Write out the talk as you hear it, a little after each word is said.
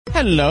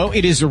Hello,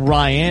 it is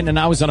Ryan, and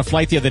I was on a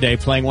flight the other day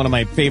playing one of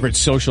my favorite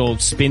social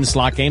spin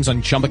slot games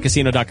on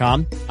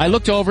ChumbaCasino.com. I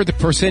looked over at the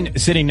person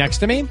sitting next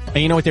to me, and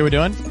you know what they were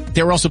doing?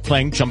 They were also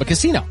playing Chumba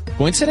Casino.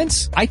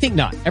 Coincidence? I think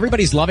not.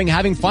 Everybody's loving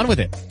having fun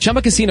with it.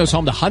 Chumba Casino is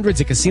home to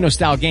hundreds of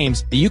casino-style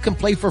games that you can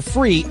play for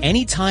free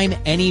anytime,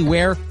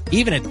 anywhere,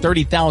 even at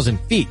 30,000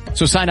 feet.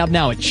 So sign up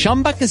now at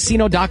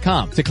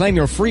ChumbaCasino.com to claim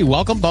your free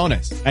welcome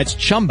bonus. That's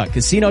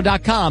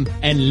ChumbaCasino.com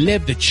and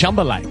live the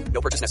Chumba life.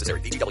 No purchase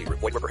necessary. VGW.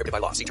 Void where prohibited by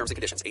law. See terms and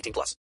conditions. 18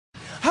 plus.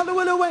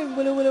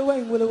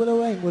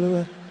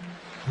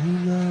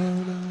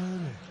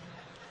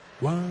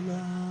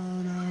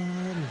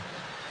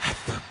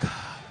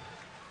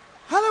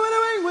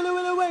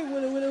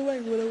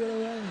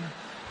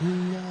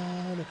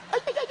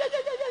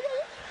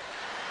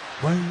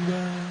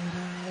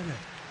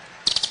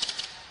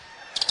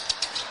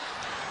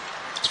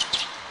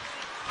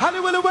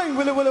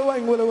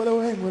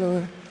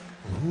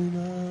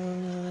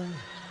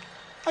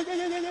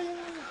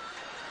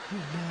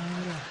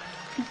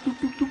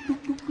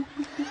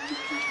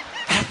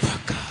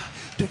 Africa,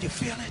 do you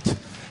feel it?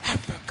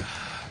 Africa.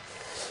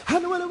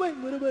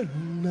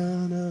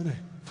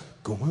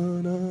 Go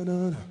on,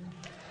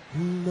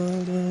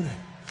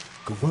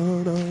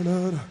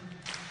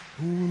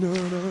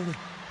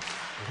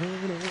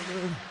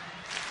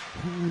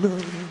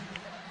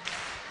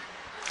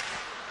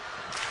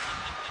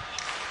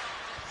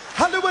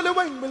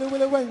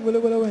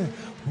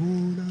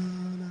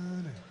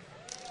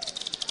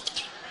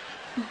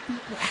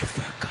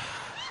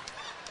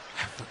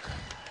 Africa.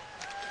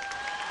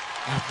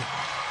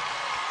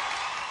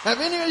 Have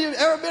any of you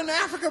ever been to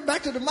Africa,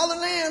 back to the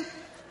motherland?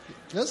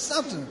 That's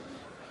something.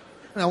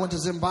 When I went to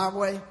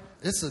Zimbabwe,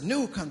 it's a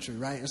new country,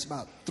 right? It's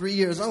about 3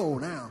 years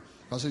old now,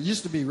 because it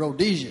used to be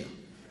Rhodesia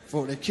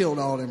before they killed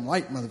all them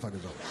white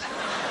motherfuckers over.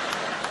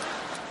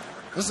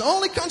 It's the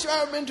only country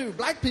I've ever been to.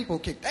 Black people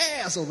kicked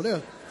ass over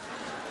there.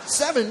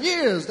 7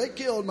 years, they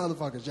killed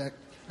motherfuckers, Jack.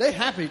 They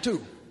happy,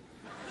 too.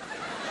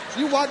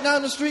 You walk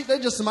down the street, they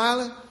just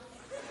smiling.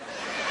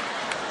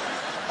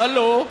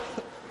 Hello.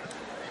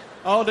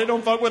 Oh, they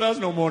don't fuck with us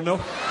no more, no.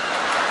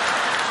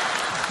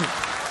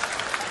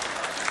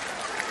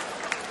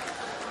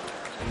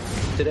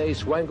 Today,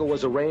 Swango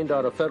was arraigned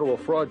on a federal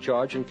fraud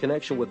charge in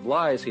connection with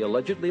lies he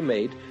allegedly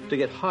made to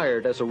get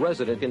hired as a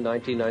resident in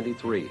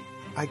 1993.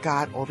 I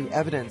got all the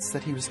evidence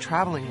that he was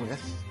traveling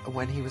with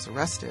when he was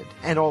arrested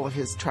and all of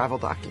his travel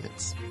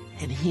documents.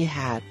 And he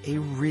had a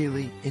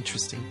really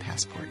interesting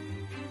passport.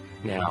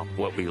 Now,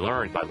 what we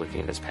learned by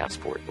looking at his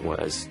passport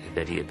was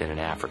that he had been in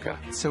Africa.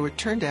 So it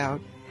turned out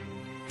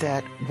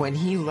that when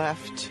he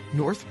left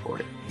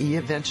Northport, he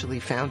eventually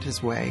found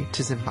his way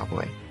to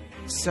Zimbabwe.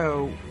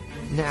 So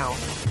now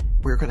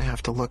we're going to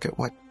have to look at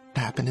what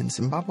happened in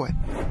Zimbabwe.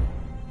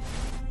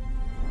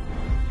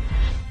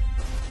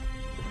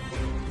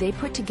 They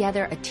put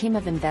together a team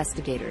of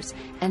investigators,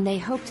 and they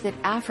hoped that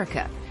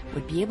Africa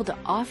would be able to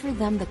offer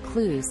them the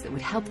clues that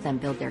would help them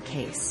build their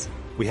case.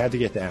 We had to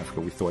get to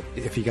Africa. We thought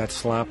if he got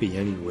sloppy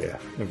anywhere,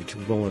 if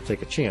we willing to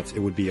take a chance, it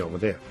would be over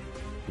there.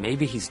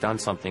 Maybe he's done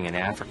something in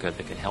Africa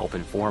that could help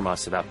inform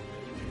us about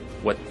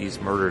what these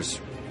murders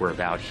were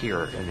about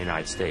here in the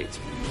United States.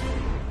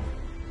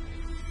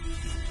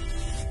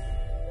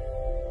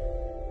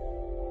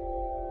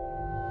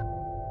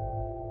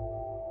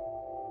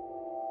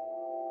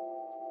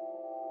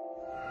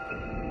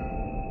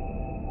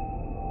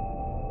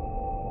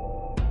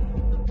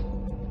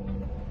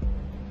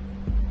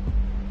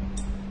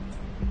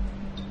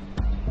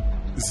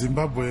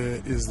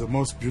 Zimbabwe is the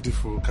most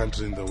beautiful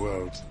country in the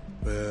world.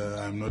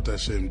 I'm not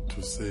ashamed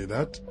to say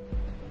that.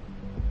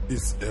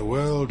 It's a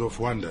world of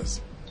wonders.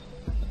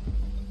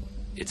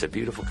 It's a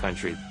beautiful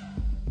country.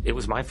 It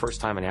was my first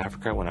time in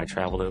Africa when I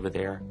traveled over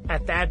there.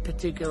 At that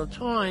particular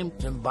time,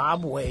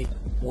 Zimbabwe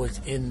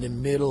was in the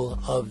middle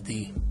of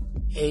the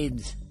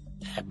AIDS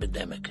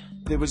epidemic.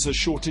 There was a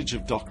shortage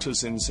of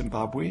doctors in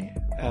Zimbabwe,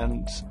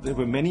 and there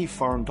were many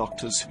foreign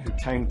doctors who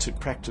came to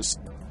practice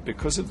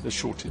because of the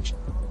shortage.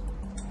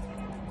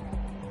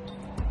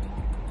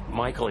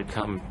 Michael had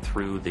come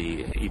through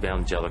the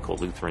Evangelical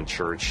Lutheran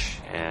Church,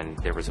 and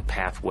there was a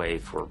pathway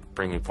for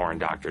bringing foreign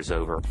doctors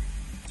over.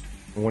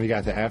 When he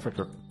got to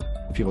Africa,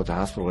 people at the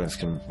hospital asked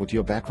him, "What's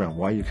your background?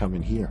 Why are you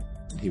coming here?"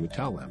 And he would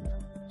tell them,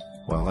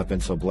 "Well, I've been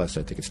so blessed,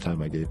 I think it's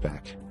time I gave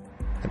back."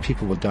 And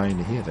people were dying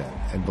to hear that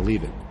and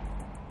believe it.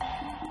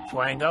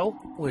 Swango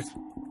was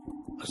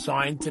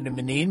assigned to the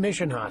Benin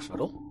Mission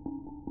Hospital.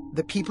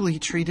 The people he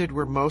treated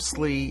were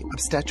mostly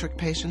obstetric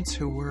patients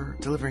who were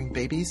delivering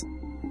babies.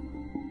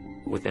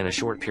 Within a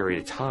short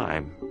period of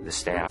time, the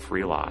staff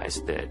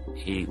realized that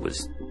he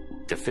was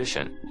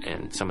deficient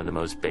in some of the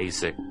most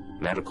basic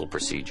medical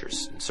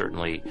procedures,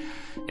 certainly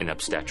in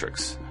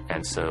obstetrics.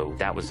 And so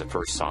that was the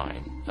first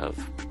sign of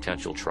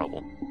potential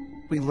trouble.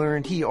 We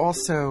learned he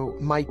also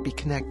might be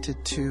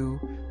connected to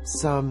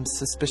some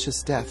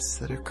suspicious deaths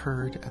that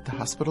occurred at the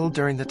hospital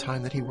during the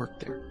time that he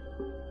worked there.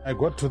 I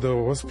got to the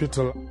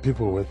hospital,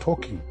 people were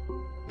talking.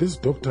 This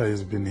doctor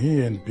has been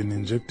here and been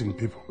injecting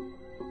people.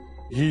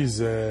 His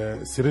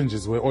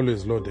syringes were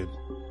always loaded.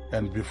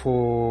 And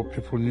before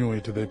people knew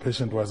it, the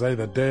patient was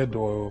either dead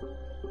or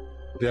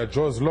their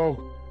jaws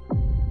locked.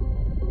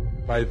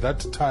 By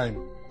that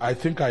time, I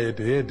think I had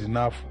heard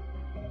enough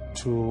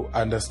to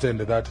understand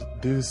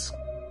that this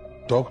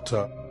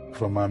doctor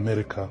from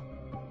America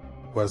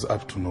was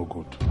up to no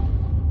good.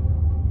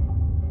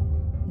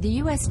 The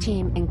U.S.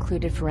 team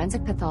included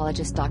forensic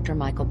pathologist Dr.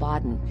 Michael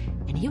Baden,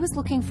 and he was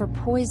looking for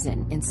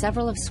poison in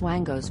several of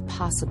Swango's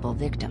possible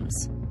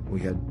victims. We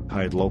had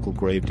hired local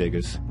grave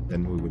diggers,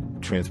 then we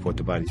would transport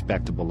the bodies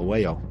back to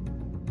Bulawayo.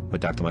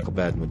 But Dr. Michael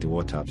Baden would do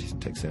autopsies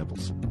and take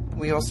samples.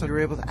 We also were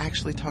able to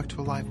actually talk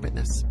to a live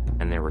witness.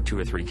 And there were 2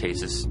 or 3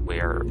 cases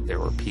where there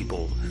were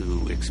people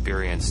who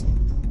experienced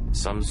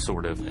some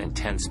sort of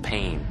intense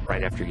pain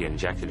right after you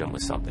injected them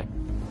with something.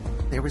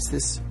 There was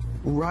this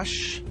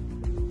rush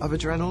of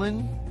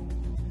adrenaline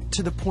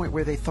to the point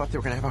where they thought they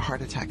were going to have a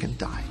heart attack and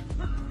die.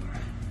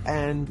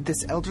 And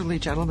this elderly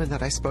gentleman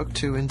that I spoke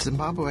to in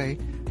Zimbabwe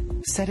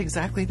said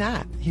exactly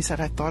that. He said,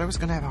 I thought I was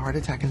going to have a heart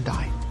attack and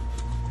die.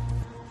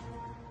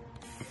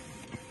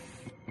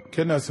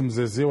 Kenneth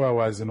Mzeziwa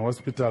was in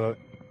hospital,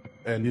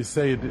 and he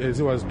said as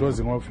he was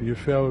dozing off, he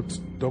felt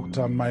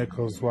Dr.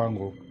 Michael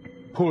Swango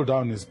pull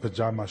down his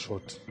pajama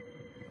short.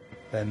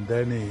 And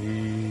then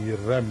he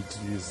rammed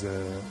his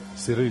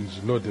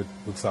syringe loaded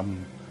with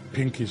some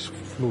pinkish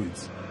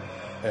fluids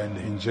and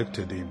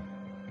injected him.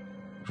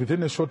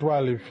 Within a short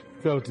while, he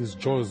felt his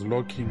jaws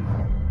locking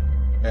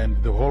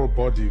and the whole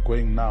body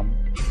going numb.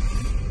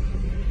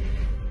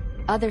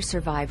 Other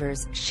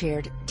survivors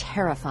shared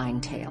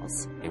terrifying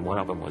tales. And one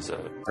of them was a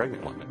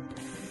pregnant woman.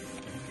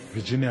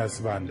 Virginia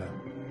Svanda.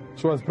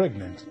 She was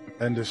pregnant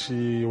and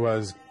she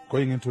was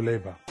going into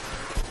labor.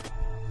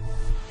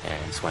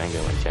 And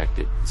Swango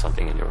injected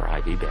something into her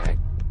IV bag.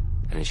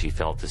 And then she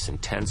felt this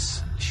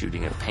intense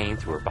shooting of pain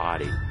through her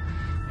body.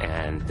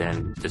 And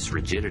then this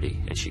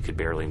rigidity, and she could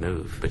barely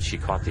move. But she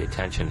caught the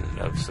attention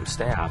of some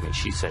staff, and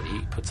she said, he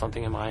put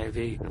something in my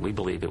IV. And we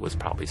believe it was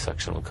probably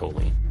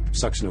succinylcholine.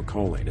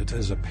 Succinylcholine, it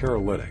is a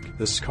paralytic.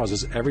 This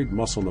causes every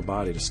muscle in the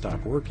body to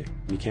stop working.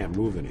 You can't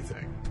move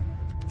anything.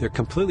 They're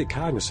completely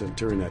cognizant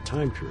during that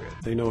time period.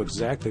 They know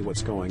exactly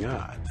what's going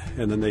on.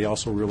 And then they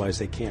also realize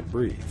they can't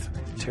breathe.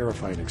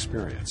 Terrifying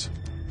experience.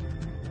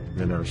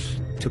 The nurse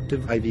took the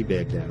IV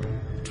bag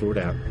down, threw it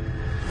out,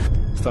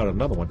 started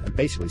another one, and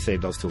basically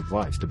saved those 2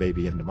 lives, the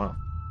baby and the mom.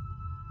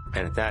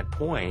 And at that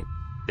point,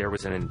 there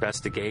was an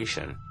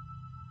investigation,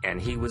 and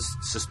he was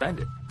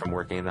suspended from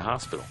working in the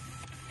hospital.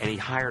 And he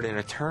hired an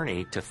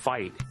attorney to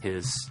fight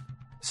his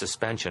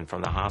suspension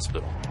from the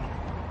hospital.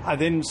 I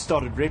then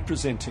started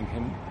representing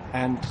him,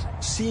 and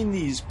seeing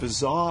these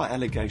bizarre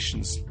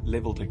allegations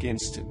leveled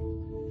against him,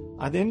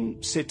 I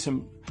then said to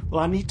him,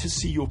 well, I need to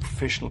see your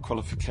professional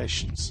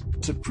qualifications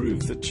to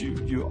prove that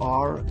you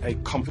are a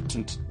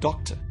competent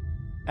doctor.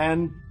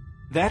 And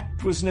that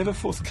was never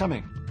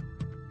forthcoming.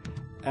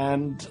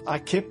 And I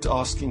kept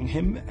asking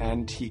him,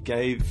 and he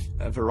gave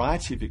a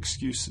variety of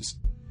excuses,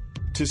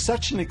 to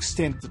such an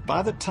extent that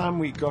by the time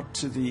we got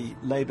to the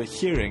labor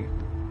hearing,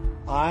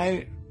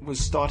 I was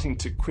starting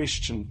to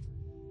question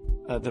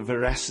the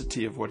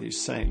veracity of what he's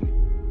saying.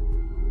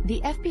 The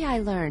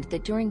FBI learned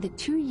that during the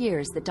 2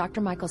 years that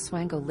Dr. Michael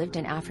Swango lived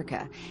in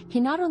Africa,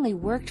 he not only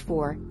worked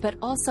for, but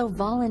also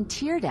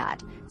volunteered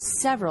at,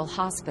 several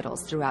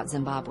hospitals throughout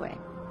Zimbabwe.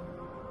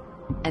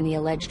 And the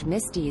alleged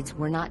misdeeds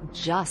were not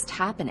just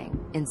happening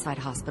inside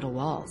hospital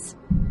walls.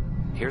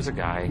 Here's a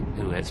guy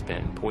who has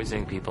been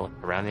poisoning people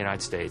around the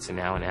United States and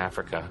now in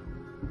Africa.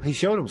 He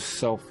showed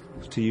himself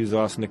to use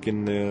arsenic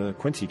in the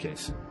Quincy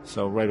case.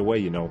 So right away,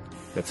 you know,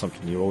 that's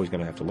something you're always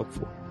going to have to look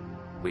for.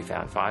 We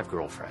found 5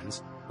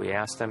 girlfriends. We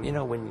asked them, you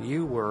know, when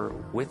you were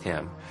with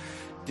him,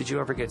 did you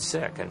ever get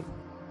sick? And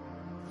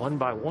one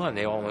by one,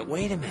 they all went,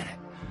 wait a minute.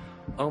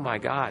 Oh, my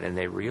God. And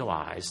they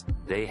realized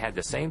they had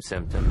the same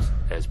symptoms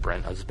as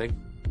Brent Husband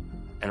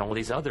and all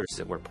these others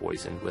that were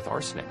poisoned with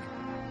arsenic.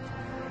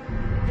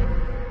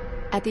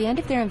 At the end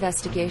of their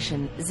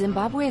investigation,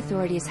 Zimbabwe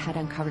authorities had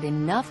uncovered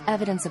enough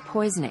evidence of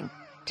poisoning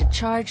to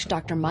charge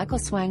Dr. Michael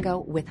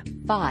Swango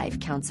with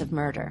 5 counts of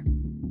murder.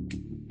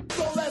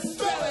 So let's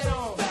spell it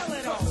on, spell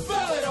it on,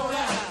 spell it on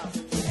out.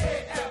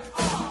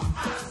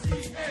 A-F-R-I-C-A.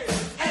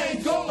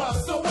 Angola,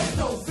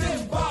 Soweto,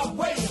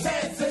 Zimbabwe,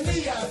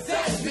 Tanzania,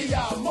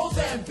 Zambia,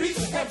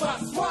 Mozambique, and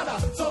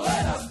Botswana. So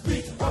let us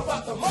speak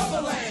about the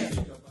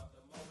motherland.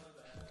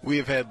 We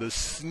have had the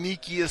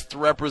sneakiest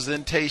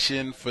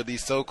representation for the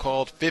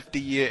so-called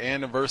 50-year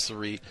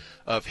anniversary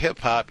of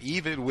hip-hop,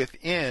 even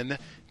within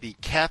the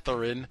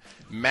Catherine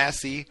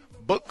Massey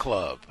Book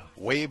Club.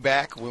 Way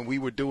back when we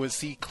were doing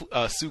Sue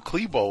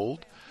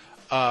Klebold,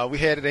 we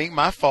had It Ain't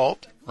My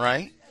Fault,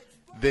 right?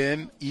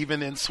 Then,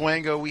 even in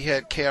Swango, we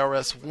had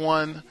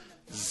KRS-One,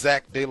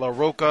 Zach De La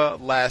Roca,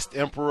 Last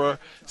Emperor,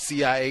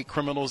 CIA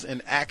Criminals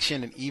in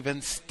Action, and even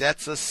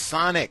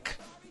Stetsasonic.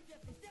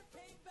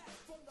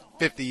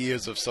 50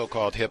 years of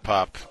so-called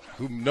hip-hop.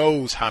 Who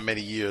knows how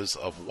many years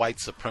of white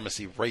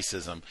supremacy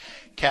racism.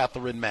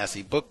 Catherine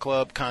Massey Book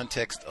Club,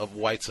 Context of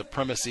White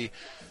Supremacy.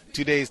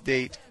 Today's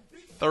date,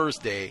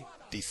 Thursday,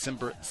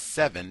 December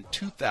 7,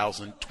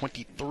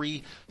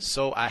 2023.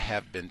 So I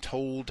have been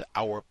told,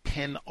 our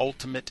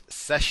penultimate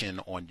session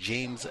on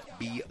James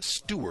B.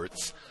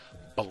 Stewart's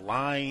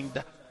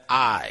Blind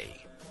Eye.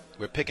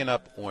 We're picking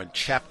up on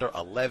chapter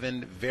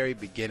 11, very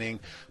beginning.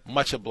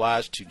 Much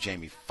obliged to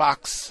Jamie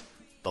Foxx,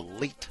 the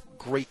late,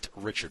 great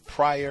Richard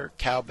Pryor,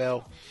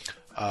 Cowbell.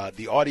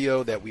 The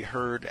audio that we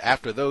heard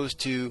after those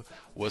two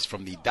was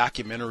from the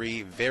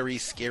documentary Very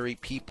Scary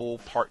People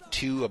Part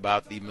 2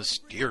 about the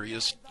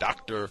mysterious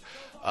Dr.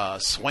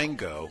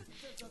 Swango.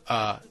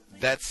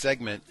 That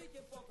segment,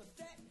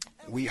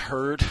 we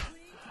heard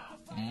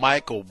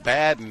Michael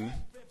Baden.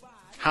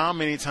 How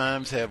many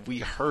times have we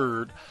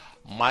heard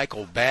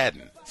Michael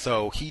Baden?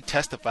 So he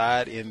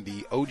testified in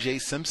the O.J.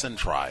 Simpson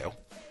trial.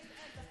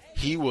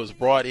 He was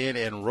brought in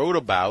and wrote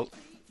about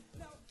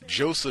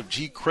Joseph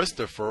G.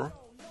 Christopher.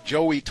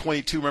 Joey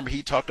 22, remember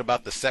he talked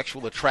about the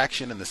sexual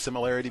attraction and the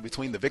similarity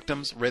between the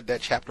victims. Read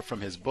that chapter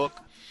from his book.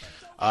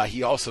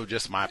 He also,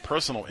 just my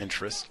personal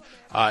interest,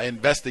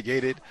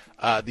 investigated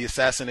the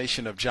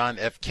assassination of John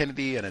F.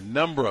 Kennedy and a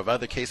number of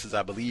other cases.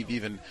 I believe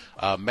even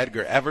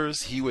Medgar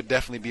Evers. He would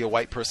definitely be a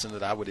white person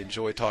that I would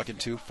enjoy talking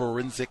to.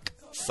 Forensic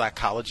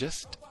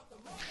psychologist.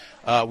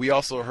 We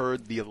also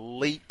heard the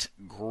late,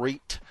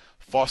 great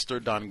Foster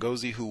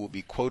Dongozi, who will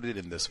be quoted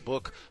in this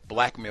book,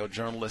 black male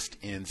journalist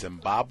in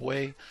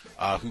Zimbabwe,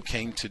 who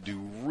came to do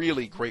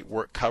really great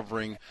work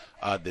covering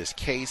this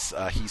case.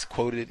 He's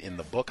quoted in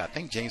the book. I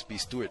think James B.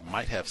 Stewart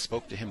might have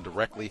spoke to him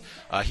directly.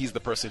 He's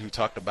the person who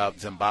talked about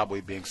Zimbabwe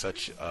being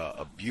such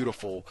a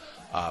beautiful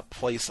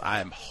place. I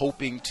am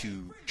hoping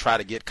to try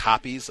to get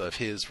copies of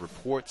his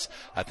reports.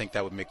 I think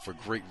that would make for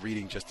great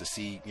reading, just to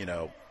see,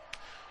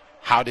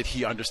 how did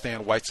he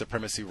understand white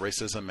supremacy,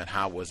 racism, and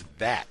how was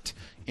that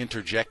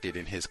interjected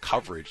in his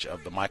coverage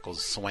of the Michael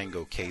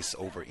Swango case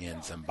over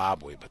in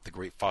Zimbabwe. But the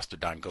great Foster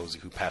Dongozi,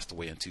 who passed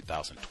away in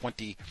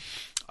 2020.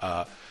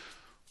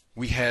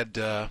 We had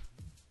the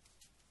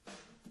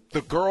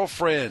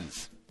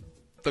girlfriends.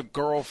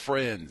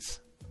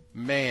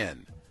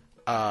 Man,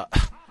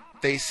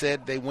 they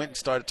said they went and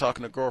started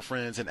talking to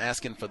girlfriends and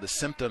asking for the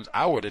symptoms.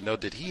 I would have known,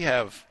 did he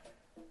have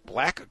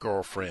black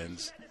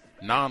girlfriends,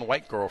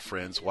 non-white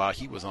girlfriends, while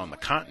he was on the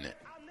continent?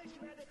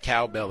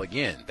 Cowbell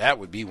again, that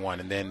would be one,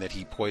 and then that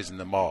he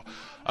poisoned them all.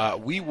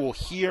 We will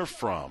hear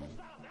from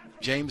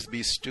James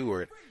B.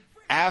 Stewart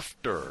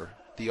after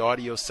the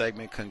audio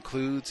segment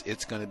concludes.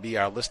 It's going to be,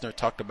 our listener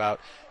talked about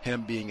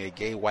him being a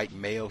gay white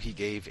male. He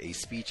gave a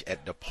speech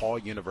at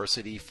DePaul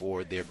University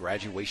for their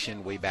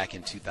graduation way back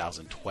in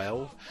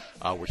 2012,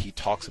 where he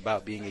talks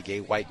about being a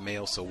gay white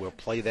male. So we'll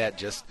play that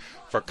just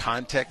for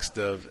context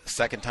of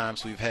second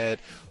times we've had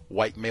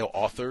white male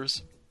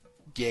authors,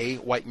 gay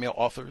white male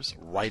authors,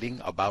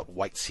 writing about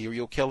white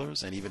serial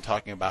killers and even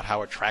talking about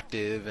how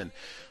attractive and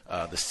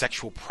the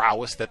sexual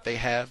prowess that they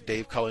have.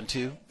 Dave Cullen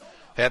too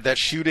had that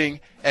shooting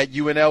at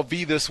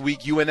UNLV this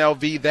week.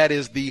 UNLV, that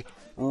is the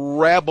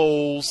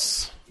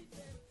Rebels.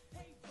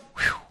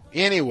 Whew.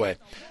 Anyway,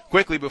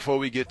 quickly before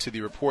we get to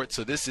the report,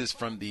 so this is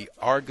from the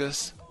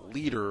Argus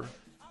Leader.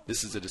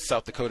 This is a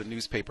South Dakota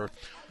newspaper.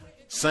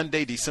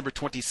 Sunday, December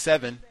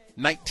 27,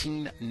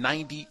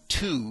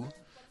 1992,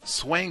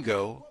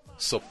 Swango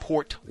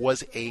support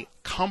was a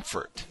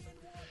comfort.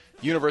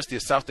 University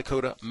of South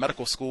Dakota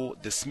Medical School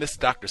dismissed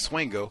Dr.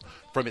 Swango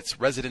from its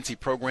residency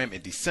program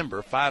in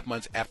December, 5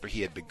 months after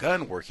he had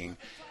begun working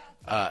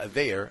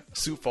there.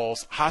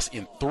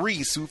 In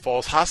 3 Sioux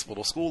Falls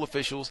hospital, school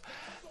officials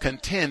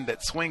contend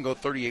that Swango,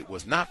 38,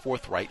 was not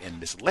forthright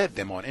and misled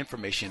them on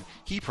information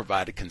he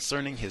provided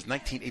concerning his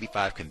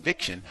 1985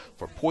 conviction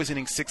for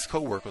poisoning 6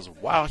 co-workers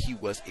while he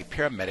was a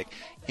paramedic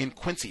in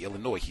Quincy,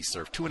 Illinois. He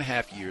served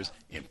 2.5 years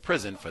in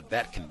prison for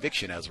that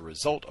conviction. As a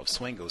result of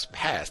Swango's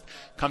past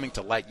coming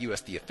to light,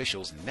 USD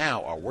officials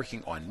now are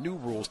working on new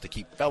rules to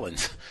keep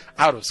felons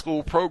out of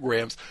school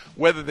programs.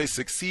 Whether they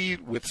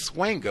succeed with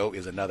Swango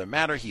is another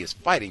matter. He is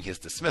fighting his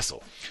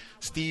dismissal.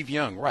 Steve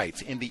Young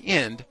writes, in the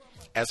end,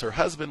 as her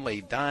husband lay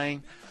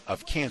dying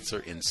of cancer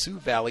in Sioux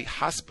Valley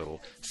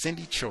Hospital,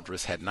 Cindy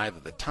Childress had neither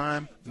the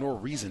time nor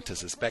reason to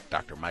suspect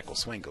Dr. Michael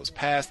Swango's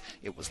past.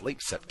 It was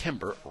late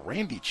September.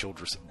 Randy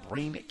Childress'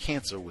 brain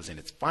cancer was in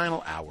its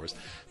final hours.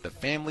 The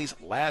family's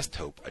last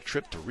hope, a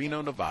trip to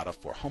Reno, Nevada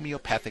for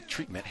homeopathic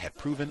treatment, had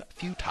proven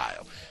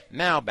futile.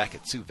 Now, back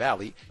at Sioux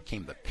Valley,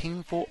 came the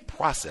painful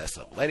process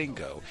of letting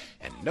go,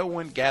 and no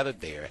one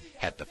gathered there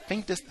had the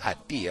faintest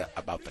idea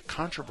about the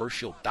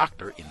controversial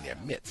doctor in their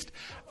midst.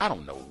 I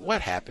don't know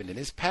what happened in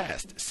his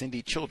past,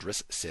 Cindy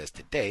Childress says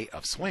today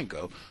of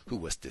Swango, who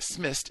was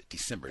dismissed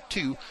December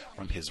 2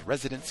 from his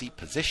residency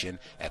position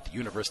at the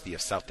University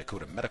of South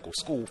Dakota Medical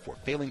School for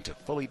failing to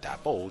fully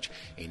divulge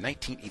a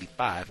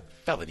 1985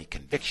 felony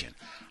conviction.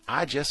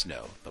 I just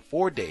know the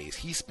 4 days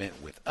he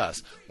spent with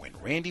us when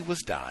Randy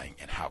was dying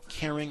and how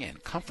caring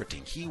and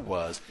comforting he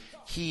was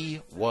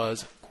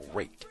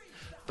great.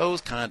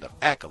 Those kind of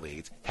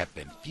accolades have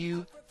been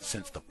few,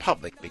 since the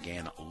public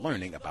began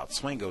learning about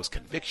Swango's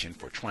conviction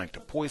for trying to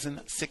poison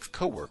 6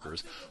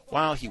 co-workers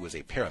while he was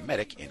a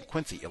paramedic in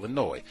Quincy,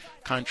 Illinois.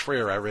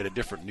 Contrary, I read a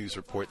different news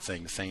report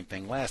saying the same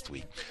thing last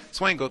week.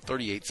 Swango,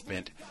 38,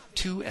 spent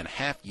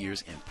 2.5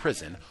 years in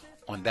prison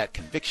on that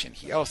conviction.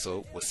 He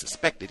also was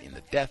suspected in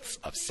the deaths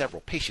of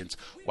several patients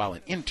while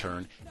an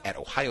intern at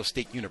Ohio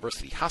State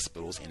University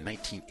hospitals in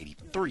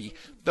 1983,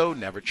 though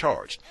never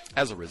charged.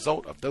 As a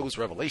result of those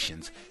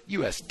revelations,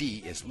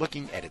 USD is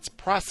looking at its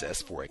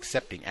process for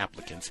accepting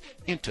applicants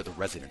into the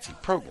residency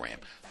program.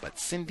 But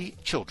Cindy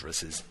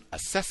Childress's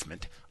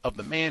assessment of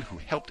the man who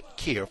helped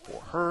care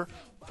for her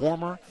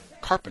former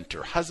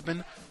carpenter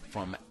husband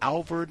from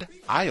Alvord,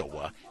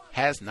 Iowa,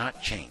 has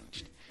not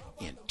changed.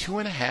 In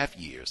 2.5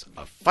 years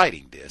of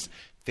fighting this,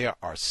 there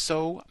are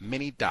so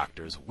many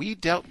doctors we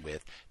dealt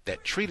with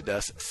that treated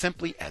us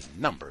simply as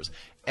numbers,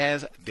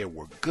 as there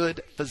were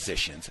good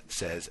physicians,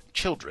 says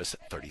Childress,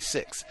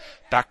 36.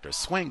 Dr.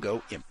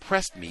 Swango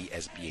impressed me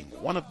as being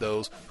one of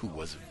those who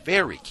was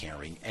very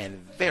caring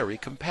and very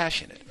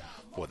compassionate.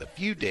 For the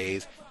few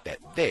days that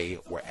they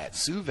were at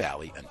Sioux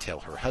Valley until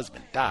her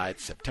husband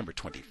died September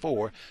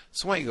 24,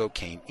 Swango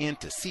came in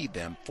to see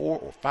them 4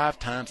 or 5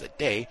 times a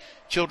day,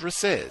 Childress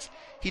says.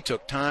 He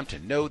took time to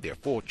know their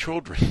 4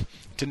 children,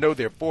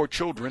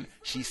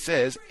 she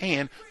says,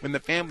 and when the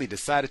family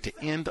decided to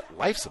end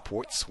life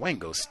support,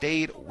 Swango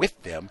stayed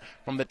with them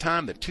from the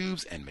time the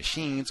tubes and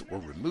machines were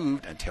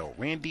removed until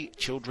Randy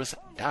Childress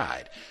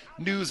died.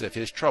 News of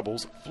his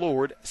troubles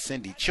floored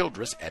Cindy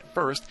Childress at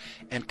first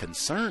and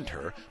concerned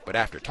her, but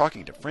after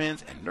talking to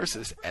friends and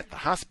nurses at the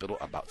hospital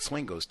about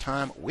Swango's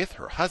time with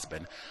her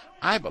husband,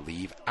 I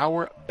believe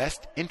our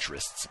best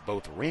interests,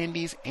 both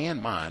Randy's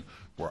and mine,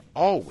 were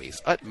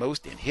always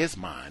utmost in his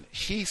mind,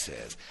 she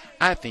says.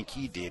 I think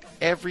he did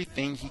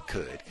everything he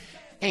could,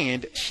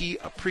 and she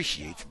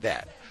appreciates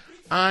that.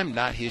 I'm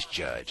not his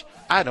judge.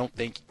 I don't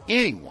think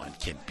anyone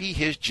can be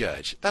his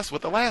judge. That's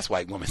what the last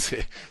white woman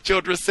said.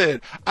 Childress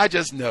said, I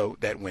just know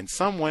that when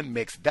someone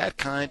makes that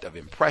kind of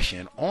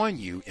impression on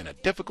you in a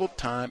difficult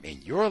time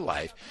in your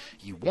life,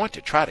 you want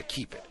to try to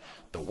keep it.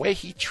 The way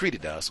he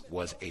treated us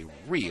was a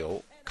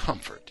real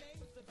comfort.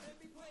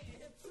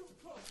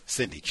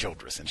 Cindy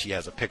Childress, and she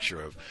has a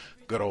picture of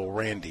good old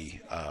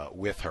Randy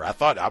with her.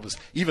 I was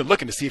even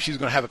looking to see if she was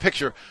going to have a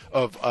picture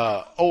of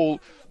old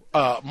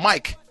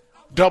Mike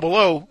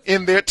 00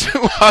 in there too,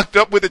 hooked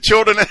up with the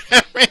children and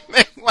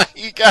everything.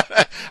 Like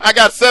I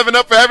got 7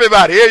 Up for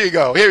everybody. Here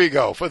you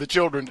go for the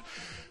children.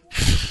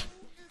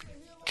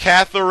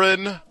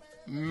 Catherine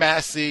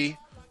Massey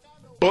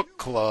Book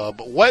Club.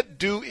 What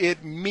do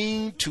it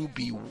mean to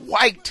be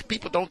white?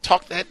 People don't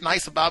talk that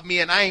nice about me,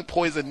 and I ain't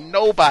poisoned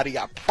nobody,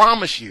 I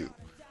promise you.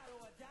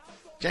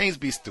 James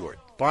B. Stewart,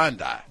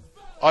 Blind Eye,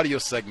 audio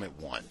segment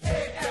 1.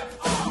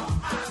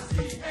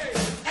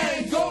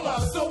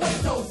 Angola,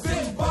 Soweto,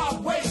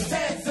 Zimbabwe,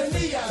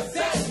 Tanzania,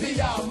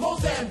 Zambia,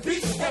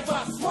 Mozambique, and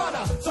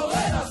Botswana. So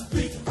let us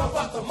speak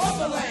about the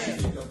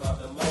motherland.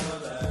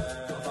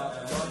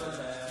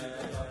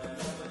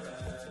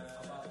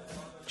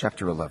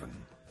 Chapter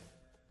 11.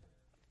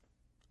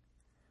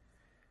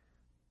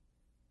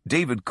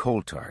 David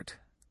Coulthart,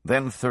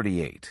 then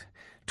 38,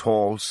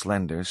 tall,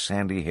 slender,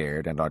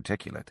 sandy-haired, and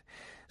articulate,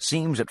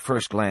 seems at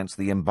first glance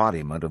the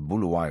embodiment of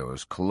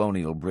Bulawayo's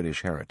colonial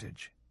British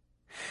heritage.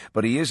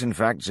 But he is, in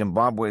fact,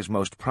 Zimbabwe's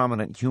most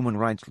prominent human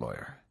rights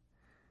lawyer,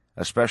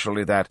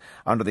 especially that,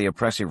 under the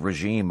oppressive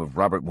regime of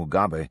Robert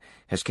Mugabe,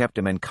 has kept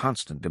him in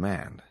constant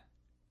demand.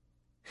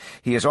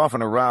 He has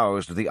often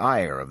aroused the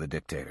ire of the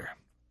dictator.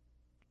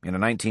 In a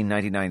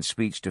 1999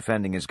 speech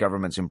defending his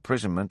government's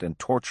imprisonment and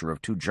torture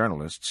of 2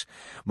 journalists,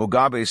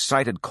 Mugabe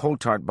cited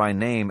Coulthart by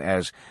name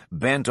as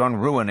bent on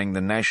ruining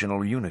the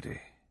national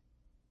unity.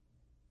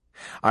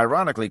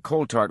 Ironically,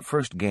 Coulthart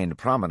first gained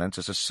prominence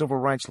as a civil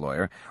rights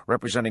lawyer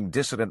representing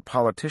dissident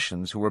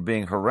politicians who were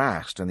being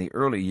harassed in the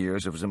early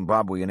years of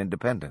Zimbabwean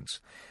independence,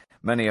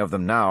 many of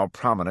them now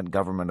prominent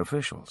government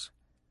officials.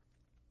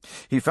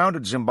 He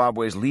founded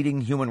Zimbabwe's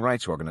leading human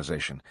rights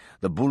organization,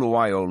 the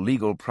Bulawayo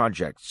Legal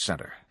Project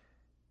Center,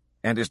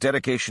 and his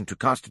dedication to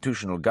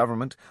constitutional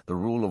government, the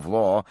rule of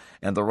law,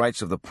 and the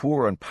rights of the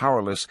poor and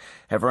powerless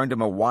have earned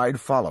him a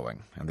wide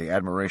following and the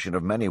admiration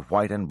of many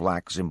white and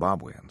black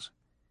Zimbabweans.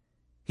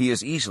 He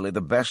is easily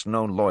the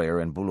best-known lawyer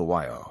in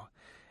Bulawayo,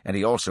 and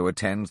he also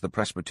attends the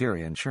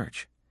Presbyterian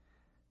Church.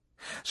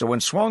 So when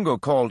Swango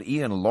called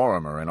Ian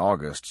Lorimer in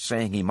August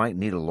saying he might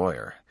need a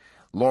lawyer,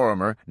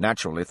 Lorimer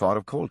naturally thought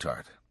of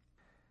Coulthart.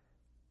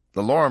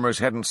 The Lorimers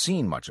hadn't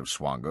seen much of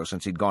Swango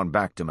since he'd gone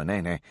back to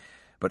Manene,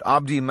 but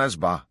Abdi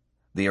Mesbah,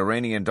 the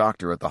Iranian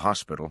doctor at the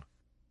hospital,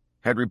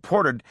 had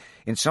reported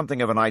in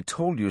something of an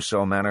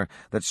I-told-you-so manner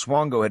that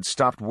Swango had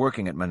stopped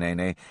working at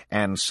Manene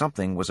and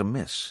something was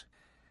amiss.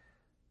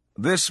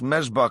 This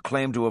Mesbah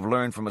claimed to have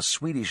learned from a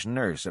Swedish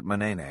nurse at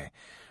Manene,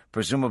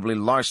 presumably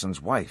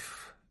Larsson's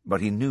wife, but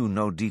he knew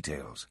no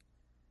details.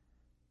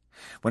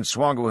 When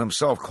Swango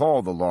himself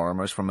called the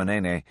Lorimers from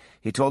Manene,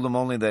 he told them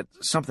only that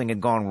something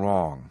had gone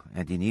wrong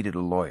and he needed a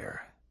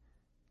lawyer.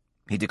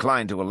 He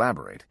declined to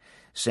elaborate,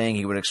 saying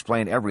he would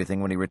explain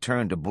everything when he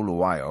returned to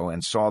Bulawayo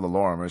and saw the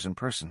Lorimers in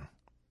person.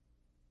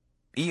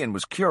 Ian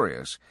was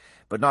curious,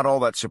 but not all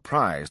that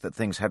surprised that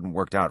things hadn't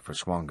worked out for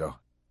Swango.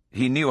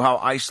 He knew how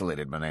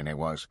isolated Manene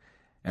was,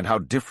 and how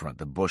different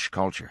the bush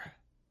culture.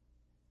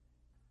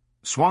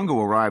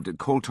 Swango arrived at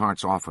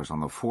Coulthardt's office on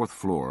the 4th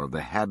floor of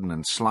the Haddon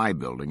and Sly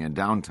building in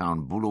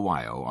downtown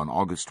Bulawayo on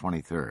August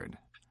 23rd.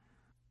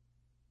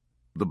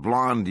 The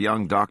blond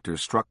young doctor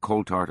struck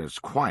Coulthard as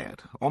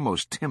quiet,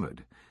 almost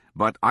timid,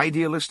 but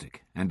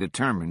idealistic and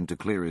determined to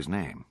clear his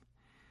name.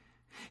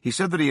 He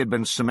said that he had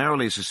been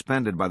summarily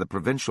suspended by the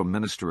provincial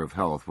minister of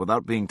health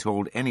without being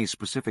told any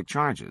specific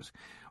charges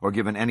or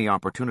given any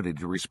opportunity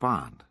to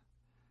respond.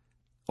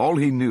 All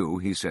he knew,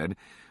 he said,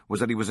 was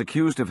that he was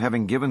accused of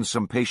having given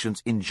some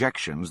patients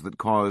injections that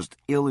caused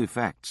ill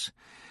effects,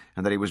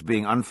 and that he was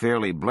being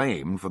unfairly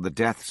blamed for the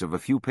deaths of a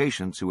few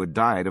patients who had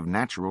died of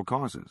natural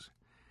causes.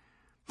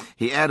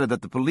 He added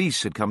that the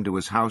police had come to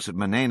his house at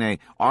Manene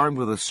armed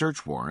with a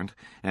search warrant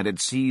and had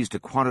seized a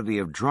quantity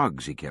of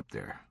drugs he kept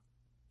there.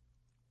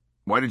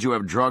 "Why did you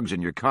have drugs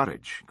in your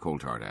cottage?"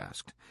 Coulthard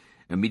asked,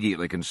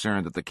 immediately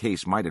concerned that the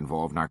case might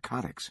involve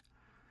narcotics.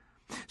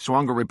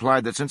 Swango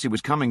replied that since he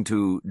was coming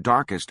to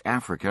darkest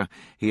Africa,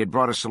 he had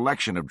brought a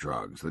selection of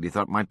drugs that he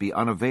thought might be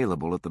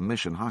unavailable at the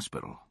mission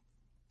hospital.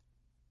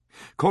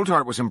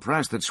 Coulthard was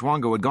impressed that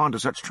Swango had gone to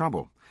such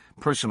trouble,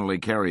 personally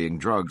carrying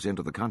drugs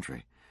into the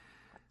country.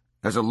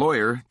 As a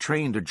lawyer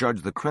trained to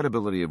judge the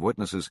credibility of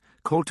witnesses,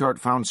 Coulthard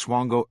found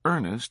Swango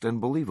earnest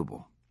and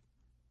believable.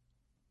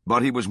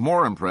 But he was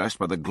more impressed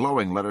by the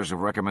glowing letters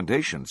of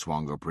recommendation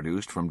Swango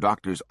produced from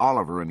Doctors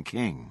Oliver and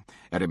King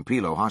at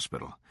Impilo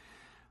Hospital.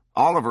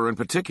 Oliver, in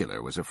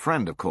particular, was a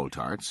friend of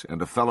Coulthardt's and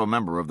a fellow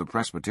member of the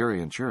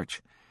Presbyterian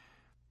Church.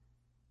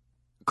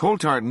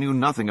 Coulthard knew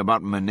nothing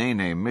about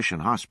Manene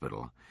Mission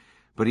Hospital,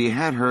 but he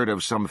had heard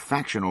of some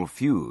factional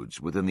feuds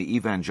within the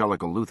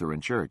Evangelical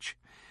Lutheran Church.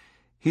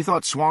 He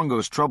thought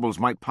Swango's troubles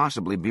might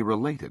possibly be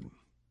related.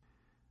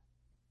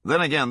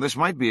 Then again, this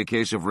might be a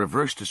case of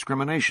reverse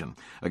discrimination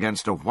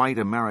against a white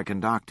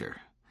American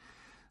doctor.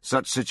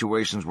 Such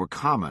situations were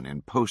common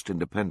in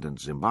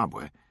post-independence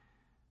Zimbabwe.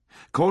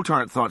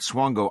 Coulthard thought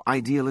Swango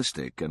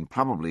idealistic and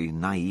probably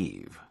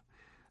naive,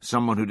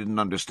 someone who didn't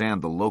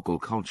understand the local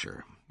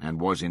culture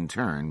and was in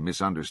turn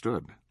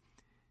misunderstood.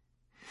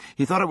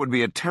 He thought it would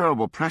be a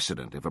terrible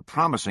precedent if a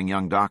promising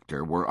young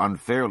doctor were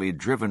unfairly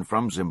driven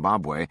from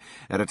Zimbabwe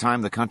at a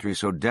time the country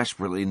so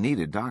desperately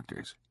needed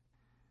doctors.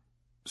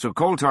 So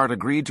Coulthard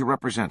agreed to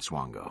represent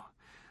Swango,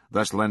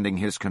 thus lending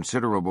his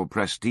considerable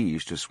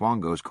prestige to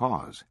Swango's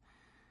cause.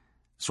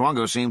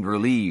 Swango seemed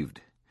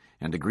relieved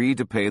and agreed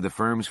to pay the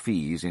firm's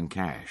fees in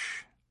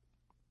cash.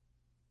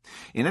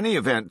 In any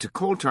event, to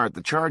Coulthard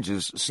the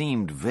charges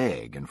seemed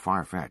vague and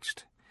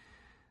far-fetched.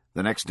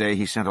 The next day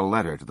he sent a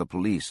letter to the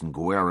police in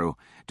Gweru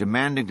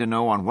demanding to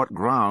know on what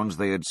grounds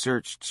they had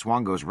searched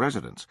Swango's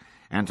residence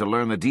and to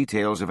learn the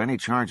details of any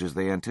charges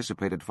they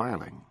anticipated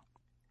filing.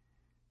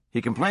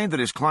 He complained that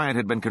his client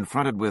had been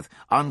confronted with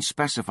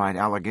unspecified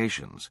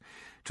allegations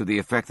to the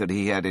effect that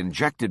he had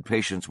injected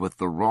patients with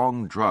the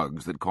wrong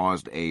drugs that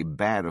caused a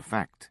bad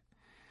effect.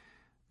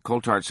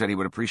 Coulthard said he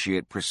would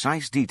appreciate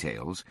precise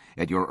details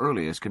at your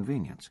earliest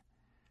convenience.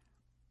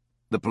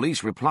 The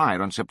police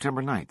replied on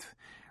September 9th,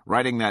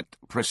 writing that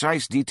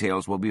precise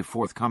details will be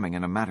forthcoming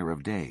in a matter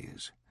of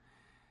days.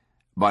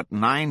 But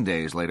 9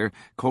 days later,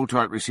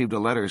 Coulthard received a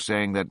letter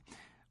saying that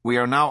we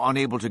are now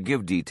unable to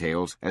give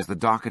details as the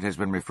docket has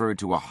been referred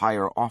to a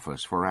higher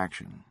office for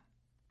action.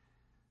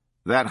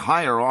 That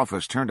higher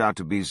office turned out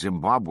to be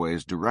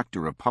Zimbabwe's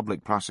Director of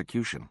Public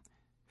Prosecution,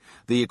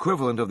 the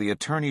equivalent of the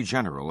Attorney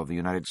General of the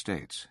United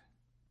States.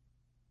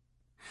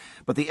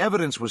 But the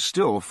evidence was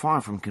still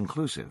far from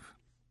conclusive.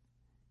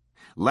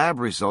 Lab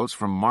results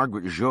from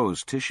Margaret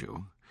Jo's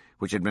tissue,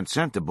 which had been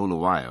sent to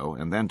Bulawayo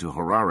and then to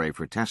Harare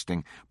for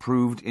testing,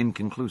 proved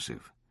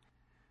inconclusive.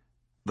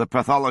 The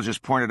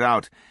pathologist pointed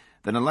out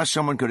that unless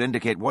someone could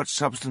indicate what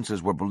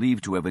substances were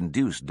believed to have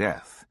induced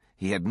death,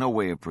 he had no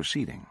way of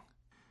proceeding.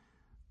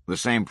 The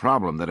same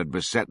problem that had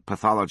beset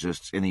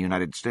pathologists in the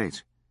United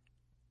States.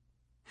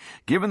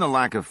 Given the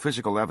lack of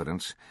physical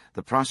evidence,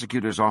 the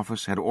prosecutor's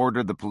office had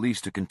ordered the police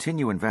to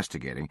continue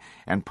investigating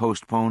and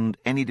postponed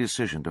any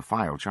decision to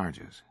file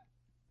charges.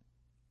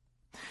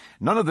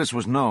 None of this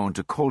was known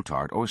to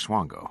Coulthard or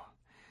Swango,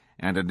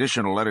 and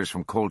additional letters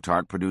from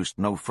Coulthard produced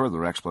no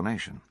further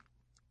explanation.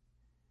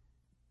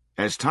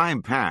 As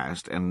time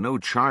passed and no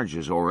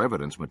charges or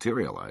evidence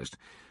materialized,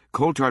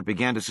 Coulthard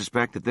began to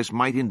suspect that this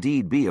might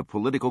indeed be a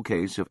political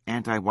case of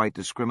anti-white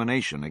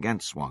discrimination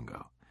against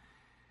Swango.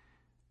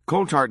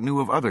 Coulthard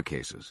knew of other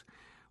cases.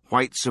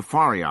 White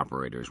safari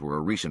operators were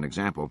a recent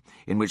example,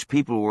 in which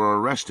people were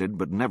arrested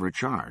but never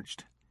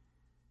charged.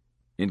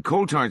 In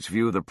Coulthard's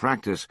view, the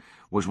practice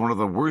was one of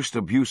the worst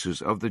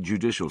abuses of the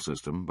judicial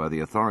system by the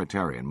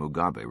authoritarian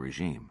Mugabe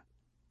regime.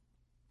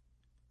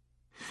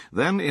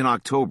 Then, in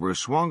October,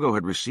 Swango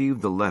had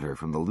received the letter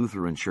from the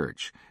Lutheran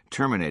Church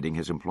terminating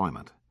his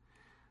employment,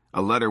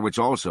 a letter which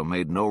also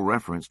made no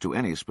reference to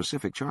any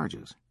specific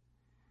charges.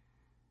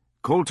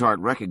 Coulthard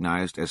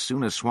recognized as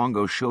soon as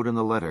Swango showed in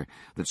the letter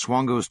that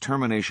Swango's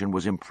termination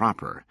was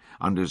improper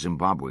under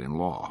Zimbabwean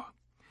law.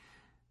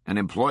 An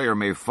employer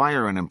may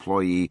fire an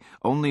employee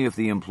only if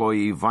the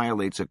employee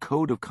violates a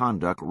code of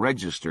conduct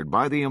registered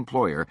by the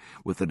employer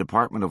with the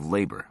Department of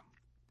Labor.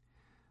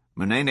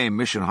 Manene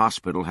Mission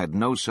Hospital had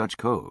no such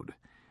code.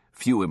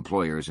 Few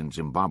employers in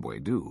Zimbabwe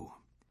do.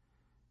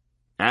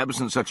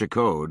 Absent such a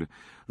code,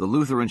 the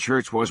Lutheran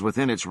Church was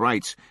within its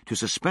rights to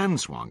suspend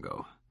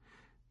Swango,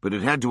 but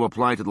it had to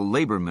apply to the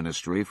Labor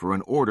Ministry for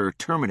an order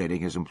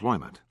terminating his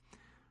employment,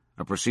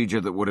 a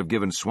procedure that would have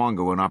given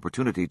Swango an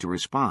opportunity to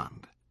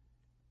respond.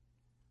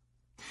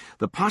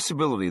 The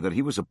possibility that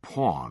he was a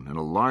pawn in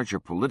a larger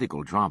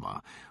political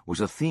drama was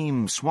a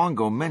theme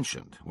Swango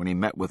mentioned when he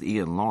met with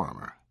Ian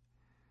Lorimer.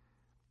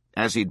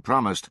 As he'd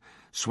promised,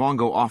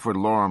 Swango offered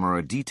Lorimer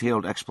a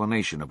detailed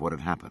explanation of what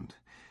had happened,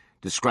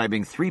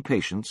 describing 3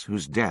 patients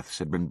whose deaths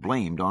had been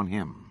blamed on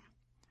him.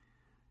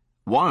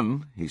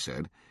 One, he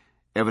said,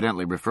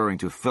 evidently referring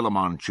to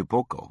Philemon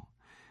Chipoko,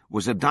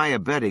 was a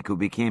diabetic who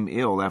became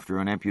ill after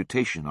an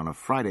amputation on a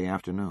Friday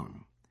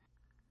afternoon.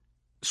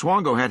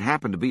 Swango had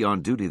happened to be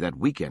on duty that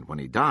weekend when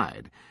he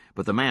died,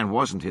 but the man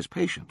wasn't his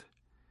patient.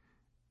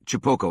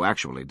 Chipoko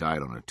actually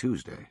died on a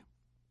Tuesday.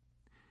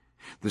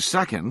 The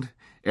second,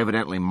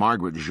 evidently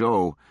Margaret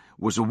Jo,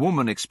 was a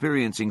woman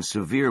experiencing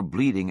severe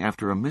bleeding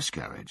after a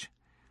miscarriage.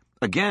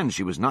 Again,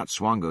 she was not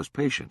Swango's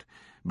patient,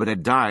 but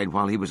had died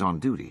while he was on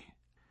duty.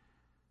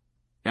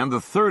 And the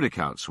third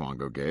account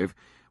Swango gave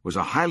was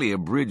a highly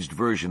abridged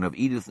version of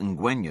Edith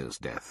Ngwenya's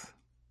death.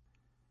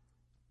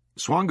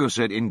 Swango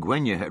said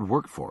Ngwenya had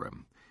worked for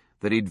him,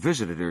 that he'd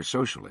visited her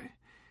socially,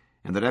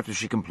 and that after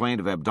she complained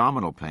of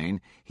abdominal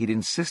pain, he'd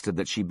insisted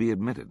that she be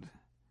admitted.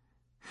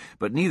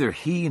 But neither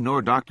he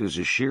nor Dr.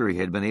 Zashiri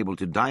had been able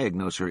to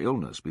diagnose her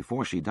illness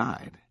before she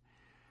died.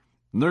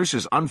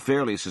 Nurses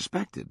unfairly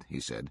suspected, he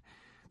said,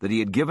 that he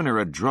had given her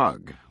a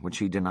drug, which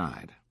he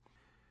denied.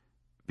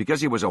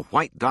 Because he was a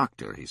white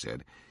doctor, he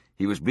said,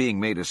 he was being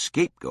made a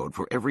scapegoat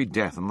for every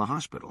death in the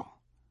hospital.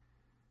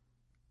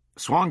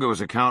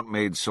 Swango's account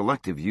made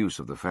selective use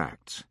of the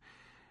facts,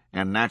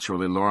 and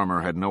naturally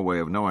Lorimer had no way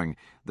of knowing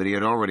that he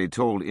had already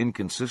told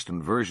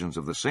inconsistent versions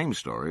of the same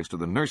stories to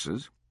the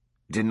nurses,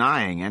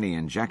 denying any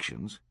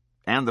injections,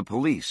 and the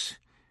police,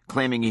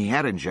 claiming he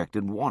had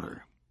injected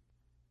water.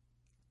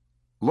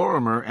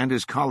 Lorimer and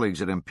his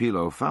colleagues at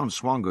Mpilo found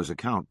Swango's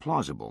account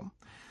plausible,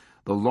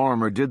 though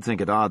Lorimer did think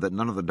it odd that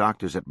none of the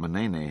doctors at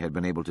Manene had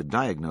been able to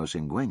diagnose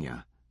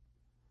Ngwenya.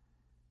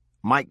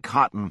 Mike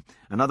Cotton,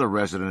 another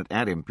resident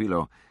at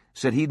Mpilo,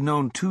 said he'd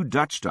known 2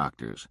 Dutch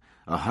doctors,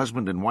 a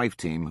husband and wife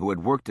team who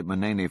had worked at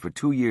Manene for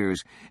 2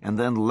 years and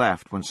then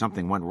left when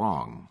something went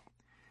wrong.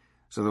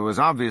 So there was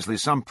obviously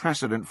some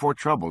precedent for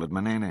trouble at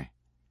Manene.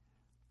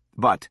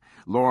 But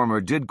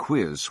Lorimer did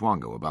quiz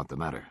Swango about the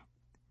matter.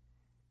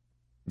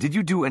 "Did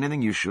you do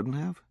anything you shouldn't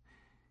have?"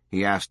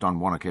 he asked on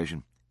one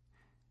occasion.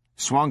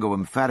 Swango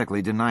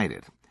emphatically denied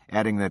it,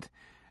 adding that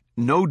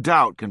no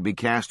doubt can be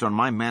cast on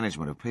my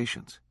management of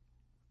patients.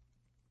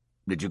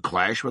 "Did you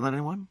clash with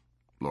anyone?"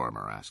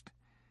 Lorimer asked.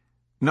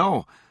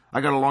 "No,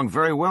 I got along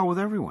very well with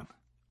everyone."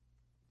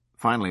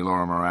 Finally,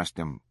 Lorimer asked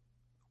him,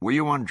 "Were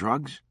you on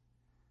drugs?"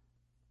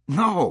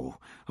 "No,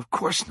 of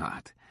course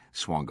not,"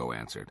 Swango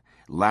answered,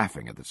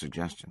 laughing at the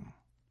suggestion.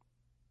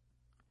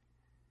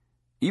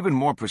 Even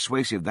more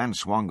persuasive than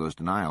Swango's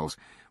denials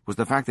was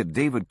the fact that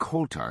David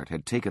Coulthard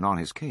had taken on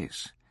his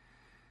case.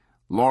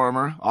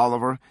 Lorimer,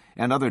 Oliver,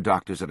 and other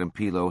doctors at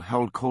Mpilo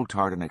held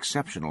Coulthard in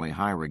exceptionally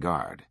high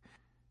regard,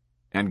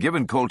 and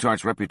given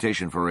Coulthard's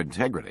reputation for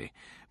integrity,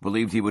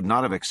 believed he would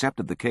not have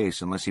accepted the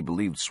case unless he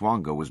believed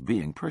Swango was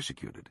being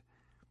persecuted.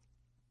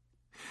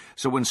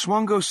 So when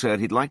Swango said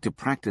he'd like to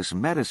practice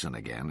medicine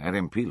again at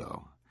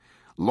Mpilo,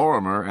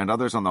 Lorimer and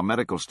others on the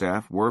medical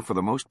staff were, for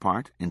the most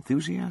part,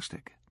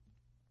 enthusiastic.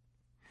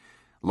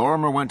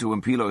 Lorimer went to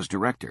Mpilo's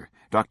director,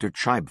 Dr.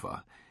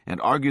 Chaibva, and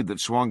argued that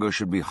Swango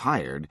should be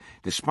hired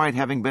despite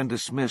having been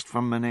dismissed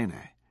from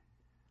Manene.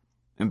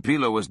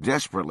 Mpilo was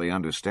desperately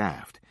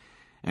understaffed,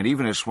 and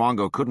even if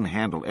Swango couldn't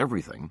handle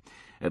everything,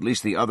 at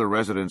least the other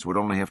residents would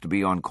only have to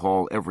be on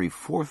call every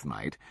 4th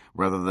night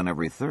rather than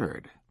every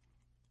 3rd.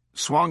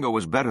 Swango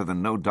was better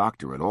than no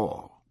doctor at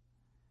all.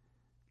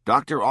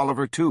 Dr.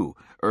 Oliver, too,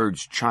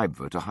 urged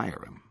Chaibva to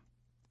hire him.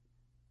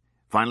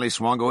 Finally,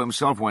 Swango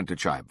himself went to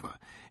Chaibva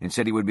and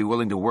said he would be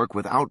willing to work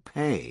without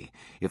pay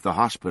if the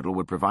hospital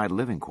would provide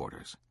living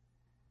quarters.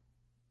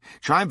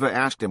 Chaibva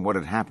asked him what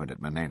had happened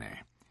at Manene,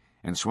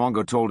 and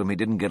Swango told him he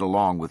didn't get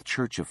along with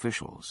church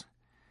officials.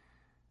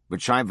 But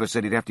Chaibva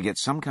said he'd have to get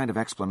some kind of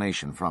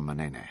explanation from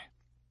Manene.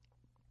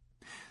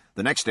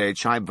 The next day,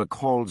 Chaibva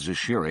called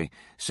Zashiri,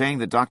 saying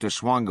that Dr.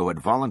 Swango had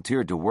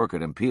volunteered to work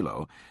at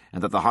Mpilo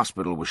and that the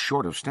hospital was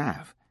short of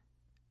staff.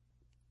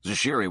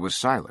 Zashiri was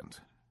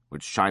silent,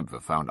 which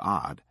Chaibva found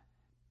odd.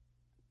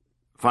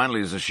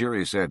 Finally,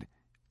 Zashiri said,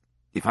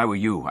 "If I were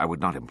you, I would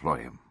not employ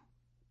him."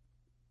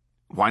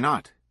 "Why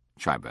not?"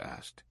 Chaibva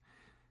asked.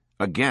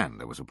 Again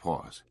there was a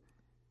pause.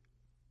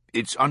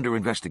 "It's under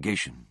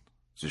investigation,"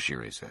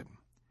 Zashiri said.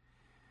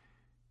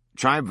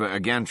 Chaiba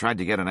again tried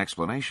to get an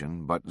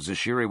explanation, but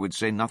Zashiri would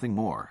say nothing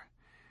more,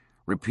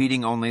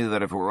 repeating only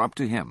that if it were up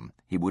to him,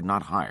 he would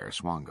not hire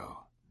Swango.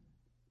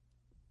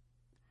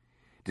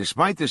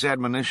 Despite this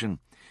admonition,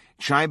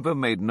 Chaiba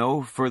made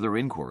no further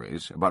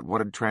inquiries about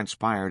what had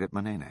transpired at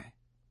Manene.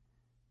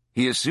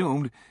 He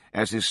assumed,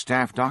 as his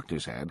staff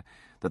doctors had,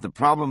 that the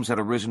problems had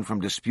arisen from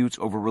disputes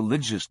over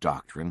religious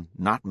doctrine,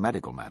 not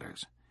medical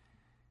matters.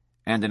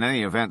 And in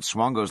any event,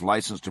 Swango's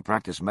license to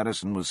practice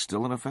medicine was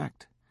still in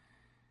effect.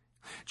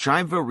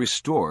 Chaiba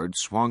restored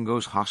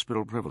Swango's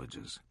hospital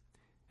privileges,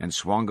 and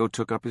Swango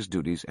took up his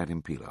duties at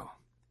Impilo.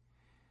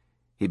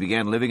 He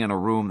began living in a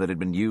room that had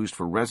been used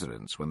for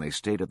residents when they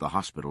stayed at the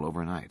hospital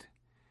overnight.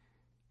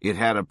 It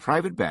had a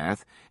private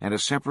bath and a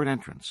separate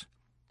entrance,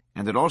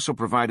 and it also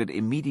provided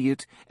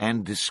immediate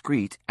and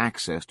discreet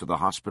access to the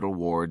hospital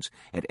wards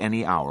at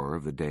any hour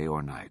of the day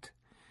or night.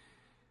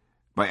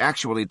 By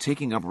actually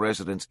taking up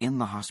residence in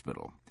the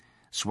hospital,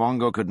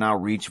 Swango could now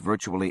reach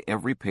virtually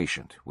every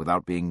patient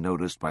without being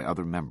noticed by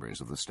other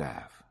members of the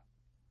staff.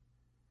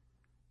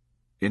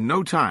 In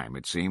no time,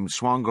 it seemed,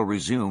 Swango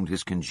resumed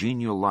his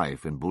congenial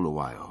life in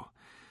Bulawayo.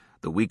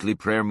 The weekly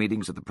prayer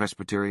meetings at the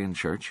Presbyterian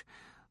Church,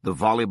 the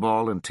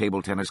volleyball and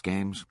table tennis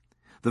games,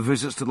 the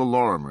visits to the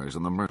Lorimers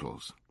and the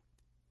Myrtles.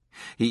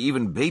 He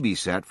even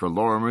babysat for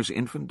Lorimer's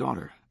infant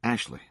daughter,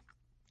 Ashley.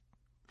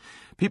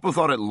 People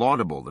thought it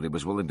laudable that he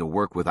was willing to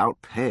work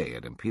without pay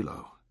at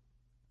Impilo.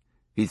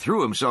 He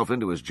threw himself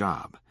into his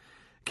job,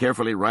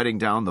 carefully writing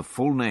down the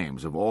full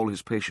names of all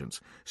his patients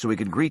so he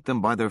could greet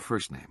them by their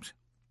first names.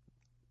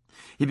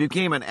 He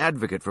became an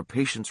advocate for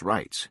patients'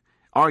 rights,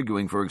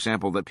 arguing, for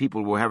example, that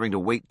people were having to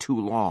wait too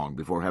long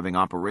before having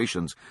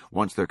operations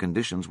once their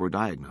conditions were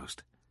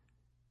diagnosed.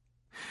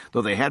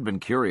 Though they had been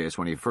curious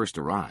when he first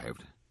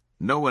arrived,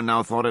 no one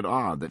now thought it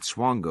odd that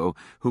Swango,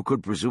 who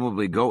could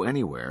presumably go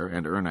anywhere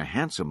and earn a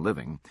handsome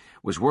living,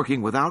 was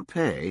working without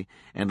pay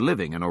and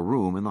living in a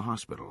room in the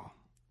hospital.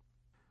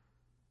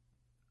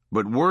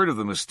 But word of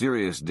the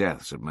mysterious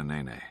deaths at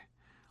Manene,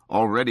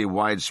 already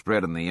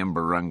widespread in the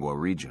Mbarangwa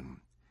region,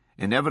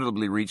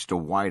 inevitably reached a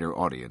wider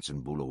audience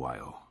in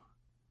Bulawayo.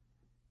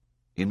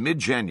 In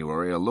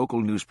mid-January, a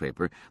local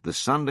newspaper, the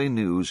Sunday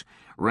News,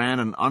 ran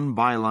an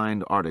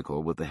unbylined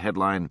article with the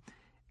headline,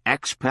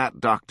 "Expat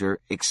Doctor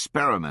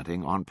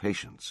Experimenting on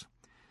Patients,"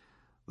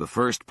 the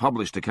first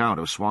published account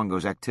of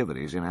Swango's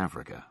activities in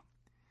Africa.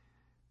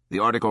 The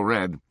article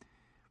read,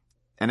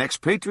 "An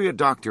expatriate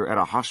doctor at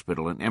a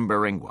hospital in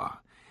Mbarangwa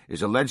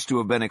is alleged to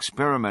have been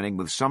experimenting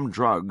with some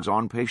drugs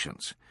on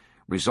patients,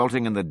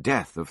 resulting in the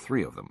death of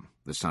 3 of them,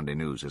 the Sunday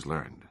News has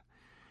learned.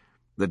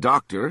 The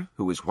doctor,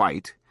 who is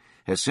white,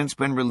 has since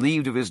been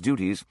relieved of his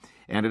duties,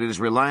 and it is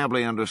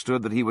reliably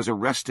understood that he was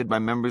arrested by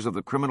members of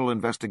the Criminal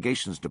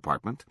Investigations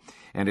Department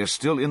and is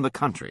still in the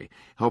country,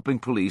 helping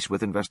police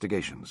with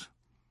investigations.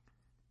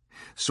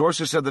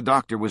 Sources said the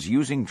doctor was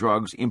using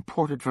drugs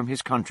imported from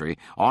his country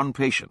on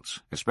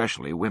patients,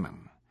 especially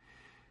women.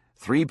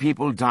 3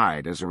 people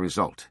died as a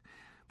result,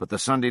 but the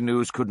Sunday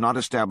News could not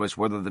establish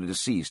whether the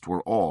deceased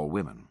were all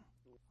women.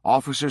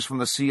 Officers from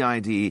the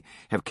CID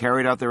have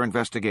carried out their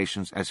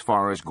investigations as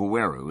far as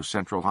Gweru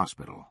Central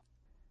Hospital.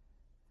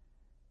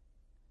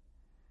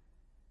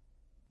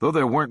 Though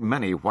there weren't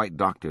many white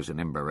doctors in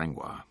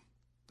Mbarangwa,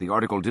 the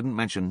article didn't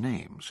mention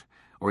names,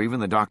 or even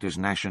the doctor's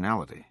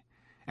nationality,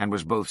 and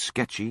was both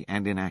sketchy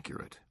and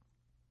inaccurate.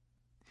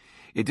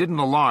 It didn't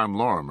alarm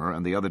Lorimer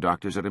and the other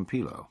doctors at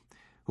Impilo,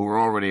 who were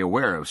already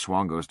aware of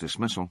Swango's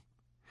dismissal,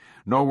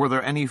 nor were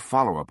there any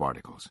follow-up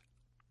articles.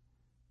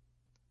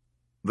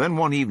 Then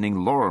one evening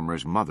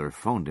Lorimer's mother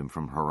phoned him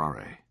from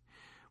Harare,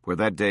 where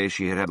that day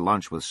she had had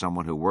lunch with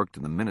someone who worked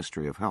in the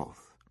Ministry of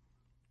Health.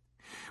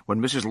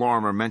 When Mrs.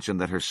 Lorimer mentioned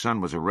that her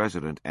son was a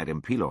resident at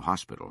Impilo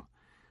Hospital,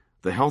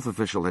 the health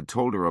official had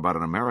told her about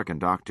an American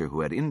doctor who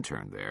had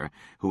interned there,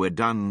 who had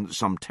done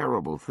some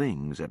terrible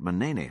things at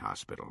Manene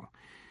Hospital,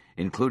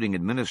 including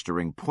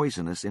administering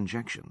poisonous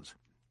injections.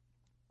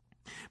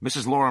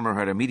 Mrs. Lorimer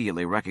had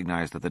immediately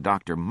recognized that the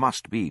doctor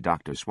must be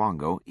Dr.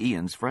 Swango,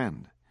 Ian's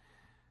friend.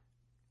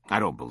 "I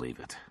don't believe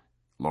it,"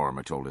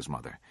 Lorimer told his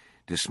mother,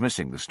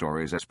 dismissing the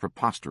stories as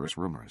preposterous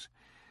rumors.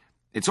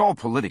 "It's all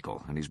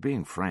political, and he's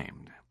being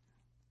framed."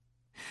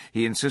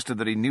 He insisted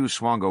that he knew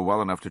Swango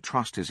well enough to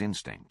trust his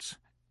instincts,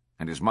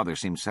 and his mother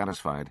seemed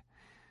satisfied.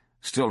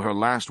 Still, her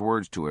last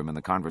words to him in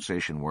the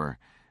conversation were,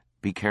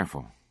 "Be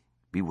careful.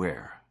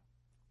 Beware."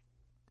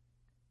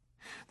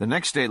 The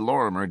next day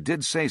Lorimer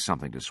did say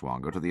something to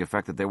Swango to the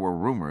effect that there were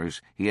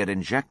rumors he had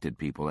injected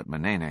people at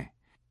Manene,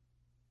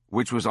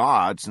 which was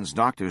odd since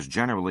doctors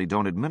generally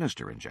don't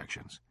administer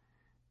injections.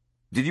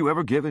 "Did you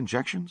ever give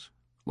injections?"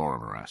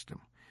 Lorimer asked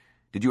him.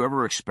 "Did you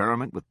ever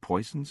experiment with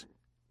poisons?"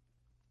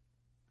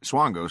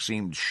 Swango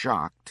seemed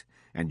shocked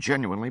and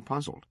genuinely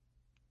puzzled.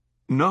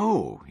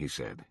 "No," he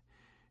said,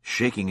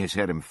 shaking his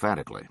head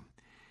emphatically,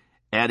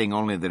 adding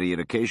only that he had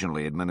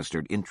occasionally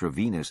administered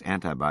intravenous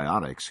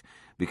antibiotics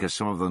because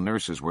some of the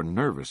nurses were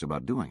nervous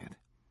about doing it.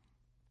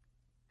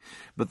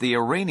 But the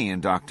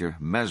Iranian doctor,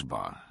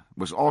 Mesbah,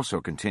 was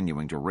also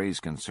continuing to raise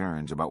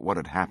concerns about what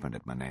had happened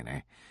at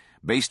Manene,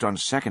 based on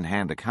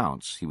second-hand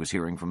accounts he was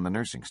hearing from the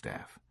nursing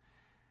staff.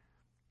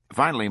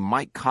 Finally,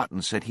 Mike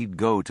Cotton said he'd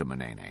go to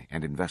Manene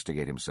and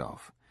investigate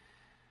himself.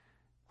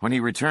 When he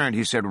returned,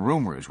 he said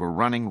rumors were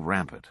running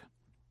rampant.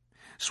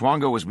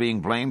 Swango was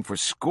being blamed for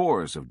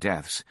scores of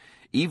deaths,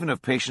 even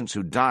of patients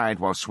who died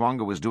while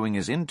Swango was doing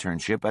his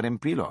internship at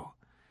Impilo.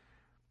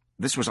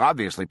 This was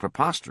obviously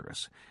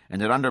preposterous,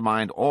 and it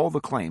undermined all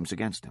the claims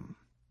against him.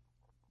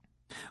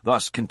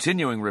 Thus,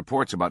 continuing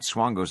reports about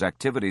Swango's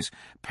activities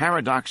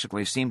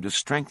paradoxically seemed to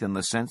strengthen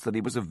the sense that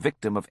he was a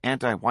victim of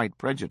anti-white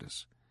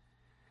prejudice.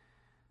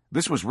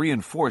 This was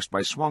reinforced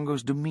by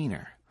Swango's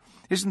demeanor,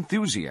 his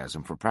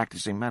enthusiasm for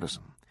practicing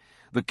medicine,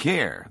 the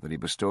care that he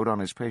bestowed on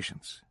his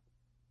patients.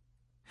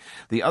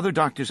 The other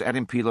doctors at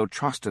Impilo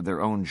trusted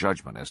their own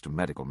judgment as to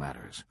medical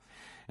matters,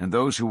 and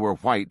those who were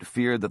white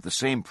feared that the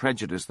same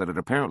prejudice that had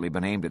apparently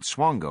been aimed at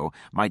Swango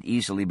might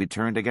easily be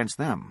turned against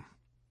them.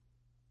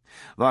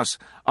 Thus,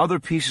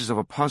 other pieces of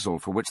a puzzle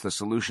for which the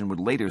solution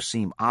would later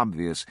seem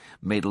obvious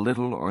made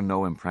little or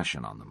no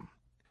impression on them.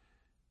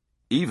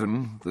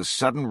 Even the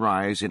sudden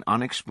rise in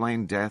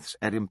unexplained deaths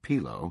at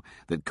Impilo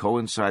that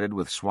coincided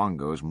with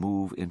Swango's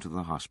move into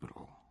the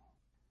hospital.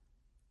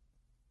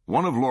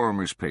 One of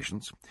Lorimer's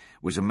patients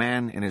was a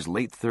man in his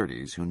late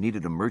 30s who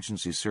needed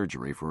emergency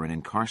surgery for an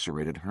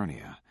incarcerated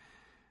hernia,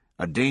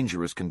 a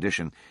dangerous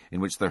condition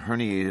in which the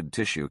herniated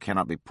tissue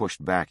cannot be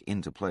pushed back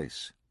into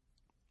place.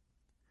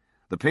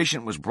 The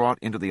patient was brought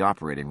into the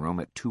operating room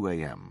at 2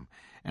 a.m.,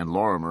 and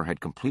Lorimer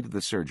had completed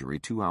the surgery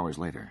 2 hours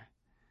later.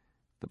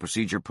 The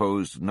procedure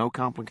posed no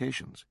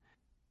complications.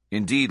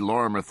 Indeed,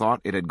 Lorimer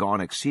thought it had gone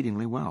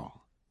exceedingly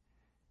well.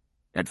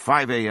 At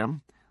 5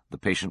 a.m., the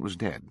patient was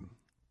dead.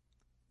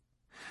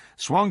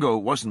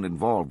 Swango wasn't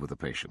involved with the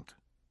patient,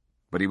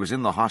 but he was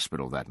in the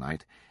hospital that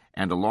night,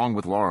 and along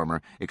with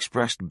Lorimer,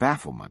 expressed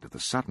bafflement at the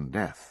sudden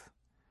death.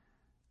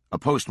 A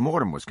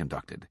post-mortem was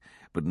conducted,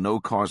 but no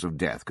cause of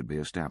death could be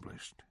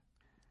established.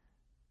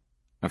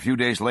 A few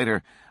days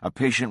later, a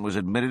patient was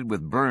admitted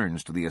with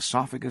burns to the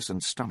esophagus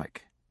and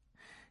stomach.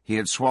 He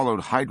had swallowed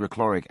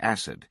hydrochloric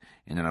acid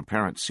in an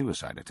apparent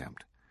suicide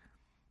attempt.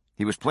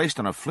 He was placed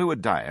on a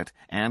fluid diet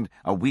and,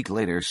 a week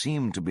later,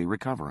 seemed to be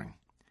recovering.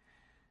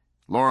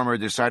 Lorimer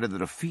decided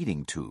that a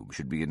feeding tube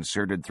should be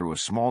inserted through a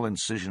small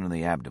incision in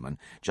the abdomen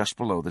just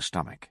below the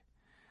stomach.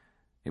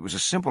 It was a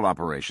simple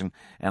operation,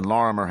 and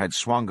Lorimer had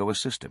Swango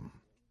assist him.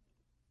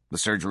 The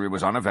surgery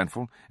was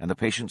uneventful, and the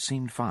patient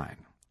seemed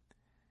fine.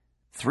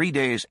 3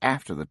 days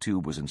after the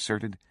tube was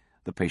inserted,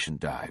 the patient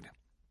died.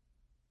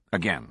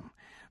 Again,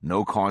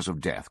 no cause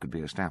of death could be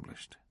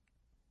established.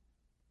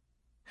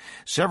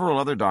 Several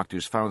other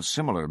doctors found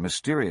similar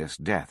mysterious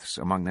deaths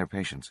among their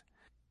patients.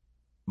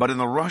 But in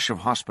the rush of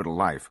hospital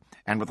life,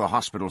 and with the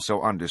hospital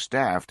so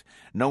understaffed,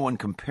 no one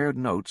compared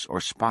notes or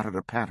spotted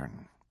a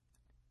pattern.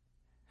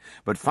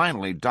 But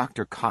finally,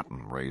 Dr.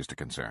 Cotton raised a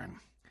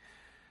concern.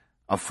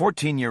 A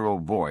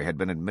 14-year-old boy had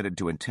been admitted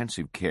to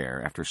intensive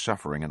care after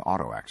suffering an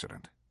auto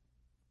accident.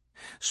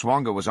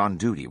 Swango was on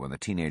duty when the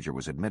teenager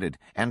was admitted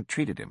and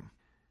treated him.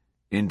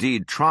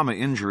 Indeed, trauma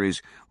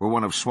injuries were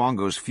one of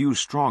Swango's few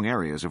strong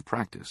areas of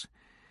practice,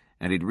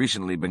 and he'd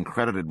recently been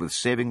credited with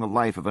saving the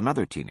life of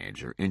another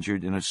teenager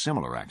injured in a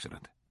similar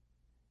accident.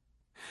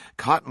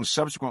 Cotton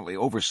subsequently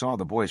oversaw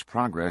the boy's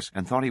progress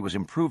and thought he was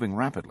improving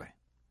rapidly.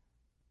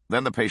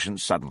 Then the patient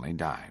suddenly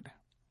died.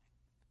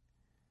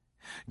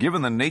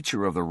 Given the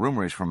nature of the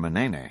rumors from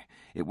Manene,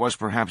 it was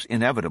perhaps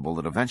inevitable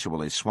that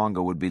eventually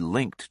Swango would be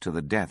linked to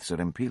the deaths at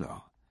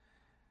Impilo.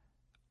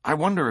 I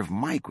wonder if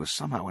Mike was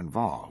somehow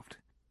involved,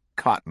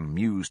 Cotton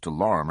mused to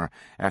Lorimer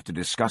after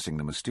discussing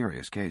the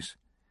mysterious case.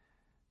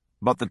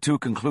 But the two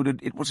concluded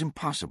it was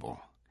impossible.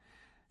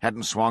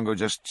 Hadn't Swango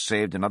just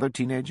saved another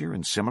teenager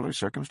in similar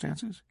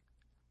circumstances?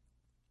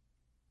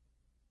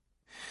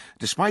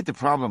 Despite the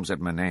problems at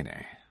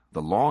Manene,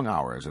 the long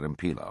hours at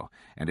Impilo,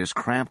 and his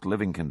cramped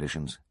living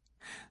conditions,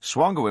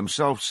 Swango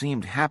himself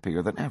seemed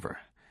happier than ever,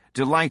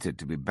 delighted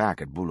to be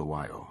back at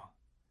Bulawayo.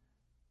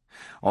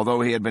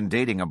 Although he had been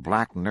dating a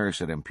black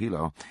nurse at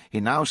Impilo,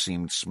 he now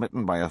seemed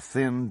smitten by a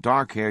thin,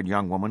 dark-haired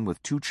young woman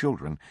with 2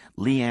 children,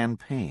 Leanne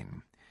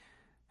Payne,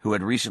 who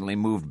had recently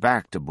moved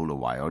back to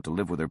Bulawayo to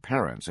live with her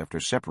parents after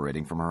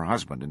separating from her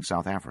husband in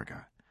South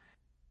Africa.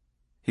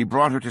 He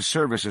brought her to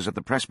services at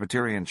the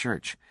Presbyterian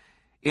Church,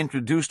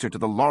 introduced her to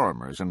the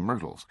Lorimers and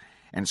Myrtles,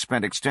 and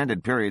spent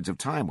extended periods of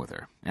time with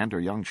her and her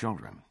young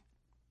children.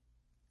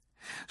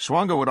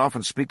 Swango would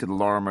often speak to the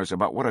Lorimers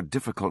about what a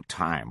difficult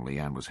time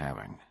Leanne was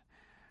having.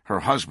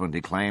 Her husband,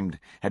 he claimed,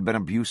 had been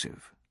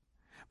abusive,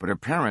 but her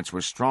parents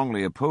were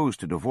strongly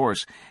opposed to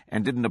divorce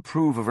and didn't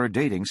approve of her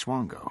dating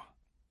Swango.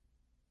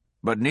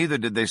 But neither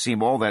did they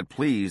seem all that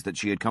pleased that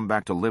she had come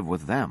back to live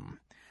with them,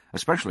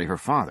 especially her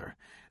father,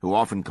 who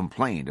often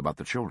complained about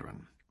the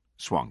children,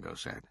 Swango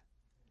said.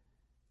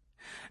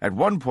 At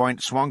one point,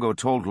 Swango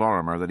told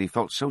Lorimer that he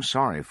felt so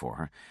sorry for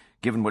her,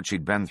 given what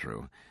she'd been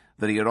through,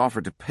 that he had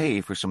offered to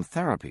pay for some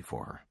therapy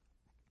for her.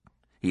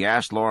 He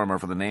asked Lorimer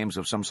for the names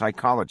of some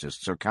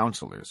psychologists or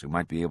counselors who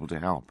might be able to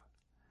help.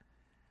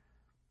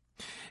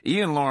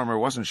 Ian Lorimer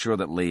wasn't sure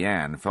that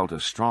Leanne felt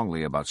as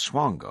strongly about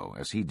Swango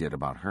as he did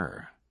about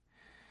her.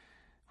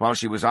 While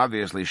she was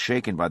obviously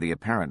shaken by the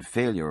apparent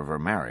failure of her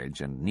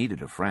marriage and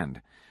needed a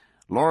friend,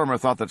 Lorimer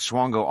thought that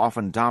Swango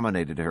often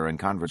dominated her in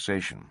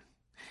conversation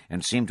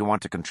and seemed to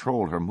want to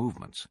control her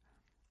movements,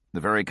 the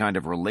very kind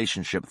of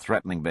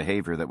relationship-threatening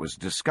behavior that was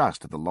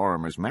discussed at the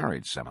Lorimers'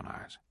 marriage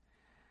seminars.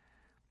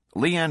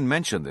 Leanne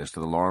mentioned this to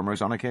the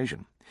Lorimers on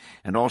occasion,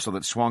 and also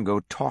that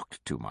Swango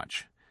talked too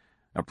much,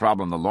 a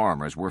problem the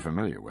Lorimers were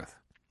familiar with.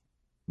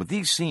 But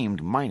these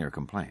seemed minor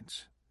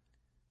complaints.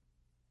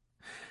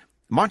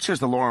 Much as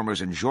the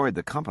Lorimers enjoyed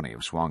the company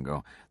of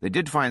Swango, they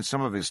did find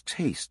some of his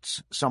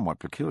tastes somewhat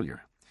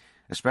peculiar,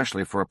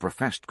 especially for a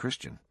professed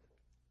Christian.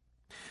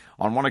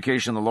 On one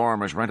occasion, the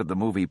Lorimers rented the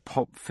movie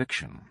Pulp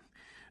Fiction,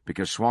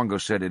 because Swango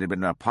said it had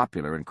been a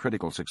popular and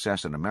critical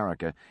success in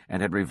America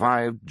and had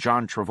revived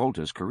John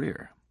Travolta's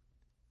career.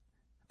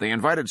 They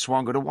invited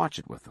Swango to watch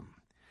it with them.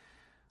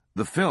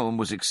 The film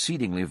was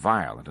exceedingly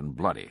violent and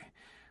bloody,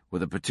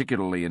 with a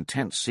particularly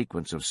intense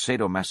sequence of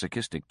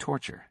sadomasochistic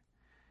torture.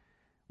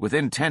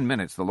 Within 10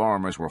 minutes, the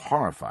Lorimers were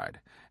horrified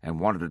and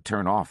wanted to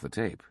turn off the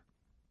tape.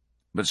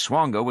 But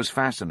Swango was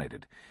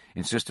fascinated,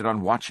 insisted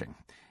on watching,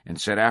 and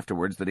said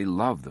afterwards that he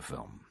loved the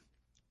film.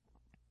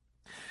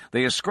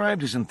 They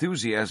ascribed his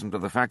enthusiasm to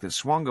the fact that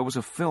Swango was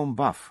a film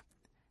buff.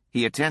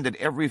 He attended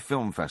every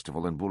film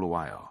festival in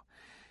Bulawayo.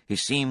 He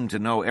seemed to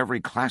know every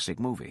classic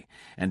movie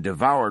and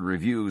devoured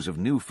reviews of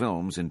new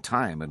films in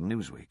Time and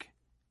Newsweek.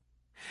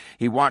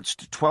 He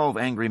watched 12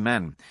 Angry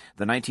Men,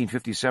 the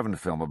 1957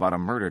 film about a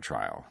murder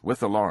trial, with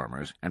the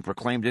Lorimers, and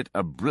proclaimed it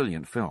a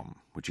brilliant film,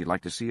 which he'd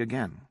like to see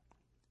again.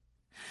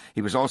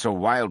 He was also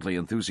wildly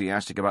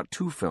enthusiastic about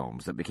 2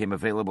 films that became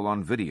available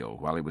on video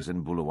while he was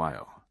in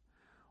Bulawayo.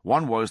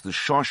 One was The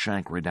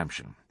Shawshank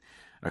Redemption,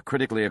 a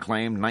critically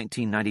acclaimed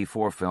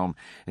 1994 film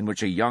in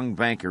which a young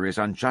banker is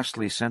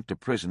unjustly sent to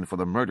prison for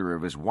the murder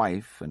of his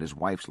wife and his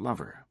wife's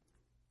lover.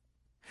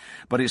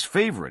 But his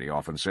favorite, he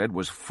often said,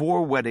 was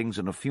 4 Weddings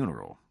and a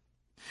Funeral,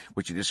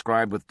 which he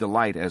described with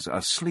delight as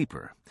a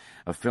sleeper,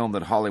 a film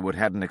that Hollywood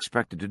hadn't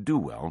expected to do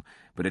well,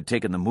 but had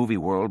taken the movie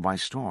world by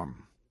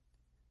storm.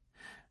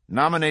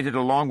 Nominated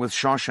along with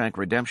Shawshank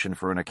Redemption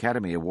for an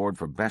Academy Award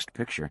for Best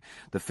Picture,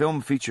 the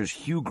film features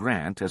Hugh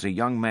Grant as a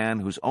young man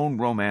whose own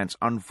romance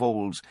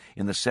unfolds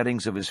in the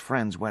settings of his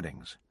friends'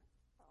 weddings.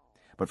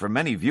 But for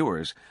many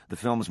viewers, the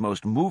film's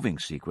most moving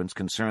sequence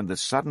concerned the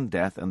sudden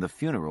death and the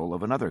funeral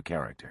of another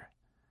character.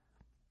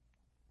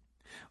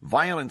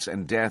 Violence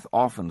and death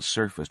often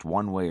surfaced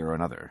one way or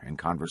another in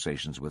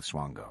conversations with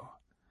Swango.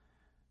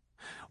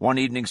 One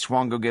evening,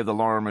 Swango gave the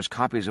Lorimers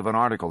copies of an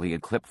article he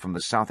had clipped from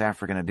the South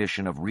African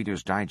edition of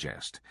Reader's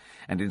Digest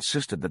and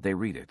insisted that they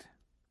read it.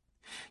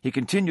 He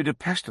continued to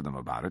pester them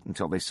about it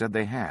until they said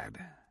they had.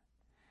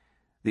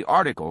 The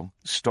article,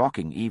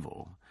 Stalking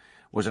Evil,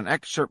 was an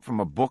excerpt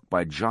from a book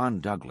by John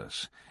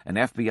Douglas, an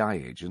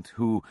FBI agent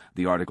who,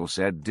 the article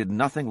said, did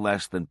nothing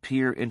less than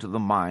peer into the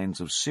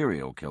minds of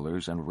serial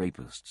killers and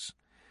rapists.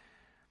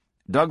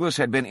 Douglas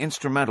had been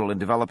instrumental in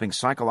developing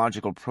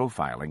psychological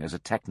profiling as a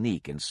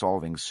technique in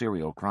solving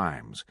serial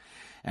crimes,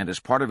 and as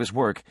part of his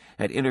work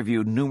had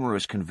interviewed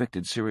numerous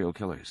convicted serial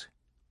killers.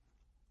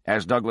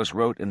 As Douglas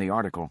wrote in the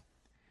article,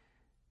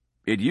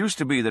 "It used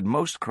to be that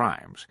most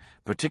crimes,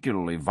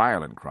 particularly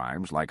violent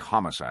crimes like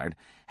homicide,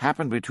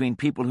 happened between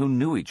people who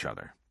knew each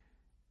other,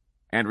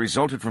 and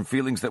resulted from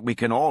feelings that we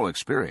can all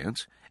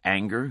experience: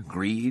 anger,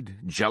 greed,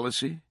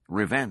 jealousy,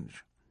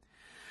 revenge.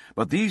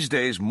 But these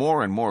days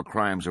more and more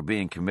crimes are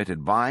being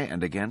committed by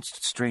and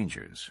against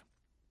strangers.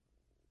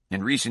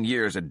 In recent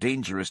years, a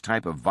dangerous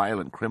type of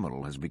violent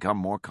criminal has become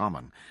more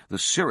common, the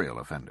serial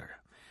offender.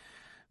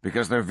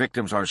 Because their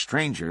victims are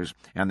strangers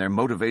and their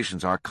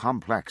motivations are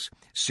complex,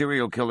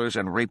 serial killers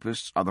and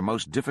rapists are the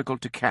most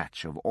difficult to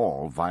catch of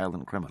all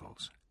violent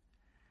criminals."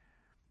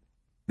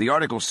 The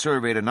article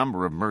surveyed a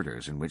number of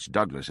murders in which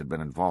Douglas had been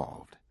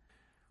involved.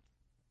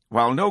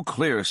 While no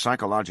clear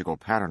psychological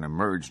pattern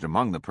emerged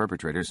among the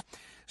perpetrators,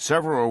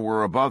 several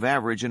were above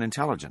average in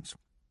intelligence.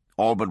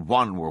 All but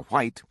one were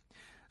white.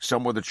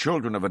 Some were the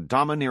children of a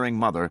domineering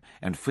mother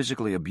and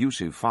physically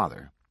abusive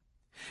father,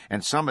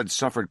 and some had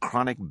suffered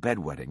chronic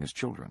bedwetting as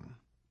children.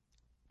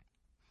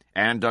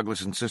 And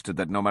Douglas insisted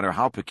that no matter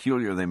how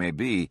peculiar they may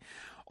be,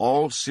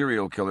 all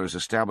serial killers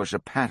establish a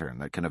pattern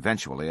that can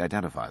eventually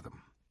identify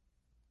them.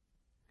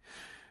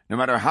 No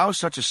matter how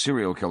such a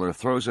serial killer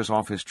throws us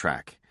off his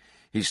track,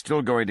 he's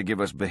still going to give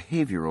us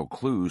behavioral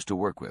clues to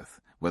work with,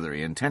 whether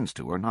he intends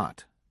to or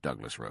not,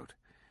 Douglas wrote.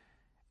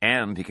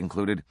 And, he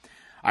concluded,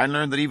 I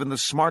learned that even the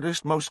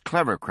smartest, most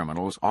clever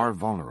criminals are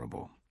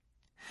vulnerable.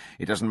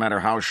 It doesn't matter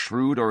how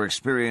shrewd or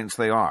experienced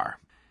they are.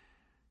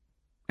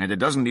 And it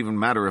doesn't even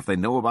matter if they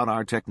know about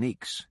our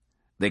techniques.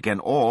 They can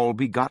all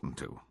be gotten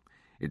to.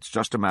 It's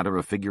just a matter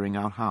of figuring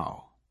out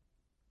how.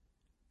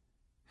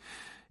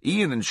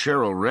 Ian and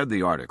Cheryl read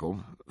the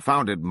article,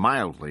 found it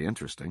mildly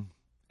interesting,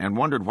 and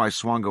wondered why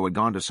Swango had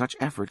gone to such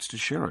efforts to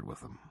share it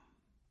with them.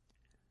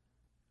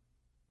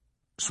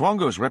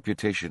 Swango's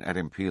reputation at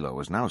Impilo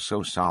was now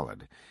so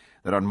solid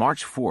that on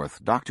March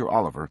 4th, Dr.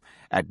 Oliver,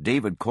 at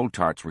David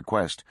Coulthard's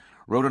request,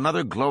 wrote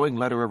another glowing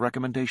letter of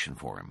recommendation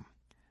for him,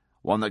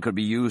 one that could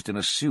be used in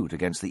a suit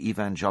against the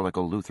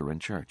Evangelical Lutheran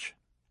Church.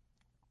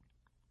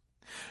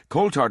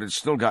 Coulthard had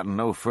still gotten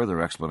no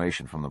further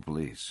explanation from the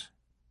police.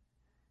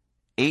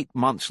 8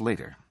 months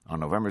later, on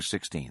November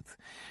 16th,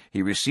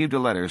 he received a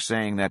letter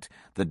saying that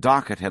the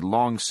docket had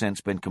long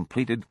since been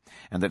completed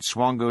and that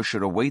Swango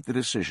should await the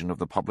decision of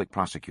the public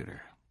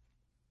prosecutor.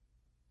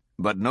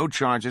 But no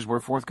charges were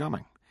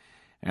forthcoming,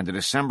 and the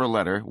December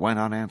letter went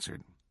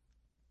unanswered.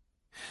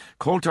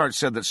 Coulthard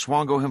said that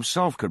Swango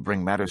himself could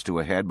bring matters to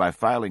a head by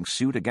filing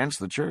suit against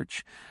the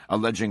church,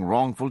 alleging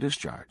wrongful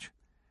discharge.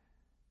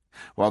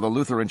 While the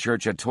Lutheran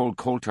Church had told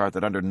Coulthard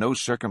that under no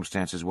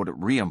circumstances would it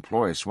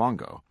re-employ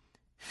Swango,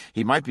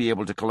 he might be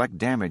able to collect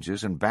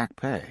damages and back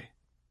pay.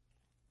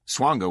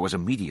 Swango was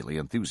immediately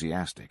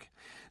enthusiastic,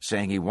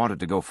 saying he wanted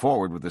to go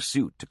forward with the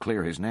suit to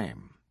clear his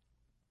name.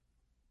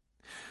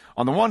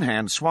 On the one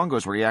hand,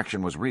 Swango's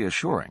reaction was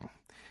reassuring,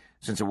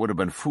 since it would have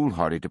been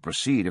foolhardy to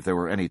proceed if there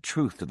were any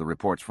truth to the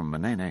reports from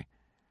Manene.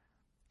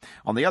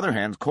 On the other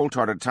hand,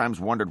 Coulthard at times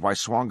wondered why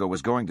Swango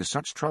was going to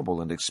such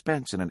trouble and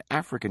expense in an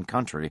African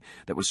country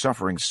that was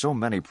suffering so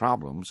many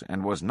problems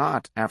and was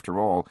not, after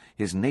all,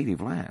 his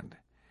native land.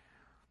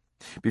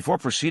 Before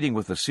proceeding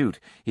with the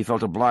suit, he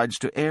felt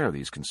obliged to air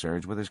these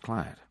concerns with his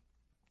client.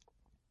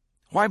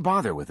 "Why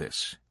bother with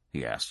this?"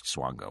 he asked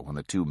Swango when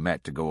the two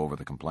met to go over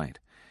the complaint.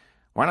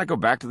 "Why not go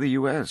back to the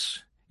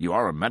U.S.? You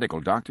are a medical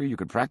doctor. You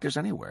could practice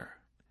anywhere."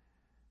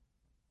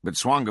 But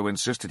Swango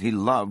insisted he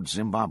loved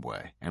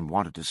Zimbabwe and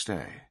wanted to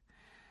stay.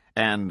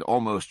 And,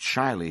 almost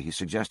shyly, he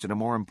suggested a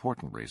more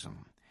important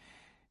reason.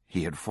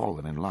 He had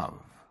fallen in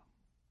love.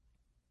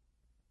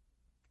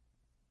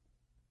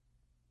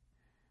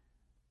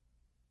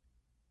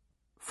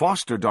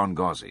 Foster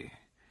Dongozi,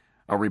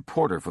 a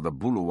reporter for the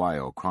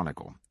Bulawayo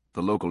Chronicle,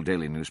 the local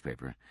daily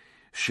newspaper,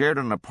 shared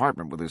an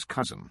apartment with his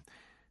cousin,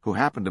 who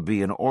happened to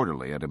be an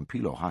orderly at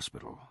Mpilo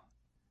Hospital.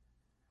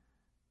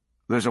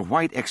 "There's a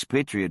white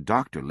expatriate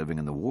doctor living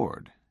in the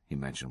ward," he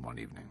mentioned one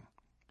evening.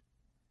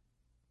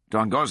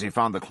 Dongozi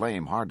found the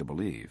claim hard to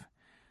believe.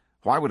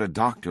 Why would a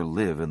doctor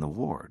live in the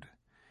ward?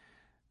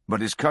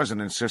 But his cousin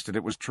insisted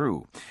it was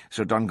true,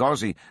 so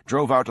Dongozi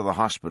drove out to the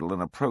hospital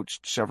and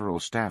approached several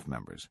staff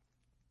members.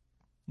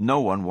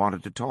 No one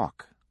wanted to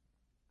talk.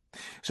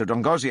 So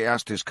Dongozi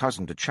asked his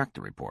cousin to check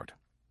the report.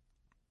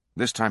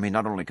 This time he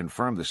not only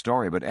confirmed the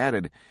story, but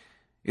added,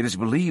 "It is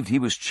believed he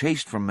was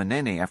chased from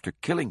Manene after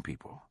killing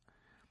people,"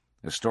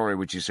 a story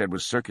which he said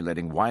was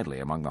circulating widely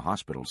among the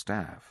hospital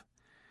staff.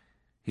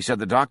 He said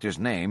the doctor's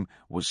name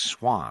was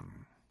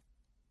Swan.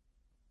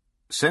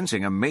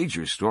 Sensing a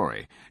major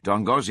story,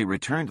 Dongozi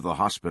returned to the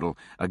hospital,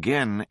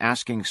 again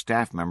asking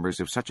staff members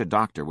if such a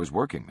doctor was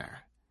working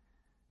there.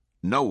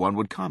 No one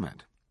would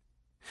comment.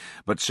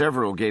 But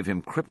several gave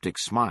him cryptic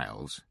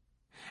smiles,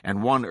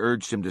 and one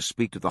urged him to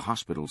speak to the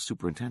hospital's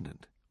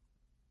superintendent.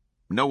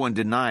 No one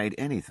denied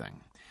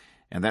anything,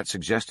 and that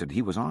suggested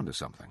he was on to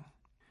something.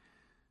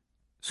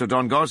 So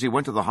Dongozi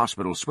went to the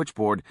hospital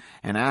switchboard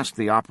and asked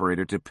the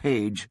operator to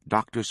page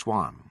Dr.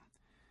 Swan.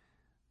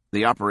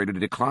 The operator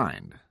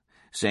declined,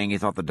 saying he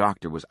thought the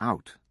doctor was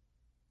out.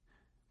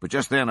 But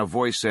just then a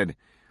voice said,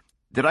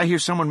 "Did I hear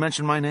someone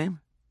mention my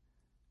name?"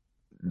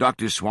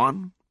 "Dr.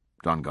 Swan?"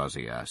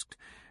 Dongozi asked,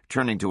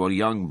 turning to a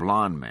young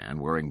blond man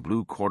wearing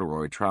blue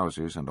corduroy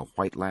trousers and a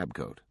white lab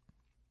coat.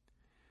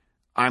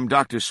 "I'm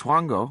Dr.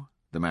 Swango,"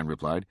 the man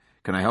replied.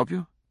 "Can I help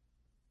you?"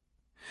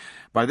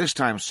 By this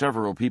time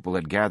several people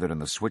had gathered in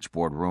the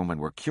switchboard room and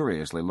were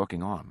curiously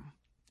looking on.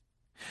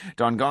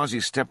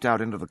 Dongozi stepped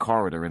out into the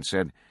corridor and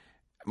said,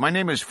 "My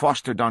name is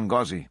Foster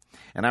Dongozi,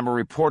 and I'm a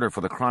reporter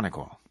for the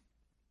Chronicle."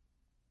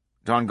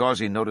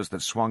 Dongozi noticed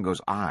that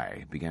Swango's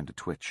eye began to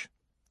twitch.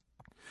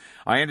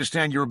 "I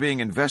understand you're being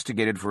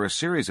investigated for a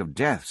series of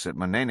deaths at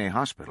Manene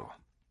Hospital."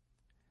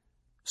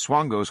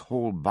 Swango's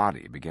whole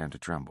body began to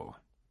tremble.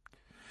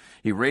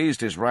 He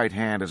raised his right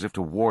hand as if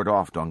to ward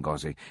off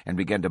Dongozi and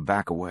began to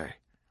back away.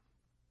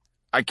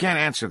 "I can't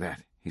answer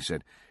that," he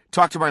said.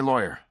 "Talk to my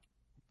lawyer."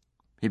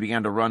 He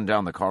began to run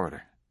down the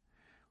corridor.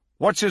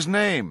 "What's his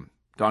name?"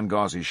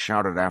 Dongozi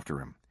shouted after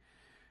him.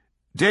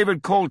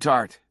 "David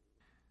Coulthard."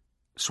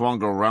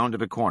 Swango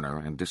rounded a corner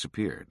and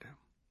disappeared.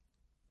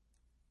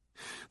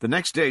 The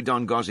next day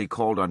Dongozi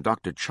called on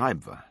Dr.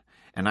 Chaibva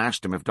and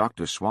asked him if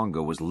Dr.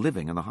 Swango was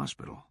living in the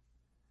hospital.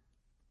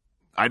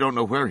 "I don't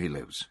know where he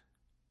lives,"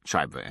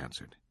 Chaibva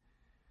answered.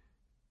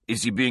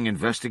 "Is he being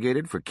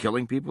investigated for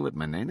killing people at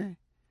Manene?"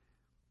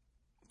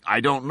 "I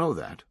don't know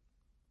that."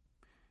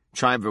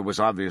 Chaibva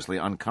was obviously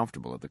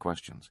uncomfortable at the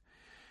questions.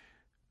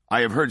 "I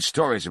have heard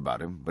stories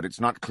about him, but it's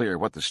not clear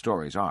what the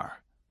stories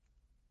are."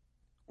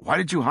 "Why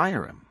did you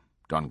hire him?"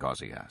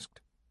 Dongozi asked.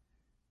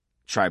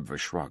 Chaibva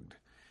shrugged.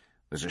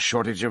 "There's a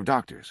shortage of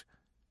doctors."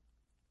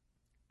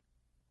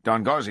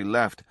 Dongozi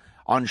left,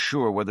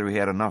 unsure whether he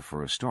had enough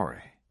for a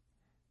story.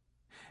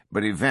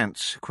 But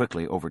events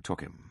quickly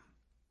overtook him.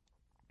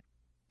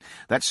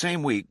 That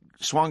same week,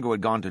 Swango had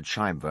gone to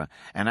Chaibva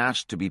and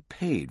asked to be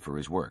paid for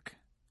his work.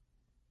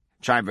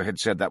 Chiva had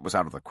said that was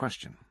out of the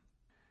question.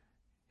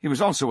 He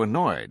was also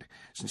annoyed,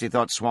 since he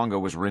thought Swango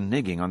was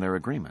reneging on their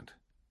agreement.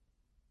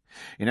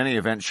 In any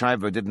event,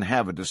 Chiva didn't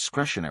have a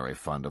discretionary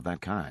fund of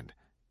that kind.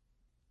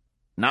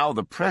 Now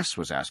the press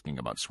was asking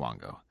about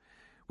Swango,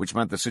 which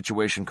meant the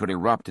situation could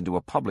erupt into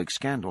a public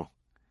scandal.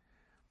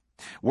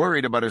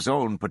 Worried about his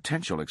own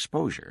potential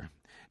exposure,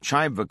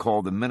 Chiva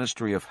called the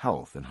Ministry of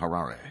Health in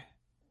Harare.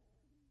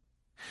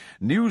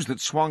 News that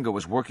Swango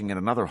was working in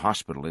another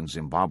hospital in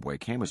Zimbabwe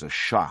came as a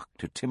shock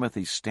to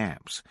Timothy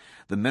Stamps,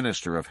 the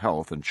Minister of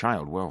Health and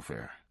Child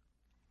Welfare.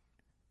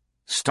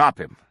 "Stop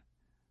him,"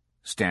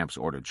 Stamps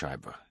ordered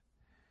Chiva.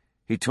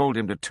 He told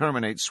him to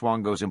terminate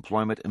Swango's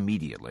employment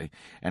immediately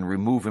and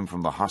remove him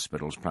from the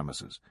hospital's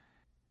premises.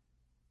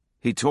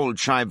 He told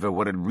Chiva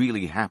what had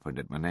really happened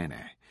at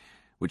Manene,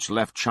 which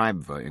left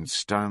Chiva in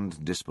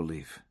stunned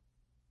disbelief.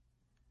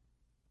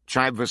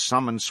 Chiva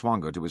summoned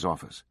Swango to his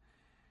office.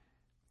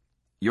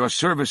 "Your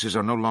services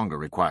are no longer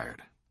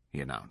required,"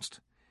 he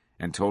announced,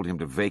 and told him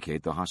to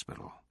vacate the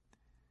hospital.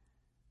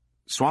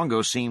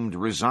 Swango seemed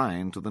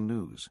resigned to the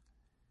news.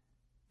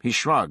 He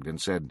shrugged and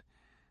said,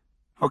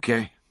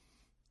 "Okay,"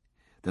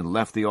 then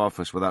left the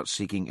office without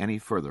seeking any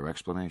further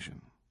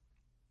explanation.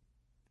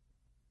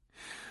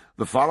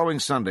 The following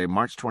Sunday,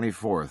 March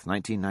 24th,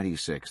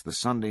 1996, the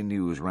Sunday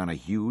News ran a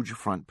huge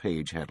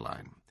front-page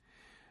headline.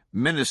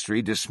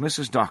 "Ministry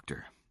dismisses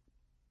doctor."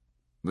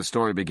 The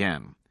story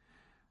began,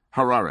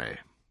 "Harare.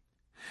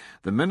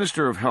 The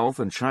Minister of Health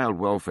and Child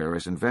Welfare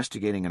is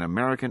investigating an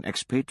American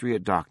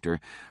expatriate doctor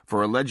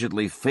for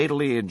allegedly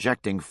fatally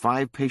injecting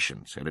 5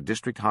 patients at a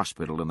district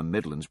hospital in the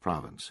Midlands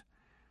province."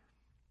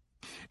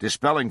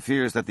 Dispelling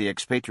fears that the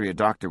expatriate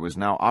doctor was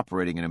now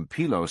operating in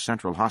Mpilo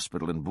Central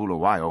Hospital in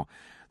Bulawayo,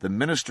 the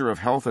Minister of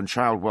Health and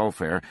Child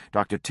Welfare,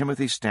 Dr.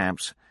 Timothy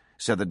Stamps,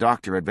 said the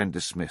doctor had been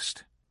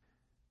dismissed.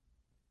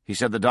 He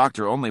said the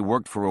doctor only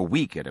worked for a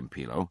week at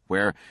Mpilo,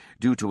 where,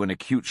 due to an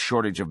acute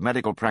shortage of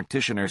medical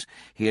practitioners,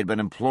 he had been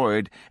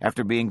employed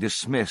after being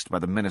dismissed by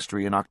the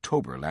ministry in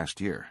October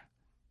last year.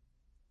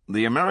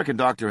 The American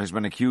doctor has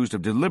been accused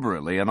of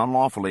deliberately and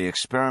unlawfully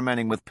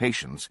experimenting with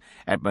patients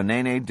at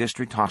Manene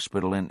District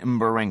Hospital in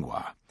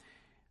Mbarengwa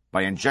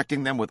by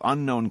injecting them with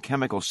unknown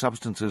chemical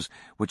substances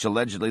which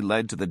allegedly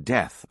led to the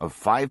death of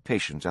 5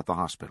 patients at the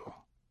hospital.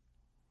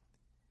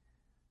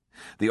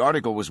 The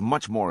article was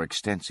much more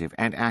extensive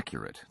and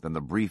accurate than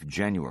the brief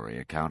January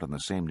account in the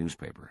same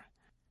newspaper.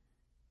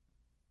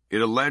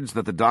 It alleged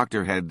that the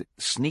doctor had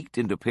sneaked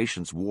into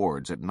patients'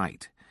 wards at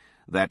night,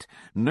 that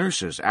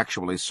nurses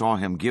actually saw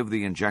him give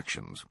the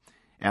injections,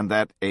 and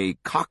that a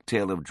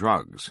cocktail of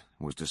drugs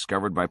was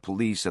discovered by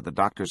police at the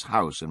doctor's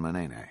house in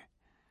Manene.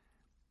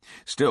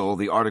 Still,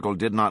 the article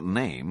did not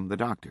name the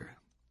doctor.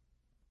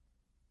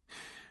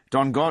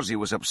 Dongozi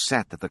was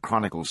upset that the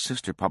Chronicle's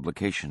sister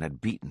publication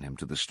had beaten him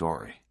to the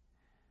story.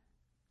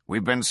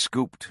 "We've been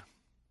scooped,"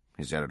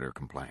 his editor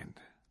complained.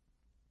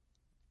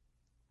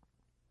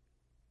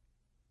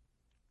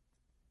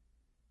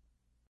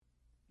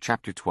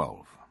 Chapter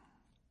 12.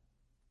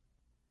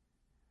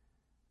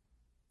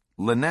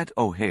 Lynette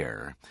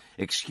O'Hare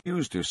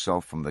excused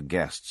herself from the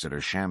guests at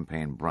her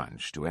champagne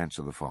brunch to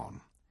answer the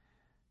phone.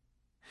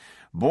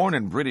 Born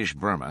in British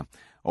Burma,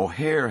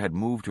 O'Hare had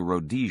moved to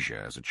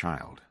Rhodesia as a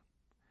child.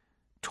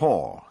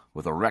 Tall,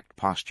 with erect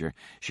posture,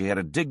 she had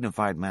a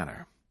dignified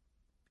manner,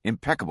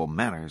 impeccable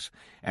manners,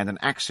 and an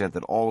accent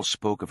that all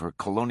spoke of her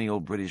colonial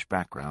British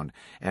background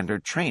and her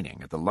training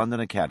at the London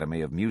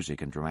Academy of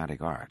Music and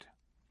Dramatic Art.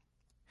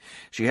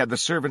 She had the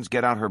servants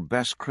get out her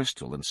best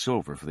crystal and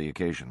silver for the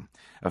occasion,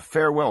 a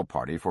farewell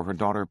party for her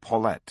daughter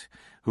Paulette,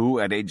 who,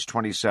 at age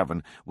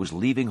 27, was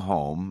leaving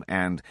home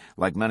and,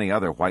 like many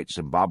other white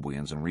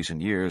Zimbabweans in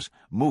recent years,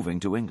 moving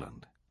to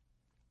England.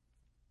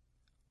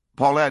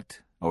 "Paulette,"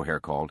 O'Hare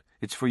called,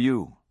 "it's for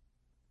you."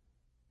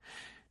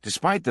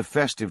 Despite the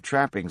festive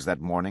trappings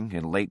that morning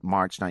in late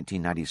March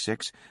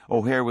 1996,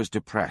 O'Hare was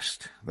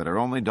depressed that her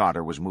only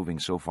daughter was moving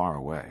so far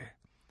away.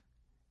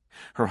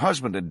 Her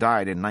husband had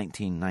died in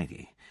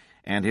 1990,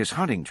 and his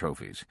hunting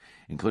trophies,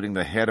 including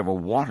the head of a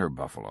water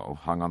buffalo,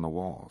 hung on the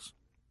walls.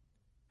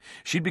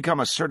 She'd become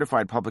a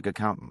certified public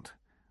accountant,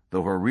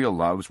 though her real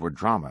loves were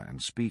drama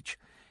and speech,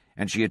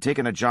 and she had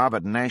taken a job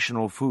at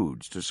National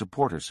Foods to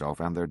support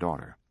herself and their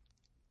daughter.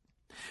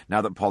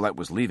 Now that Paulette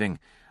was leaving,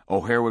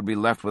 O'Hare would be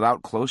left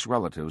without close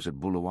relatives at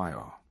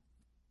Bulawayo.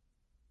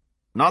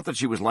 Not that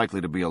she was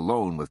likely to be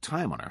alone with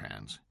time on her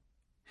hands.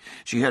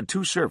 She had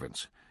 2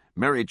 servants,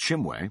 Mary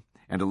Chimwe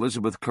and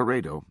Elizabeth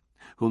Corredo,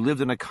 who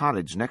lived in a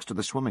cottage next to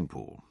the swimming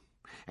pool,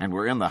 and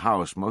were in the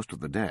house most of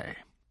the day,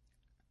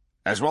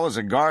 as well as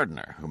a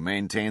gardener who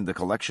maintained the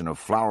collection of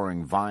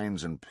flowering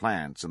vines and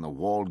plants in the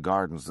walled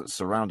gardens that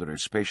surrounded her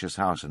spacious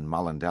house in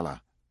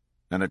Malandela,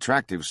 an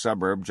attractive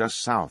suburb just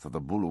south of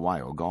the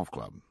Bulawayo Golf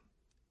Club.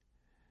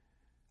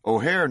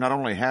 O'Hare not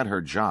only had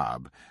her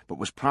job, but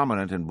was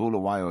prominent in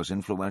Bulawayo's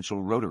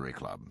influential Rotary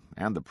Club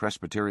and the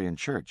Presbyterian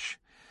Church,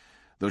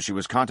 though she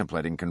was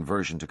contemplating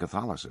conversion to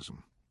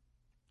Catholicism.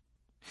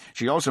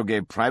 She also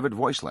gave private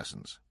voice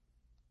lessons.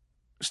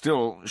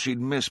 Still, she'd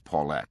miss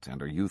Paulette and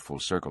her youthful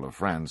circle of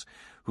friends,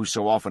 who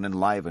so often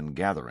enlivened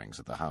gatherings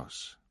at the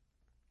house.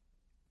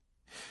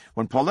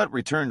 When Paulette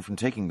returned from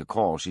taking the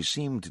call, she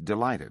seemed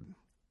delighted.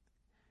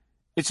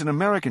 "It's an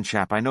American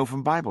chap I know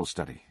from Bible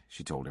study,"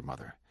 she told her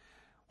mother.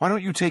 "Why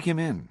don't you take him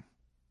in?"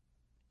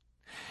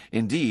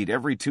 Indeed,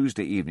 every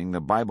Tuesday evening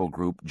the Bible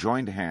group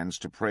joined hands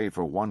to pray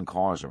for one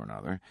cause or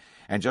another,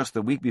 and just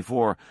the week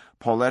before,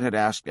 Paulette had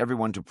asked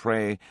everyone to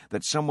pray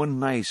that someone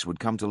nice would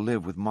come to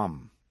live with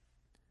Mum.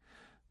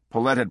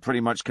 Paulette had pretty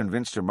much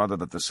convinced her mother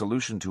that the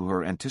solution to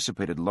her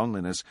anticipated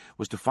loneliness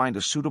was to find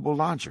a suitable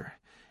lodger,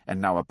 and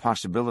now a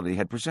possibility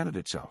had presented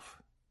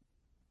itself.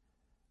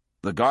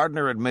 The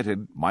gardener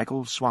admitted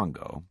Michael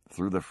Swango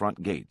through the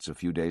front gates a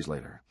few days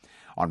later,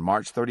 on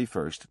March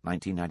 31st,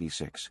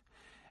 1996,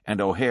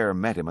 and O'Hare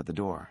met him at the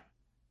door.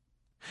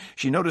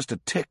 She noticed a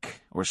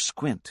tick or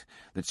squint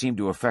that seemed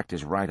to affect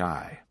his right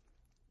eye.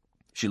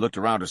 She looked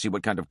around to see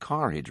what kind of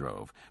car he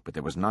drove, but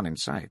there was none in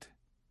sight.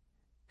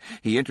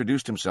 He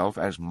introduced himself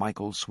as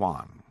Michael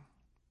Swan.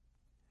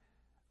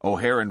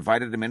 O'Hare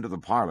invited him into the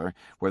parlor,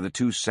 where the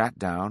two sat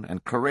down,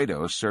 and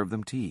Corrado served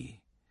them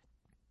tea.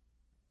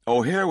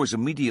 O'Hare was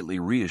immediately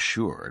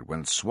reassured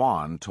when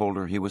Swan told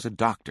her he was a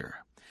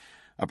doctor,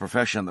 a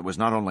profession that was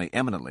not only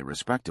eminently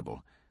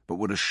respectable, but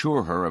would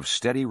assure her of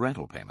steady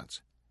rental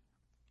payments.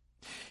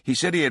 He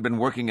said he had been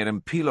working at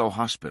Mpilo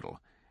Hospital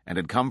and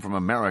had come from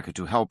America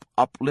to help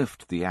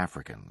uplift the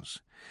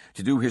Africans,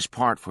 to do his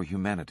part for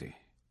humanity.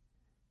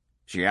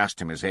 She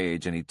asked him his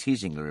age, and he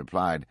teasingly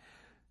replied,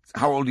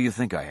 "How old do you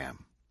think I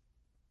am?"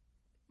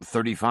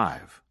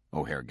 35,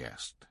 O'Hare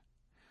guessed.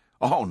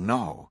 "Oh,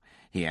 no,"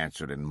 he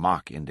answered in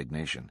mock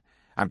indignation.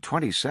 "I'm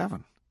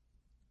 27.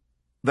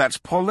 "That's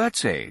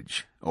Paulette's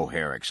age,"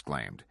 O'Hare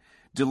exclaimed,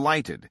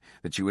 delighted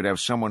that she would have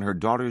someone her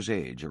daughter's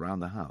age around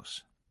the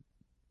house.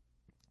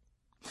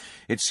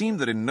 It seemed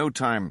that in no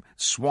time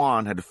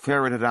Swan had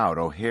ferreted out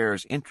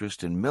O'Hare's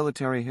interest in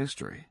military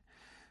history,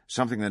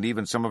 something that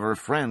even some of her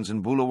friends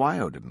in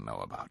Bulawayo didn't know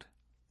about.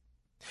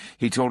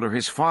 He told her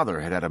his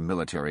father had had a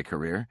military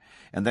career,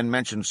 and then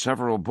mentioned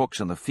several books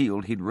in the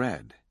field he'd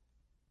read.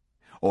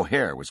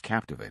 O'Hare was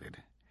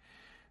captivated.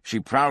 She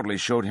proudly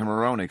showed him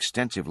her own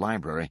extensive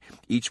library,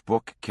 each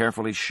book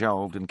carefully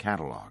shelved and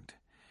catalogued.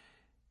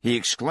 He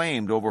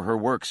exclaimed over her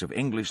works of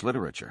English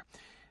literature,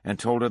 and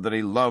told her that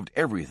he loved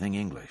everything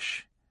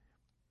English.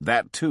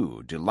 That,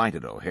 too,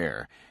 delighted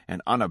O'Hare,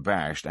 an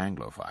unabashed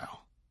Anglophile.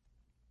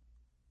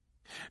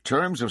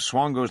 Terms of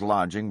Swango's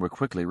lodging were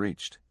quickly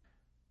reached.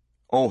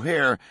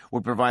 O'Hare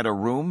would provide a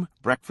room,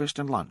 breakfast,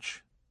 and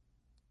lunch.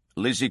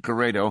 Lizzie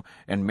Corrado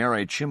and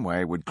Mary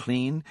Chimway would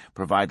clean,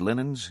 provide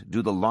linens,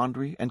 do the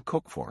laundry, and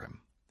cook for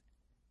him.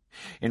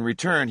 In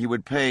return, he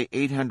would pay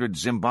 800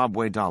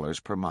 Zimbabwe dollars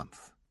per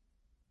month.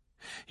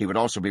 He would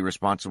also be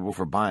responsible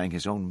for buying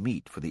his own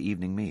meat for the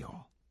evening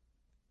meal.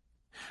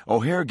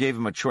 O'Hare gave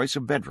him a choice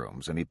of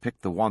bedrooms, and he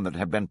picked the one that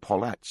had been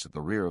Paulette's at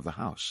the rear of the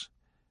house.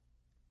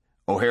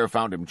 O'Hare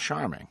found him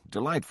charming,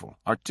 delightful,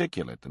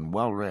 articulate, and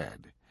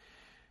well-read.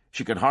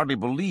 She could hardly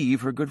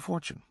believe her good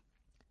fortune.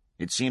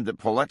 It seemed that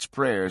Paulette's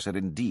prayers had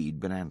indeed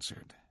been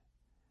answered.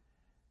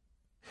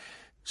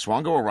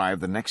 Swango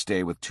arrived the next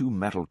day with 2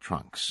 metal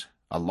trunks,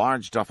 a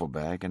large duffel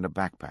bag, and a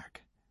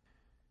backpack.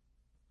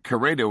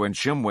 Corrado and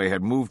Chimway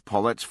had moved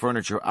Paulette's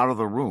furniture out of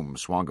the room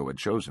Swango had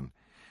chosen,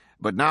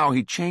 but now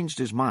he changed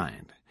his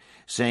mind,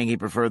 saying he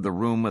preferred the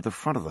room at the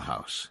front of the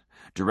house,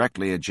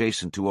 directly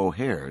adjacent to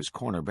O'Hare's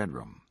corner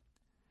bedroom.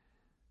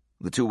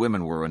 The 2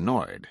 women were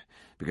annoyed,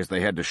 because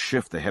they had to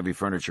shift the heavy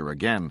furniture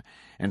again,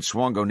 and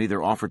Swango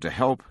neither offered to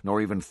help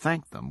nor even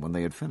thanked them when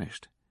they had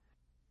finished.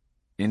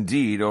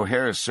 Indeed,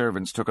 O'Hare's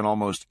servants took an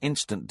almost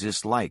instant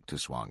dislike to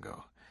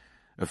Swango,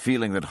 a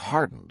feeling that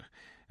hardened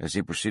as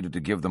he proceeded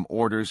to give them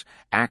orders,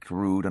 act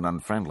rude and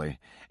unfriendly,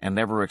 and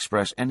never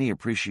express any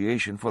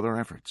appreciation for their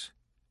efforts.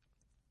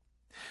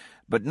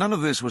 But none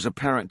of this was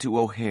apparent to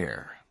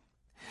O'Hare,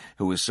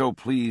 who was so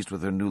pleased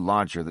with her new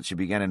lodger that she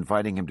began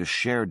inviting him to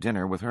share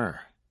dinner with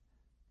her.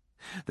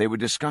 They would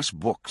discuss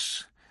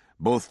books.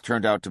 Both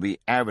turned out to be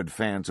avid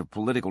fans of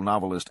political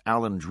novelist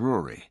Alan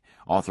Drury,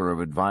 author of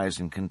Advise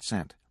and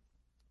Consent,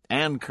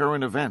 and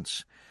current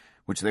events,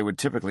 which they would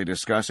typically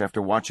discuss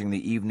after watching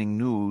the evening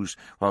news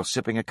while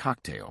sipping a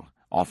cocktail,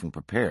 often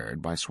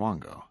prepared by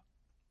Swango.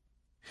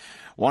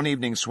 One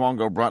evening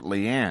Swango brought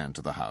Leanne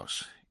to the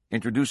house,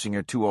 introducing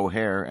her to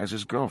O'Hare as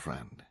his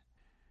girlfriend.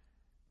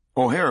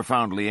 O'Hare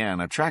found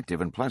Leanne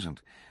attractive and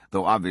pleasant,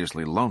 though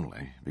obviously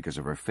lonely because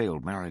of her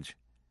failed marriage.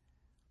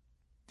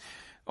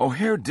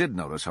 O'Hare did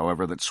notice,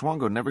 however, that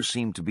Swango never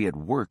seemed to be at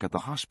work at the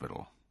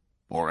hospital,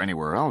 or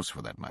anywhere else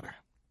for that matter.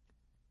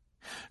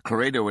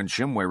 Corrado and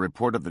Chimway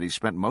reported that he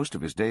spent most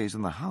of his days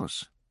in the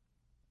house.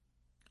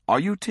 "Are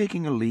you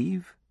taking a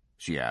leave?"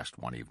 she asked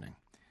one evening.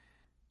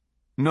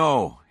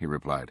 "No," he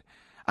replied.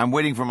 "I'm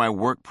waiting for my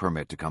work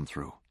permit to come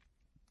through."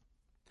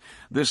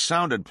 This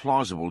sounded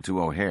plausible to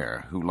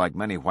O'Hare, who, like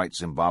many white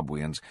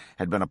Zimbabweans,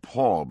 had been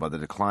appalled by the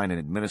decline in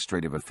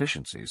administrative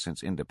efficiency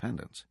since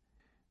independence.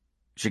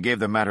 She gave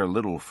the matter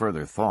little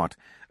further thought,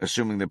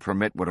 assuming the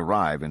permit would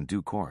arrive in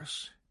due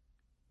course.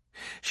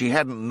 She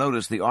hadn't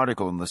noticed the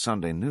article in the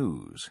Sunday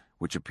News,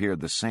 which appeared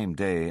the same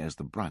day as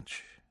the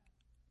brunch.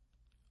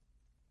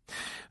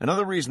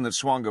 Another reason that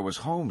Swango was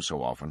home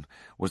so often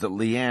was that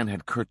Leanne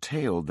had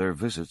curtailed their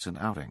visits and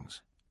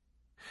outings.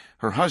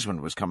 Her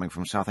husband was coming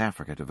from South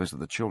Africa to visit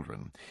the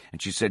children,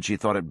 and she said she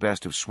thought it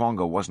best if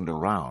Swango wasn't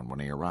around when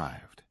he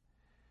arrived.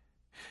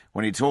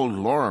 When he told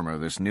Lorimer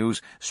this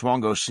news,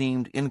 Swango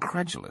seemed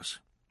incredulous.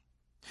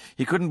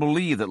 He couldn't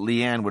believe that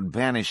Leanne would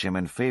banish him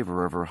in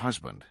favor of her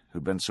husband,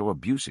 who'd been so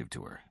abusive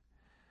to her.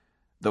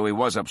 Though he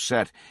was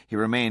upset, he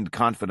remained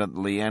confident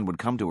that Leanne would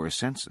come to her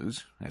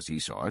senses, as he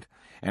saw it,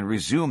 and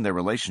resume their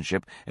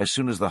relationship as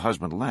soon as the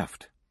husband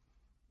left.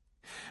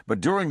 But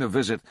during the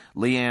visit,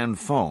 Leanne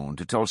phoned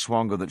to tell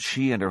Swango that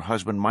she and her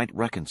husband might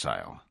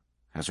reconcile,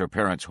 as her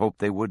parents hoped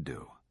they would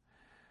do.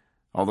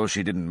 Although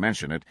she didn't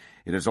mention it,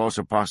 it is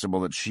also possible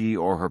that she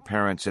or her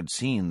parents had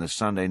seen the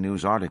Sunday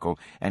News article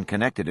and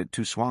connected it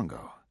to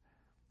Swango.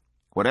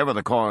 Whatever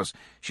the cause,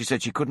 she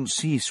said she couldn't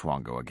see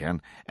Swango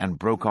again and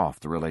broke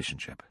off the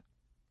relationship.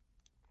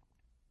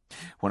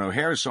 When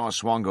O'Hare saw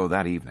Swango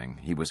that evening,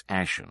 he was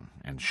ashen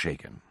and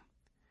shaken.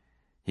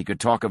 He could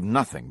talk of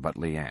nothing but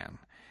Leanne,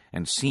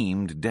 and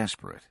seemed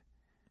desperate.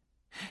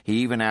 He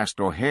even asked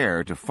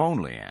O'Hare to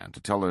phone Leanne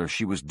to tell her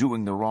she was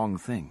doing the wrong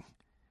thing.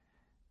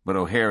 But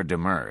O'Hare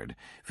demurred,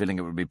 feeling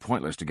it would be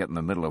pointless to get in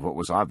the middle of what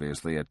was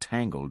obviously a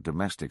tangled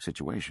domestic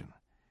situation.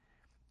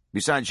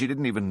 Besides, she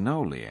didn't even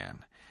know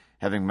Leanne,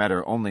 having met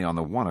her only on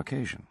the one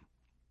occasion.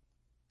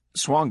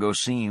 Swango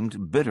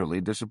seemed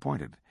bitterly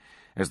disappointed,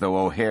 as though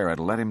O'Hare had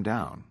let him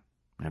down,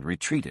 and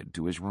retreated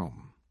to his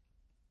room.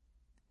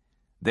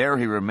 There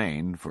he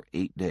remained for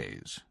 8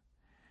 days.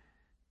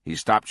 He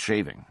stopped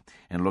shaving,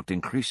 and looked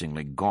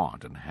increasingly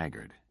gaunt and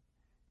haggard.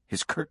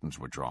 His curtains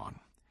were drawn.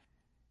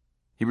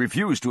 He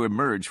refused to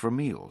emerge for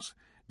meals,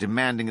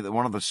 demanding that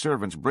one of the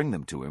servants bring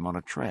them to him on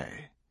a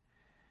tray.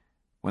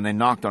 When they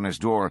knocked on his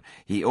door,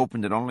 he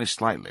opened it only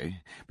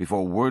slightly,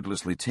 before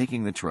wordlessly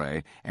taking the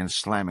tray and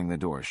slamming the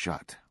door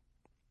shut.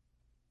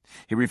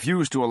 He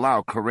refused to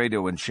allow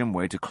Corrado and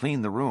Chimway to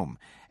clean the room,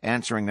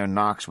 answering their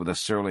knocks with a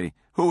surly,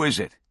 "Who is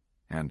it?"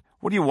 and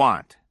 "What do you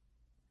want?"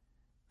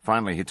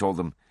 Finally, he told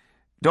them,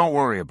 "Don't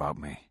worry about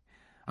me.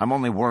 I'm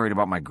only worried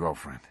about my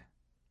girlfriend."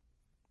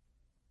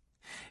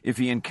 If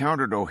he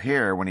encountered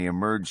O'Hare when he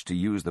emerged to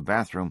use the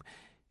bathroom,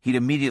 he'd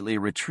immediately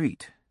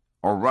retreat,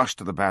 or rush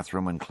to the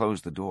bathroom and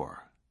close the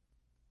door.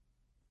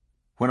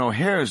 When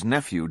O'Hare's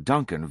nephew,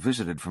 Duncan,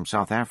 visited from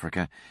South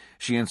Africa,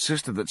 she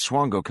insisted that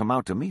Swango come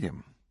out to meet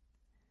him.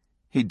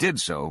 He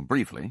did so,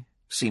 briefly,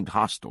 seemed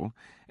hostile,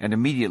 and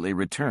immediately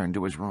returned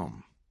to his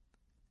room.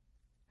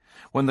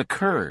 When the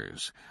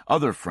Kerrs,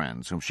 other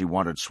friends whom she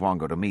wanted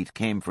Swango to meet,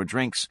 came for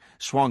drinks,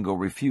 Swango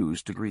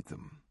refused to greet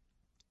them.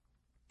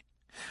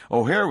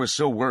 O'Hare was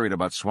so worried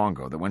about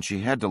Swango that when she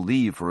had to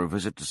leave for a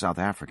visit to South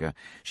Africa,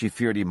 she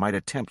feared he might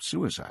attempt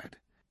suicide.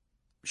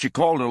 She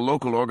called a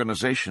local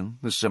organization,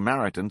 the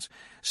Samaritans,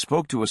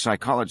 spoke to a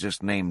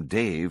psychologist named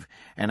Dave,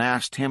 and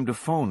asked him to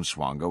phone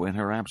Swango in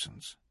her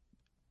absence.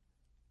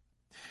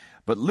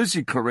 But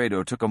Lizzie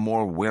Corrado took a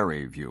more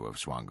wary view of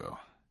Swango.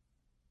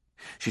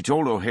 She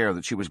told O'Hare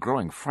that she was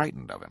growing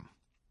frightened of him,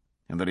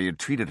 and that he had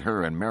treated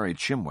her and Mary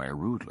Chimway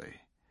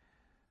rudely.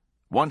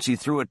 Once he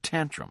threw a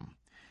tantrum,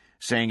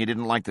 saying he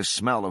didn't like the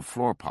smell of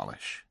floor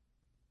polish.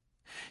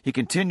 He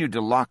continued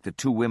to lock the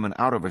two women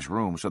out of his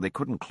room so they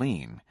couldn't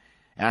clean,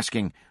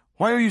 asking,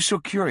 "Why are you so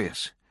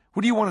curious?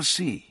 What do you want to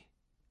see?"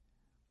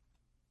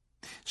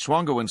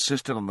 Swango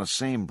insisted on the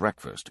same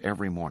breakfast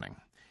every morning: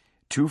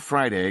 2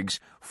 fried eggs,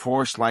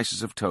 4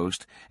 slices of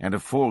toast, and a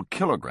full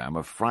kilogram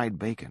of fried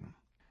bacon.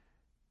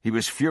 He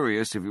was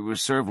furious if he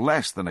was served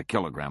less than a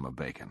kilogram of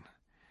bacon,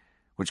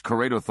 which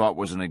Corrado thought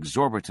was an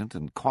exorbitant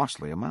and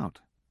costly amount.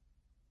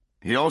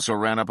 He also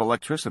ran up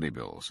electricity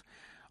bills,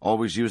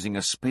 always using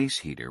a space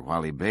heater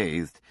while he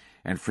bathed,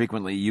 and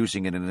frequently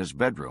using it in his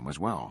bedroom as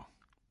well.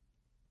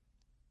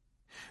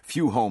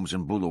 Few homes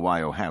in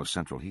Bulawayo have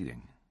central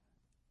heating.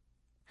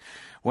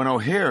 When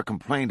O'Hare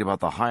complained about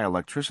the high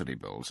electricity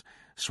bills,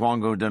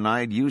 Swango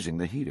denied using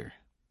the heater.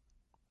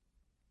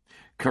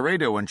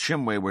 Corrado and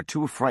Chimway were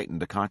too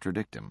frightened to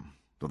contradict him,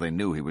 though they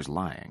knew he was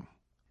lying.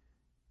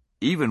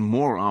 Even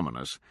more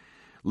ominous,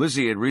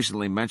 Lizzie had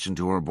recently mentioned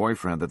to her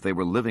boyfriend that they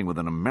were living with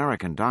an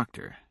American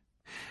doctor,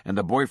 and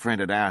the boyfriend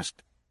had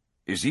asked,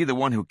 "Is he the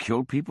one who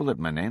killed people at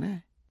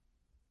Manene?"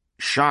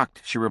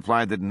 Shocked, she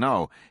replied that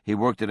no, he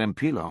worked at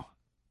Mpilo,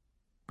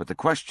 but the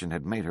question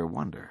had made her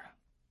wonder.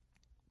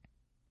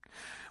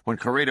 When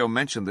Corrado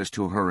mentioned this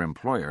to her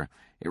employer,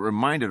 it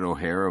reminded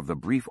O'Hare of the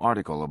brief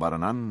article about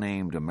an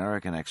unnamed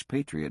American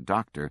expatriate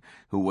doctor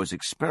who was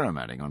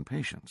experimenting on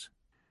patients.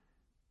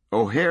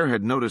 O'Hare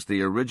had noticed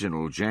the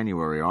original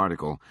January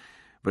article,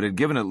 but had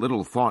given it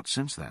little thought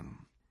since then.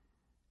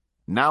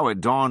 Now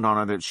it dawned on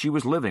her that she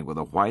was living with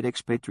a white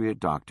expatriate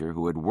doctor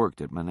who had worked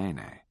at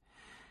Manene,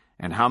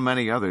 and how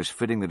many others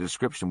fitting the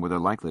description were there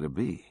likely to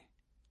be?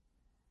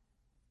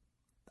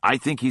 "I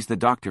think he's the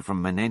doctor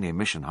from Manene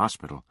Mission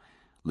Hospital,"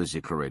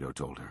 Lizzie Corrado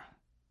told her.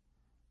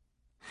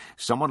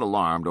 Somewhat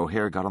alarmed,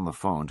 O'Hare got on the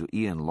phone to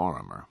Ian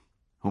Lorimer,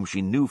 whom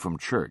she knew from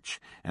church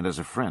and as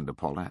a friend of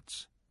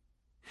Paulette's.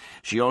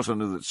 She also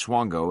knew that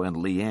Swango and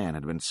Leanne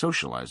had been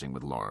socializing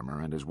with Lorimer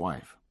and his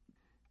wife.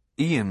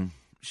 "Ian,"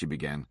 she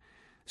began,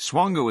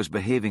 "Swango is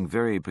behaving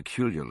very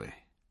peculiarly."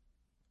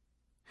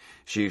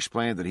 She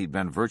explained that he'd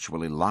been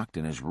virtually locked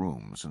in his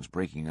room since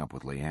breaking up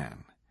with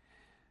Leanne.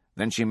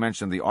 Then she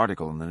mentioned the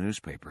article in the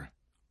newspaper.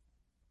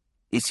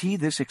 "Is he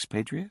this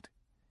expatriate?"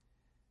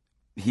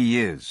 "He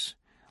is,"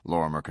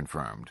 Lorimer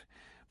confirmed,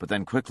 but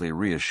then quickly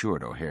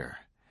reassured O'Hare.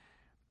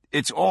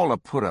 "It's all a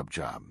put-up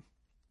job."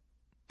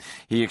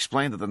 He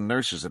explained that the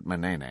nurses at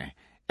Menene,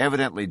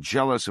 evidently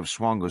jealous of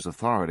Swango's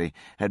authority,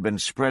 had been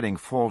spreading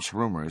false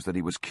rumors that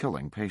he was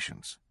killing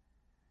patients.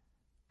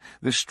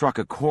 This struck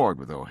a chord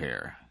with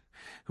O'Hare,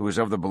 who was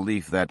of the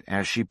belief that,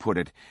 as she put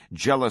it,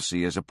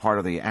 jealousy is a part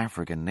of the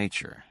African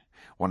nature.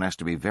 One has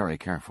to be very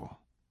careful.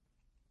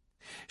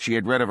 She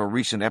had read of a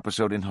recent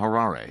episode in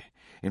Harare,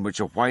 in which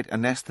a white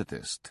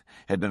anesthetist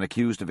had been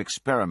accused of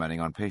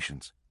experimenting on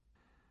patients.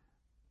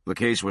 The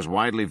case was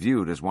widely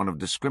viewed as one of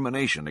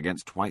discrimination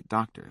against white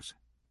doctors.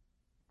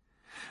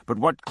 But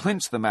what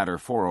clinched the matter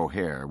for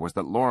O'Hare was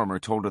that Lorimer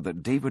told her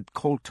that David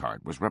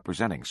Coulthard was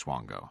representing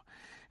Swango,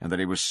 and that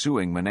he was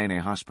suing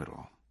Menene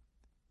Hospital.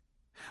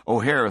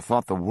 O'Hare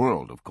thought the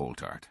world of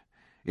Coulthard.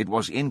 It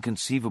was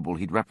inconceivable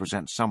he'd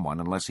represent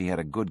someone unless he had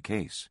a good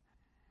case.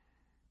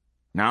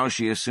 Now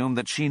she assumed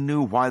that she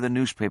knew why the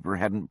newspaper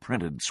hadn't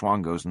printed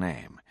Swango's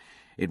name.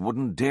 It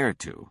wouldn't dare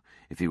to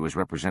if he was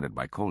represented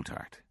by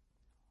Coulthard.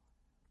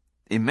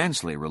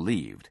 Immensely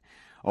relieved,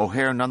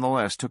 O'Hare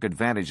nonetheless took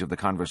advantage of the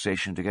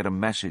conversation to get a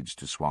message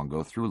to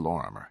Swango through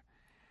Lorimer.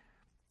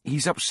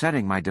 "He's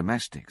upsetting my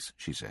domestics,"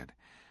 she said.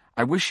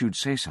 "I wish you'd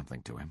say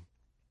something to him."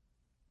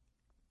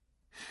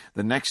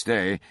 The next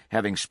day,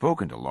 having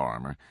spoken to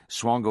Lorimer,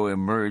 Swango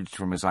emerged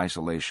from his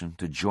isolation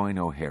to join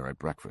O'Hare at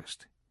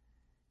breakfast.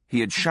 He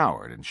had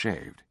showered and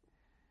shaved.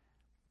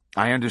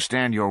 "I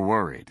understand you're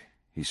worried,"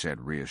 he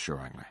said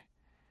reassuringly.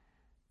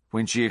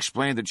 When she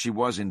explained that she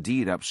was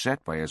indeed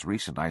upset by his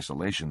recent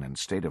isolation and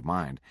state of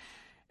mind,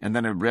 and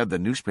then had read the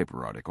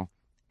newspaper article,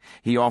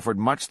 he offered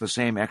much the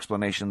same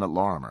explanation that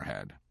Lorimer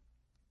had.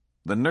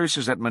 The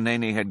nurses at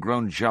Menene had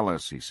grown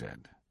jealous, he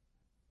said.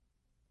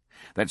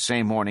 That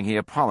same morning he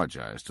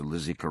apologized to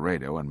Lizzie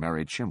Corrado and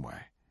Mary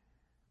Chimway.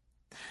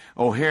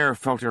 O'Hare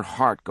felt her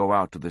heart go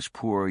out to this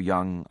poor,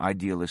 young,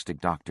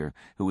 idealistic doctor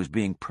who was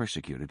being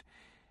persecuted,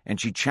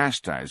 and she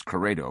chastised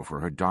Corrado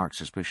for her dark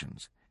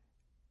suspicions.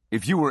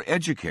 "If you were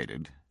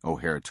educated,"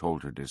 O'Hare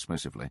told her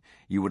dismissively,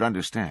 "you would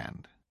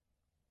understand."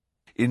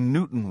 In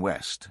Newton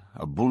West,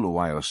 a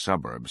Bulawayo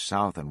suburb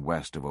south and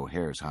west of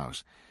O'Hare's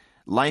house,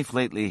 life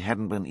lately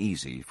hadn't been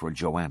easy for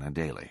Joanna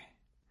Daly.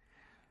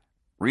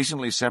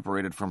 Recently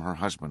separated from her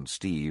husband,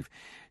 Steve,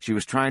 she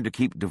was trying to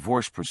keep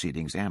divorce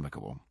proceedings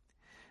amicable.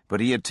 But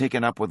he had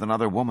taken up with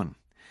another woman,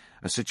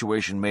 a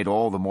situation made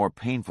all the more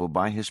painful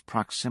by his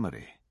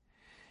proximity.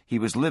 He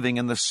was living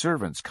in the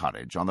servants'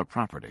 cottage on the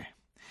property,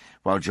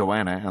 while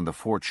Joanna and the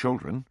 4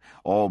 children,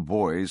 all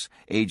boys,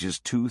 ages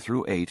 2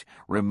 through 8,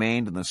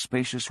 remained in the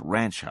spacious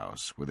ranch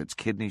house with its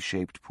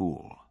kidney-shaped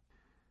pool.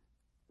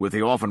 With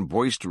the often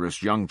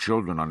boisterous young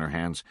children on her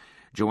hands,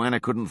 Joanna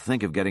couldn't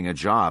think of getting a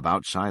job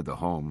outside the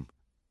home,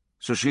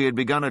 so she had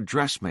begun a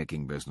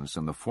dressmaking business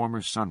in the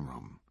former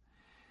sunroom.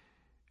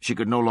 She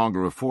could no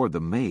longer afford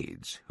the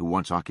maids who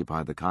once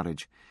occupied the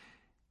cottage,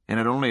 and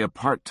had only a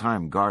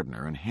part-time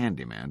gardener and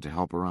handyman to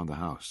help around the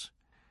house.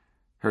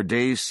 Her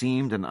days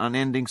seemed an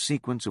unending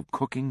sequence of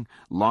cooking,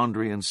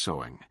 laundry, and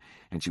sewing,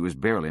 and she was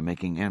barely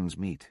making ends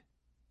meet.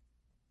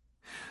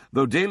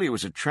 Though Daly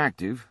was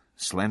attractive,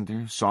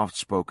 slender,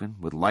 soft-spoken,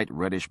 with light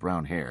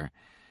reddish-brown hair,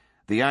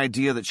 the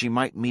idea that she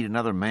might meet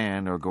another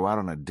man or go out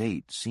on a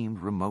date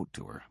seemed remote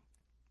to her.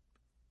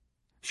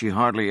 She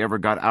hardly ever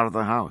got out of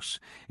the house,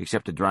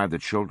 except to drive the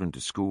children to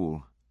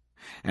school,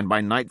 and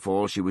by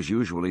nightfall she was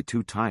usually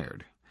too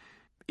tired,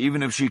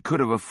 even if she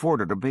could have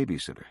afforded a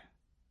babysitter.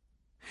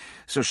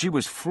 So she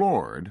was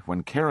floored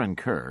when Karen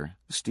Kerr,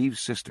 Steve's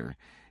sister,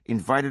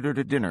 invited her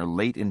to dinner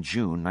late in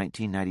June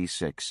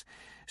 1996,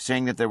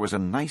 saying that there was a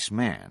nice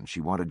man she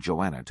wanted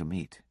Joanna to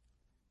meet.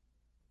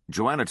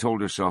 Joanna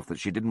told herself that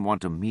she didn't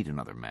want to meet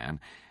another man,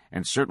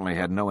 and certainly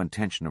had no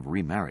intention of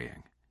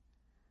remarrying.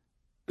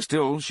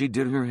 Still, she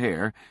did her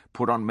hair,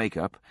 put on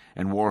makeup,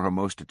 and wore her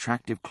most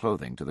attractive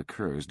clothing to the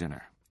Kerrs'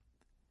 dinner.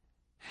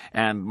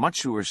 And,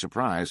 much to her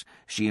surprise,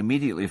 she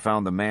immediately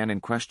found the man in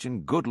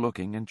question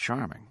good-looking and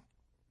charming.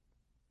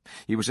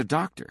 He was a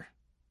doctor.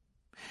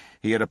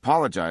 He had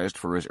apologized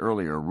for his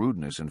earlier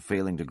rudeness in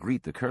failing to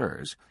greet the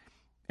Kerrs,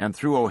 and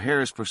through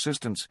O'Hare's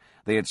persistence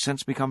they had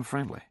since become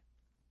friendly.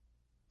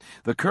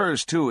 The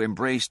Kerrs, too,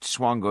 embraced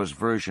Swango's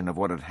version of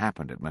what had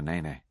happened at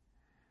Menene.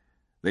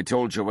 They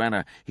told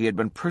Joanna he had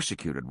been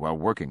persecuted while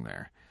working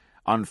there,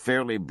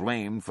 unfairly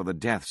blamed for the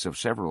deaths of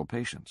several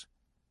patients.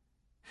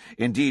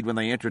 Indeed, when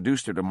they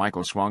introduced her to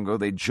Michael Swango,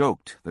 they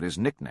joked that his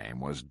nickname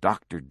was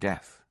Dr.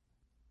 Death.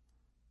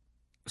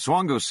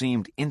 Swango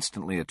seemed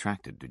instantly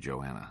attracted to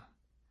Joanna.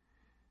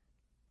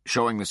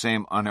 Showing the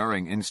same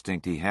unerring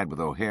instinct he had with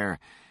O'Hare,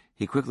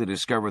 he quickly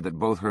discovered that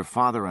both her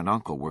father and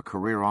uncle were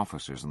career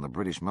officers in the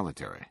British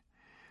military,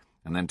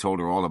 and then told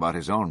her all about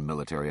his own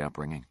military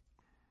upbringing.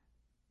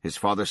 His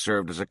father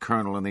served as a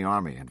colonel in the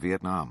army in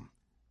Vietnam.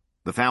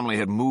 The family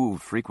had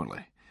moved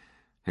frequently.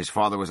 His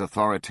father was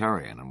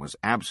authoritarian and was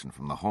absent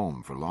from the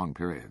home for long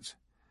periods.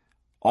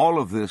 All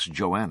of this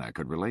Joanna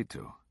could relate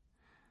to.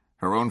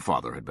 Her own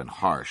father had been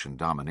harsh and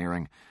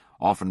domineering,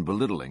 often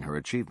belittling her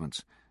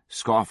achievements,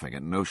 scoffing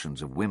at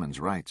notions of women's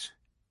rights.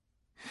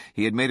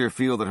 He had made her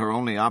feel that her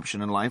only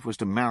option in life was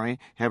to marry,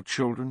 have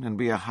children, and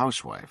be a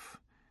housewife,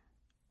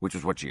 which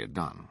was what she had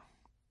done.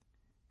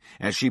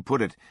 As she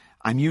put it,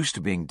 "I'm used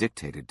to being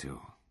dictated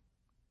to."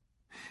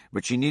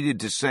 But she needed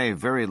to say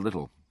very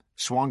little.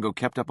 Swango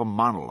kept up a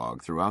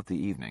monologue throughout the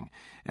evening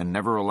and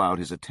never allowed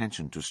his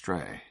attention to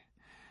stray.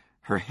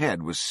 Her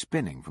head was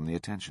spinning from the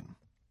attention.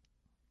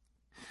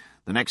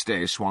 The next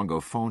day,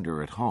 Swango phoned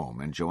her at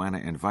home, and Joanna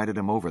invited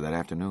him over that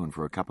afternoon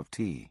for a cup of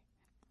tea.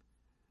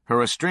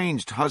 Her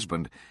estranged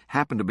husband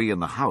happened to be in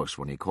the house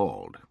when he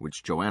called,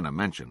 which Joanna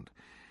mentioned,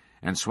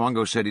 and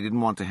Swango said he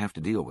didn't want to have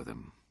to deal with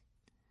him.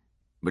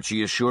 But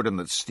she assured him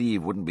that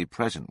Steve wouldn't be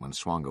present when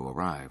Swango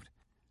arrived.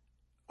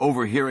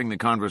 Overhearing the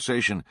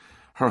conversation,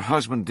 her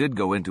husband did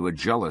go into a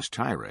jealous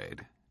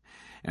tirade,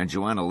 and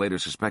Joanna later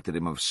suspected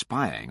him of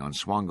spying on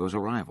Swango's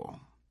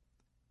arrival.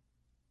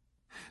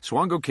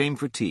 Swango came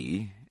for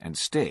tea and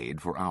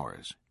stayed for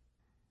hours.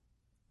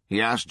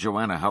 He asked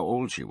Joanna how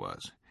old she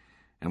was,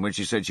 and when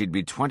she said she'd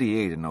be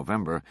 28 in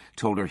November,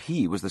 told her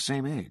he was the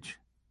same age.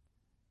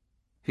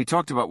 He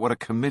talked about what a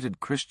committed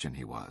Christian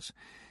he was,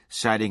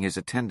 citing his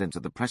attendance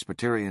at the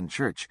Presbyterian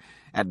Church,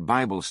 at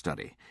Bible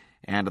study,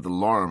 and at the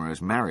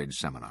Lorimers' marriage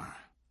seminar.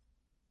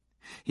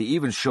 He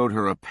even showed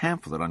her a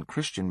pamphlet on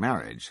Christian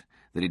marriage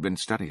that he'd been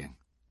studying.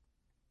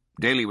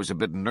 Daly was a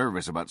bit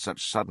nervous about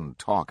such sudden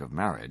talk of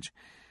marriage,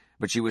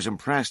 but she was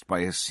impressed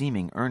by his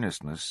seeming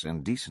earnestness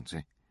and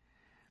decency.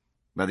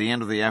 By the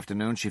end of the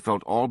afternoon, she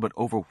felt all but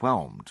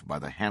overwhelmed by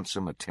the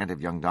handsome,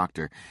 attentive young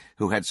doctor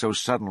who had so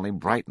suddenly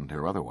brightened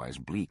her otherwise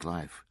bleak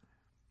life.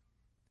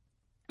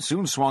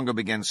 Soon Swango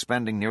began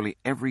spending nearly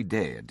every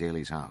day at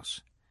Daly's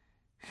house.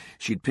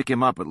 She'd pick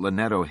him up at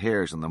Lynette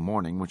O'Hare's in the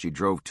morning when she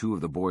drove 2 of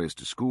the boys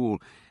to school,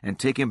 and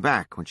take him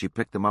back when she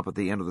picked them up at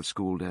the end of the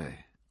school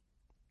day.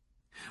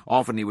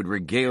 Often he would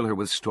regale her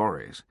with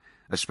stories,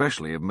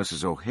 especially of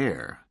Mrs.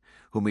 O'Hare,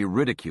 whom he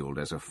ridiculed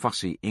as a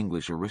fussy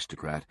English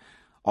aristocrat,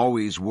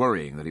 always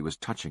worrying that he was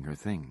touching her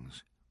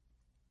things.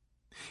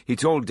 He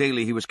told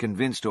Daly he was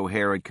convinced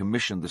O'Hare had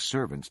commissioned the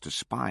servants to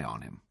spy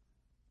on him.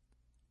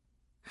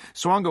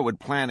 Swango would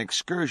plan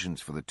excursions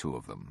for the 2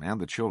 of them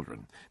and the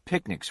children,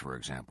 picnics, for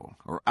example,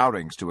 or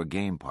outings to a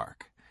game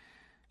park.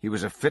 He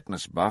was a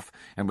fitness buff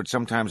and would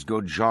sometimes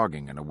go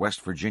jogging in a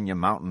West Virginia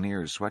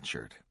Mountaineers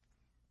sweatshirt.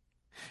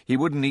 He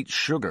wouldn't eat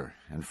sugar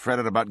and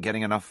fretted about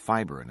getting enough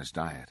fiber in his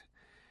diet.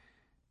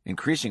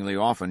 Increasingly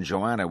often,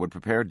 Joanna would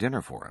prepare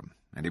dinner for him,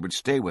 and he would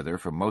stay with her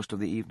for most of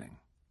the evening.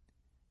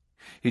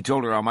 He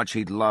told her how much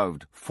he'd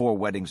loved 4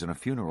 Weddings and a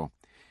Funeral,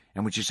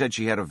 and when she said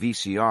she had a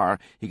VCR,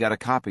 he got a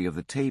copy of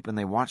the tape and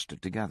they watched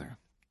it together.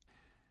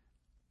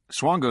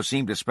 Swango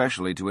seemed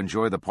especially to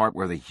enjoy the part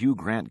where the Hugh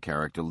Grant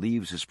character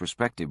leaves his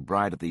prospective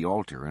bride at the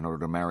altar in order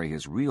to marry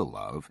his real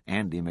love,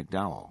 Andy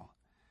McDowell.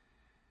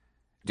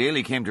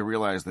 Daly came to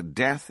realize that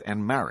death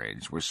and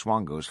marriage were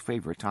Swango's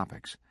favorite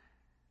topics.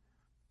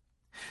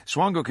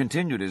 Swango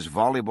continued his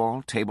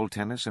volleyball, table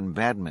tennis, and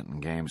badminton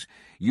games,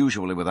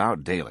 usually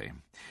without Daly,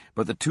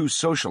 but the 2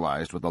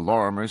 socialized with the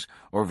Lorimers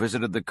or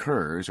visited the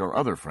Kerrs or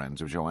other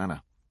friends of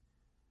Joanna.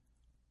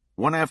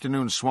 One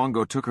afternoon,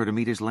 Swango took her to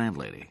meet his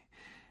landlady,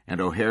 and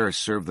O'Hare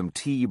served them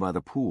tea by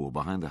the pool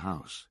behind the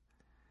house.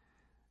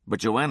 But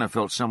Joanna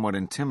felt somewhat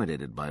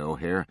intimidated by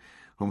O'Hare,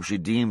 whom she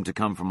deemed to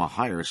come from a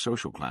higher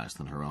social class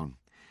than her own.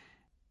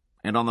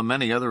 And on the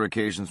many other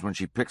occasions when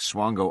she picked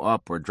Swango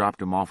up or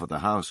dropped him off at the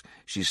house,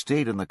 she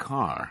stayed in the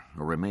car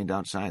or remained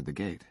outside the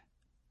gate.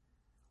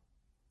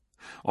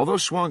 Although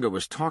Swango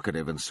was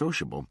talkative and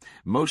sociable,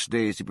 most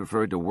days he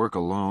preferred to work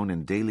alone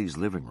in Daly's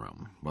living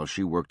room while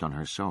she worked on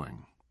her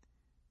sewing.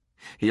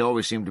 He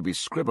always seemed to be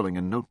scribbling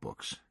in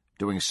notebooks,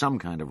 doing some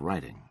kind of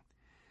writing,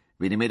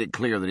 but he made it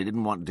clear that he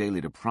didn't want Daly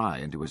to pry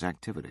into his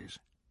activities.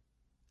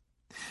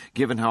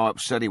 Given how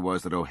upset he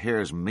was that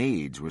O'Hare's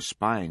maids were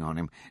spying on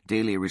him,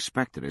 Daly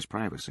respected his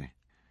privacy.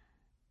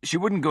 She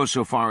wouldn't go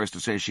so far as to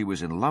say she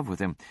was in love with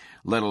him,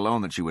 let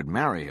alone that she would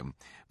marry him,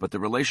 but the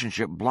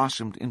relationship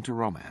blossomed into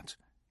romance.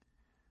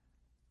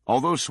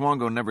 Although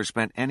Swango never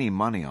spent any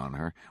money on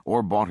her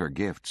or bought her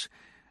gifts,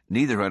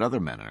 neither had other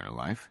men in her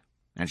life,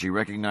 and she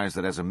recognized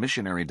that as a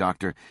missionary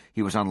doctor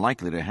he was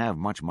unlikely to have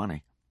much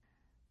money.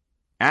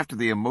 After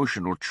the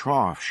emotional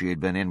trough she had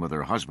been in with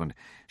her husband,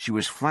 she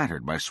was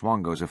flattered by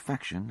Swango's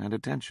affection and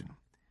attention.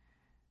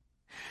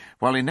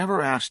 While he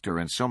never asked her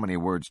in so many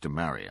words to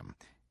marry him,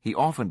 he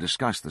often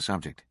discussed the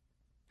subject,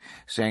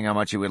 saying how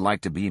much he would like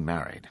to be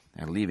married,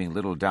 and leaving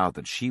little doubt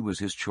that she was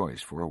his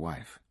choice for a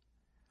wife.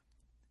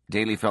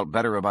 Daly felt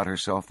better about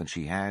herself than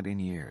she had in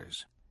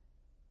years.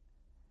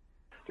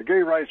 The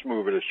gay rights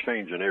movement is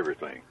changing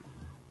everything.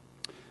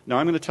 Now,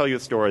 I'm going to tell you a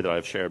story that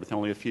I've shared with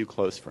only a few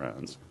close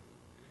friends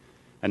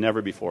and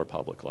never before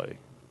publicly.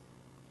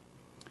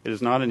 It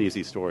is not an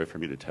easy story for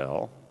me to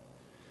tell,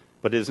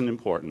 but it is an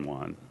important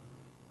one.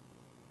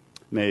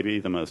 Maybe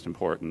the most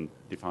important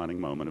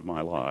defining moment of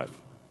my life.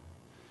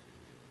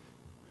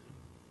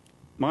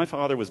 My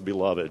father was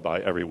beloved by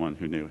everyone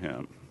who knew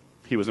him.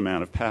 He was a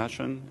man of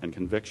passion and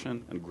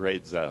conviction and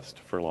great zest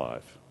for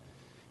life.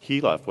 He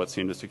left what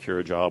seemed a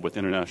secure job with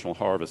International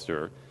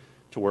Harvester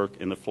to work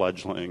in the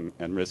fledgling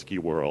and risky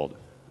world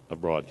of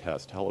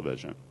broadcast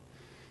television.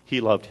 He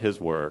loved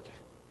his work,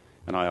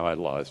 and I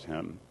idolized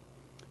him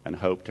and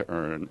hoped to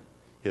earn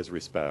his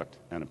respect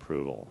and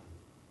approval.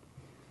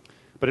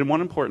 But in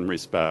one important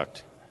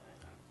respect,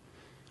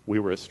 we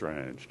were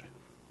estranged.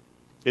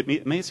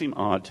 It may seem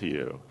odd to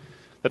you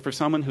that for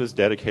someone who has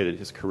dedicated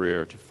his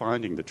career to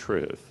finding the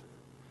truth,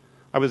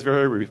 I was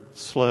very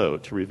slow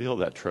to reveal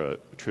that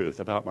truth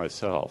about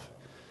myself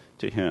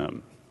to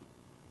him.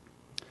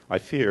 I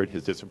feared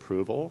his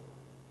disapproval,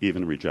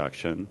 even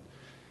rejection,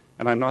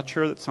 and I'm not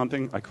sure that's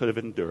something I could have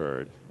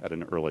endured at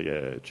an early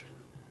age.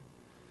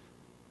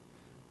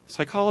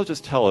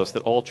 Psychologists tell us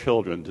that all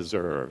children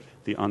deserve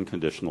the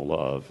unconditional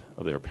love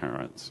of their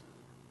parents.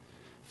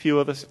 Few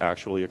of us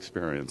actually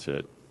experience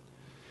it,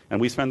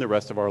 and we spend the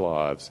rest of our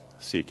lives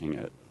seeking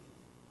it.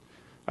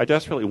 I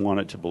desperately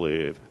wanted to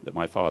believe that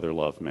my father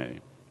loved me,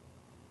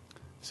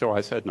 so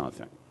I said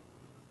nothing.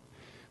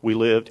 We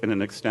lived in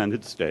an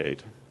extended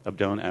state of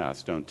don't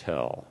ask, don't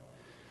tell,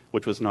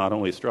 which was not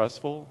only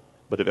stressful,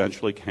 but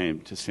eventually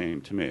came to seem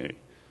to me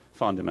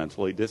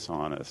fundamentally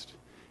dishonest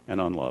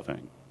and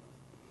unloving.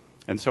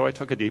 And so I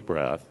took a deep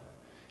breath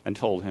and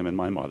told him and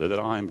my mother that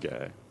I'm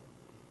gay.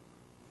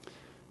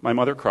 My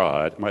mother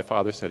cried. My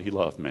father said he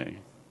loved me.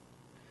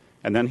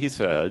 And then he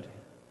said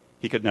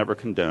he could never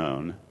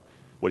condone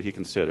what he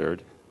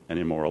considered an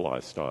immoral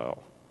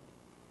lifestyle.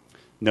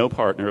 No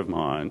partner of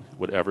mine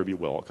would ever be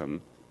welcome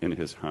in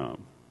his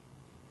home.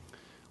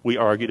 We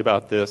argued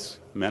about this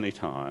many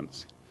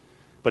times,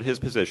 but his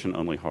position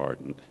only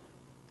hardened.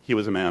 He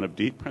was a man of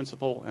deep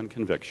principle and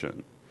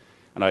conviction,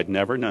 and I'd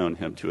never known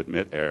him to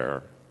admit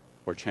error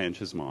or change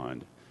his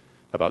mind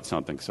about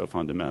something so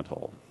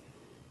fundamental.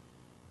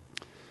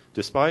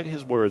 Despite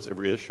his words of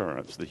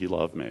reassurance that he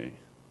loved me,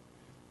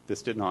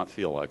 this did not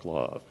feel like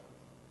love.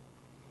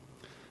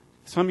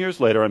 Some years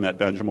later, I met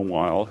Benjamin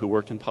Weil, who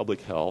worked in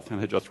public health and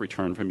had just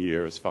returned from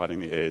years fighting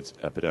the AIDS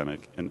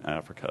epidemic in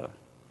Africa.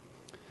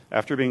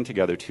 After being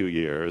together 2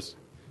 years,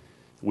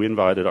 we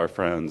invited our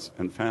friends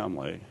and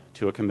family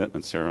to a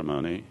commitment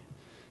ceremony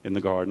in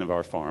the garden of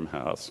our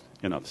farmhouse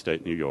in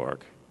upstate New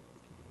York.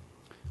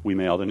 We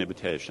mailed an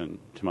invitation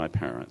to my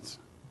parents.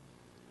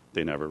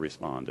 They never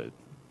responded.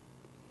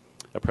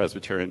 A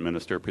Presbyterian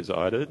minister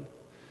presided.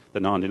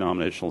 The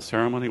non-denominational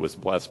ceremony was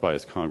blessed by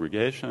his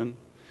congregation.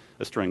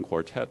 A string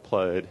quartet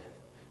played.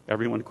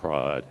 Everyone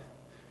cried.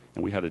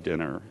 And we had a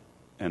dinner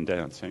and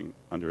dancing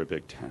under a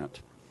big tent.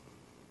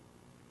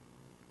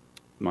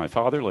 My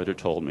father later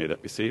told me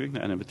that receiving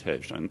that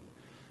invitation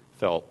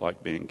felt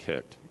like being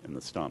kicked in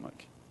the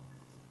stomach.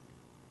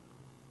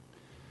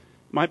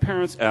 My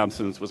parents'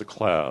 absence was a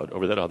cloud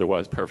over that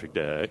otherwise perfect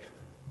day,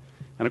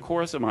 and a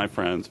chorus of my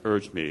friends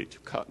urged me to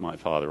cut my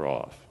father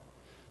off,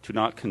 to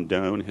not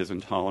condone his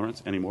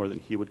intolerance any more than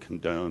he would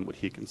condone what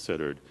he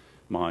considered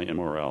my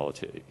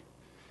immorality,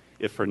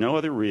 if for no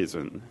other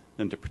reason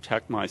than to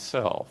protect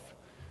myself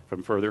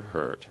from further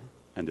hurt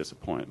and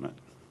disappointment.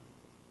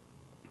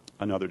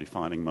 Another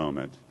defining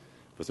moment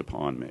was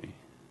upon me.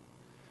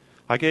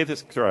 I gave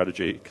this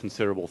strategy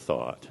considerable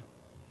thought.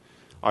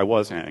 I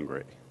was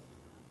angry.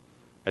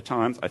 At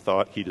times, I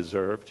thought he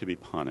deserved to be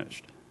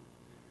punished.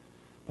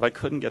 But I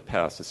couldn't get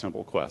past a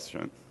simple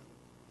question.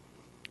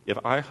 If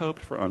I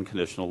hoped for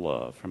unconditional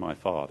love from my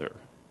father,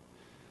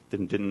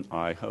 then didn't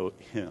I owe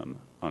him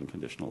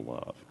unconditional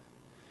love?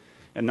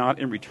 And not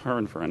in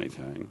return for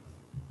anything,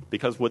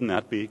 because wouldn't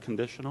that be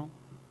conditional?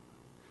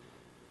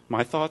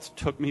 My thoughts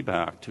took me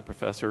back to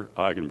Professor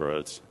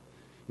Eigenbrot's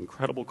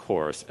incredible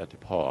course at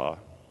DePauw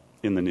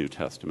in the New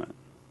Testament.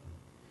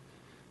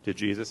 Did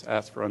Jesus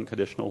ask for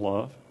unconditional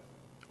love?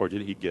 Or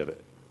did he give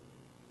it?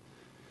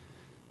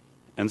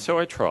 And so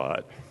I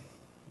tried.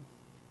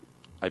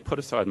 I put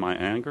aside my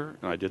anger,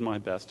 and I did my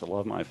best to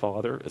love my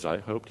father as I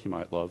hoped he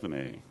might love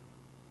me.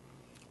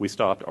 We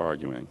stopped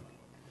arguing.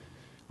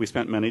 We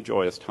spent many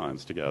joyous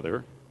times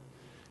together,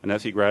 and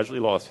as he gradually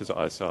lost his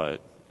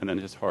eyesight and then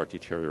his heart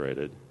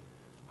deteriorated,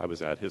 I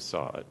was at his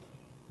side.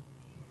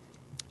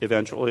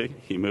 Eventually,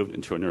 he moved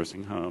into a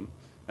nursing home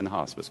and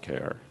hospice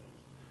care.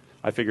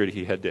 I figured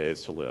he had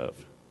days to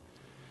live.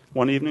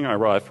 One evening, I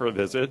arrived for a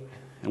visit,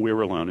 and we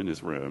were alone in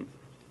his room.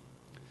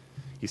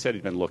 He said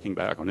he'd been looking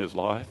back on his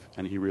life,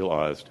 and he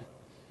realized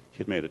he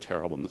had made a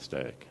terrible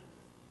mistake.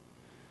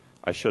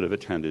 I should have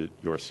attended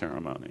your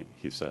ceremony,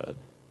 he said.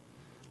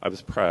 I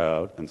was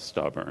proud and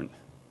stubborn,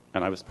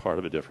 and I was part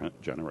of a different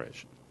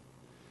generation.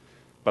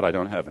 But I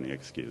don't have any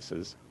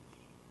excuses.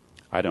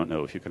 I don't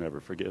know if you can ever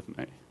forgive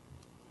me.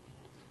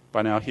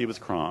 By now, he was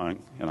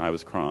crying, and I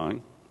was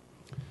crying.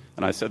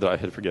 And I said that I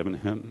had forgiven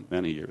him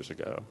many years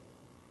ago.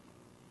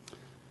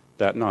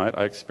 That night,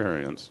 I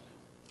experienced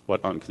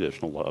what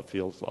unconditional love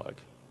feels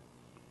like.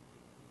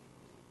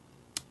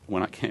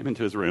 When I came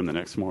into his room the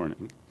next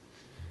morning,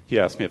 he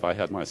asked me if I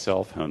had my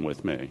cell phone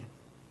with me.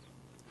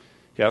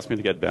 He asked me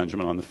to get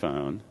Benjamin on the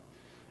phone,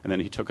 and then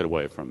he took it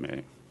away from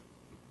me.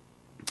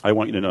 I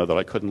want you to know that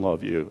I couldn't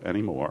love you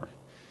anymore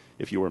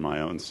if you were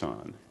my own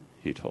son,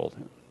 he told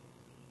him.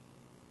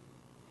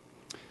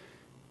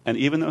 And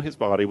even though his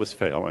body was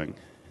failing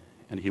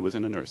and he was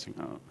in a nursing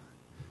home,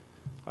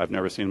 I've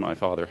never seen my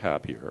father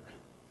happier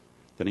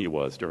than he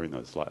was during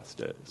those last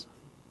days.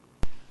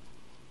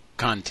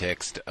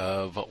 Context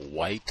of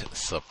white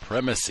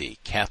supremacy.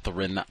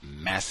 Catherine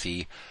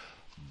Massey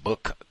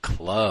Book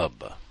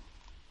Club.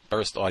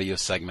 First audio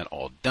segment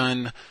all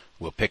done.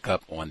 We'll pick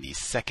up on the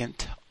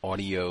second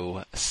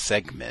audio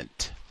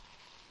segment.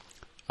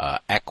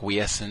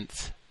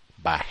 Acquiescence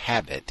by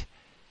habit.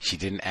 She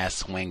didn't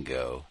ask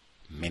Swango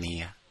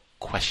many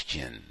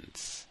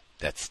questions.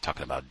 That's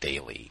talking about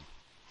daily.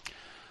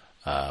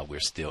 We're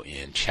still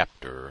in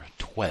chapter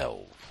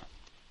 12.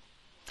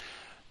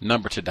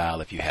 Number to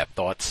dial if you have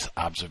thoughts,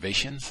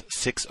 observations,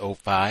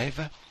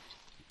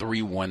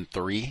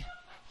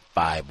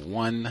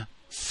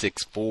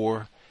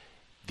 605-313-5164.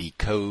 The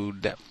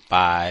code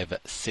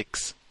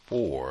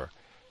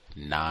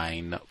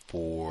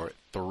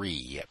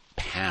 564943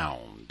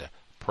 pound.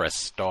 Press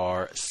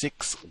star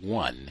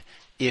 61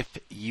 if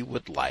you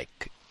would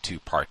like to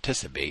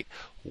participate.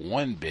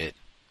 One bit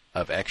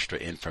of extra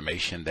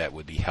information that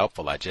would be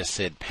helpful. I just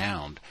said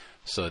pound.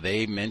 So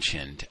they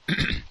mentioned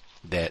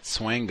that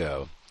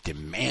Swango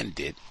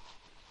demanded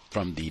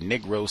from the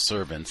Negro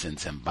servants in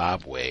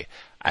Zimbabwe,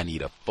 I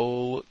need a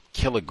full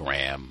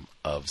kilogram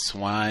of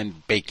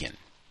swine bacon.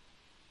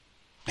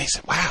 They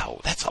said,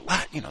 wow, that's a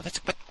lot. That's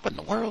what in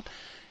the world?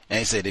 And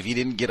they said if he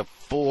didn't get a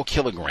full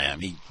kilogram,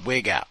 he'd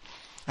wig out.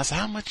 I said,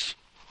 how much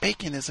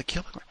bacon is a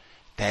kilogram?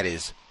 That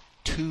is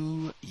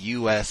 2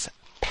 U.S.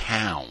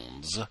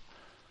 pounds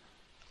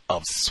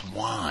of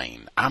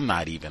swine. I'm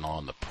not even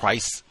on the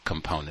price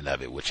component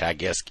of it, which I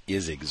guess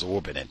is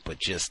exorbitant, but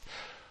just,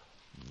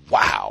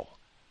 wow.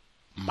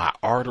 My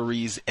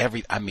arteries,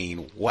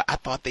 what? I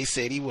thought they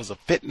said he was a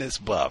fitness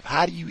buff.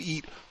 How do you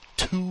eat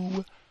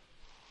 2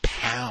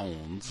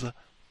 pounds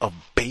of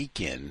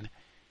bacon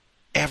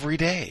every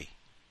day?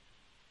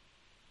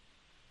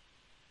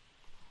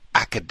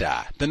 I could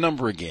die. The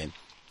number again,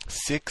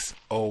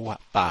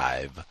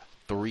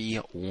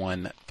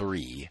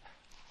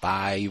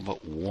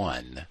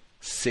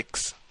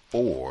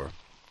 605-313-5164.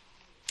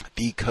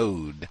 The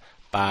code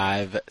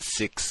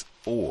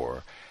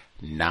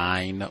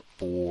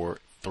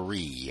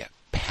 564943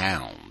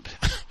 pound.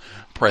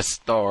 Press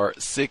star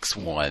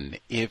 61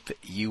 if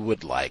you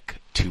would like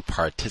to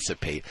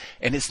participate.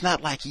 And it's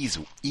not like he's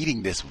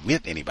eating this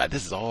with anybody.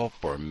 This is all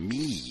for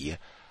me.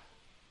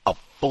 A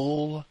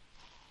full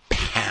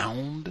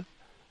pound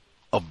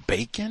of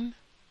bacon?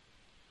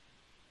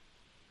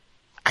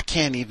 I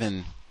can't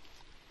even,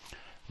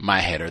 my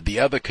head, or the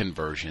other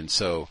conversion.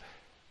 So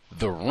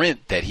the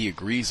rent that he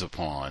agrees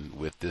upon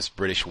with this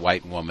British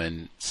white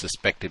woman,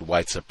 suspected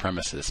white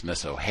supremacist,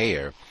 Miss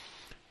O'Hare,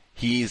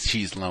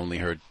 she's lonely,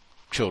 her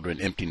children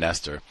empty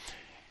nester.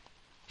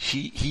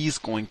 He's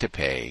going to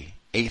pay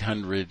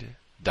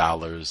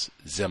 $800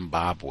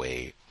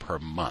 Zimbabwe per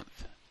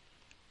month.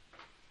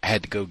 I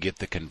had to go get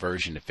the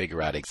conversion to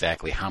figure out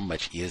exactly how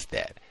much is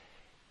that.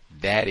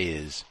 That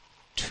is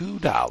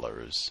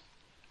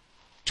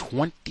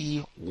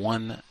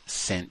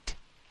 $2.21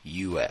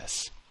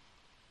 U.S.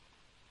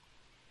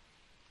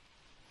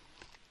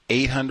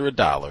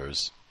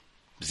 $800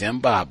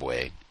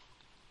 Zimbabwe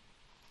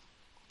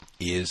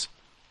is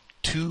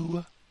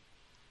 $2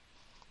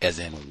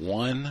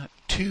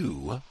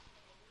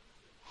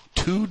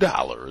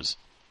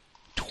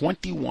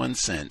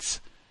 $2.21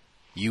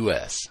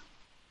 U.S.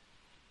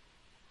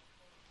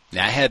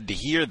 Now I had to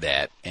hear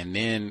that and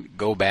then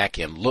go back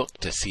and look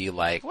to see,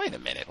 like, wait a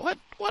minute, what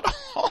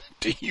all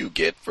do you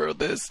get for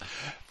this,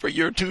 for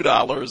your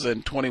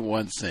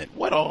 $2.21?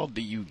 What all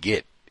do you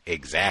get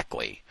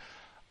exactly?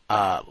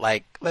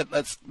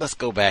 Let's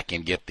go back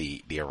and get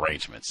the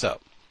arrangement. So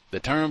the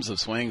terms of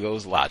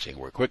Swango's lodging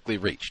were quickly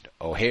reached.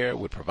 O'Hare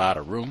would provide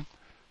a room,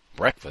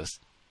 breakfast,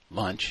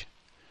 lunch.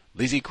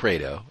 Lizzie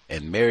Credo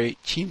and Mary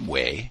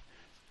Chimwe,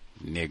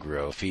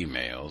 Negro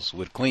females,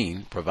 would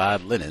clean,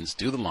 provide linens,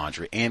 do the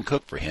laundry, and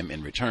cook for him.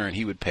 In return,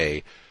 he would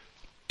pay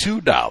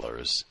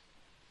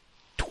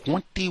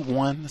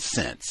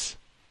 $2.21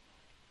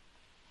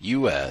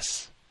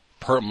 U.S.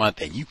 per month,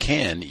 and you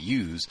can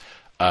use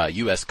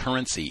U.S.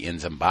 currency in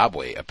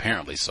Zimbabwe,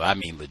 apparently. So, I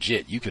mean,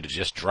 legit, you could have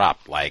just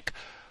dropped, like,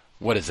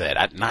 what is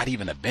that? Not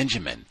even a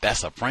Benjamin.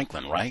 That's a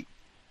Franklin, right?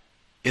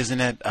 Isn't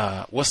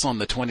that, what's on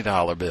the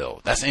 $20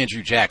 bill? That's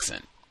Andrew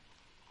Jackson.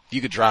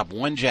 You could drop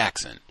one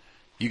Jackson.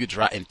 You could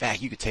drop, in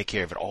fact, you could take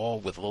care of it all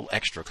with a little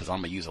extra, because I'm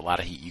going to use a lot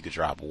of heat. You could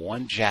drop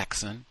one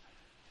Jackson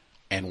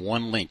and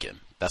one Lincoln.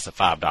 That's a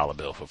 $5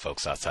 bill for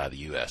folks outside the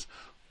U.S.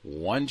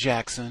 One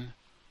Jackson,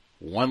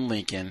 one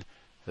Lincoln,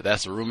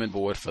 That's the room and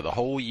board for the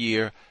whole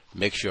year.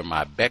 Make sure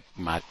my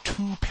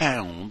 2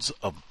 pounds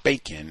of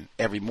bacon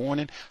every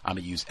morning. I'm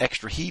going to use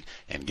extra heat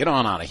and get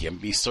on out of here and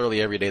be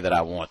surly every day that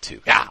I want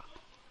to. Yeah.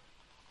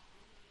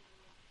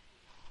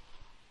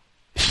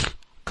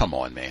 Come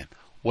on, man.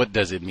 What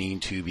does it mean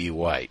to be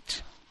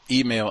white?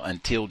 Email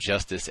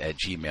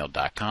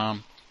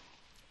untiljustice@gmail.com.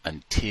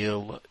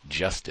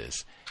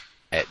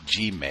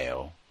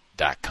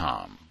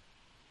 untiljustice@gmail.com.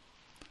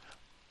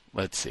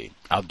 Let's see.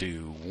 I'll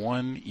do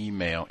one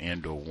email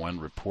and or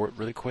one report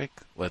really quick.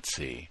 Let's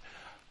see.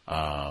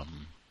 I'll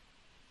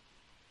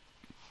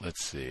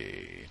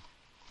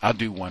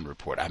do one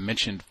report. I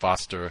mentioned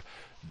Foster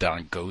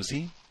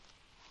Dangozi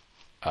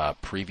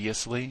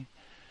previously.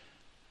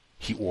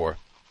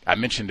 I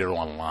mentioned it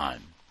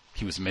online.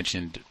 He was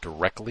mentioned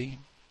directly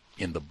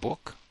in the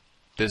book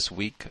this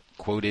week,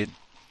 quoted.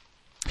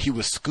 He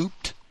was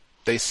scooped,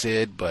 they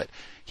said, but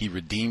he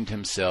redeemed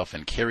himself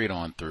and carried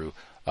on through.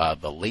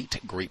 The late,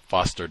 great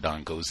Foster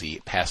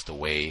Dangozi passed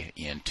away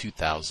in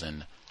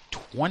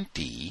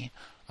 2020,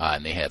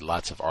 and they had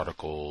lots of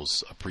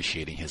articles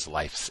appreciating his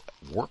life's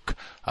work.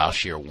 I'll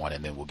share one,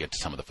 and then we'll get to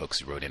some of the folks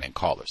who wrote in and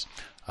callers.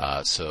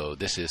 So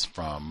this is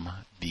from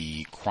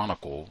the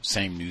Chronicle,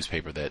 same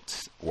newspaper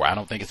or I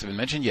don't think it's been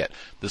mentioned yet.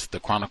 This is the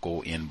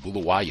Chronicle in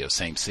Bulawayo,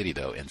 same city,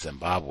 though, in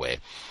Zimbabwe.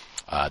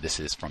 This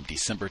is from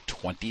December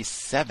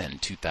 27,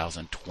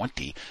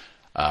 2020.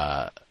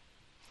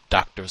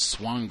 Dr.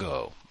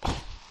 Swango,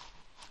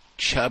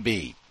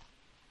 Chubby,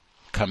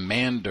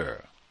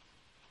 Commander,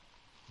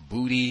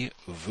 Booty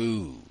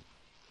Vu,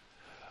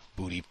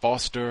 Booty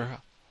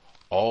Foster.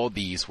 All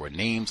these were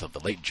names of the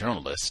late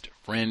journalist,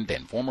 friend,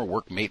 and former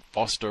workmate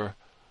Foster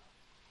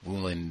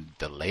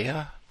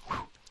Wulindelea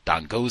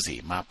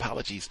Dangozi, my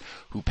apologies,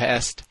 who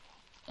passed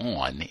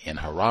on in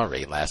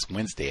Harare last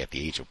Wednesday at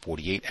the age of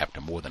 48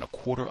 after more than a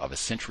quarter of a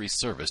century's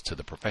service to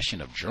the profession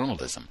of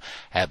journalism.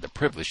 I had the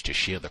privilege to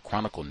share the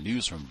Chronicle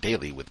newsroom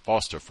daily with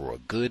Foster for a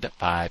good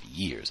 5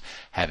 years,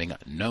 having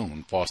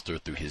known Foster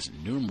through his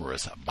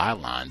numerous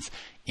bylines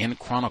in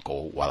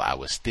Chronicle while I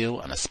was still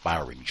an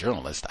aspiring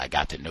journalist. I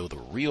got to know the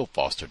real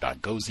Foster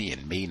Dangozi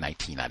in May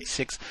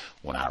 1996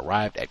 when I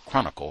arrived at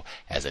Chronicle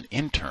as an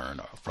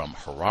intern from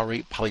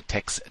Harare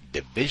Polytech's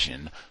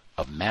Division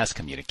of Mass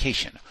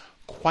Communication.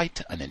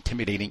 Quite an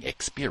intimidating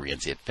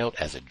experience it felt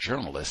as a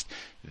journalist.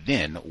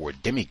 Then were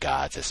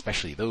demigods,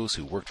 especially those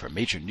who worked for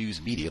major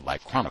news media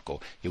like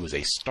Chronicle. It was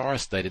a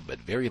star-studded but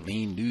very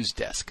lean news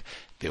desk.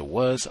 There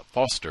was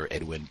Foster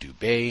Edwin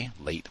Dubé,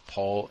 late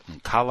Paul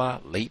Nkala,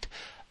 late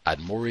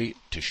Admori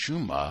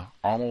Tshuma,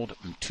 Arnold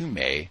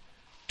Mtume,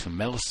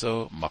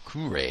 Tumeliso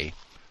Makure,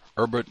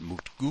 Herbert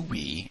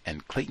Mutgui,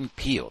 and Clayton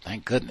Peel,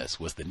 thank goodness,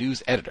 was the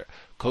news editor.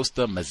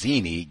 Costa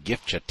Mazzini,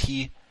 Gift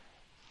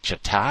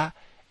Chata,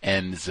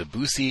 and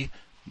Zabusi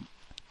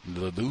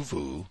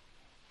Luluvu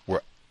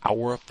were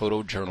our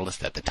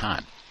photojournalists at the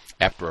time.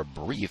 After a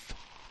brief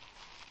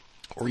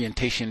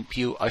orientation,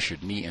 Peel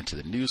ushered me into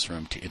the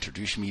newsroom to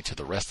introduce me to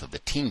the rest of the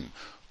team.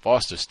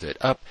 Foster stood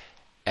up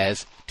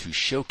as to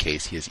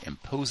showcase his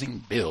imposing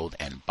build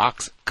and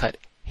box-cut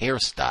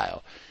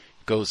hairstyle.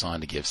 Goes on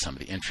to give some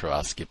of the intro.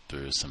 I'll skip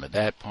through some of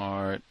that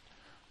part.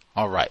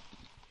 All right.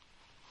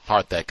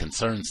 Part that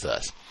concerns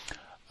us.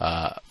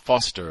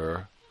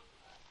 Foster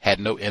had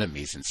no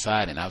enemies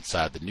inside and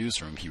outside the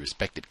newsroom. He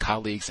respected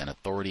colleagues and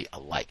authority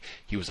alike.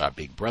 He was our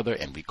big brother,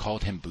 and we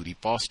called him Booty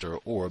Foster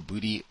or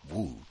Booty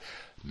Woo.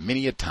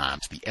 Many a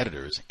times the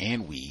editors,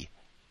 and we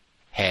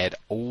had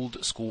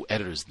old school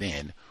editors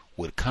then,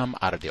 would come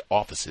out of their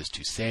offices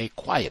to say,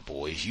 "Quiet,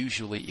 boys."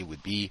 Usually it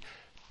would be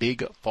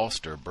Big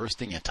Foster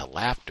bursting into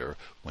laughter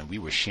when we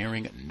were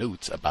sharing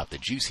notes about the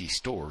juicy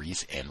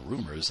stories and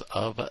rumors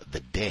of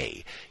the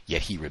day.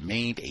 Yet he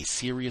remained a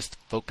serious,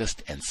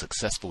 focused, and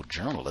successful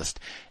journalist,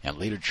 and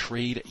later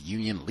trade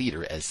union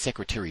leader as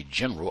Secretary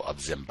General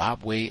of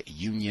Zimbabwe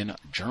Union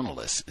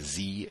Journalists,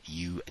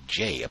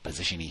 ZUJ, a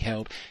position he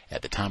held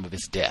at the time of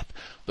his death.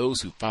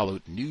 Those who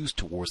followed news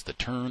towards the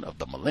turn of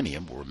the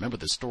millennium will remember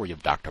the story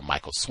of Dr.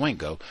 Michael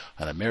Swango,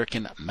 an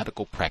American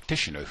medical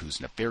practitioner whose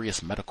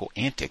nefarious medical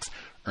antics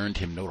earned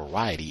him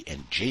notoriety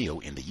and jail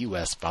in the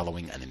U.S.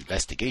 following an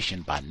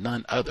investigation by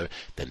none other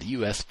than the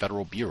U.S.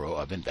 Federal Bureau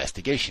of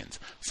Investigations.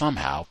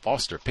 Somehow,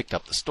 Foster picked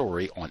up the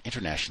story on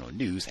international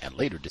news and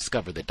later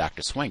discovered that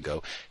Dr.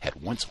 Swango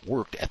had once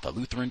worked at the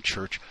Lutheran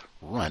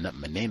Church-run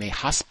Manene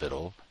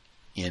Hospital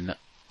in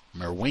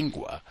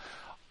Merwengwa.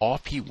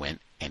 Off he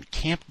went and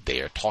camped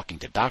there talking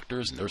to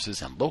doctors,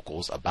 nurses, and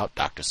locals about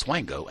Dr.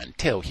 Swango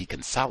until he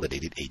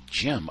consolidated a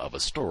gem of a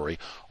story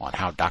on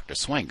how Dr.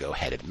 Swango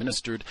had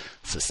administered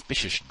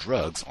suspicious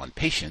drugs on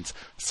patients,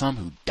 some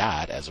who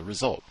died as a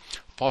result.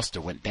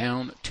 Foster went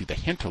down to the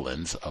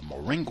hinterlands of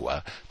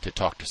Moringua to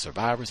talk to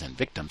survivors and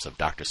victims of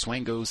Dr.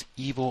 Swango's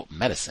evil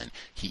medicine.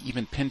 He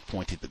even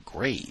pinpointed the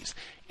graves.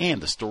 And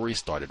the stories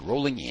started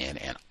rolling in,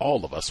 and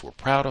all of us were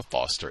proud of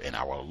Foster in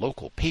our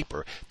local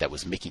paper that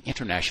was making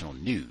international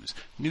news.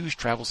 News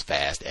travels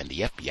fast, and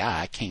the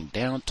FBI came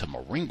down to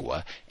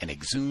Moringua and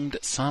exhumed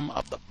some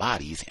of the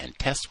bodies, and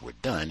tests were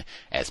done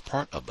as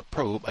part of the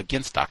probe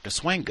against Dr.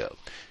 Swango.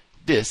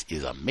 This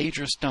is a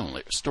major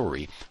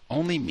story.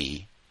 Only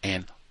me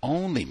and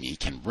only me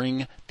can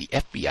bring the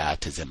FBI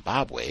to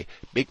Zimbabwe.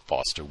 Big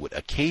Foster would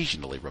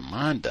occasionally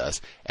remind us,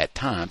 at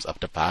times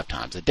up to 5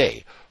 times a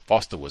day.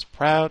 Foster was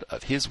proud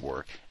of his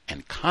work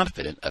and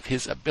confident of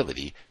his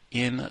ability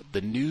in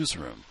the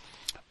newsroom.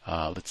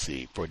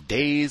 For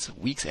days,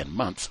 weeks, and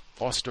months,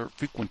 Foster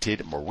frequented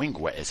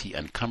Moringua as he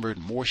uncovered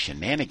more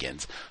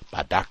shenanigans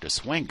by Dr.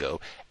 Swango.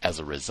 As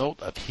a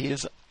result of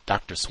his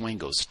Dr.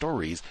 Swango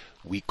stories,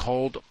 we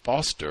called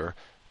Foster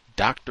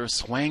Dr.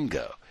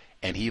 Swango,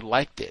 and he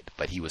liked it,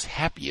 but he was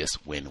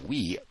happiest when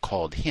we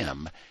called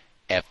him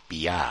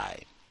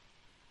FBI.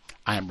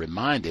 I am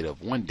reminded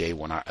of one day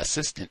when our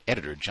assistant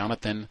editor,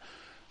 Jonathan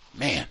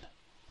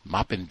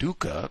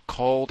Mapinduka,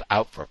 called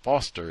out for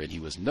Foster, and he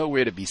was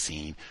nowhere to be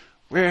seen.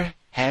 Where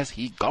has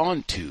he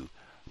gone to?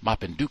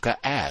 Mapinduka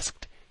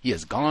asked. He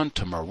has gone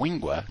to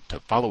Moringua to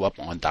follow up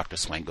on Dr.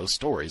 Swango's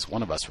stories.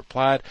 One of us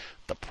replied,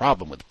 the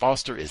problem with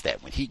Foster is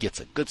that when he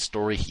gets a good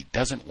story, he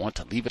doesn't want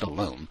to leave it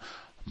alone.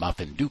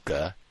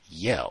 Mapinduka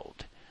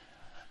yelled.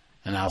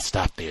 And I'll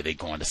stop there. They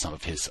go into some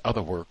of his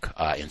other work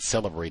in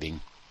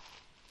celebrating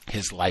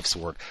his life's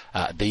work.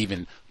 They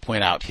even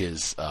point out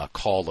his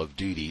call of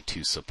duty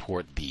to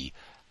support the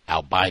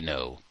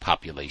albino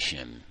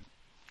population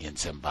in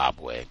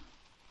Zimbabwe.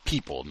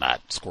 People,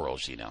 not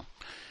squirrels,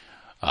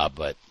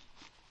 but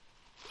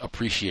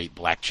appreciate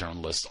black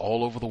journalists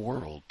all over the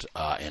world.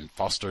 And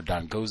Foster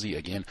Dangozi,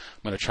 again,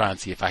 I'm going to try and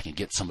see if I can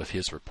get some of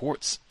his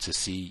reports to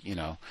see,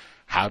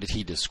 how did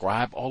he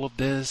describe all of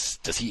this?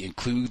 Does he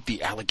include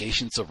the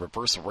allegations of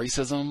reverse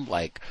racism?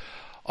 Like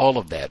all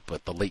of that.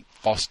 But the late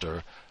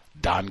Foster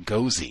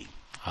Dangozi.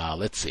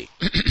 Let's see.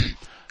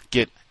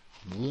 Get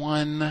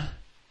one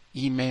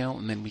email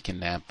and then we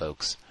can have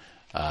folks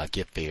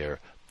get their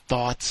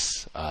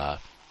thoughts.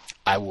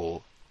 I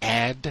will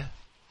add,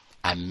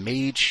 I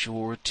made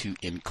sure to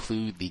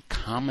include the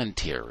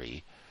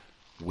commentary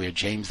where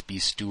James B.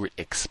 Stewart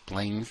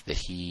explains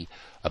that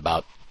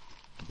about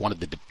one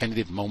of the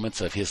definitive moments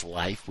of his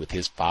life with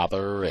his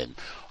father and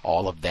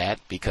all of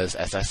that, because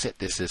as I said,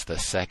 this is the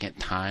second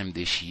time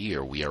this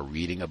year we are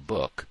reading a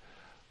book.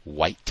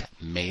 White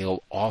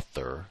male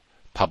author,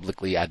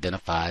 publicly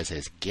identifies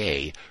as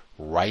gay,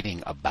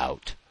 writing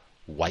about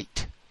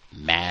white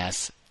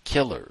mass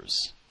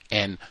killers.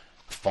 And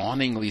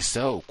fawningly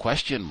so, ?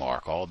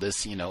 All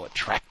this,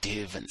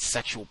 attractive and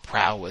sexual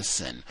prowess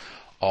and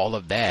all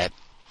of that.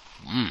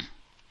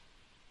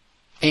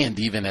 And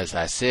even as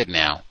I said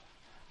now,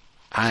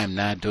 I am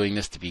not doing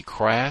this to be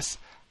crass.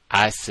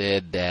 I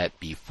said that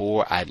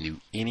before I knew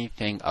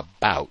anything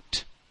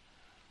about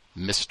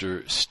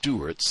Mr.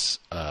 Stewart's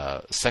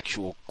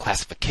sexual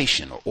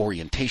classification or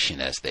orientation,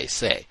 as they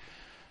say.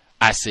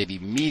 I said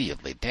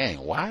immediately, dang,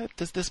 why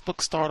does this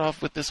book start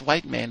off with this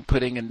white man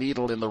putting a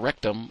needle in the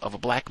rectum of a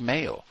black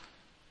male?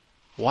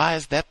 Why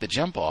is that the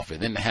jump off?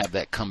 And then to have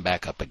that come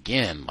back up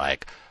again,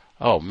 like,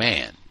 oh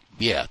man,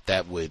 yeah,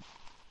 that would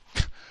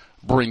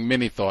bring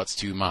many thoughts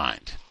to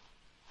mind.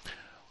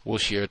 We'll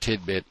share a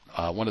tidbit.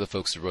 One of the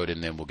folks who wrote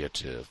in, then we'll get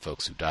to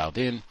folks who dialed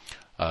in.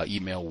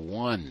 Email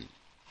 1.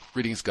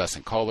 Greetings, Gus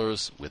and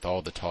callers. With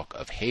all the talk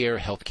of hair,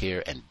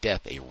 healthcare, and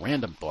death, a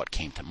random thought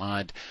came to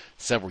mind.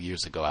 Several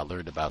years ago, I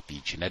learned about the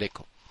genetic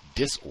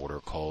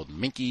disorder called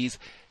Menkes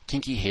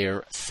kinky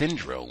hair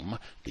syndrome.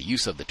 The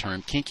use of the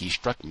term kinky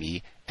struck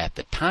me at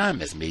the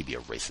time as maybe a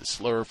racist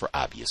slur for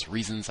obvious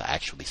reasons. I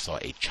actually saw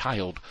a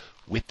child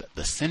with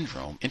the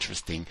syndrome.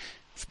 Interesting.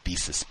 The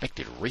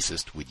suspected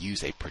racist would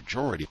use a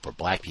pejorative for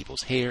black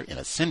people's hair in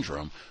a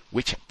syndrome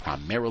which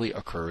primarily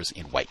occurs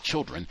in white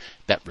children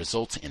that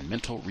results in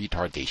mental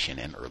retardation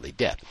and early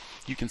death.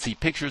 You can see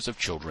pictures of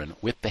children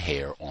with the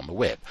hair on the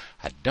web.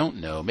 I don't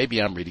know,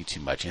 maybe I'm reading too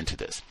much into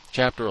this.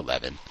 Chapter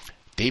 11,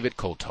 David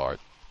Coulthard,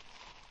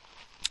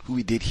 who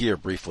we did hear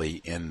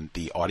briefly in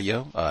the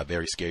audio,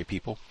 Very Scary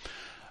People.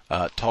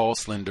 Tall,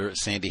 slender,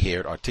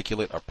 sandy-haired,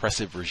 articulate,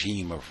 oppressive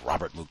regime of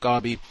Robert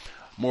Mugabe.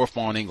 More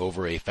fawning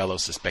over a fellow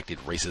suspected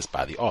racist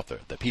by the author.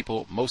 The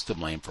people most to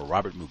blame for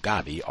Robert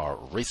Mugabe are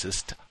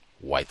racist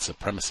white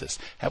supremacists.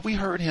 Have we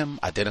heard him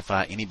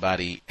identify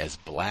anybody as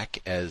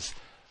black as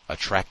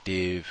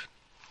attractive,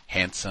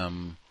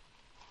 handsome,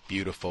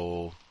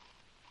 beautiful?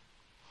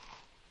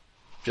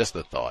 Just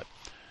a thought.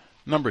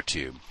 Number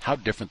 2, how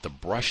different the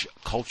brush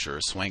culture.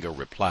 Swango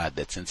replied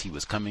that since he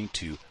was coming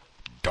to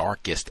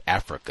darkest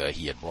Africa,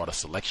 he had brought a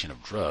selection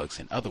of drugs.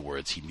 In other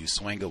words, he knew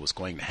Swango was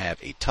going to have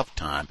a tough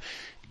time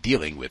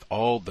dealing with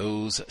all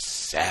those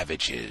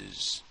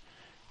savages.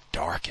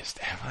 Darkest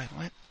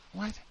Africa?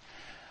 What?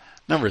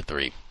 Number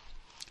 3.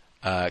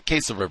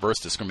 Case of reverse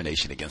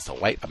discrimination against a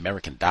white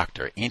American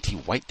doctor,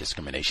 anti-white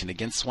discrimination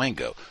against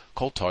Swango.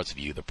 Coulthard's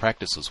view, the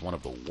practice was one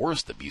of the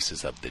worst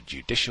abuses of the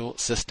judicial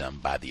system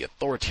by the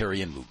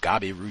authoritarian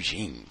Mugabe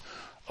regime.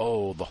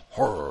 Oh, the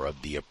horror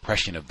of the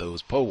oppression of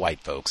those poor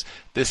white folks.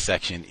 This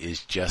section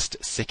is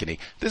just sickening.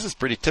 This is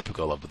pretty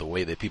typical of the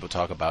way that people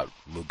talk about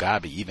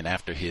Mugabe even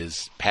after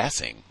his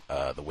passing,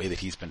 the way that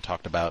he's been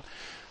talked about.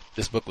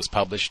 This book was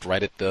published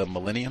right at the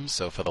millennium,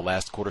 so for the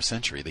last quarter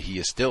century, that he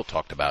is still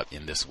talked about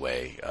in this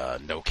way.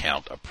 No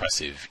count,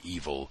 oppressive,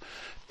 evil,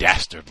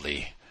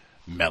 dastardly,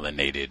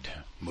 melanated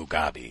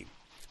Mugabe.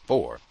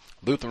 4.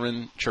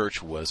 Lutheran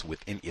Church was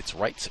within its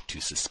rights to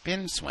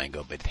suspend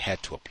Swango, but it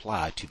had to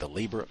apply to the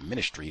Labor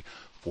Ministry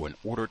for an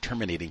order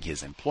terminating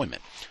his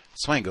employment.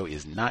 Swango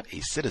is not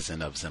a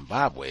citizen of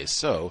Zimbabwe,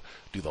 so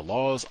do the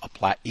laws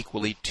apply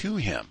equally to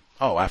him?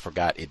 Oh, I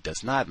forgot. It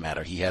does not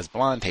matter. He has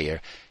blonde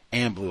hair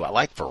and blue. I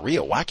like, for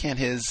real, why can't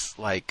his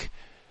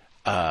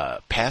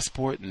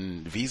passport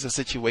and visa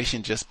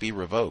situation just be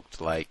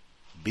revoked? Like,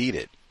 beat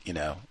it,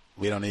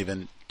 we don't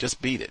even,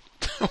 just beat it.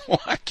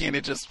 Why can't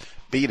it just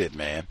beat it,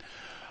 man?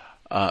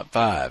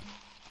 5.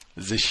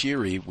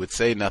 Zashiri would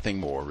say nothing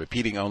more,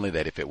 repeating only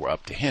that if it were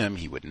up to him,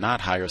 he would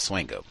not hire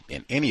Swango.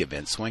 In any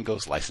event,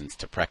 Swango's license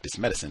to practice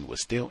medicine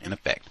was still in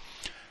effect.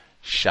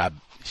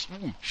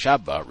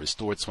 Shabba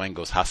restored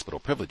Swango's hospital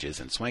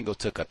privileges, and Swango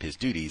took up his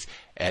duties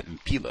at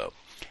Mpilo.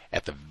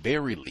 At the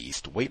very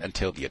least, wait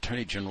until the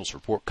Attorney General's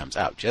report comes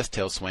out. Just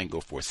tell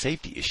Swango for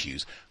safety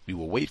issues, we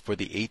will wait for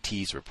the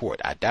AT's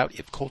report. I doubt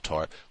if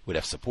Coulthard would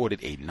have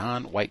supported a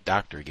non-white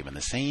doctor given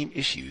the same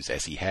issues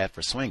as he had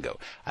for Swango.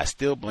 I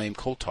still blame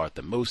Coulthard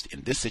the most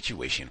in this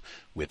situation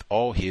with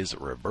all his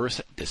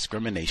reverse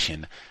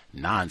discrimination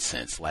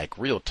nonsense. Like,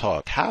 real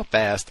talk, how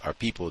fast are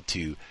people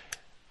to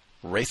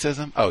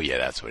racism? Oh, yeah,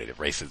 that's what it is.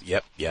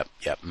 Racism. Yep.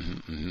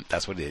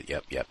 That's what it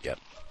is. Yep.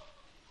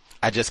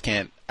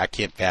 I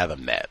can't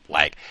fathom that.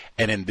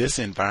 And in this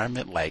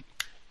environment,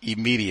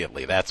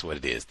 immediately, that's what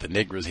it is. The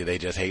Negroes here, they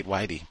just hate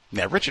whitey.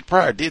 Now, Richard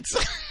Pryor did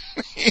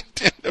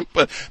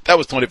but that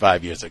was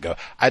 25 years ago.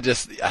 You're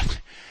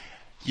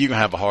going to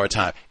have a hard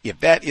time. If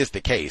that is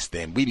the case,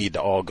 then we need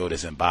to all go to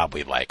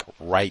Zimbabwe,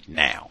 right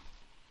now.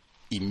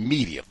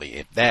 Immediately,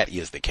 if that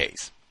is the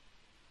case.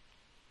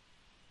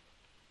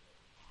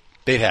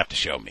 They'd have to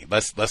show me.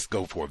 Let's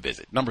go for a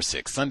visit. Number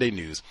 6, Sunday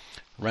News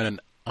ran an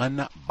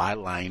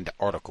unbylined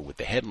article with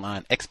the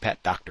headline, Expat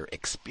Doctor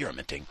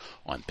Experimenting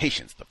on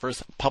Patients, the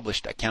first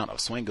published account of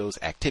Swango's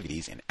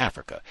activities in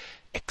Africa.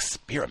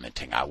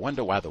 Experimenting. I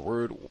wonder why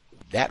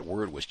that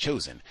word was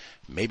chosen.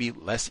 Maybe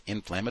less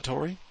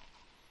inflammatory?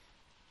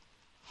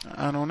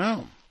 I don't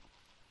know.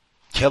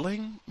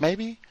 Killing,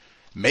 maybe?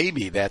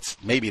 Maybe that's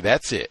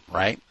it,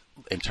 right?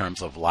 In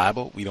terms of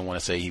libel, we don't want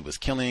to say he was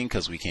killing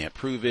because we can't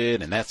prove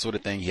it and that sort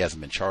of thing. He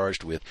hasn't been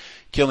charged with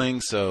killing,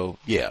 so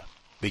yeah,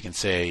 we can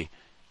say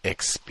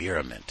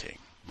experimenting,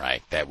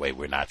 right? That way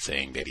we're not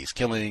saying that he's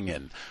killing,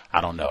 and I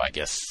don't know, I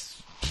guess,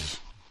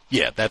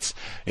 yeah,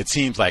 it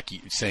seems like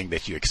saying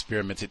that you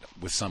experimented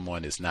with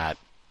someone is not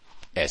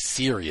as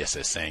serious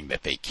as saying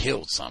that they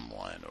killed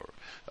someone or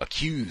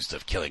accused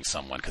of killing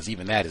someone, because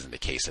even that isn't the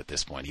case at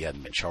this point. He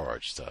hadn't been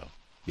charged, so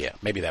yeah,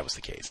 maybe that was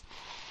the case.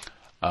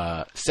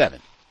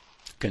 7.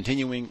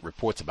 Continuing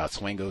reports about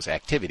Swango's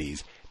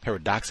activities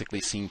paradoxically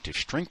seemed to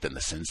strengthen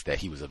the sense that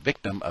he was a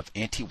victim of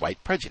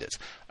anti-white prejudice.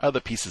 Other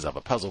pieces of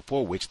a puzzle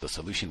for which the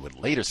solution would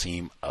later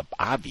seem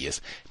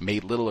obvious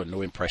made little or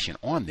no impression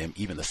on them,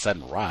 even the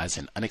sudden rise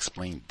in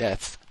unexplained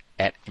deaths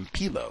at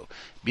Mpilo.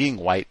 Being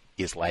white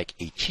is like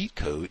a cheat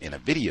code in a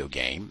video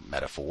game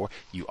metaphor.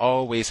 You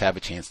always have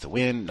a chance to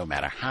win, no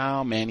matter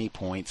how many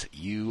points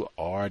you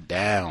are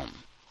down.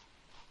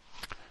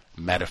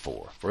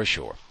 Metaphor, for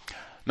sure.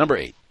 Number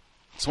 8.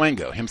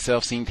 Swango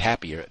himself seemed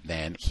happier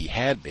than he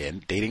had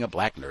been dating a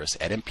black nurse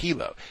at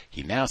Mpilo.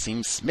 He now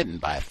seems smitten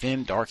by a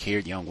thin,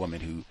 dark-haired young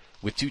woman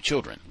with 2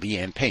 children,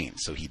 Leanne Payne.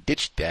 So he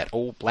ditched that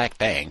old black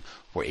thing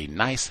for a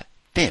nice,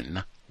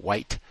 thin,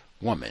 white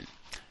woman.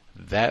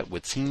 That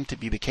would seem to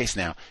be the case.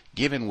 Now,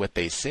 given what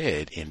they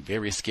said in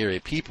Very Scary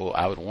People,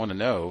 I would want to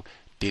know,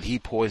 did he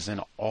poison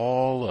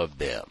all of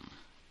them?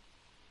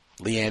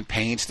 Leanne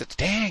Payne said,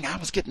 dang, I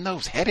was getting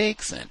those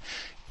headaches and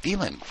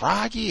feeling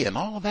groggy and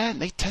all of that,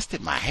 and they tested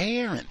my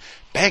hair, and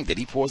bang, did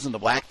he poison the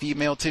black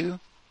female too?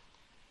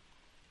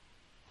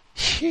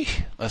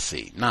 Let's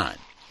see. 9.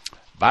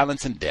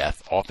 Violence and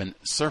death often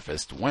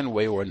surfaced one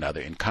way or another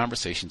in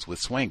conversations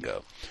with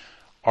Swango.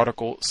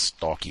 Article,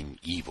 Stalking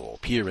Evil,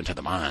 peer into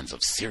the minds of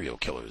serial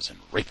killers and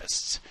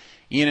rapists.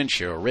 Ian and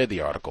Cheryl read the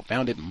article,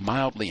 found it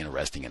mildly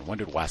interesting, and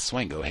wondered why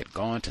Swango had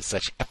gone to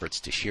such efforts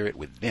to share it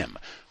with them.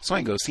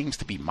 Swango seems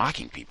to be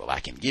mocking people.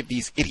 I can give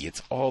these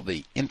idiots all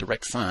the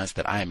indirect signs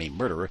that I am a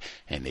murderer,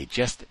 and they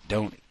just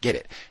don't get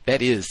it.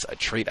 That is a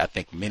trait I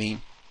think many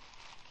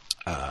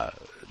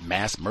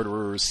mass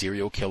murderers,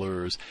 serial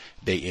killers,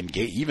 they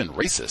engage, even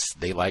racists,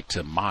 they like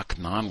to mock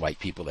non-white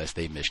people as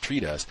they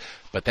mistreat us.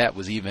 But that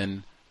was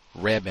even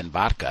Reb and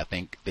Vodka. I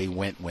think they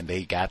went when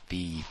they got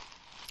the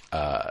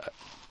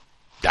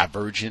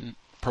Divergent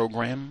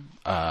program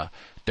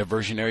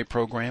diversionary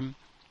program,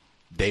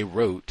 they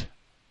wrote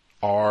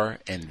R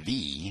and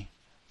V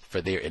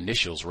for their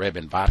initials, Reb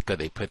and Vodka.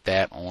 They put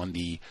that on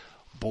the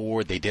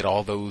board. They did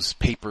all those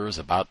papers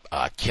about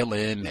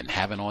killing and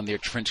having on their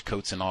trench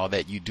coats and all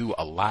that. You do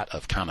a lot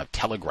of kind of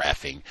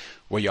telegraphing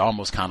where you're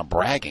almost kind of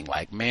bragging,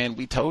 like, man,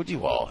 we told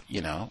you all,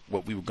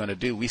 what we were going to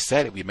do. We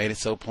said it. We made it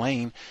so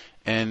plain.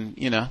 And,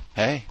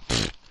 hey,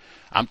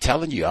 I'm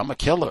telling you, I'm a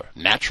killer,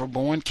 natural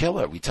born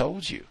killer. We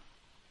told you.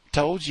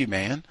 Told you,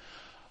 man.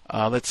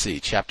 Let's see,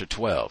 chapter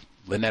 12.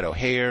 Lynette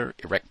O'Hare,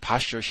 erect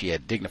posture. She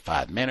had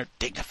dignified,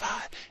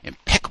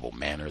 impeccable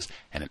manners,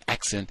 and an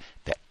accent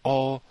that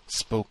all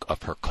spoke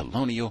of her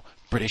colonial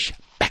British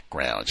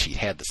background. She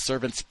had the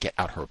servants get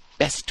out her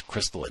best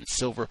crystal and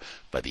silver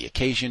for the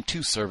occasion.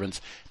 2 servants,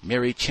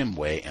 Mary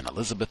Chimway and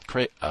Elizabeth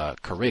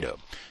Corrado.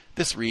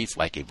 This reads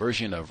like a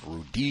version of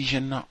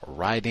Rhodesian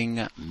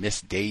riding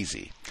Miss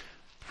Daisy.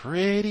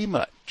 Pretty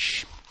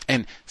much.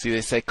 And see,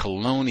 they say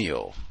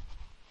colonial.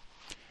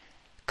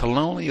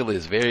 Colonial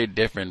is very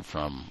different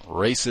from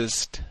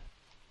racist,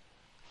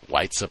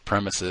 white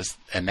supremacist,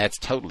 and that's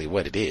totally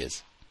what it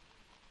is.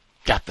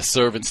 Got the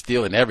servants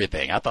stealing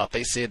everything. I thought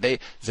they said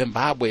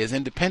Zimbabwe is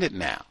independent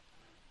now.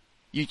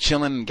 You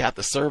chilling and got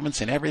the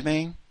servants and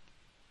everything?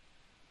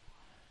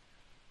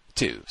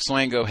 2.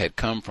 Swango had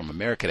come from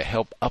America to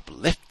help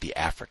uplift the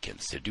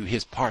Africans, to do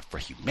his part for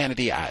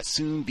humanity. I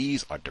assume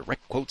these are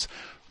direct quotes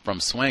from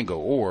Swango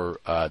or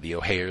the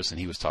O'Hares, and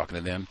he was talking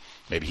to them.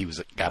 Maybe he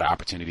got an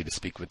opportunity to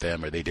speak with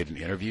them, or they did an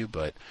interview.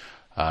 But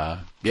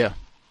yeah,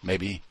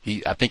 maybe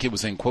I think it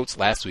was in quotes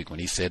last week when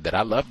he said that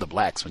I love the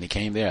blacks when he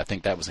came there. I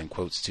think that was in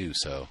quotes too.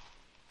 So,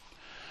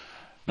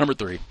 number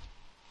 3,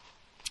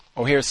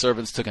 O'Hare's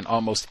servants took an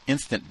almost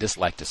instant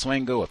dislike to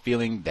Swango, a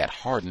feeling that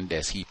hardened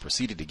as he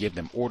proceeded to give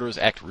them orders,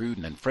 act rude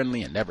and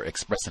unfriendly, and never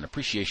express an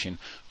appreciation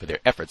for their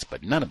efforts.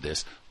 But none of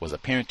this was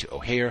apparent to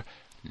O'Hare,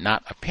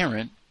 not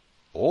apparent,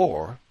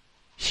 or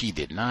she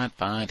did not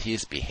find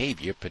his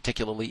behavior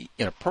particularly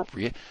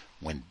inappropriate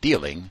when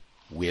dealing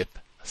with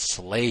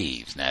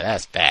slaves. Now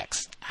that's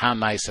facts. How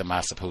nice am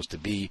I supposed to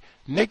be?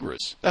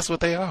 Niggers. That's what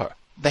they are.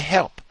 The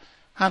help.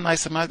 How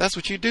nice am I? That's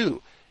what you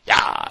do.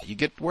 Yeah,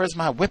 where's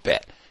my whip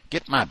at?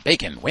 Get my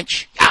bacon,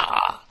 wench.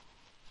 Yeah.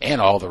 And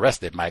all the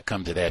rest that might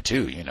come to that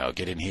too.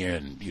 Get in here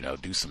and,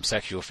 do some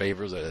sexual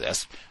favors.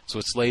 That's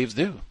what slaves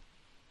do.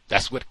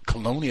 That's what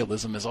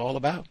colonialism is all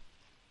about.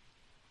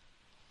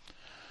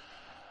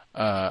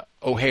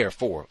 O'Hare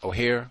 4.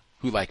 O'Hare,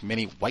 who like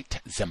many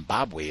white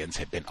Zimbabweans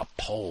had been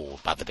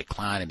appalled by the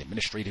decline in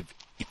administrative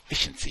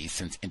efficiency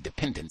since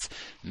independence,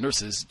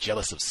 nurses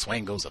jealous of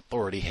Swango's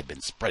authority had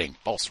been spreading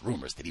false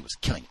rumors that he was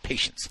killing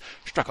patients,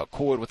 struck a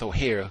chord with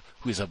O'Hare,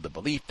 who is of the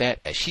belief that,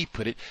 as she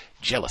put it,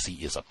 jealousy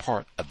is a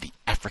part of the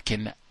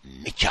African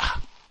nature.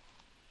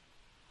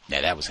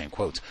 Now that was in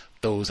quotes.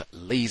 Those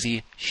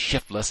lazy,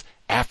 shiftless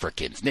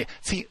Africans.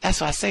 See, that's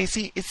what I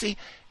say.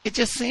 It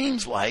just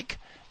seems like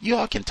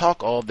y'all can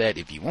talk all that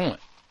if you want.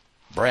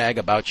 Brag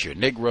about your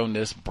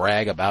Negro-ness,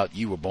 brag about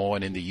you were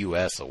born in the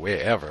U.S. or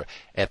wherever.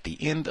 At the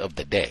end of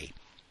the day,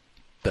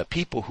 the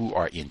people who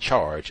are in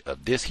charge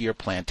of this here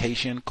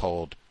plantation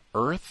called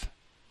Earth,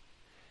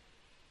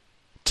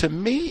 to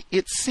me,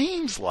 it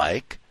seems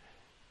like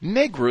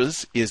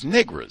Negroes is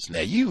Negroes. Now,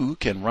 you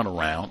can run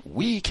around,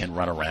 we can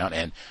run around,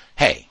 and,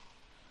 hey,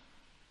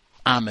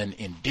 I'm an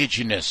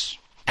indigenous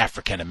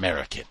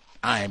African-American.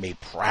 I am a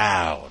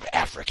proud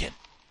African.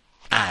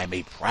 I'm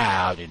a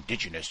proud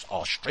indigenous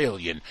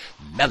Australian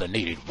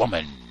melanated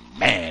woman,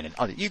 man, and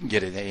all that. You can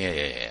get it.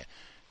 Yeah.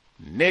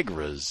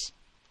 Niggers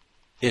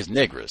is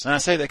niggers. And I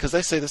say that because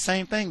they say the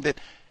same thing, that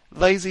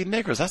lazy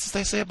niggers. That's what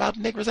they say about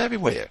niggers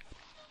everywhere.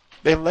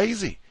 They're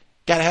lazy.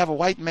 Got to have a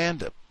white man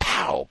to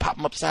pop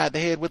them upside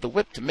the head with a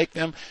whip to make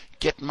them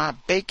get my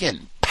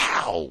bacon.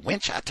 Pow,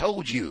 wench, I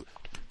told you.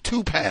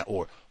 2 pounds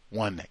or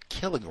 1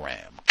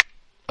 kilogram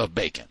of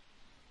bacon.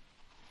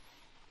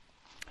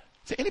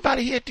 So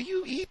anybody here, do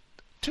you eat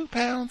 2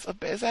 pounds of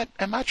bacon?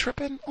 Am I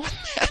tripping on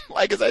that?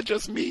 Like, is that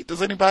just me?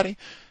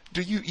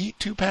 Do you eat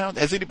 2 pounds?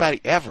 Has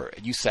anybody ever,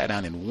 you sat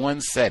down in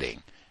one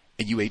setting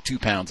and you ate 2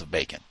 pounds of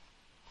bacon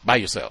by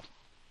yourself?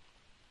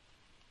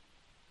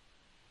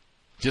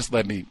 Just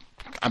let me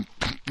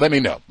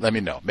know.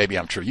 Maybe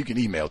I'm true. You can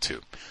email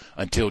to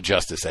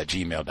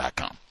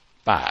untiljustice@gmail.com.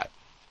 5.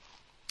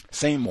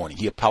 Same morning,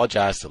 he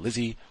apologized to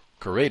Lizzie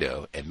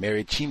Corrado and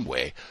Mary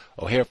Chimway.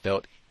 O'Hare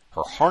felt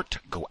her heart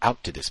go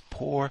out to this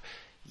poor,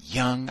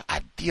 young,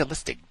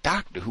 idealistic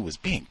doctor who was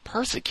being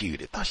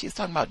persecuted. Thought she was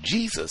talking about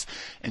Jesus.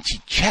 And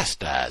she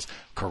chastised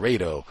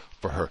Corrado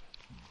for her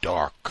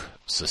dark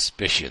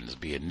suspicions,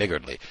 being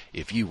niggardly.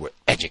 If you were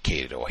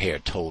educated, O'Hare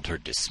told her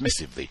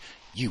dismissively,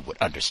 you would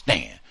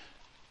understand.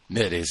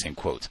 That is in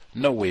quotes.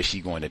 No way is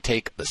she going to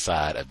take the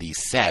side of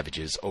these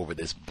savages over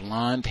this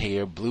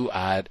blonde-haired,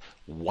 blue-eyed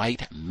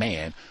white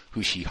man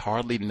who she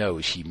hardly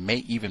knows. She may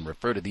even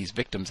refer to these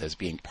victims as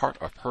being part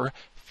of her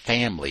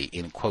family,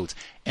 in quotes.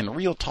 And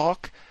real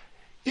talk,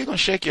 you're going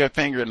to shake your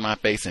finger in my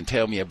face and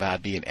tell me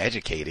about being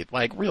educated.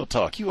 Like, real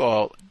talk, you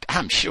all,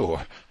 I'm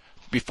sure,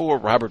 Before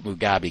Robert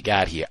Mugabe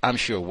got here, I'm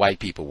sure white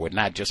people were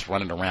not just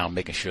running around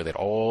making sure that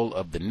all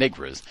of the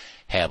niggers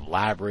had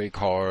library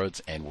cards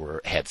and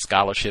had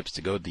scholarships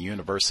to go to the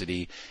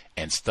university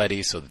and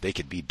study so that they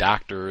could be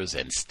doctors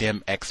and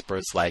STEM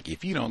experts. Like,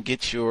 if you don't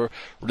get your,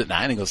 I ain't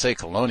gonna say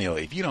colonial,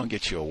 if you don't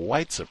get your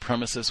white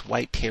supremacist,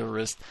 white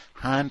terrorist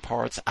hind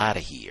parts out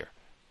of here.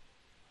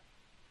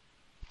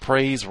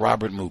 Praise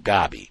Robert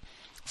Mugabe.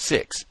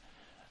 6.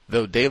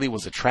 Though Daley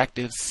was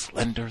attractive,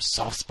 slender,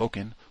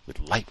 soft-spoken,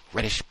 with light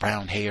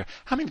reddish-brown hair,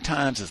 how many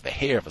times is the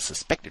hair of a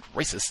suspected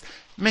racist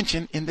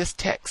mentioned in this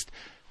text?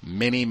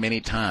 Many,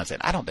 many times,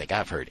 and I don't think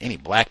I've heard any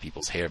black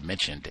people's hair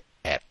mentioned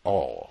at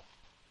all.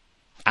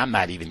 I'm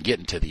not even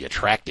getting to the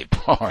attractive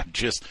part,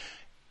 just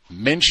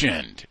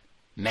mentioned.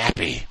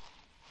 Nappy,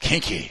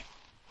 kinky,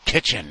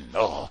 kitchen,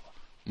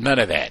 none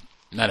of that,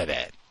 none of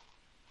that.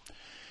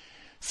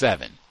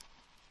 7.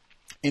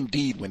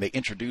 Indeed, when they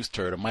introduced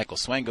her to Michael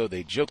Swango,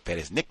 they joked that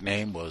his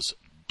nickname was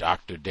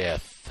Dr.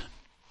 Death.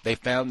 They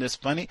found this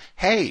funny.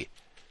 Hey,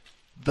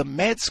 the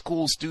med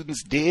school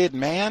students did,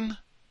 man.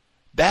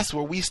 That's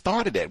where we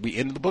started at. We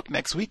ended the book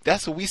next week.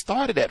 That's where we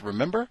started at,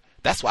 remember?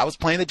 That's why I was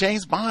playing the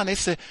James Bond. They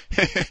said,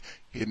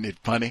 isn't it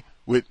funny?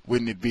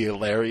 Wouldn't it be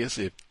hilarious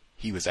if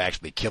he was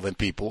actually killing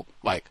people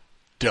like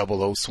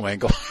 00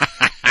 Swango?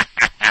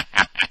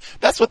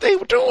 That's what they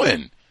were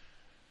doing.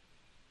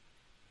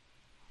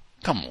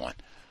 Come on.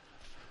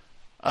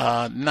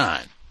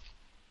 9.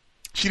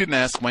 She didn't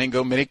ask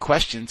Swango many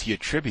questions. He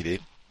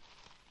attributed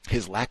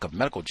his lack of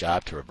medical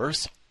job to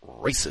reverse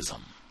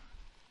racism.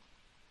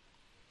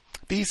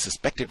 These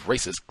suspected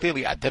racists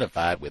clearly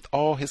identified with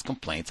all his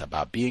complaints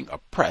about being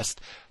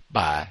oppressed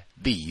by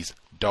these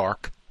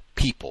dark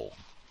people.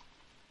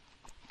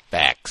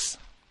 Facts.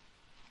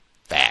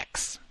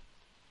 Facts.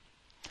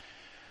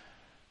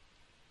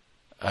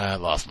 I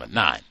lost my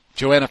 9.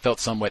 Joanna felt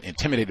somewhat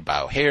intimidated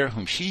by O'Hare,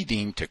 whom she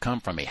deemed to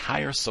come from a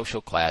higher social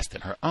class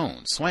than her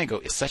own.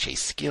 Swango is such a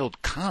skilled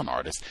con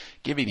artist,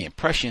 giving the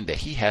impression that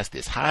he has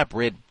this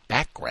hybrid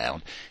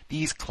background.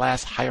 These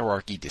class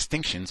hierarchy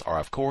distinctions are,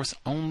 of course,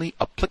 only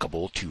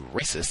applicable to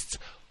racists,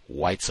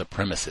 white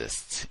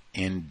supremacists.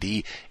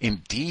 Indeed,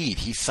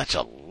 he's such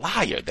a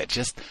liar that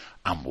just,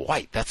 I'm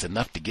white, that's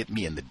enough to get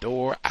me in the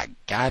door. I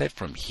got it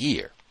from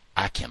here.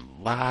 I can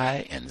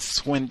lie and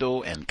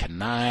swindle and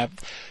connive,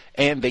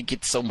 and they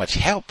get so much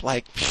help.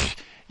 Like,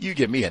 you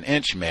give me an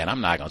inch, man,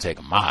 I'm not going to take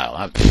a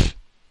mile.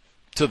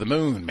 To the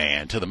moon,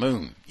 man, to the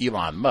moon.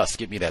 Elon Musk,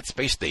 give me that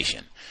space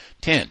station.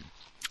 10.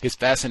 His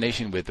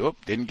fascination with,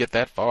 didn't get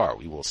that far.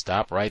 We will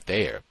stop right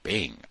there.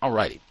 Bing.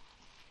 Alrighty.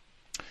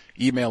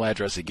 Email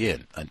address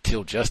again,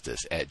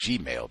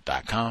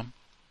 untiljustice@gmail.com.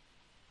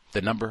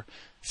 The number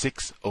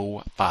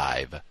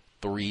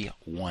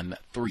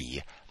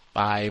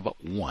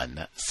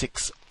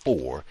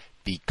 605-313-5164.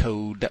 The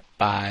code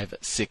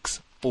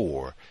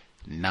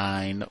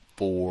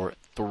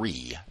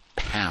 564-943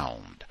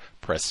 pound.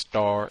 Press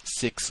star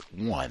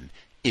 61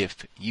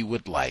 if you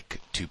would like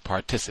to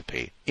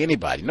participate.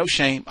 Anybody, no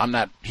shame. I'm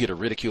not here to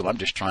ridicule. I'm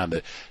just trying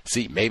to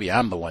see, maybe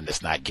I'm the one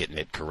that's not getting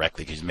it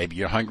correctly, because maybe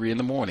you're hungry in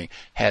the morning.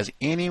 Has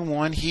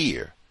anyone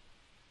here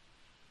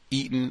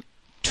eaten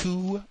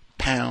 2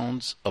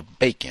 pounds of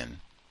bacon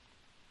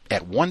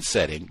at one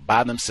setting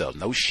by themselves?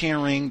 No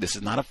sharing. This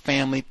is not a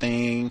family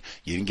thing.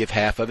 You didn't give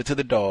half of it to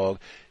the dog.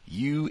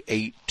 You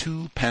ate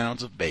 2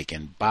 pounds of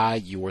bacon by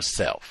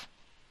yourself.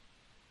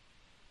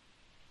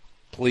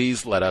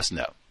 Please let us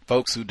know.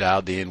 Folks who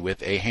dialed in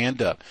with a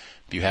hand up,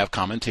 if you have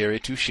commentary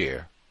to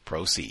share,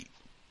 proceed.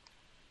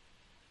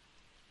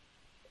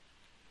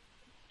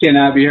 Can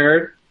I be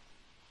heard?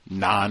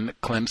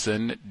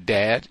 Non-Clemson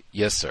dad,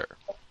 yes, sir.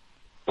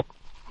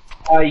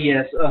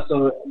 Yes.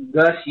 So,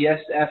 Gus, yes,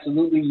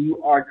 absolutely.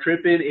 You are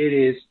tripping. It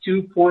is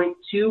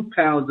 2.2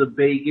 pounds of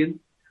bacon,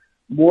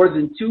 more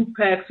than 2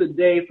 packs a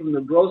day from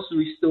the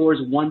grocery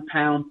store's 1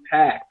 pound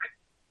pack.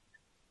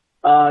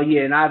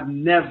 Yeah, and I've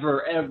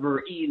never,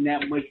 ever eaten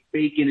that much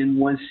bacon in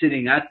one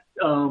sitting. I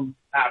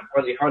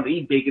really hardly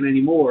eat bacon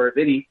anymore, if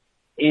any.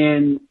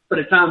 And for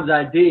the times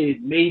I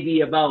did,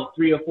 maybe about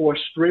 3 or 4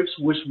 strips,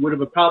 which would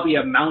have probably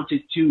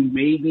amounted to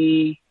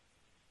maybe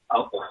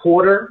a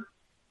quarter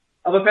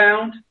of a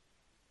pound,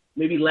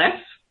 maybe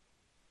less.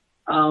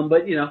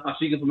 But, you know, I'm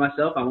speaking for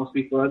myself. I won't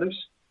speak for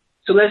others.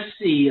 So let's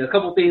see. A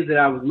couple things that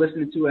I was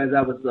listening to as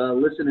I was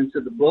listening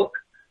to the book.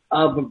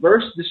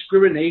 Reverse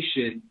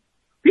discrimination.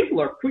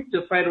 People are quick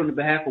to fight on the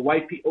behalf of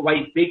white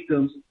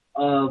victims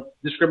of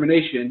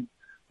discrimination,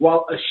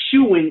 while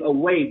eschewing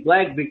away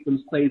black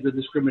victims' claims of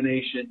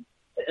discrimination.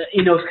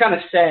 You know, it's kind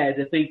of sad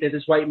to think that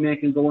this white man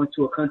can go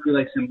into a country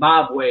like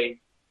Zimbabwe,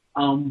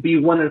 be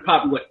one of the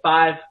probably,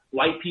 5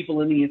 white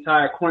people in the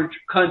entire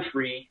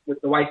country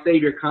with the white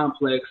savior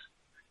complex.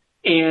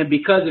 And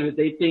because of it,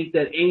 they think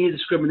that any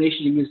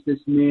discrimination against this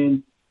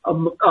man,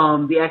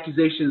 the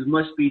accusations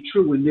must be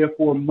true and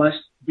therefore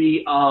must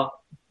be,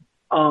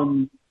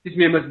 this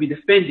man must be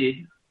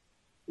defended,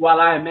 while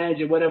I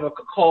imagine whatever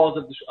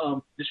cause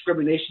of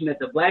discrimination that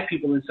the black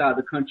people inside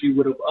the country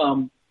would have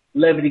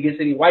levied against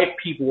any white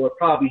people were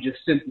probably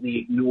just simply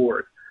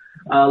ignored.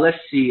 Let's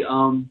see.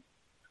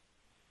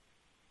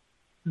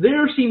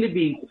 there seem to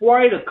be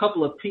quite a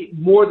couple of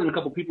more than a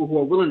couple of people who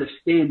are willing to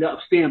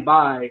stand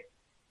by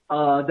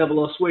Double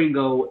O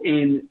Swingo.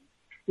 And,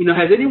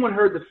 has anyone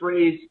heard the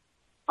phrase,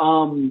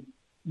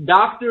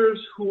 doctors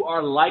who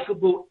are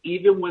likable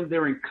even when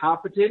they're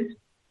incompetent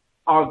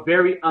are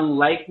very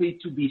unlikely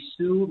to be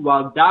sued,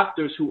 while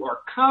doctors who are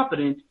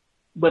competent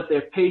but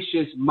their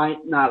patients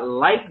might not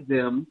like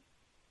them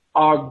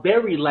are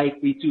very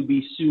likely to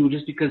be sued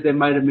just because they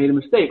might have made a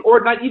mistake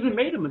or not even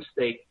made a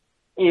mistake.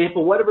 And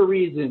for whatever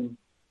reason,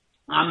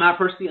 I'm not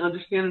personally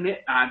understanding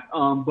it,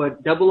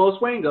 but Double O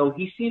Swingo,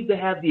 he seems to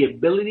have the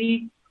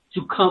ability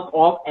to come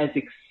off as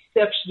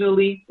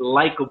exceptionally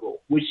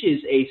likable, which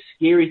is a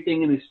scary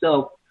thing in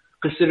itself,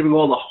 considering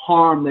all the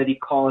harm that he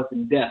caused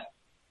in death.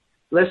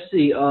 Let's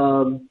see.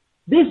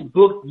 This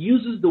book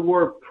uses the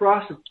word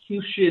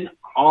prosecution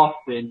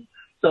often.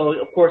 So,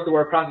 of course, the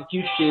word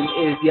prosecution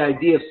is the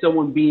idea of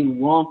someone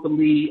being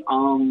wrongfully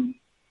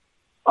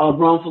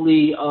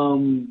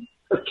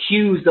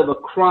accused of a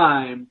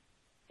crime,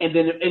 and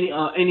then if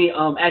any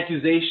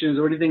accusations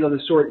or anything of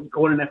the sort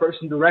going in that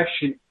person's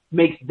direction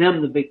makes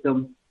them the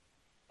victim,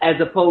 as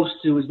opposed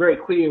to, it's very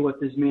clear what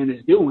this man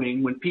is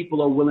doing when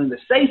people are willing to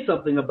say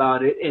something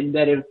about it, and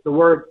that if the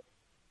word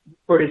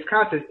for his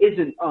context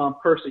isn't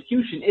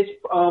persecution, it's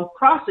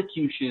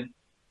prosecution,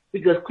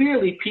 because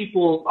clearly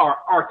people are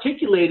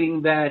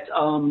articulating that,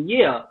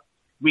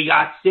 we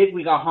got sick,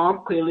 we got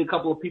harmed, clearly a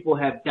couple of people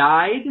have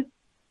died,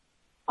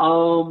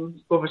 but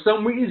for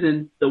some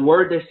reason, the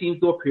word that seems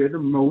to appear the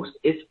most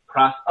is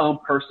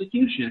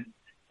persecution.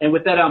 And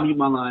with that, I'll mute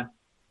my line.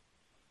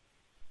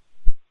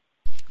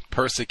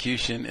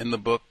 Persecution in the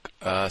book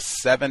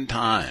 7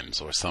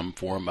 times, or some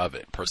form of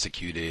it.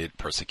 Persecuted,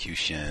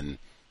 persecution,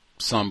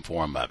 some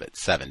form of it,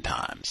 7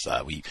 times.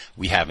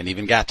 We haven't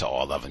even got to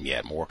all of them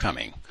yet. More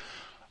coming.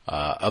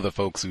 Other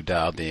folks who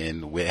dialed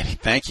in with,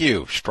 thank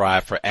you,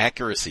 strive for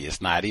accuracy.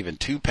 It's not even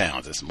 2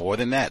 pounds. It's more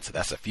than that. So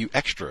that's a few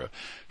extra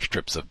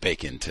strips of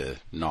bacon to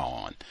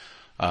gnaw on.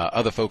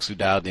 Other folks who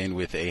dialed in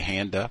with a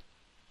hand up,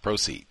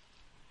 proceed.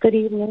 Good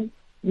evening.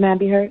 May I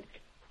be heard?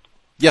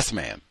 Yes,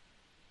 ma'am.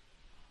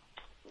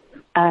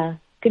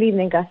 Good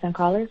evening, Gus and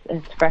callers.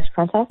 It's Fresh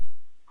Princess.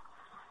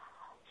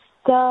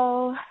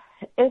 So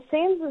it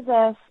seems as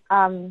if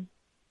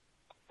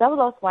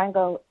Double O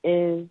Swingo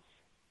is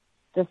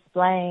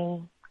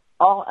displaying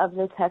all of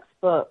the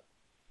textbook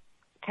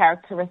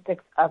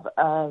characteristics of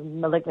a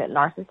malignant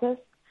narcissist.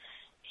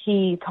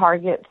 He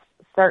targets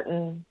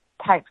certain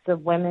types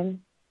of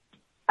women.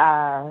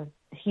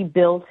 He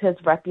builds his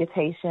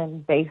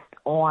reputation based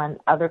on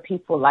other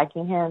people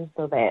liking him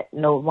so that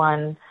no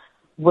one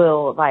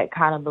will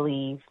kind of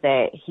believe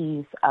that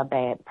he's a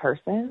bad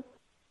person.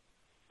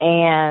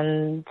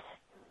 And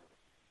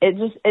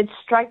it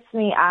strikes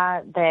me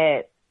odd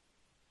that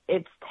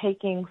it's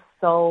taking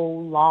so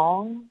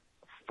long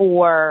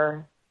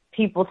for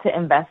people to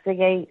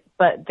investigate,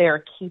 but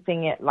they're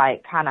keeping it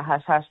kind of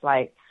hush hush.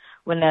 Like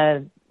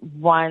when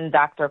one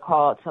doctor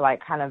called to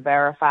kind of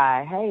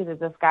verify, hey, did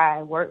this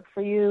guy work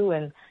for you?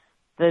 And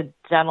the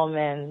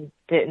gentleman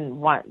didn't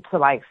want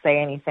to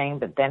say anything,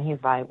 but then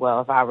he's like,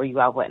 well, if I were you,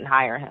 I wouldn't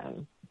hire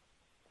him.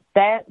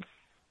 That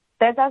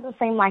doesn't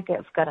seem like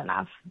it's good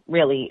enough,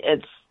 really.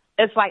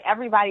 It's like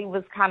everybody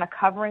was kind of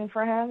covering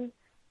for him.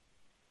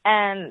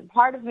 And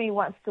part of me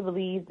wants to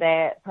believe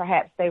that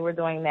perhaps they were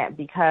doing that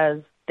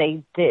because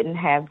they didn't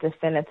have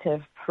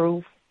definitive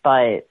proof,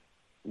 but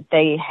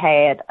they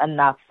had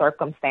enough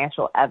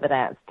circumstantial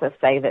evidence to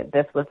say that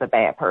this was a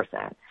bad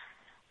person.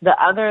 The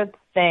other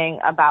thing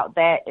about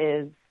that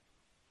is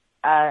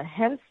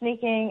him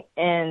sneaking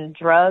in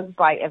drugs,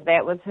 if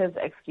that was his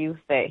excuse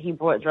that he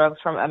brought drugs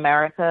from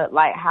America,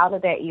 how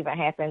did that even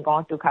happen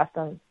going through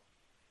customs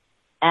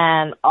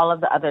and all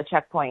of the other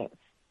checkpoints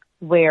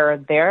where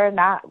they're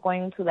not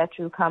going to let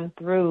you come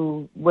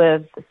through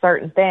with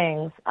certain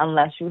things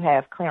unless you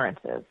have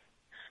clearances.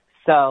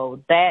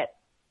 So that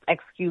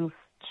excuse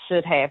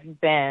should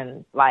have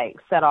been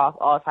set off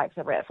all types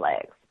of red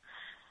flags.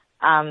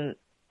 On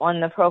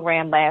the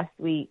program last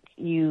week,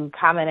 you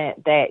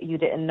commented that you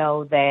didn't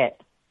know that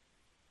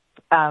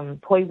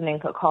poisoning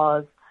could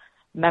cause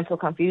mental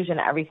confusion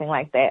and everything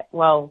like that.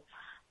 Well,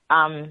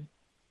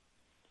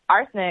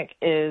 arsenic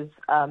is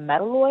a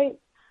metalloid,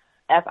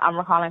 if I'm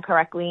recalling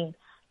correctly.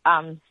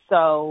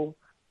 So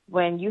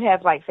when you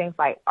have things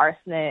like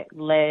arsenic,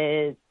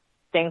 lead,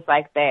 things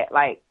like that,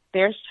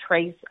 there's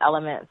trace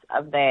elements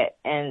of that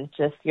in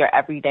just your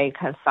everyday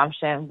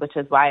consumption, which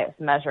is why it's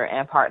measured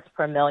in parts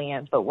per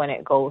million. But when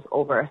it goes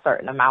over a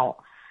certain amount,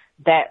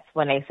 that's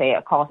when they say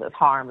it causes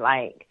harm.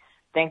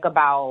 Think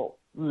about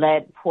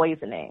lead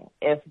poisoning.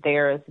 If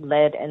there's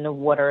lead in the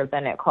water,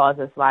 then it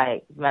causes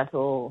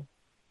mental,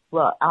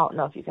 well, I don't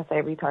know if you can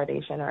say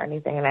retardation or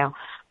anything now,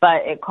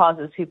 but it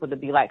causes people to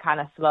be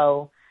kind of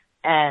slow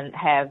and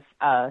have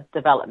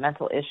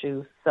developmental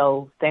issues.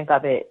 So think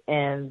of it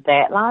in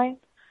that line.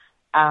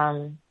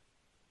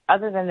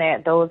 Other than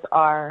that, those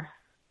are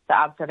the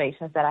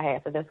observations that I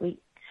had for this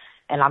week,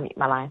 and I'll mute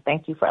my line.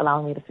 Thank you for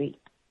allowing me to speak.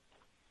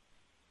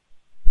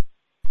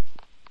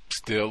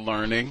 Still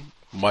learning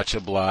Much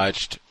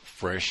obliged,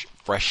 fresh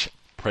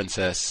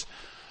princess.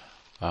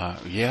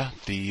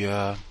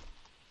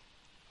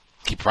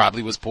 He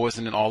probably was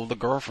poisoning all of the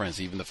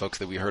girlfriends, even the folks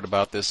that we heard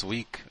about this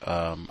week.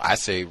 I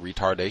say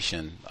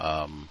retardation.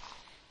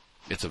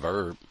 It's a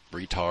verb,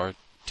 retard,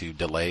 to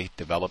delay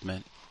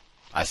development.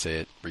 I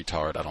said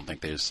retard. I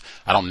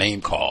don't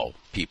name call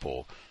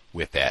people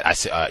with that. I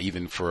say,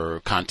 even for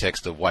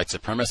context of white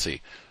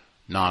supremacy,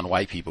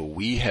 non-white people,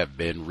 we have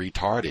been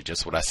retarded.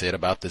 Just what I said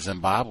about the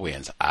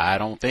Zimbabweans. I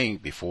don't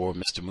think before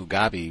Mr.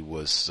 Mugabe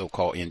was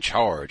so-called in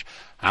charge,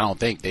 I don't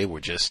think they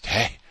were just,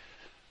 hey,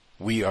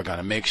 we are going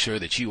to make sure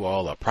that you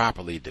all are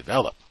properly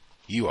developed.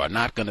 You are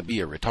not going to be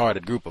a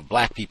retarded group of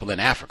black people in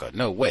Africa.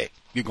 No way.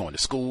 You're going to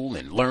school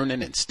and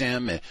learning and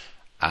STEM. And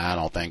I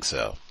don't think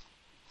so.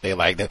 They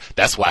like that.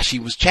 That's why she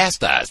was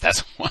chastised.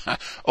 That's why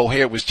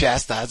O'Hare was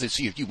chastised.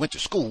 See, if you went to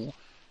school,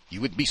 you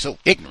wouldn't be so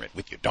ignorant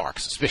with your dark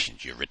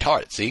suspicions. You're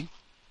retarded, see?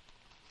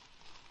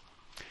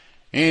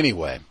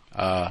 Anyway,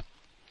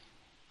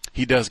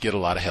 he does get a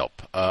lot of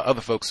help.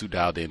 Other folks who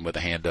dialed in with a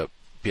hand up,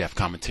 PF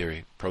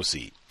commentary,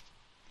 proceed.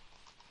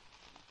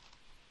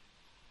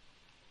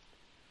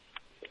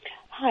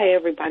 Hi,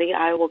 everybody.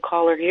 Iowa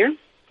caller here.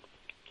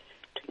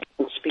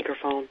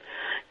 Speakerphone.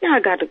 Yeah, I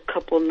got a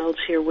couple notes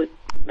here with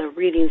the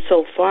reading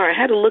so far. I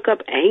had to look up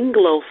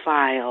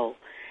Anglophile.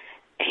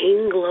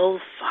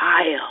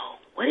 Anglophile.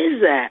 What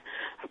is that?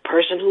 A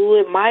person who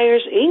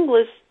admires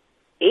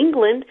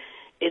England,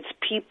 its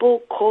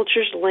people,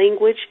 cultures,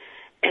 language,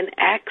 and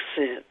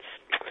accents.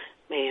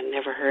 Man,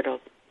 never heard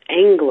of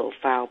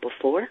Anglophile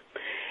before.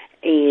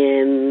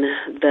 And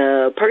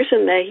the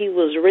person that he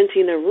was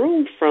renting a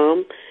room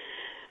from,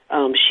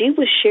 she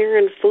was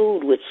sharing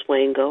food with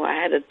Swango. I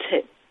had to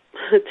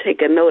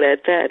take a note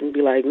at that and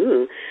be like,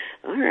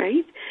 all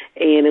right.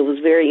 And it was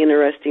very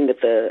interesting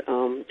that the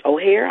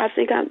O'Hare, I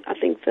think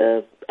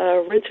the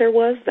renter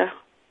was that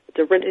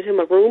rented him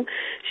a room.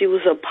 She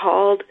was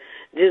appalled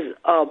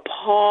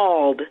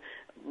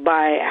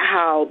by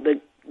how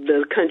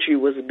the country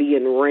was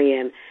being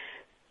ran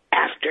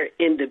after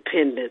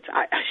independence.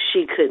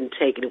 She couldn't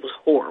take it. It was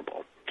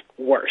horrible.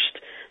 Worst.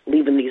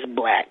 Leaving these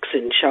blacks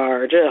in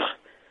charge. Ugh.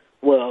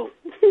 Well,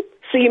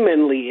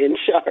 seemingly in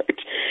charge.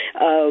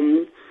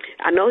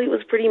 I know he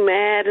was pretty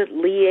mad at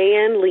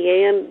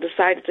Leanne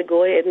decided to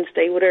go ahead and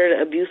stay with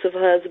her abusive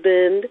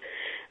husband.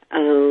 I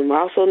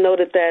also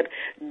noted that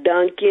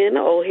Duncan,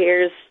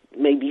 O'Hare's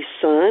maybe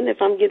son,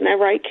 if I'm getting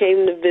that right,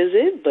 came to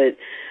visit, but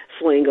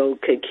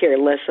Swango could care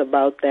less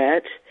about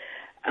that.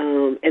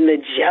 And the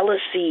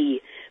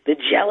jealousy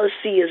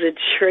is a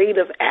trait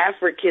of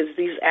Africans.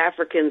 These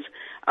Africans,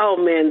 oh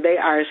man, they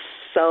are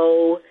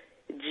so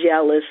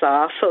jealous.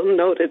 I also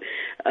noted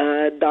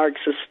dark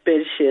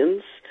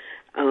suspicions.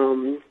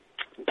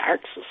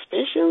 Dark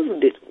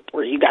suspicions?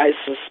 Were you guys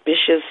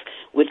suspicious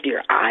with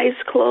your eyes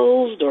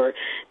closed, or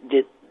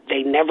did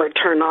they never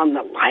turn on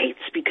the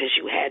lights because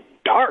you had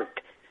dark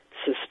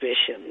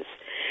suspicions?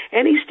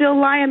 And he's still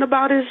lying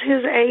about his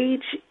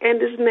age and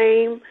his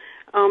name,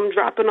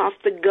 dropping off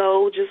the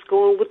go, just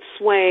going with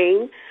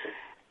swang.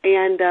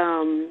 And,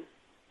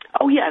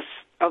 oh yes,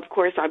 of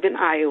course, I've been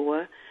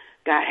Iowa.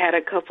 Had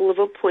a couple of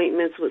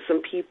appointments with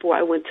some people.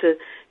 I went to,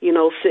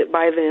 sit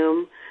by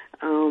them,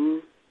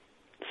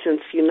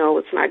 since,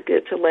 it's not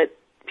good to let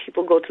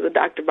people go to the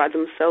doctor by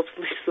themselves,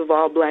 least of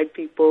all black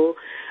people.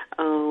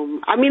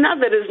 Not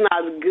that it's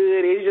not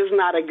good. It's just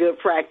not a good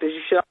practice.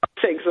 You should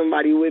take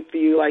somebody with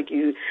you, like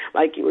you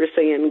were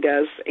saying,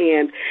 Gus.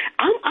 And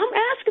I'm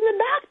asking the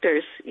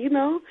doctors,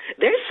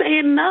 they're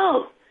saying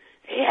no.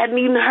 They hadn't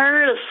even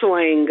heard of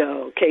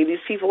Swango. Okay, these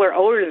people are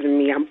older than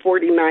me. I'm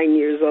 49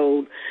 years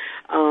old.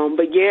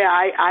 But yeah,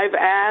 I've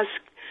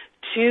asked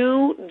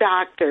 2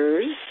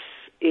 doctors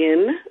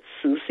in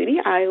Sioux City,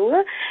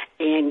 Iowa,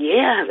 and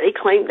yeah, they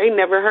claim they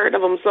never heard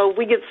of him. So if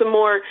we get some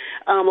more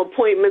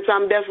appointments,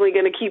 I'm definitely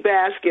going to keep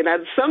asking.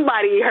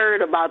 Somebody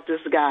heard about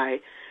this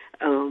guy,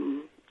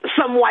 some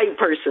white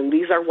person.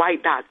 These are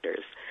white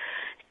doctors.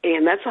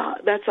 And that's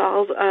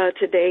all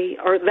today,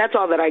 or that's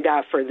all that I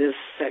got for this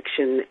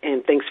section,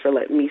 and thanks for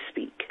letting me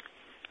speak.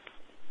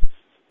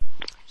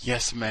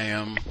 Yes,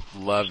 ma'am.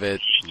 Love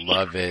it.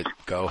 Love it.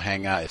 Go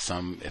hang out.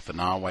 If a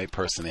non-white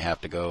person, they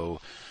have to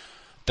go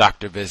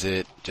doctor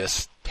visit,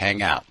 just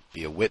hang out.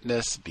 Be a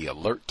witness. Be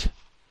alert.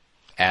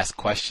 Ask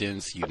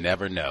questions. You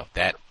never know.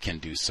 That can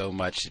do so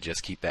much to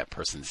just keep that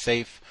person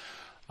safe.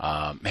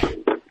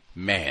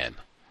 Man,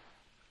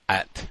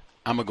 I'm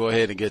going to go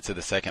ahead and get to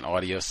the second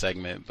audio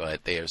segment,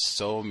 but there's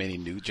so many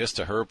new, just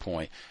to her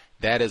point,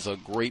 that is a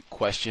great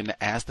question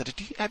to ask.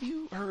 Have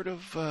you heard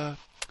of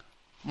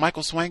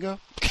Michael Swango?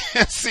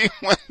 See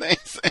what they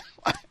say.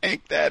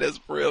 Like, that is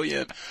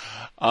brilliant.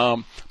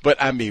 But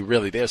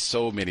really, there's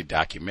so many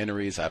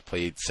documentaries. I've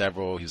played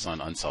several. He was on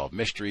Unsolved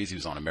Mysteries. He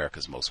was on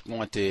America's Most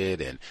Wanted.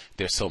 And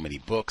there's so many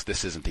books.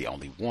 This isn't the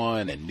only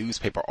one. And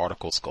newspaper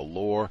articles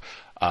galore.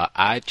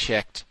 I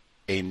checked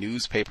a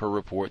newspaper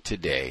report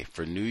today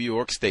for New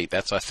York State.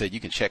 That's why I said you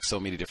can check so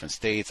many different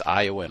states,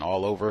 Iowa and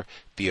all over.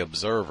 The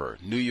Observer,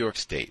 New York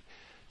State.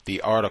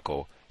 The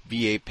article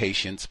VA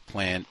patients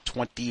plan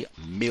 $20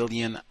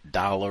 million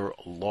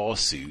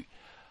lawsuit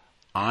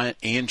on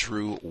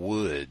Andrew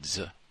Woods,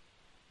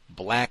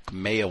 black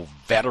male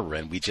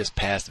veteran. We just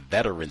passed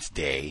Veterans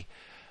Day.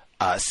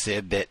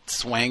 Said that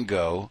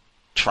Swango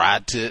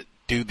tried to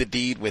do the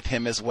deed with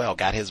him as well.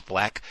 Got his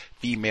black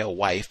female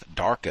wife,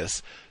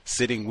 Darkus,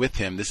 sitting with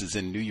him. This is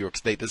in New York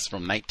State. This is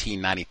from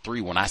 1993.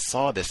 When I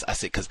saw this, I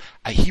said, because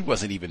he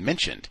wasn't even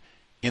mentioned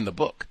in the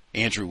book.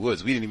 Andrew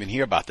Woods. We didn't even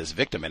hear about this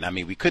victim. And I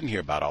mean, we couldn't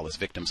hear about all his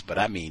victims, but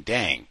I mean,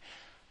 dang.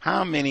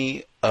 How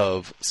many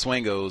of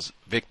Swango's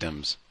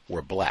victims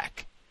were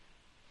black?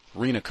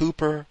 Rena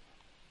Cooper,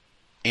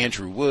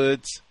 Andrew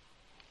Woods,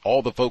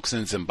 all the folks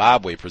in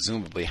Zimbabwe,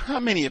 presumably. How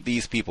many of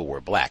these people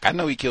were black? I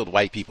know he killed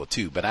white people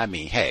too, but I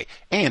mean, hey.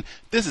 And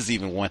this is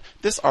even one.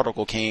 This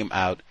article came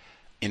out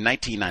in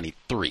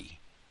 1993.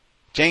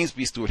 James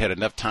B. Stewart had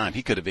enough time.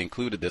 He could have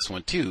included this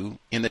one too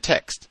in the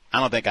text.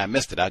 I don't think I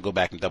missed it. I'll go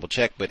back and double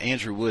check, but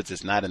Andrew Woods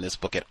is not in this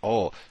book at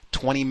all.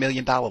 $20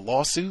 million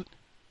lawsuit?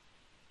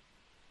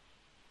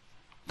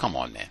 Come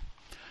on, man.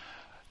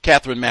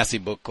 Catherine Massey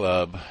Book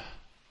Club.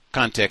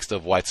 Context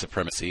of white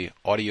supremacy.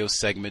 Audio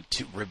segment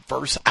 2.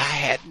 Reverse. I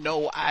had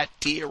no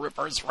idea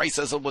reverse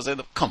racism was in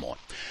the... Come on.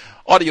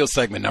 Audio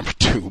segment number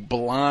 2.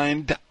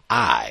 Blind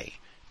Eye.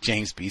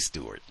 James B.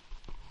 Stewart.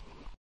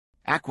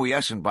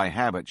 Acquiescent by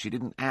habit, she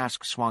didn't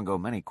ask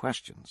Swango many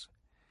questions.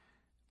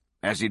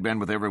 As he'd been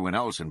with everyone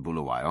else in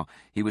Bulawayo,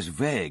 he was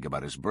vague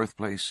about his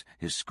birthplace,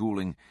 his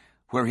schooling,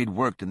 where he'd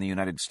worked in the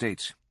United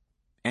States,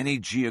 any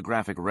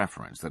geographic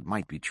reference that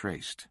might be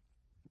traced.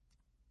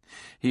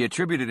 He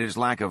attributed his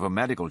lack of a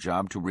medical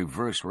job to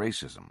reverse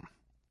racism,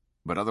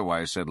 but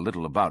otherwise said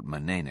little about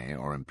Manene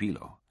or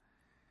Impilo.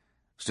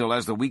 Still,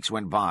 as the weeks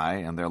went by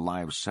and their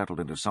lives settled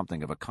into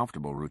something of a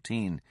comfortable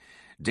routine,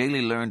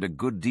 Daly learned a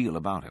good deal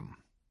about him.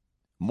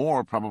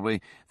 More,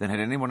 probably, than had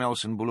anyone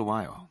else in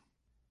Bulawayo.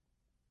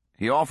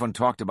 He often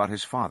talked about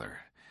his father,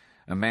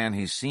 a man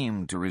he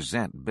seemed to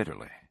resent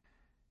bitterly.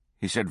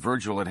 He said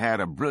Virgil had had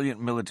a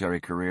brilliant military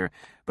career,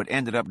 but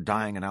ended up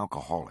dying an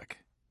alcoholic.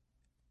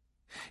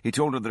 He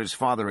told her that his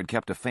father had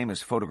kept a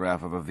famous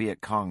photograph of a Viet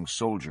Cong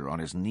soldier on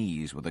his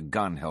knees with a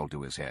gun held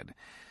to his head,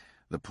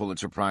 the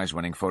Pulitzer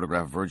Prize-winning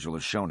photograph Virgil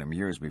had shown him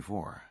years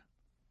before.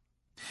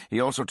 He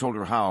also told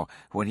her how,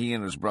 when he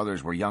and his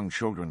brothers were young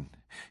children,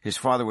 his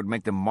father would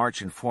make them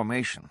march in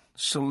formation,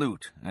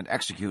 salute, and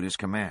execute his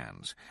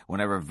commands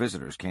whenever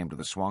visitors came to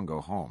the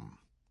Swango home.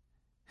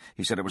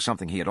 He said it was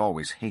something he had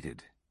always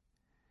hated.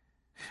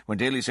 When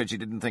Daly said she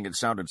didn't think it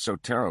sounded so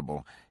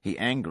terrible, he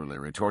angrily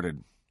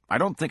retorted, "I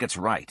don't think it's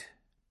right."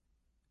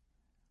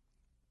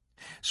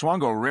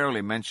 Swango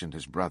rarely mentioned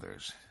his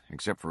brothers,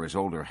 except for his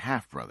older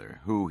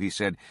half-brother, who, he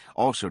said,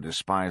 also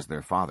despised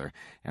their father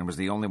and was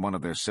the only one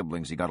of their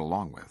siblings he got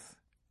along with.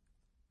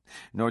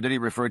 Nor did he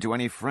refer to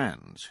any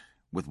friends,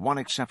 with one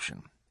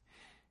exception.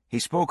 He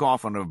spoke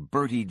often of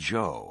Bertie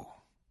Joe,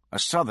 a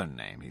Southern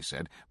name, he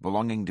said,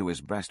 belonging to his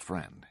best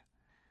friend.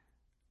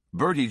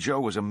 Bertie Joe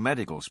was a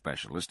medical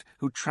specialist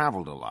who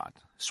traveled a lot,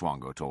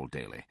 Swango told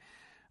Daly,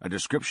 a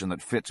description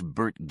that fits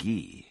Bert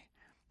Gee,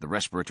 the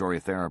respiratory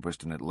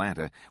therapist in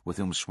Atlanta with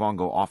whom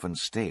Swango often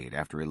stayed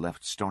after he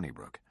left Stony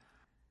Brook.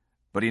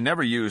 But he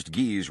never used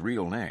Gee's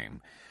real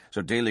name,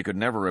 so Daly could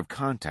never have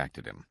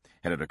contacted him,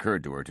 had it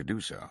occurred to her to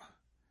do so.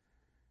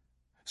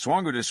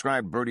 Swango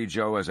described Bertie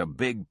Joe as a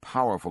big,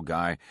 powerful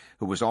guy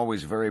who was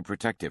always very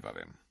protective of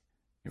him.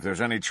 If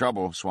there's any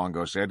trouble,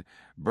 Swango said,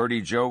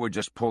 Bertie Joe would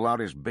just pull out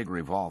his big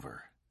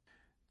revolver.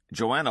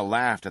 Joanna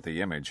laughed at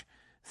the image,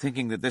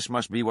 thinking that this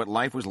must be what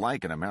life was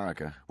like in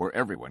America, where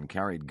everyone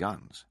carried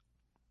guns.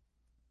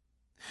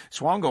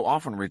 Swango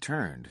often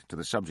returned to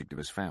the subject of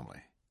his family.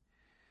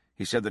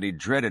 He said that he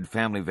dreaded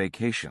family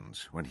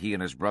vacations when he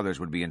and his brothers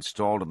would be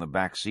installed in the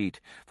back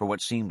seat for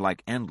what seemed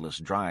like endless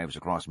drives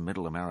across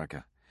Middle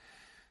America.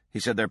 He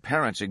said their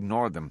parents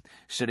ignored them,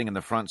 sitting in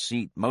the front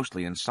seat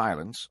mostly in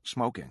silence,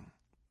 smoking.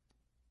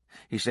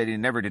 He said he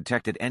never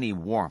detected any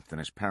warmth in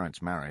his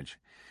parents' marriage,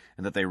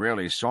 and that they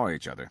rarely saw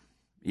each other,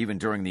 even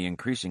during the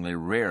increasingly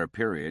rare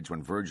periods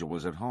when Virgil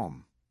was at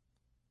home.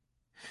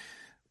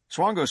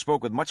 Swango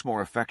spoke with much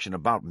more affection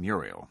about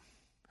Muriel,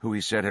 who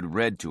he said had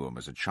read to him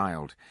as a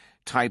child,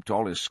 typed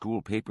all his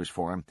school papers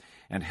for him,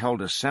 and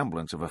held a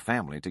semblance of a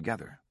family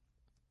together.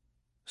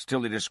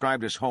 Still, he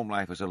described his home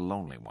life as a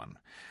lonely one,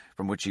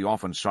 from which he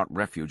often sought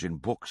refuge in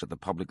books at the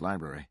public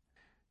library.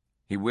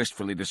 He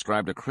wistfully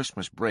described a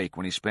Christmas break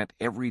when he spent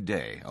every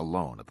day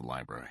alone at the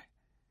library.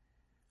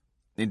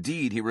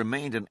 Indeed, he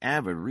remained an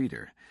avid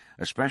reader,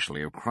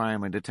 especially of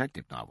crime and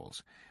detective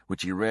novels,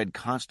 which he read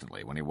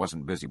constantly when he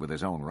wasn't busy with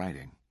his own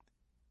writing.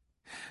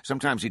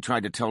 Sometimes he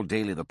tried to tell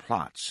Daly the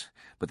plots,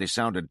 but they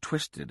sounded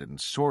twisted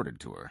and sordid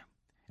to her,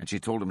 and she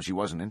told him she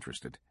wasn't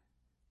interested.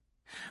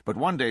 But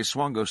one day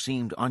Swango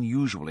seemed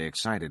unusually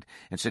excited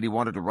and said he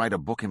wanted to write a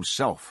book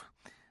himself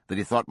that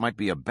he thought might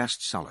be a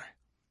bestseller.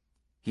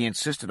 He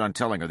insisted on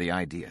telling her the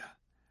idea.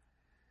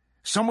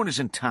 "Someone is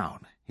in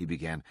town," he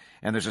began,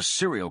 "and there's a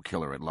serial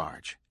killer at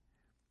large.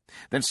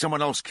 Then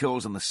someone else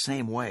kills in the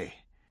same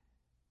way.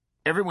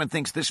 Everyone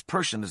thinks this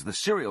person is the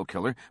serial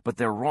killer, but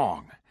they're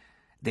wrong.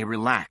 They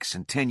relax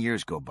and 10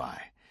 years go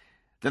by.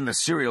 Then the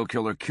serial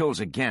killer kills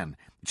again,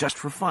 just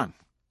for fun.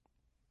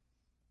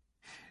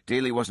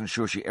 Daly wasn't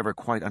sure she ever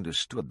quite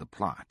understood the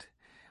plot,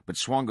 but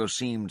Swango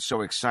seemed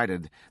so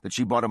excited that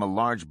she bought him a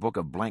large book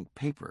of blank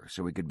paper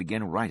so he could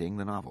begin writing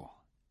the novel.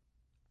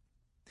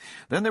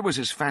 Then there was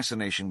his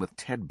fascination with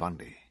Ted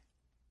Bundy.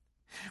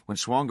 When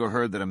Swango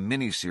heard that a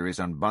mini-series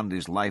on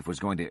Bundy's life was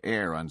going to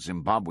air on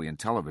Zimbabwean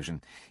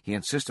television, he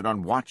insisted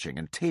on watching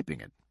and taping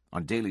it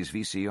on Daly's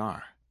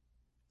VCR.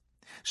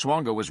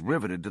 Swango was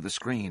riveted to the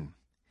screen.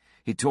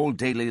 He told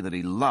Daly that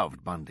he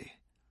loved Bundy.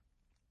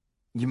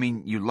 "You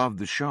mean you loved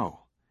the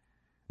show?"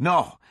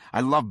 "No,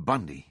 I loved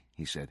Bundy,"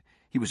 he said.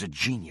 "He was a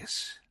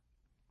genius."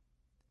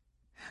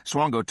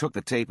 Swango took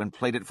the tape and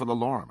played it for the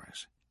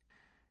Lorimers.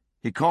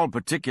 He called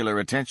particular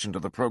attention to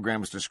the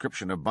program's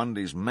description of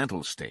Bundy's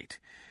mental state,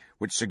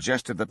 which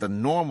suggested that the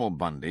normal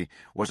Bundy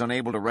was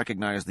unable to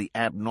recognize the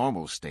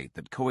abnormal state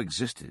that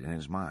coexisted in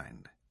his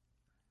mind.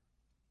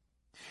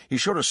 He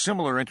showed a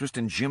similar interest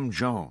in Jim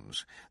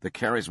Jones, the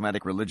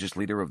charismatic religious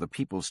leader of the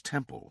People's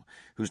Temple,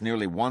 whose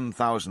nearly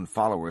 1,000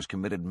 followers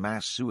committed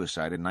mass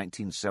suicide in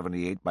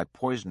 1978 by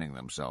poisoning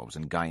themselves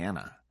in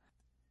Guyana.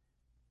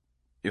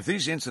 If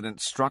these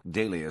incidents struck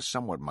Daly as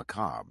somewhat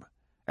macabre,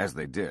 as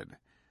they did,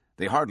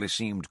 they hardly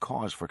seemed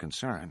cause for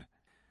concern.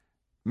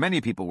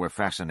 Many people were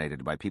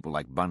fascinated by people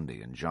like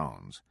Bundy and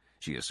Jones,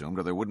 she assumed,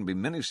 or there wouldn't be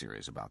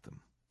miniseries about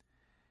them.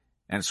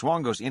 And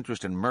Swango's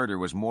interest in murder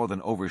was more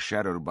than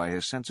overshadowed by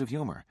his sense of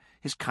humor,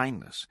 his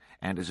kindness,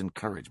 and his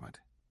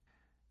encouragement.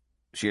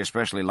 She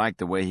especially liked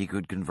the way he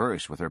could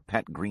converse with her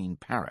pet green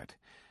parrot,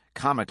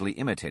 comically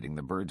imitating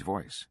the bird's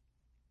voice.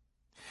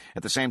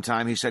 At the same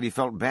time, he said he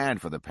felt bad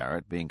for the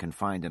parrot being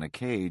confined in a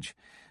cage,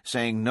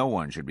 saying no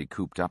one should be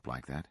cooped up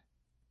like that.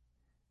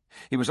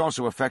 He was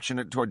also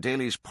affectionate toward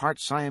Daly's part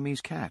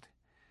Siamese cat,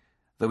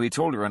 though he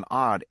told her an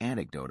odd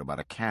anecdote about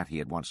a cat he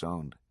had once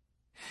owned.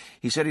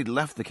 He said he'd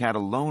left the cat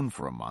alone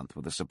for a month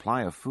with a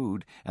supply of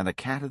food, and the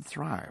cat had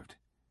thrived.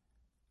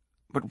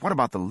 "But what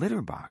about the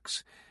litter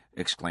box?"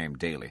 exclaimed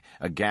Daly,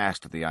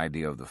 aghast at the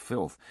idea of the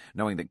filth,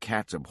 knowing that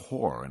cats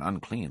abhor an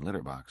unclean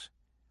litter box.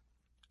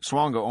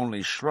 Swango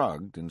only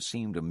shrugged and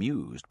seemed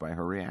amused by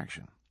her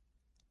reaction.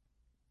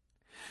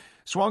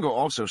 Swango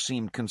also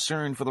seemed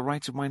concerned for the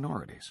rights of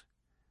minorities.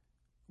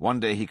 One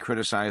day he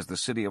criticized the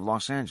city of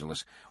Los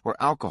Angeles,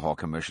 where alcohol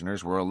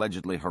commissioners were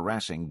allegedly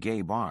harassing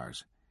gay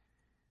bars.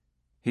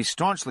 He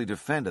staunchly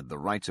defended the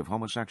rights of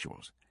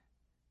homosexuals.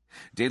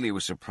 Daly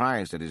was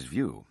surprised at his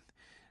view,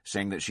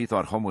 saying that she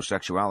thought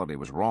homosexuality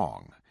was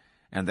wrong,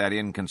 and that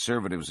in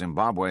conservative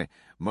Zimbabwe,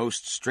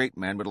 most straight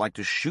men would like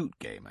to shoot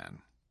gay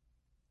men.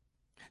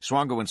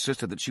 Swango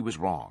insisted that she was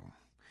wrong,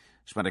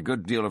 spent a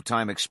good deal of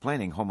time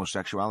explaining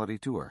homosexuality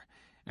to her,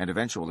 and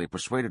eventually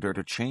persuaded her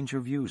to change her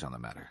views on the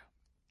matter.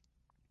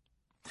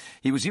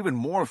 He was even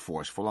more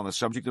forceful on the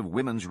subject of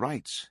women's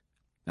rights,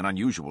 an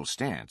unusual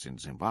stance in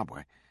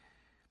Zimbabwe.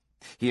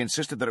 He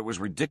insisted that it was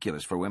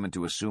ridiculous for women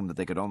to assume that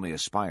they could only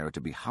aspire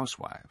to be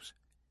housewives.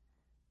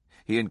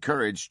 He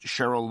encouraged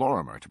Cheryl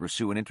Lorimer to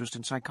pursue an interest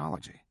in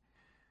psychology.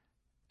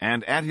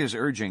 And at his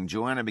urging,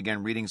 Joanna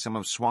began reading some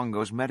of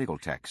Swango's medical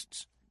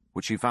texts,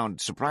 which she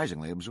found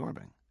surprisingly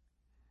absorbing.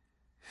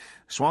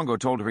 Swango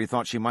told her he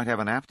thought she might have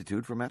an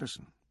aptitude for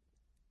medicine.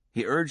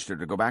 He urged her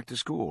to go back to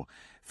school,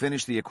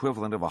 finish the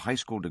equivalent of a high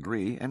school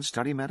degree, and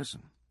study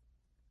medicine.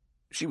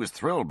 She was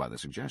thrilled by the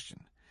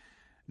suggestion.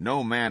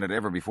 No man had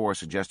ever before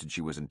suggested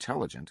she was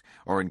intelligent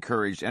or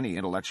encouraged any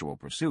intellectual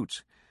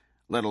pursuits,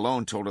 let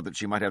alone told her that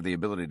she might have the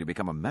ability to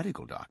become a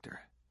medical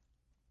doctor.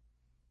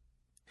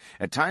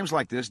 At times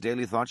like this,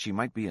 Daly thought she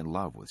might be in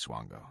love with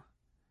Swango.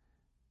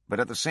 But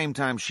at the same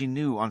time, she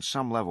knew on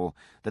some level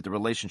that the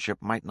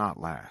relationship might not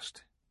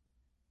last.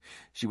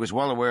 She was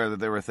well aware that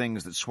there were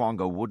things that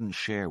Swango wouldn't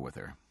share with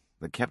her,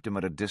 that kept him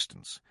at a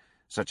distance,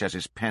 such as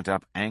his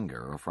pent-up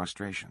anger or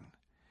frustration.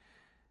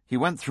 He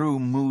went through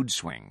mood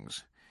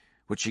swings,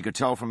 which she could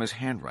tell from his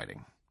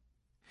handwriting.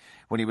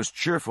 When he was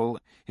cheerful,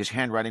 his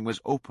handwriting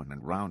was open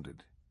and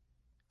rounded.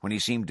 When he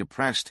seemed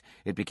depressed,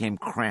 it became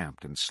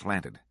cramped and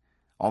slanted,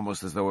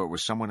 almost as though it were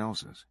someone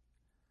else's.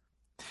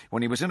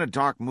 When he was in a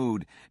dark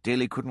mood,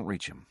 Daly couldn't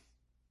reach him.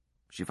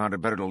 She found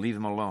it better to leave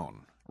him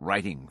alone,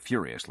 writing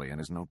furiously in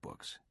his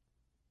notebooks.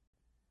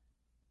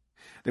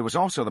 There was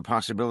also the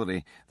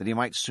possibility that he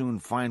might soon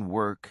find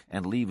work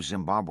and leave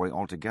Zimbabwe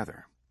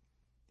altogether,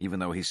 even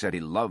though he said he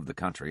loved the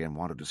country and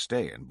wanted to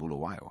stay in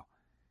Bulawayo.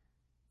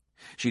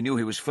 She knew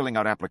he was filling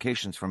out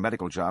applications for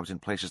medical jobs in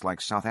places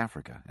like South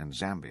Africa and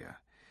Zambia.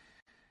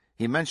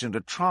 He mentioned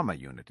a trauma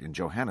unit in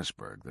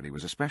Johannesburg that he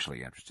was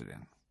especially interested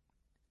in.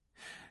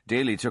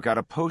 Daly took out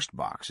a post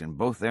box in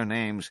both their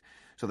names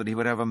so that he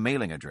would have a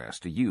mailing address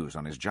to use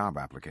on his job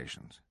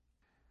applications.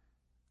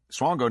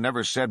 Swango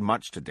never said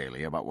much to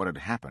Daly about what had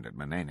happened at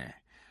Manene,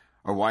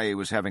 or why he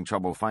was having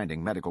trouble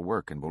finding medical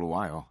work in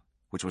Bulawayo,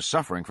 which was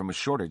suffering from a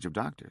shortage of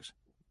doctors.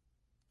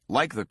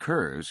 Like the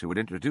Kerrs who had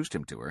introduced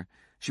him to her,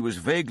 she was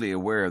vaguely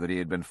aware that he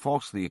had been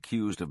falsely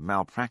accused of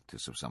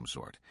malpractice of some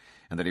sort,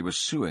 and that he was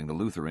suing the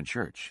Lutheran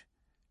Church.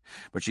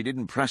 But she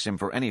didn't press him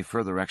for any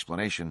further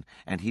explanation,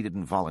 and he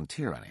didn't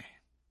volunteer any.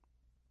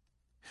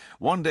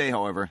 One day,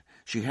 however,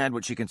 she had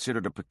what she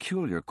considered a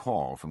peculiar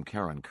call from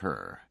Karen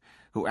Kerr,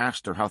 who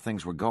asked her how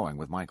things were going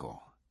with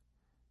Michael.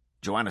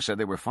 Joanna said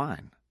they were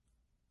fine.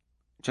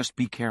 "Just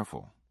be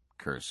careful,"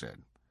 Kerr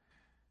said.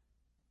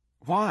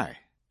 "Why?"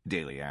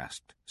 Daly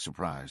asked,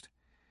 surprised.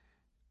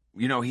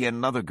 "You know, he had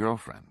another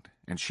girlfriend,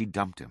 and she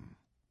dumped him,"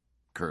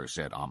 Kerr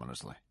said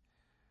ominously.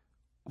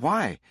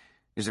 "Why?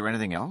 Is there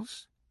anything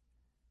else?"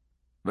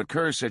 But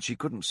Kerr said she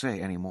couldn't say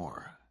any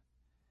more.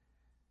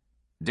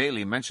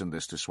 Daly mentioned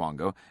this to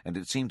Swango, and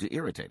it seemed to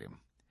irritate him.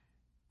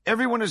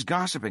 "Everyone is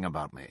gossiping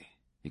about me,"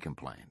 he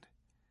complained.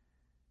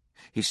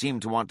 He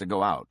seemed to want to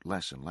go out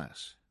less and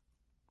less.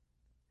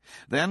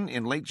 Then,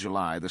 in late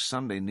July, the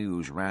Sunday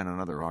News ran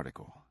another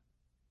article.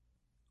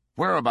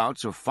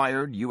 "Whereabouts of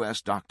fired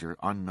U.S. doctor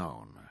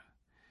unknown."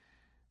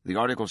 The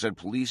article said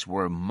police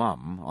were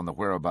mum on the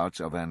whereabouts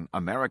of an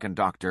American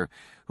doctor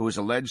who is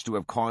alleged to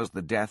have caused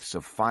the deaths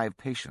of 5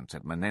 patients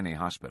at Manene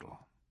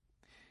Hospital.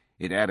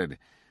 It added,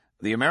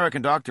 "The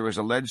American doctor is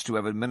alleged to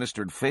have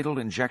administered fatal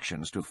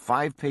injections to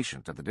 5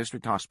 patients at the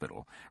district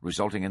hospital,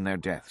 resulting in their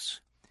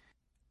deaths.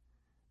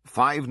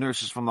 5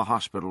 nurses from the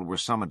hospital were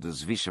summoned to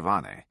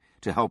Zvishavane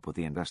to help with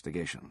the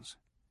investigations."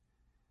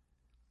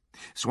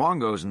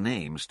 Swango's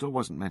name still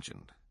wasn't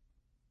mentioned,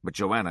 but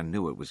Joanna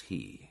knew it was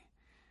he,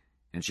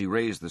 and she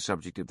raised the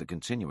subject of the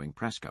continuing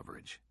press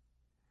coverage.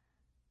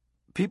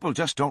 "People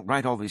just don't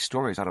write all these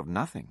stories out of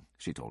nothing,"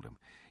 she told him.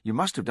 "You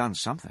must have done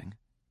something."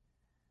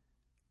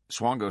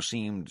 Swango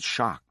seemed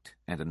shocked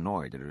and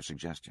annoyed at her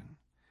suggestion.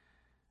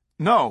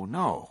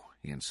 No,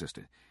 he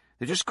insisted.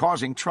 "They're just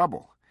causing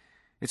trouble.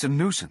 It's a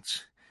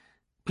nuisance.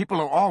 People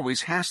are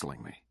always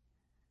hassling me."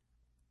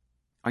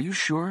 "Are you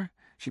sure?"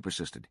 she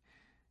persisted.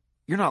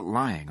 "You're not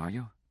lying, are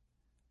you?"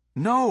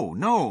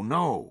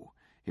 No,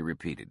 he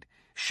repeated,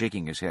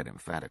 shaking his head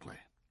emphatically.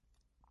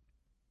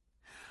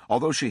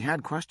 Although she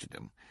had questioned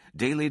him,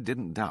 Daly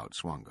didn't doubt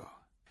Swango.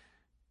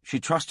 She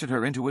trusted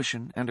her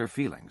intuition and her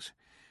feelings,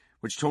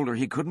 which told her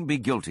he couldn't be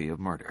guilty of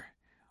murder,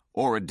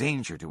 or a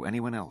danger to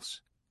anyone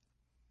else.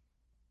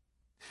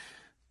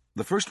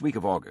 The first week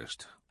of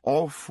August,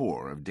 all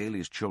 4 of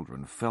Daly's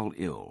children fell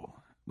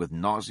ill with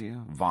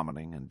nausea,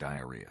 vomiting, and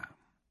diarrhea.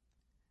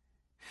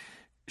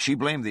 She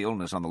blamed the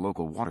illness on the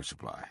local water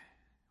supply,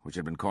 which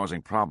had been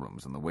causing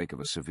problems in the wake of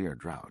a severe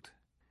drought.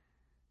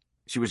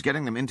 She was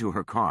getting them into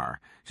her car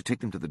to take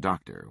them to the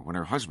doctor when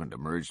her husband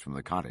emerged from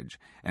the cottage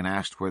and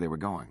asked where they were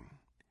going.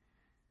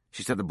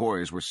 She said the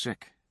boys were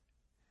sick.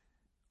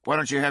 "Why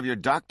don't you have your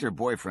doctor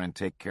boyfriend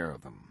take care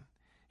of them?"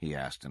 he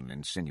asked in an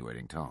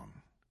insinuating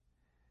tone.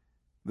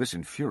 This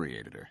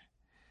infuriated her.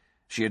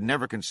 She had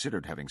never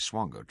considered having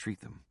Swango treat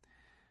them.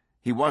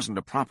 He wasn't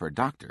a proper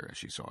doctor, as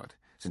she saw it,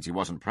 since he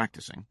wasn't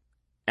practicing,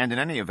 and in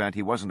any event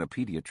he wasn't a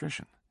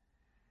pediatrician.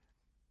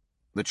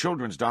 The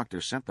children's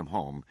doctor sent them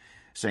home,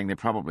 saying they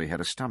probably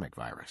had a stomach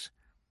virus.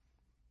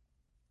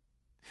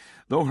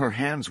 Though her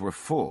hands were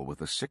full with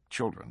the sick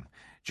children,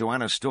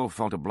 Joanna still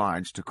felt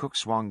obliged to cook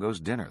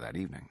Swango's dinner that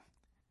evening.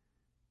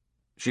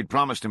 She'd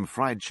promised him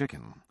fried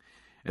chicken,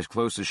 as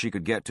close as she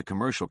could get to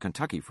commercial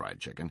Kentucky fried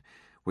chicken,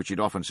 which he'd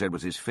often said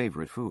was his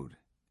favorite food.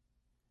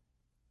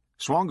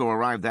 Swango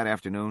arrived that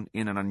afternoon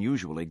in an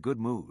unusually good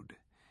mood,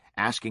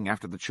 asking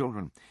after the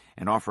children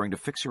and offering to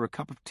fix her a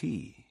cup of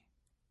tea.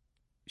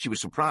 She was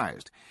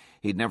surprised.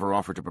 He'd never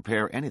offered to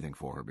prepare anything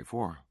for her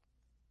before.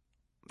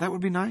 "That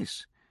would be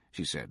nice,"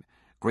 she said,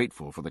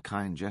 grateful for the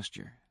kind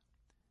gesture.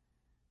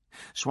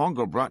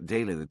 Swango brought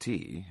Daly the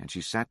tea, and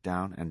she sat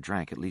down and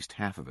drank at least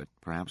half of it,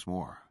 perhaps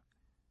more.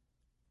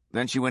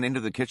 Then she went into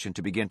the kitchen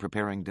to begin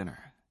preparing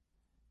dinner.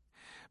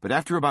 But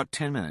after about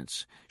 10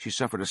 minutes, she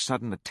suffered a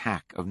sudden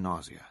attack of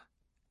nausea.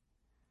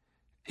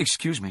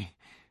 "Excuse me,"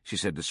 she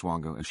said to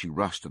Swango as she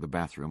rushed to the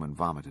bathroom and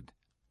vomited.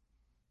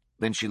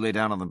 Then she lay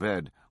down on the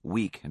bed,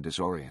 weak and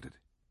disoriented.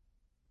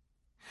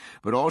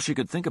 But all she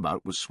could think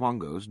about was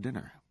Swango's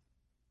dinner.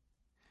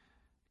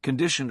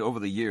 Conditioned over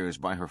the years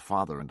by her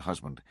father and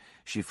husband,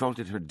 she felt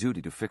it her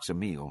duty to fix a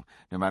meal,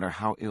 no matter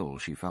how ill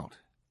she felt.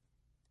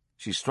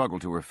 She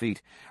struggled to her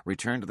feet,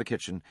 returned to the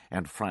kitchen,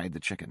 and fried the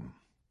chicken.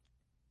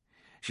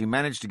 She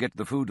managed to get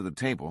the food to the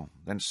table,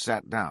 then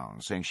sat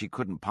down, saying she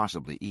couldn't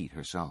possibly eat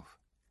herself.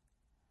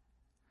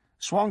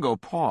 Swango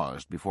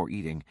paused before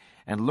eating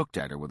and looked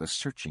at her with a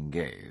searching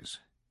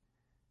gaze.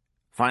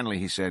 Finally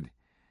he said,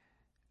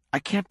 "I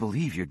can't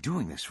believe you're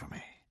doing this for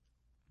me."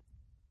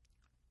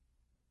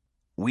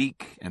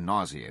 Weak and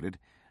nauseated,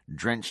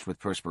 drenched with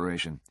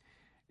perspiration,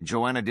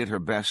 Joanna did her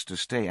best to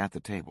stay at the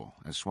table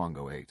as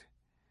Swango ate.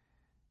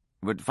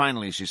 But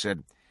finally she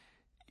said,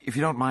 "If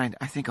you don't mind,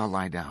 I think I'll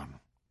lie down."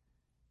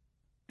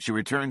 She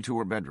returned to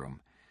her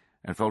bedroom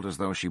and felt as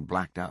though she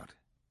blacked out.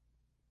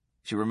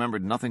 She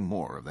remembered nothing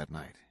more of that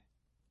night.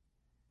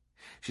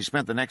 She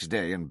spent the next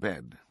day in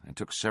bed and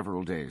took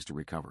several days to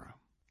recover.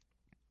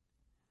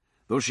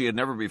 Though she had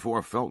never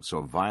before felt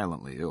so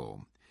violently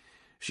ill,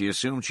 she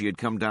assumed she had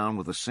come down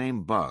with the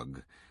same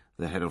bug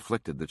that had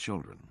afflicted the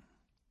children.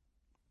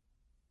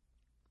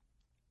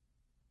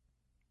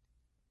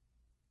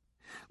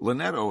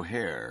 Lynette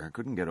O'Hare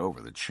couldn't get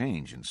over the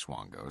change in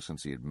Swango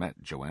since he had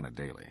met Joanna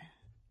Daly.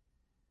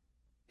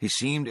 He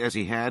seemed as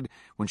he had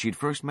when she'd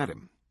first met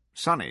him,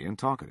 sunny and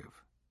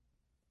talkative.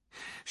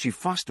 She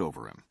fussed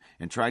over him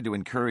and tried to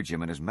encourage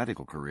him in his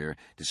medical career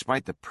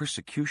despite the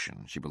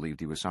persecution she believed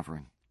he was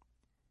suffering.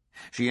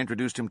 She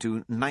introduced him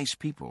to nice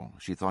people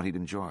she thought he'd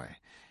enjoy,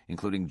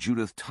 including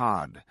Judith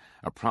Todd,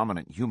 a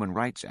prominent human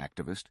rights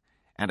activist,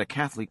 and a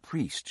Catholic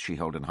priest she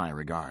held in high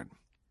regard.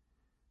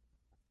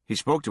 He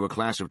spoke to a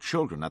class of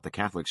children at the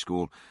Catholic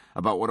school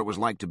about what it was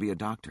like to be a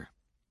doctor.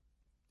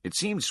 It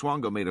seemed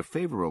Swango made a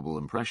favorable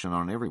impression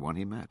on everyone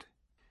he met.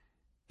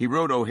 He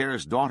wrote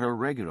O'Hare's daughter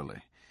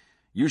regularly,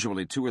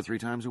 usually 2 or 3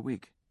 times a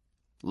week,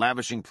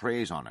 lavishing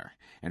praise on her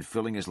and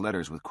filling his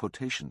letters with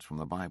quotations from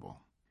the Bible.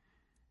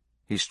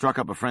 He struck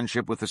up a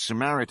friendship with the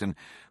Samaritan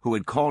who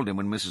had called him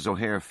when Mrs.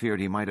 O'Hare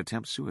feared he might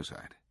attempt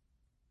suicide.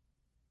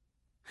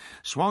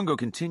 Swango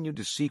continued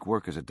to seek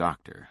work as a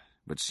doctor,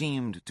 but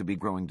seemed to be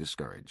growing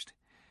discouraged.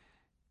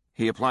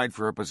 He applied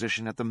for a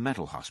position at the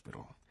mental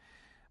hospital,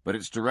 but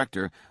its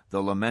director,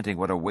 though lamenting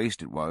what a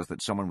waste it was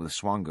that someone with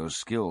Swango's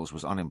skills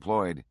was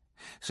unemployed,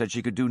 said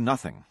she could do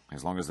nothing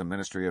as long as the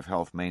Ministry of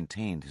Health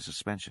maintained his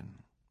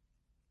suspension.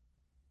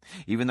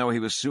 Even though he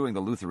was suing the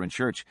Lutheran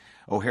Church,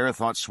 O'Hare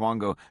thought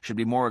Swango should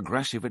be more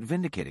aggressive at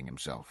vindicating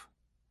himself.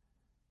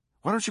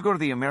 "Why don't you go to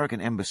the American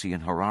embassy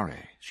in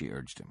Harare?" she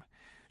urged him.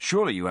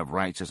 "Surely you have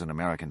rights as an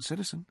American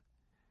citizen."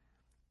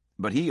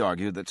 But he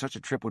argued that such a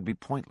trip would be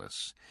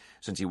pointless,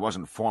 since he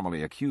wasn't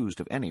formally accused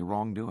of any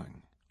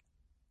wrongdoing.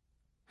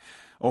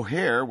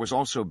 O'Hare was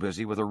also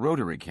busy with a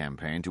Rotary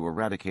campaign to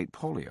eradicate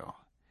polio.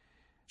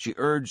 She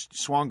urged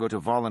Swango to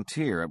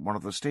volunteer at one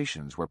of the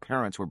stations where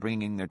parents were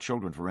bringing their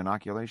children for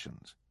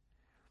inoculations.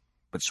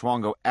 But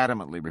Swango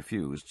adamantly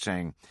refused,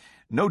 saying,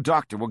 "No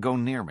doctor will go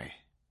near me,"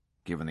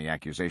 given the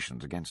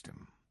accusations against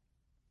him.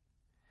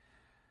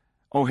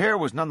 O'Hare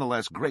was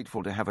nonetheless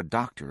grateful to have a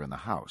doctor in the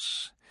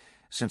house,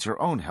 since her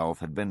own health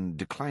had been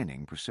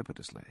declining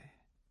precipitously.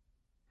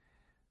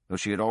 Though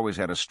she had always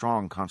had a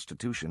strong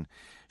constitution,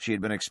 she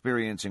had been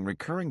experiencing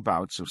recurring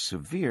bouts of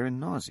severe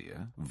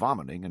nausea,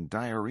 vomiting, and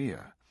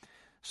diarrhea,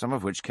 some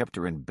of which kept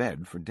her in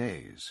bed for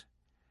days.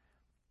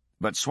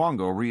 But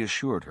Swango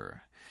reassured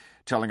her,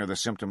 telling her the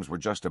symptoms were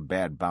just a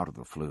bad bout of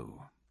the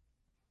flu.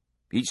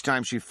 Each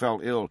time she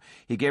felt ill,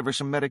 he gave her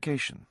some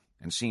medication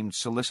and seemed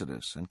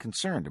solicitous and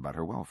concerned about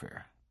her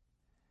welfare.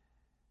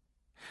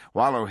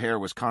 While O'Hare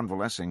was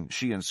convalescing,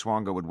 she and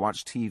Swango would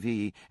watch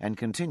TV and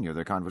continue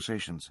their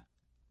conversations.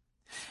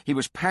 He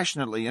was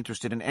passionately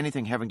interested in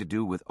anything having to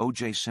do with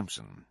O.J.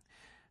 Simpson,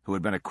 who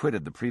had been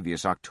acquitted the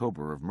previous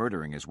October of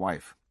murdering his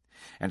wife,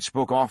 and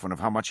spoke often of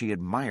how much he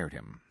admired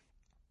him.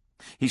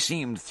 He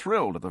seemed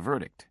thrilled at the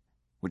verdict,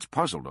 which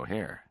puzzled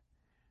O'Hare.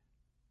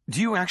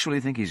 "Do you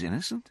actually think he's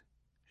innocent?"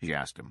 she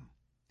asked him.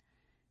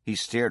 He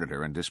stared at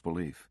her in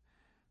disbelief.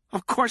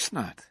 "Of course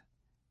not,"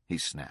 he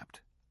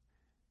snapped.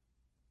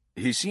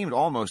 He seemed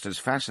almost as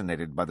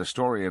fascinated by the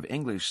story of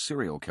English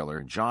serial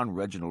killer John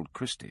Reginald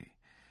Christie,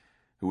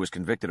 who was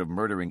convicted of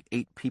murdering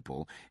 8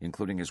 people,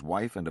 including his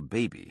wife and a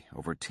baby,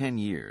 over 10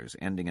 years,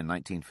 ending in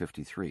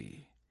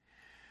 1953.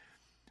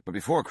 But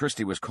before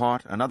Christie was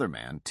caught, another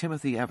man,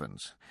 Timothy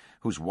Evans,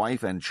 whose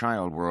wife and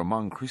child were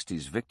among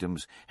Christie's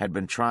victims, had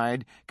been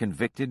tried,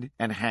 convicted,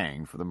 and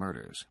hanged for the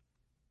murders.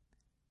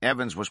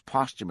 Evans was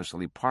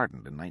posthumously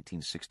pardoned in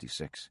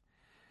 1966.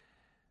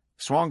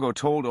 Swango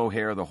told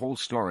O'Hare the whole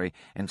story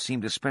and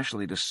seemed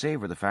especially to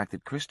savor the fact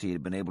that Christie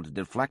had been able to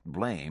deflect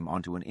blame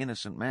onto an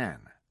innocent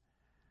man.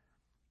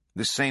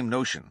 This same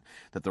notion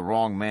that the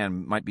wrong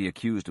man might be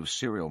accused of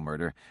serial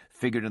murder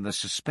figured in the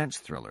suspense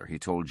thriller he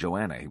told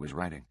Joanna he was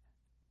writing.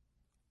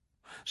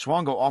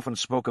 Swango often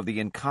spoke of the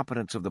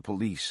incompetence of the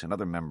police and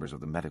other members of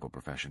the medical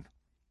profession.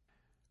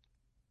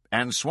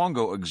 And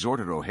Swango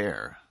exhorted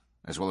O'Hare,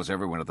 as well as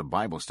everyone at the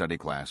Bible study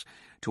class,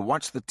 to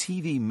watch the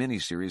TV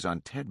miniseries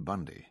on Ted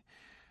Bundy,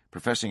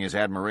 professing his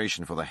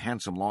admiration for the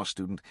handsome law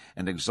student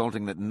and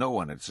exulting that no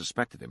one had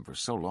suspected him for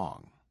so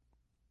long.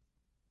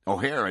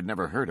 O'Hare had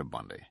never heard of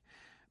Bundy,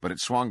 but at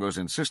Swango's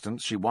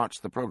insistence she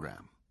watched the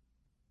program.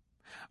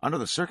 Under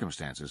the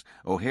circumstances,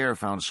 O'Hare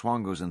found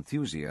Swango's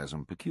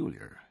enthusiasm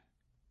peculiar.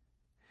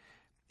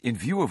 "In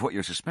view of what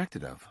you're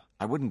suspected of,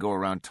 I wouldn't go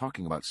around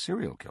talking about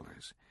serial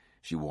killers,"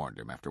 she warned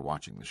him after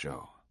watching the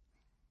show.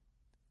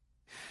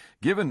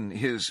 Given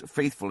his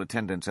faithful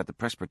attendance at the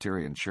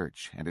Presbyterian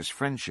Church and his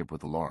friendship with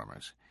the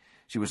Lorimers,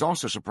 she was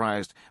also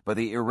surprised by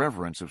the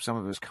irreverence of some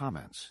of his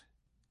comments.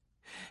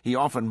 He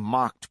often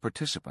mocked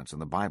participants in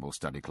the Bible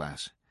study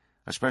class,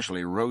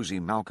 especially Rosie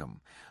Malcolm,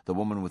 the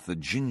woman with the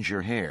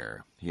ginger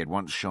hair he had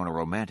once shown a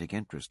romantic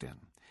interest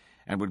in,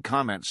 and would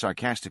comment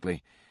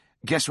sarcastically,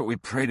 "Guess what we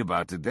prayed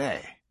about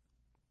today?"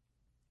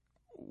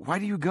 "Why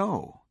do you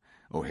go?"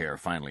 O'Hare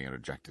finally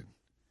interjected.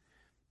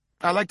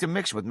 "I like to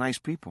mix with nice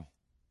people,"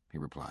 he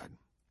replied.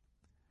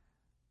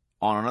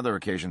 On another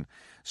occasion,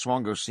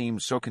 Swango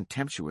seemed so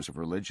contemptuous of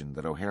religion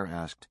that O'Hare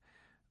asked,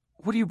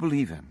 "What do you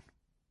believe in?"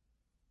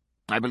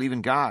 "I believe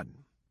in God,"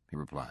 he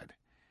replied.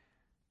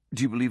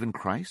 "Do you believe in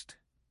Christ?"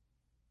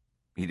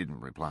 He didn't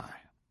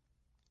reply.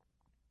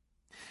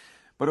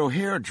 But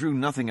O'Hare drew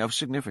nothing of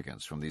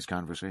significance from these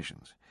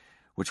conversations,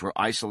 which were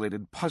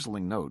isolated,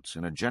 puzzling notes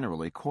in a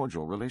generally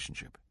cordial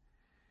relationship.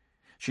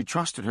 She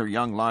trusted her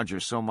young lodger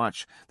so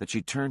much that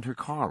she turned her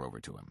car over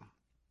to him.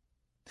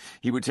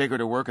 He would take her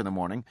to work in the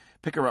morning,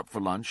 pick her up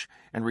for lunch,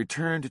 and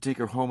return to take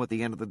her home at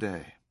the end of the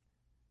day.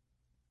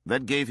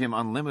 That gave him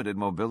unlimited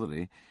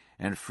mobility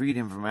and freed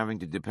him from having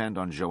to depend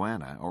on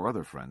Joanna or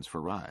other friends for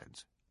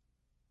rides.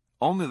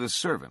 Only the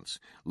servants,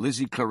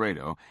 Lizzie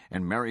Claredo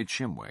and Mary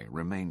Chimway,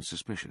 remained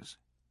suspicious.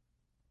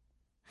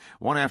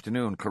 One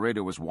afternoon,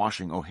 Claredo was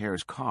washing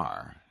O'Hare's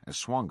car as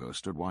Swango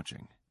stood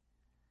watching.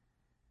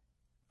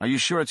 "Are you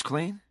sure it's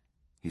clean?"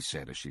 he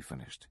said as she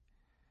finished.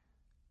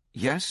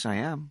 "Yes, I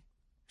am,"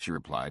 she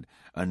replied,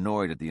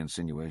 annoyed at the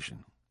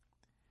insinuation.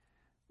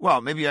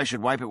 "Well, maybe I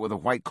should wipe it with a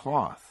white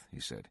cloth,"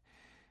 he said.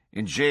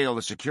 "In jail,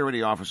 the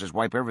security officers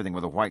wipe everything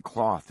with a white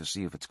cloth to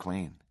see if it's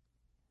clean."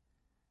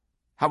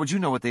 "How would you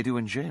know what they do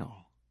in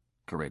jail?"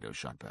 Claredo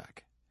shot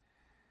back.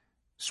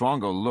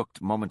 Swango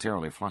looked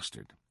momentarily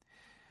flustered,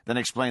 then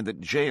explained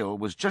that jail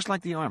was just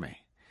like the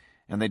army,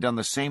 and they'd done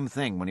the same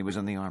thing when he was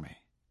in the army.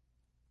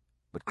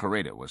 But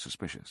Claredo was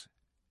suspicious.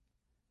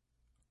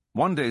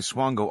 One day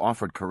Swango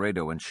offered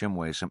Claredo and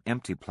Chimway some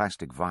empty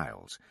plastic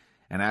vials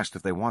and asked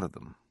if they wanted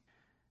them.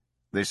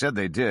 They said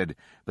they did,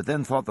 but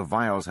then thought the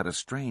vials had a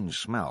strange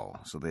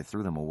smell, so they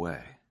threw them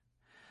away.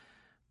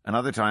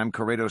 Another time,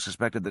 Claredo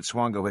suspected that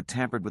Swango had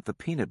tampered with the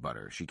peanut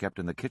butter she kept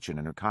in the kitchen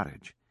in her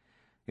cottage.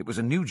 It was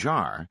a new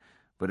jar,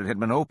 but it had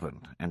been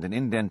opened, and an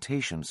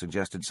indentation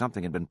suggested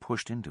something had been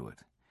pushed into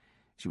it.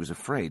 She was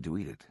afraid to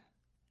eat it.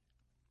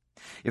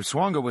 If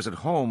Swango was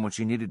at home when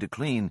she needed to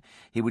clean,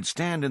 he would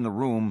stand in the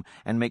room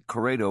and make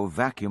Claredo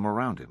vacuum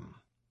around him.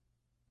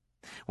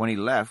 When he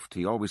left,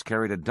 he always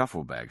carried a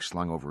duffel bag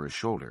slung over his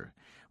shoulder,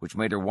 which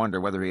made her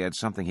wonder whether he had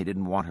something he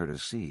didn't want her to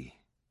see.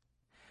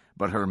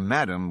 But her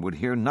madam would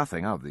hear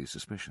nothing of these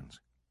suspicions.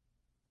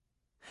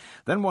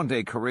 Then one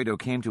day Claredo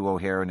came to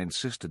O'Hare and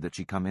insisted that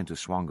she come into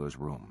Swango's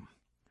room.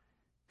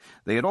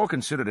 They had all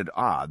considered it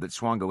odd that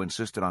Swango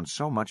insisted on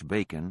so much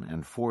bacon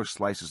and 4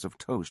 slices of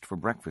toast for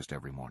breakfast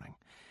every morning.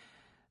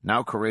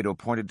 Now Claredo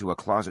pointed to a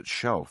closet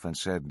shelf and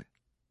said,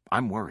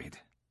 "I'm worried."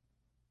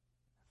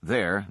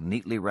 There,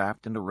 neatly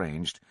wrapped and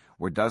arranged,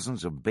 were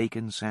dozens of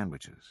bacon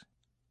sandwiches.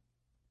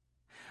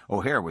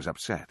 O'Hare was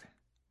upset.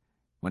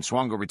 When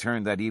Swango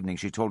returned that evening,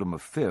 she told him a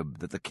fib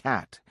that the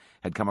cat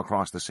had come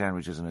across the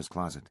sandwiches in his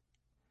closet.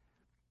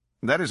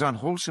 "That is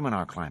unwholesome in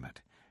our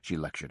climate," she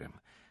lectured him.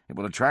 "It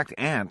will attract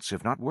ants,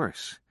 if not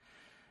worse.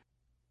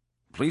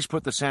 Please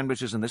put the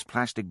sandwiches in this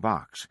plastic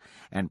box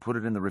and put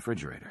it in the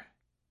refrigerator."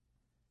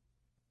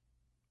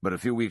 But a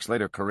few weeks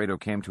later, Claredo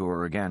came to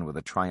her again with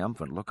a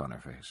triumphant look on her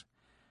face.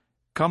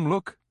 "Come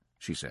look,"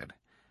 she said,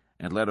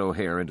 and led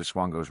O'Hare into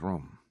Swango's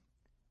room.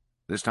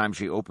 This time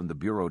she opened the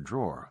bureau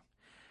drawer.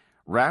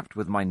 Wrapped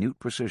with minute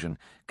precision,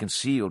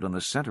 concealed in the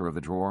center of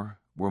the drawer,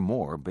 were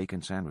more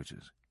bacon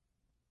sandwiches.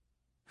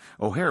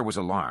 O'Hare was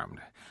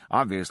alarmed.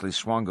 Obviously,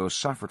 Swango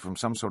suffered from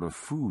some sort of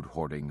food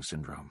hoarding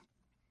syndrome.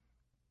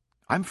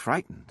 "I'm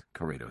frightened,"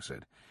 Claredo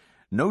said.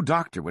 "No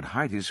doctor would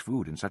hide his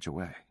food in such a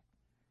way."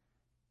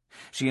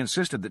 She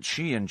insisted that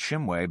she and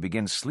Chimway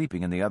begin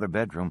sleeping in the other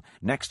bedroom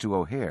next to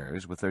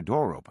O'Hare's with their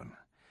door open.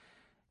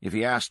 If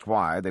he asked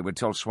why, they would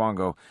tell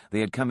Swango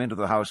they had come into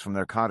the house from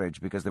their cottage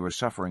because they were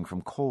suffering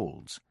from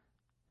colds.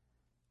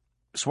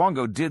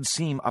 Swango did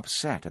seem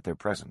upset at their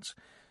presence,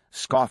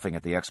 scoffing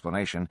at the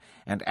explanation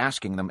and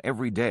asking them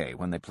every day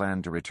when they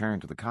planned to return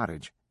to the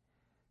cottage.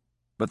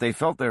 But they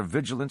felt their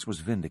vigilance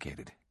was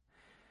vindicated.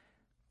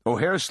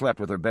 O'Hare slept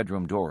with her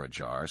bedroom door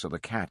ajar so the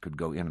cat could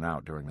go in and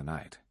out during the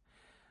night.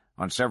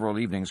 On several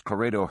evenings,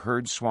 Claredo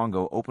heard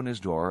Swango open his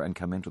door and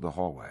come into the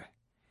hallway.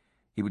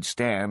 He would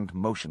stand,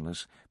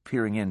 motionless,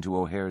 peering into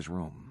O'Hare's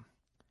room.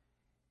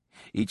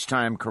 Each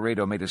time,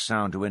 Claredo made a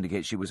sound to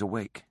indicate she was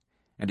awake,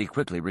 and he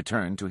quickly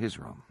returned to his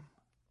room.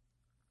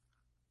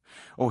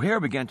 O'Hare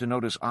began to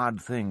notice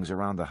odd things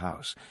around the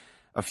house.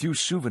 A few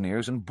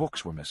souvenirs and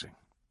books were missing.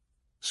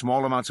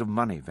 Small amounts of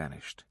money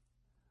vanished.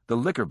 The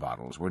liquor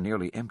bottles were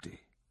nearly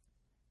empty.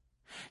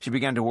 She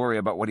began to worry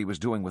about what he was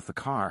doing with the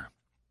car.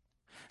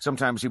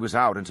 Sometimes he was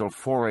out until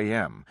 4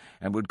 a.m.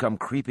 and would come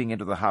creeping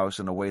into the house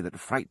in a way that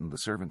frightened the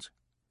servants.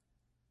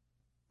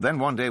 Then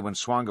one day when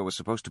Swango was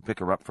supposed to pick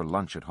her up for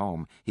lunch at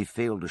home, he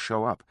failed to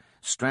show up,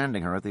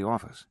 stranding her at the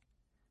office.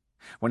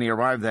 When he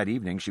arrived that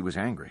evening, she was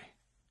angry.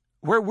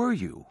 "Where were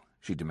you?"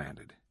 she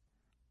demanded.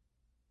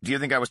 "Do you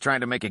think I was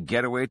trying to make a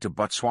getaway to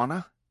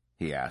Botswana?"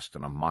 he asked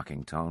in a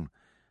mocking tone,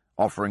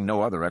 offering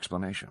no other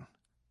explanation.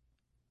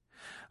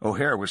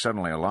 O'Hare was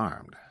suddenly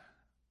alarmed.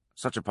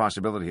 Such a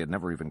possibility had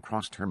never even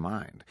crossed her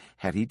mind.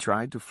 Had he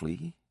tried to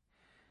flee?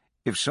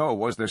 If so,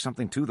 was there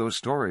something to those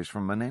stories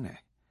from Manene?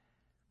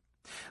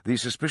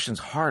 These suspicions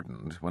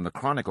hardened when the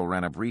Chronicle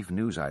ran a brief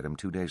news item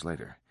 2 days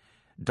later.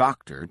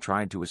 doctor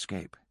tried to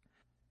escape.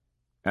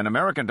 An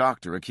American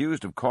doctor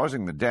accused of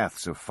causing the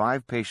deaths of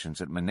 5 patients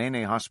at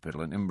Manene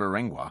Hospital in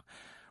Mberengwa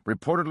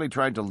reportedly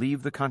tried to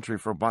leave the country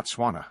for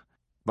Botswana,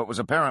 but was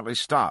apparently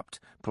stopped,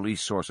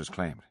 police sources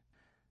claimed.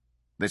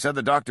 They said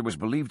the doctor was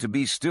believed to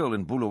be still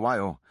in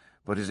Bulawayo,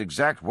 but his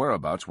exact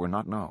whereabouts were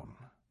not known.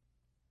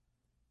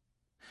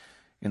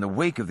 In the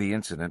wake of the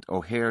incident,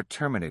 O'Hare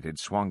terminated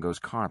Swango's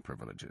car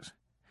privileges,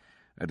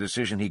 a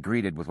decision he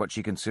greeted with what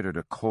she considered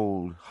a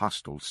cold,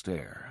 hostile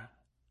stare.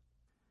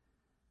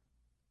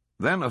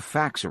 Then a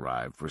fax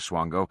arrived for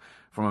Swango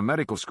from a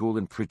medical school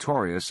in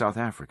Pretoria, South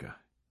Africa,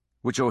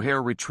 which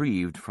O'Hare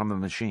retrieved from the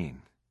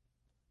machine.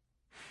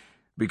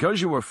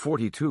 "Because you are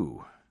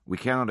 42, we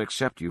cannot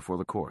accept you for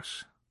the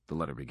course," the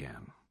letter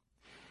began.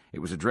 It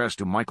was addressed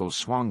to Michael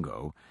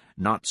Swango,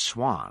 not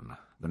Swan,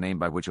 the name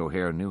by which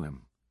O'Hare knew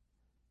him.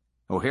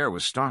 O'Hare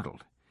was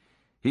startled.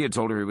 He had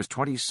told her he was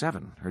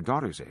 27, her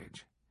daughter's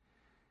age.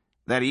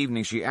 That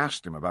evening she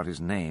asked him about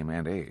his name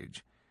and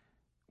age.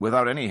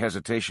 Without any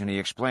hesitation, he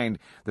explained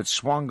that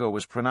Swango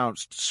was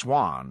pronounced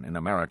Swan in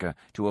America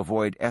to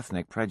avoid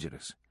ethnic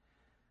prejudice.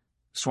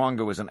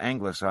 Swango is an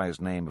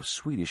anglicized name of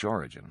Swedish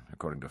origin,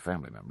 according to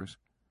family members.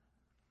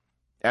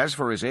 As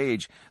for his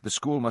age, the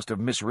school must have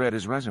misread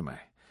his resume.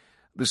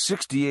 "The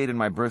 68 in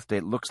my birth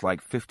date looks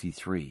like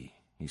 53,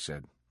 he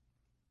said.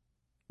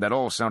 That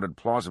all sounded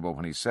plausible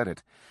when he said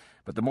it,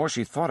 but the more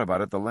she thought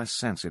about it, the less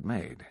sense it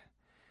made.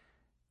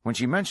 When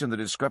she mentioned the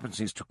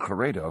discrepancies to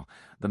Corrado,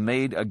 the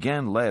maid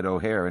again led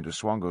O'Hare into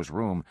Swango's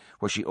room,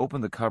 where she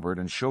opened the cupboard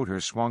and showed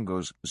her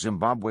Swango's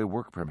Zimbabwe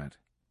work permit.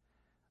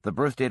 The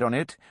birth date on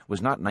it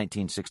was not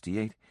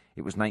 1968,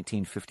 it was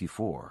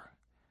 1954.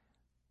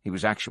 He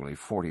was actually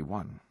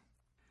 41.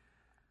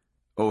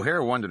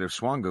 O'Hare wondered if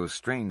Swango's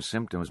strange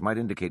symptoms might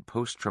indicate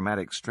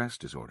post-traumatic stress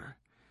disorder.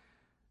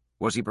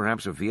 Was he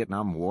perhaps a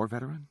Vietnam War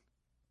veteran?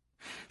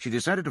 She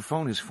decided to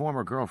phone his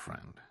former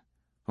girlfriend,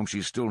 whom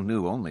she still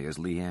knew only as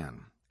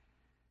Leanne.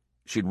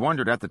 She'd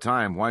wondered at the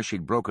time why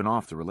she'd broken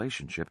off the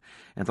relationship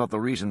and thought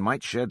the reason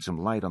might shed some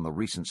light on the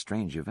recent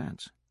strange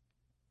events.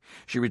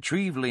 She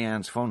retrieved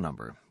Leanne's phone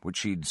number, which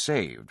she'd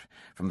saved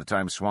from the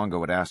time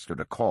Swango had asked her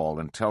to call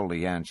and tell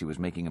Leanne she was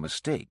making a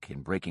mistake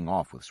in breaking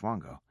off with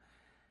Swango.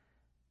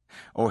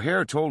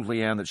 O'Hare told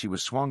Leanne that she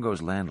was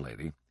Swango's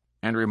landlady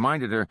and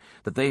reminded her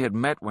that they had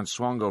met when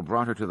Swango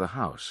brought her to the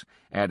house,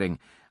 adding,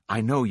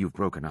 "I know you've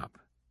broken up."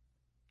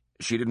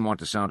 She didn't want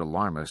to sound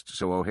alarmist,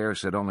 so O'Hare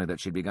said only that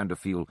she'd begun to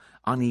feel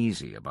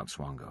uneasy about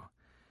Swango.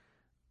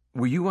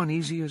 "Were you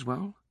uneasy as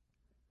well?"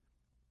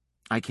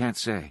 "I can't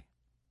say,"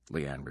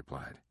 Leanne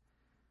replied.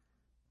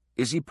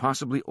 "Is he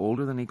possibly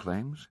older than he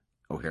claims?"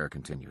 O'Hare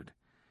continued.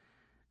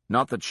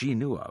 "Not that she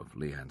knew of,"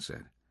 Leanne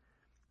said.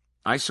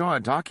 "I saw a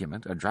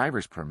document, a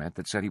driver's permit,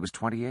 that said he was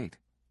 28.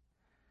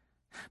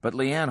 But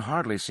Leanne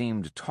hardly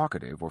seemed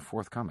talkative or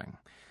forthcoming,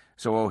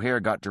 so O'Hare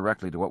got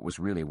directly to what was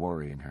really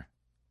worrying her.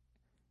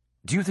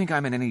 "Do you think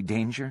I'm in any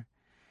danger?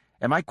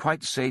 Am I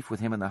quite safe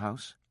with him in the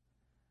house?"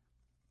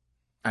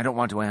 "I don't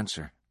want to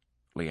answer,"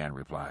 Leanne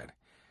replied,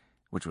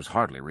 which was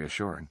hardly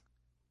reassuring.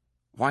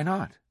 "Why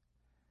not?"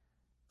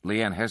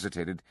 Leanne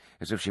hesitated,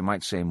 as if she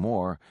might say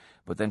more,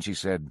 but then she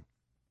said,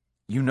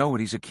 "You know what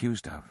he's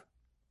accused of,"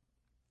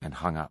 and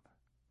hung up.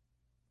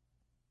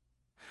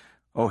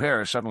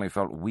 O'Hare suddenly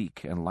felt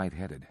weak and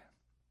lightheaded.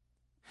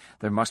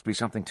 There must be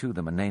something to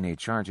the Manene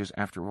charges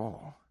after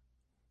all.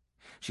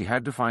 She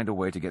had to find a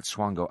way to get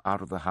Swango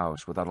out of the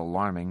house without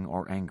alarming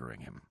or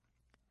angering him.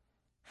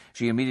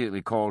 She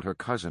immediately called her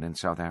cousin in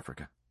South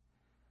Africa.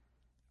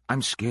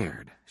 "I'm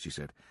scared," she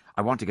said.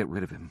 "I want to get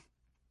rid of him."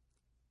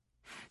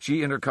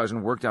 She and her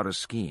cousin worked out a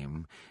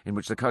scheme in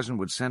which the cousin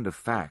would send a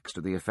fax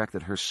to the effect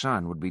that her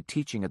son would be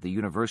teaching at the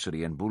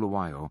university in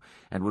Bulawayo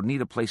and would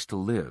need a place to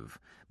live,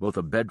 both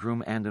a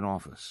bedroom and an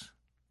office.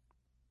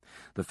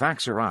 The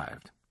fax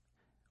arrived.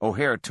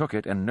 O'Hare took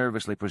it and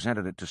nervously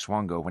presented it to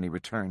Swango when he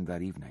returned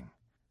that evening.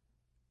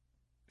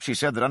 She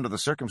said that under the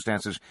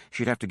circumstances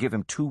she'd have to give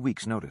him 2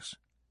 weeks' notice.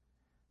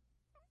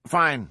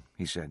 "Fine,"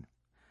 he said.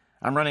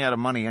 "I'm running out of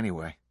money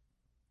anyway.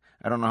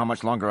 I don't know how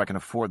much longer I can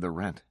afford the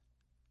rent."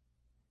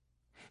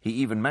 He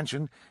even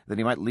mentioned that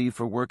he might leave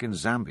for work in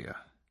Zambia,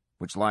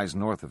 which lies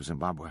north of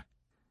Zimbabwe.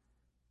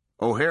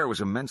 O'Hare was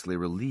immensely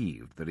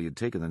relieved that he had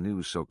taken the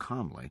news so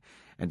calmly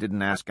and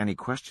didn't ask any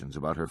questions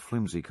about her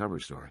flimsy cover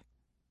story.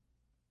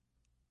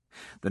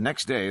 The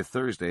next day,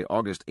 Thursday,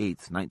 August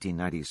 8th,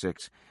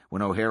 1996,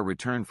 when O'Hare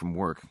returned from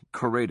work,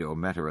 Corrado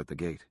met her at the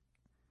gate.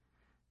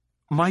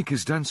 "Mike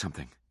has done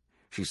something,"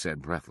 she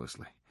said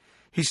breathlessly.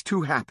 "He's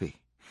too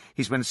happy.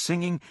 He's been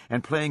singing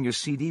and playing your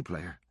CD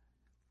player."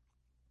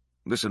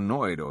 This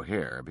annoyed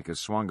O'Hare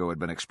because Swango had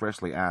been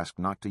expressly asked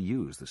not to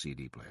use the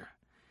CD player.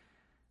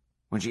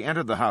 When she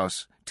entered the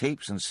house,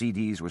 tapes and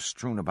CDs were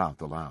strewn about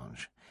the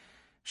lounge.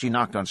 She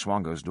knocked on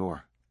Swango's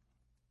door.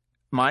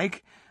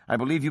 "Mike, I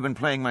believe you've been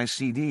playing my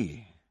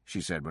CD,"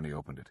 she said when he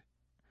opened it.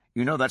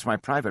 "You know that's my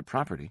private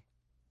property."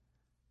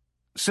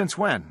 "Since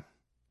when?"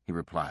 he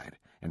replied,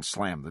 and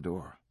slammed the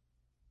door.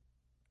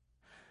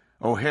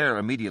 O'Hare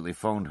immediately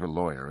phoned her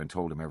lawyer and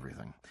told him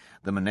everything.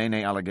 The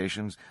Menene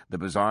allegations, the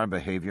bizarre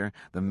behavior,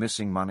 the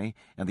missing money,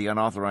 and the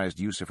unauthorized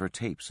use of her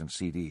tapes and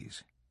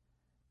CDs.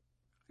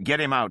 "Get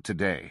him out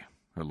today,"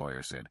 her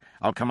lawyer said.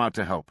 "I'll come out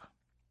to help."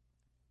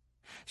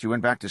 She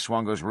went back to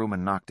Swango's room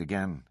and knocked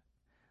again.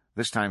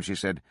 This time she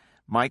said,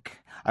 "Mike,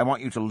 I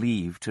want you to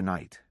leave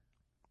tonight."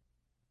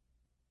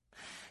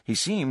 He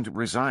seemed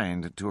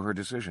resigned to her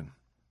decision.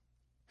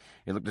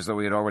 It looked as though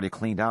he had already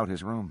cleaned out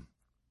his room.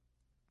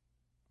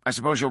 "I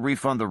suppose you'll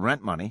refund the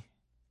rent money,"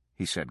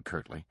 he said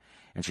curtly,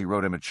 and she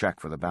wrote him a check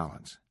for the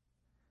balance.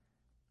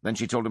 Then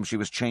she told him she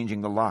was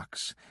changing the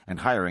locks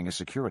and hiring a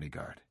security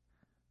guard.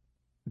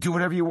 "Do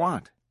whatever you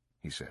want,"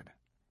 he said.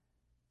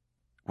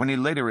 When he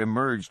later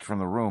emerged from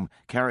the room,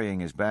 carrying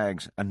his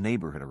bags, a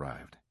neighbor had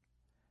arrived.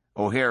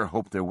 O'Hare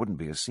hoped there wouldn't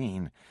be a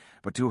scene,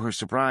 but to her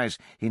surprise,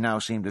 he now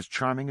seemed as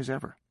charming as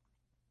ever.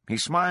 He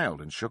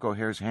smiled and shook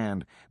O'Hare's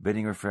hand,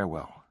 bidding her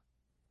farewell.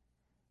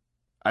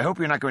 "I hope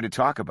you're not going to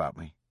talk about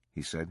me,"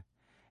 he said,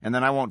 "and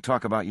then I won't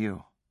talk about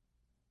you."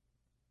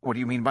 "What do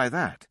you mean by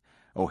that?"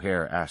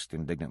 O'Hare asked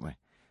indignantly.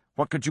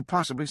 "What could you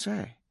possibly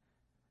say?"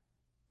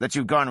 "That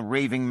you've gone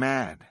raving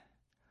mad."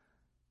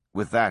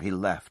 With that, he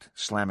left,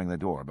 slamming the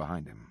door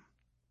behind him.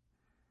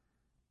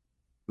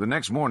 The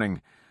next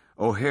morning,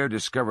 O'Hare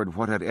discovered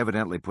what had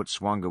evidently put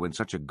Swango in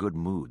such a good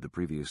mood the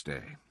previous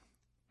day.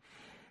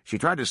 She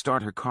tried to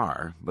start her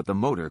car, but the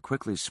motor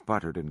quickly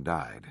sputtered and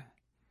died.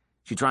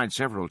 She tried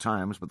several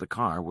times, but the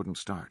car wouldn't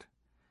start.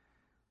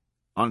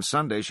 On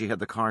Sunday, she had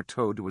the car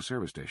towed to a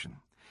service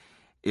station.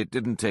 It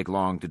didn't take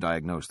long to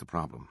diagnose the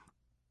problem.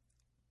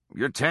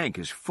 "Your tank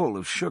is full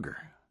of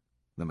sugar,"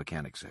 the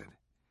mechanic said.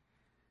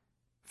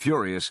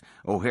 Furious,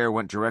 O'Hare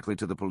went directly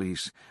to the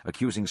police,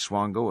 accusing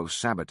Swango of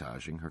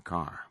sabotaging her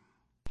car.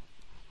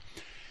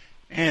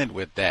 And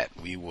with that,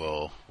 we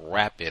will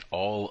wrap it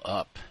all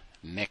up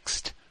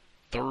next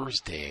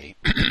Thursday,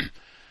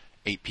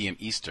 8 p.m.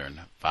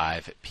 Eastern,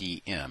 5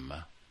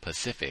 p.m.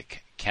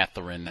 Pacific,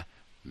 Catherine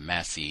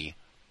Massey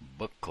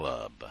Book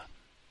Club.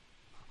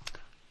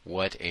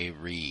 What a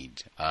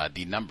read.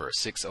 The number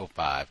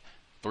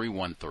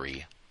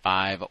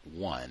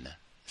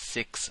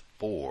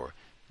 605-313-5164.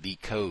 The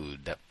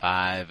code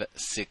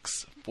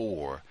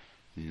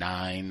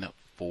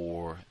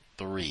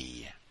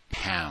 564943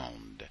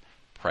 pound.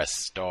 Press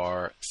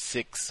star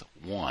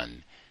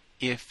 61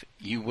 if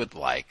you would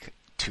like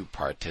to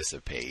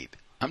participate.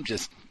 I'm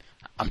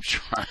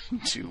trying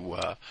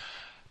to,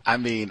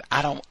 I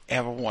don't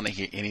ever want to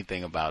hear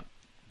anything about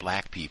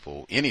black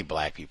people, any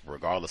black people,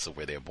 regardless of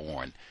where they're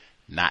born,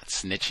 not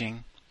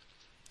snitching.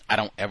 I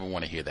don't ever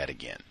want to hear that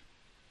again.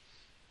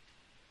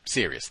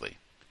 Seriously.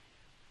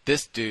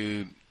 This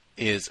dude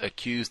is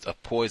accused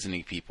of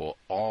poisoning people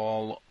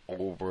all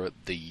over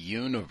the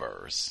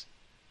universe.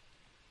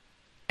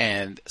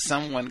 And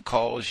someone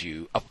calls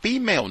you, a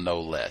female no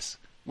less,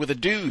 with a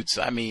dude,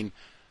 so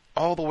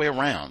all the way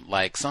around.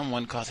 Like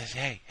someone calls and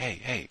says,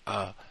 hey,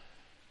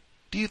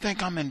 do you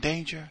think I'm in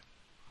danger?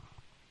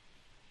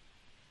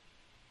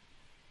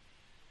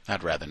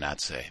 I'd rather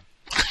not say.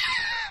 I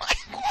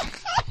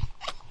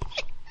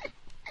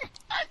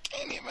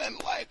can't even,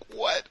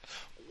 what?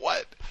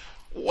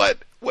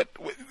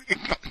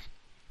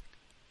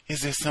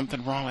 Is there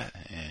something wrong with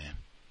it?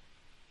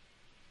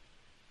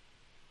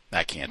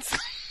 I can't say.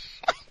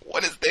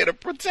 What is there to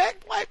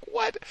protect?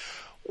 What?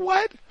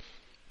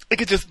 It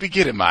could just be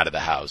get him out of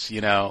the house,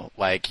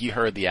 Like, you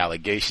heard the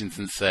allegations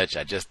and such.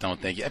 I just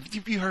don't think...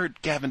 Have you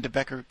heard Gavin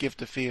DeBecker,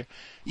 Gift of Fear?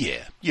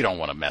 Yeah, you don't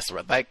want to mess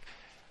around. Like,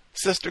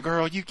 sister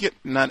girl, you get...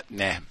 Nah.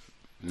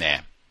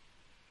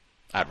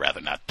 I'd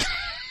rather not.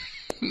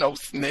 No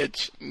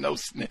snitch.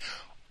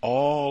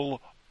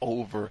 All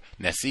over.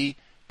 Now, see,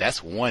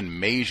 that's one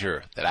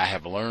measure that I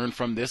have learned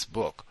from this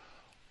book.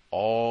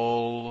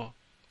 All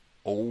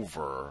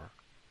over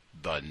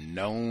the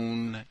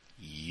known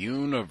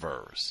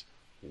universe.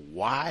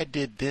 Why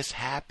did this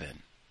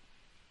happen?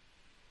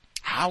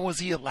 How was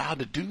he allowed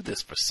to do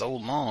this for so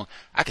long?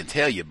 I can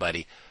tell you,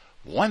 buddy,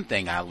 one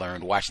thing I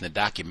learned watching the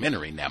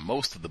documentary, now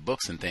most of the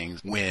books and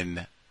things,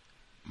 when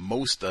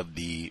most of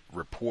the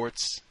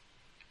reports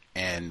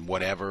and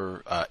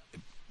whatever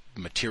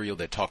material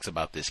that talks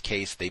about this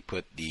case, they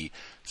put the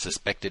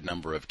suspected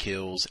number of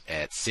kills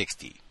at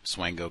 60.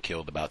 Swango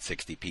killed about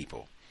 60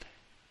 people.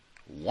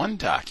 One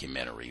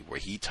documentary where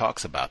he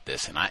talks about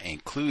this, and I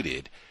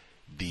included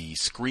the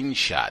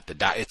screenshot.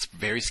 It's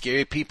very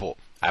scary, people.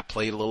 I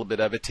played a little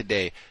bit of it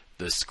today.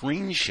 The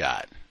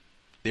screenshot,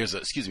 there's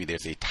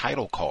a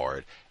title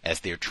card as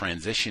they're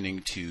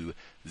transitioning to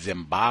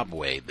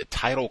Zimbabwe. The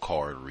title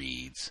card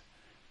reads,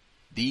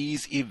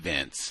 "These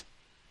events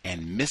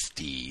and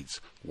misdeeds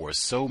were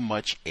so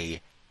much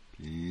a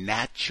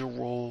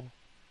natural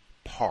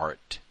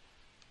part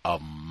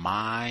of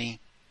my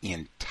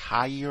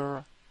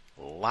entire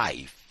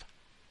life,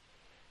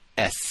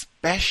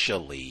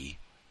 especially,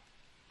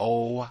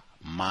 oh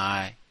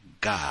my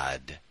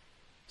God,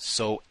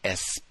 so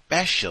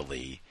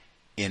especially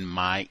in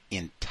my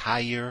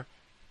entire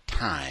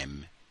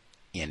time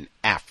in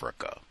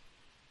Africa."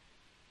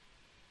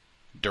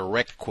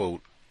 Direct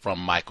quote from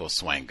Michael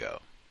Swango.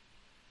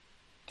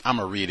 I'm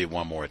going to read it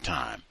one more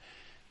time.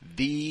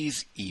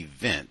 These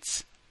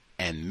events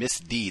and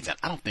misdeeds, and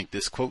I don't think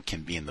this quote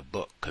can be in the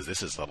book because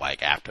this is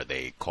like after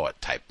they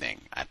caught type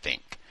thing, I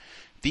think.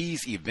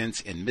 These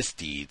events and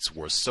misdeeds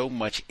were so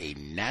much a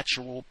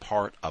natural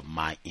part of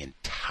my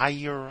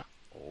entire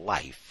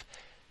life,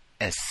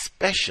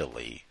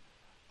 especially,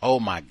 oh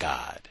my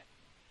God,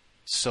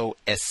 so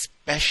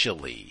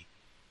especially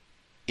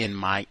in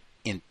my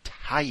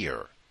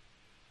entire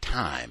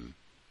time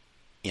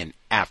in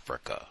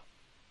Africa.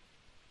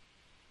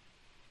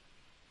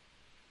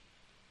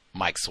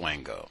 Mike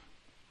Swango.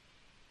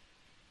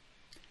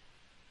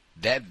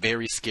 That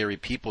Very Scary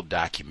People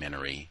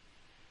documentary,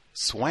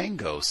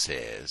 Swango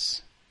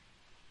says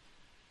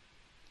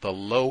the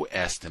low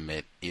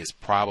estimate is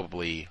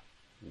probably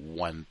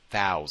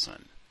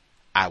 1,000.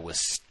 I was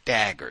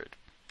staggered.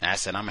 And I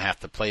said, I'm going to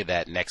have to play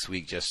that next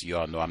week just so you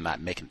all know I'm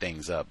not making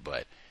things up,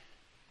 but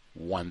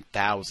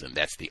 1,000.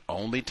 That's the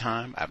only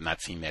time. I've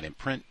not seen that in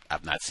print.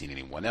 I've not seen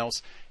anyone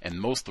else. And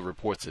most of the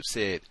reports have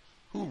said,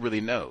 who really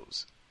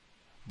knows?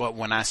 But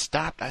when I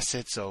stopped, I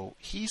said, so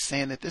he's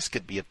saying that this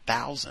could be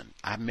 1,000.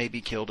 I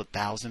maybe killed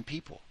 1,000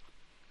 people.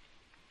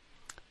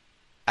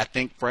 I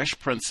think Fresh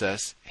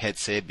Princess had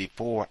said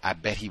before, I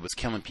bet he was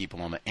killing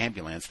people on the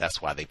ambulance.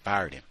 That's why they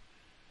fired him.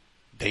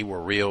 They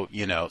were real,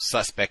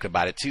 suspect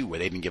about it too, where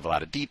they didn't give a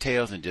lot of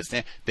details and just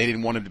they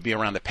didn't want him to be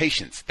around the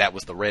patients. That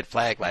was the red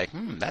flag. Like,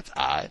 that's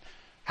odd.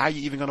 How are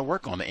you even going to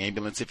work on the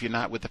ambulance if you're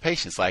not with the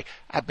patients? Like,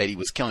 I bet he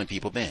was killing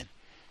people then.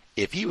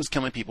 If he was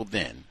killing people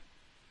then,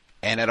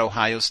 and at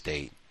Ohio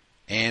State,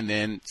 and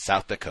then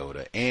South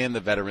Dakota, and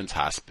the Veterans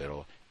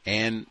Hospital,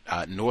 and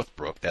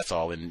Northbrook, that's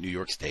all in New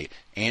York State,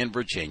 and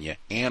Virginia,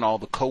 and all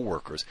the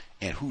co-workers,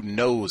 and who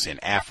knows in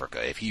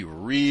Africa, if he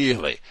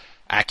really,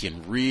 I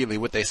can really,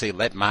 what they say,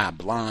 let my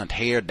blonde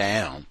hair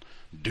down,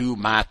 do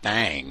my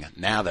thing,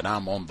 now that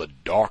I'm on the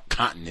dark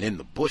continent in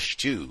the bush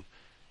too.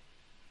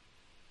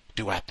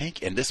 Do I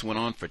think, and this went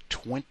on for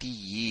 20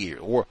 years,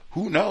 or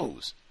who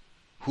knows?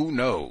 Who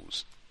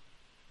knows?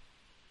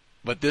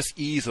 But this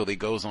easily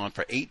goes on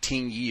for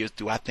 18 years.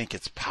 Do I think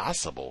it's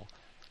possible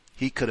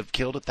he could have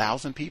killed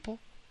 1,000 people?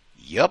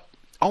 Yep.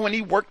 Oh, and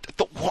he worked at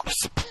the water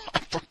supply. I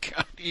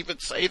forgot to even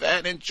say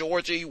that in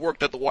Georgia. He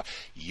worked at the water.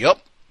 Yep.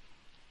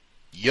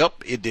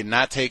 It did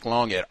not take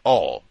long at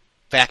all.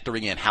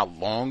 Factoring in how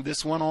long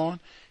this went on,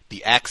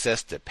 the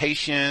access to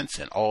patients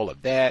and all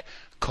of that,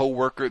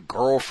 co-worker,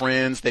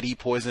 girlfriends that he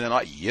poisoned and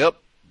all. Yep.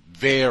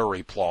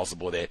 Very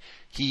plausible that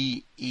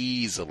he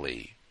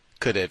easily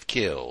could have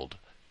killed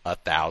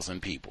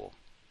 1,000 people.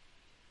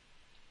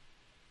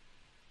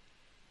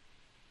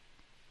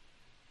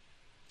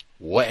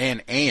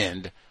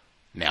 And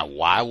now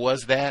why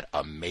was that?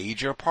 A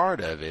major part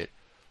of it,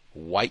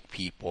 white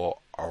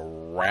people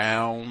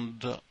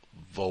around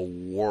the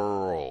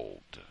world.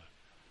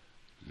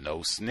 No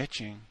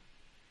snitching.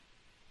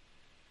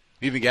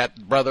 We even got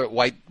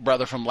white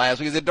brother from last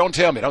week. He said, don't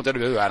tell me. I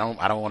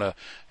don't want to.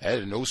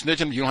 No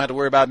snitching. You don't have to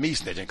worry about me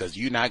snitching because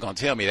you're not going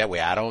to tell me that way.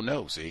 I don't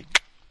know. See?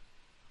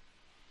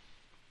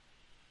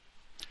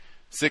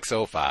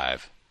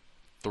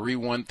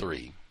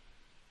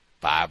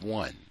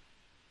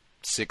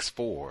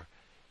 605-313-5164.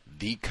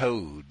 The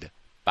code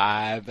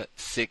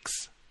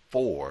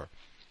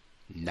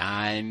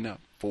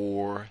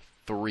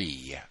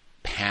 564-943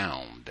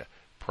 pound.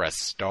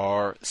 Press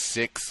star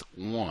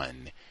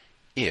 61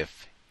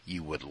 if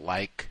you would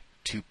like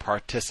to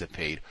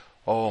participate.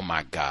 Oh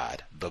my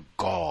God, the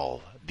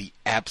gall, the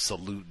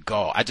absolute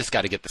gall. I just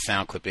got to get the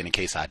sound clip in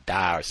case I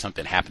die or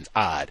something happens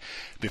odd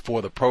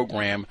before the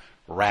program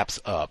wraps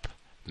up.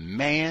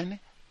 Man,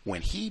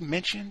 when he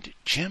mentioned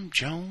Jim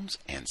Jones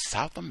and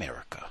South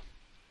America.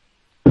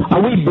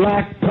 Are we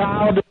black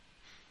proud?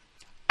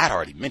 I'd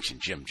already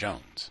mentioned Jim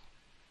Jones.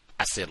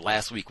 I said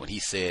last week when he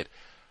said,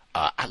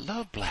 I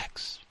love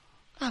blacks.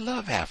 I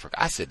love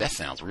Africa. I said, that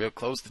sounds real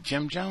close to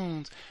Jim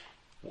Jones.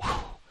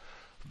 Whew.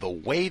 The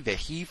way that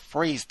he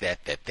phrased that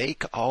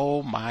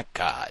oh my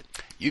God,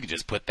 you could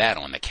just put that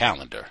on the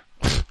calendar.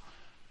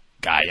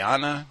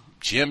 Guyana,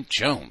 Jim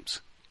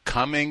Jones.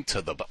 Coming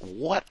to the...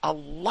 What a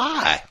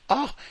lie.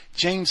 Oh,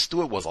 James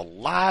Stewart was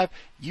alive.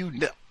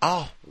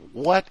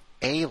 What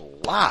a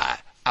lie.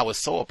 I was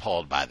so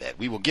appalled by that.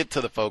 We will get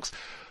to the folks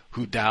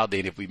who dialed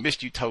in. If we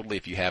missed you totally,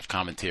 if you have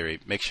commentary,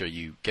 make sure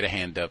you get a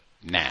hand up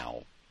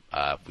now.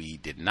 We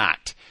did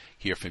not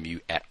hear from you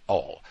at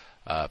all.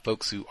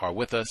 Folks who are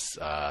with us,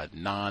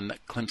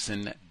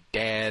 non-Clemson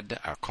dad,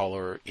 our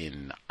caller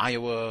in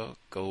Iowa,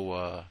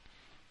 go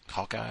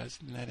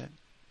Hawkeyes. Isn't that it?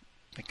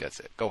 I think that's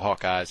it. Go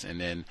Hawkeyes.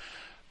 And then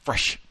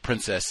Fresh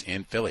Princess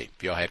in Philly.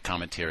 If y'all had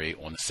commentary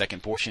on the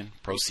second portion,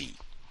 proceed.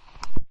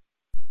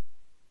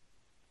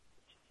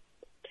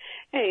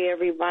 Hey,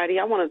 everybody.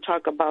 I want to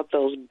talk about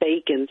those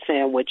bacon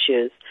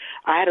sandwiches.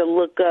 I had to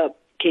look up,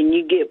 can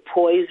you get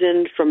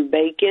poisoned from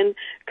bacon?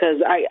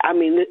 Because, I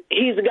mean,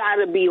 he's got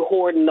to be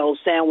hoarding those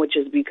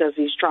sandwiches because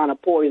he's trying to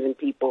poison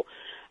people.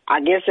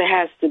 I guess it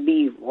has to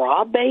be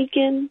raw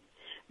bacon,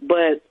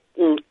 but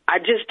I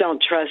just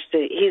don't trust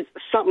it.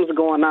 Something's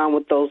going on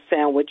with those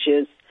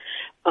sandwiches.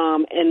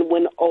 And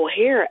when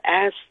O'Hare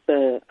asked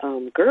the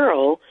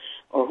girl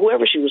or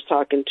whoever she was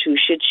talking to,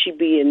 should she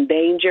be in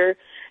danger?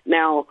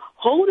 Now,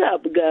 hold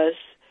up, Gus.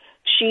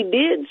 She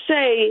did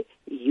say,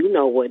 you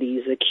know what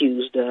he's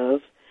accused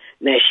of.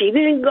 Now, she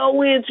didn't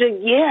go into,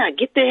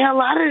 get the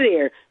hell out of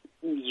there.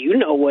 You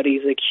know what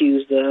he's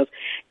accused of.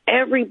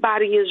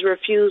 Everybody is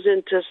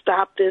refusing to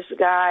stop this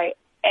guy.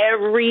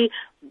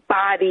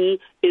 Everybody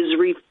is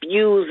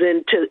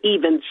refusing to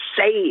even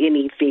say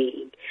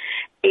anything.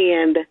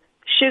 And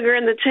sugar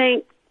in the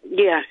tank,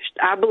 yeah,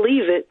 I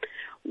believe it.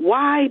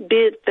 Why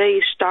did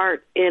they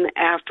start in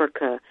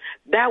Africa?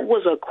 That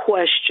was a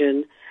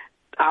question.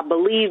 I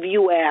believe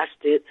you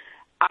asked it.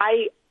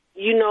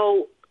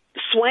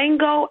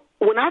 Swango,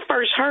 when I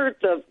first heard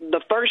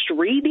the first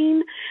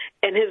reading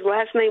and his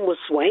last name was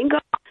Swango,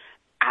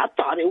 I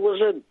thought it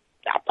was an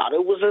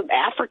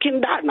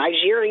African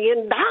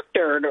Nigerian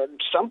doctor or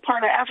some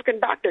part of African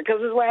doctor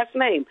because his last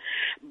name.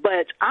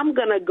 But I'm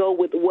going to go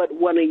with what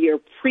one of your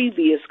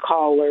previous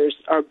callers,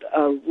 a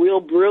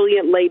real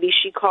brilliant lady,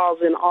 she calls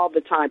in all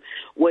the time.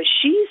 What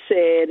she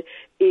said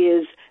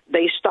is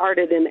they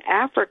started in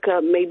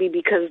Africa maybe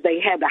because they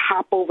had to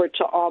hop over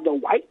to all the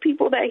white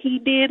people that he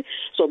did.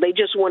 So they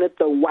just wanted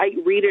the white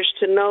readers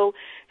to know,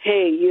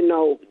 hey,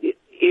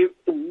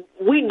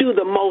 we do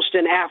the most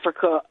in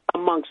Africa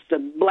amongst the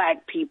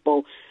black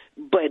people,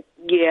 but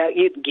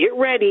get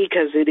ready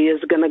because it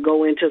is going to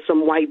go into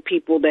some white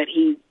people that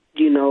he,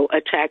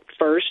 attacked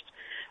first.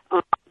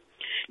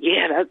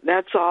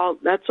 That's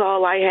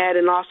all I had.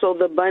 And also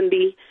the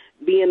Bundy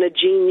being a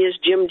genius,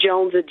 Jim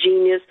Jones a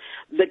genius,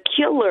 the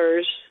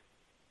killers,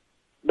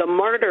 the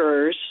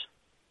murderers,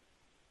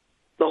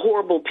 the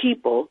horrible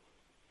people,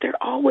 they're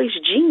always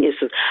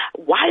geniuses.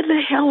 Why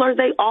the hell are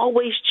they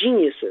always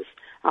geniuses?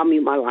 I'll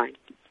mute my line.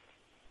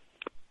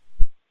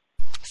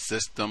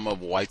 System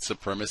of white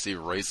supremacy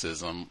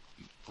racism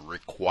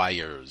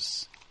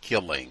requires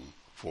killing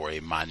for a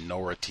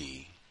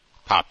minority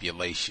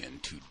population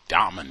to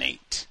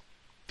dominate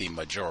the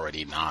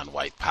majority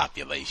non-white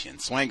population.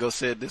 Swango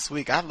said this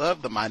week, I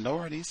love the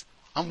minorities.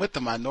 I'm with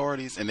the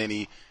minorities. And then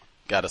he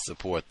got to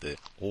support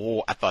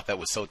I thought that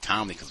was so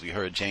timely because we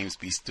heard James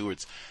B.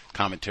 Stewart's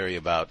commentary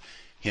about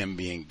him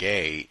being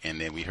gay, and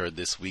then we heard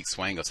this week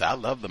Swango say, I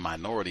love the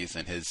minorities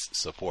and his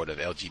support of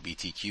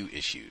LGBTQ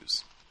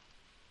issues.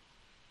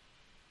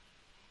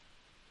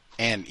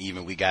 And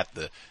even we got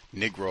the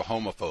Negro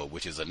homophobe,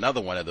 which is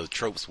another one of those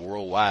tropes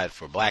worldwide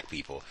for black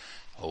people.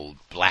 Old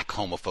black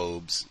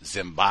homophobes,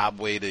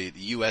 Zimbabwe to the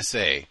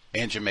USA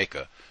and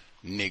Jamaica,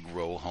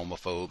 Negro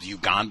homophobes.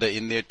 Uganda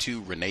in there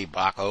too, Renee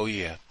Bach, oh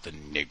yeah, the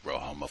Negro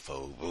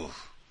homophobe. Ooh,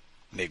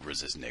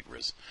 niggers is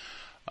niggers.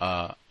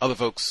 Other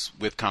folks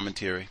with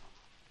commentary?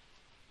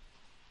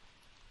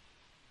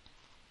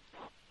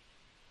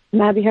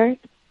 May I be heard?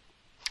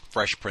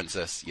 Fresh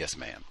Princess, yes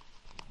ma'am.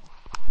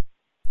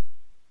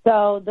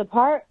 So the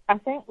part, I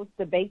think, with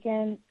the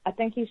bacon, I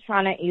think he's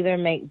trying to either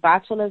make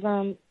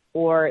botulism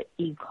or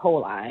E.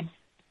 coli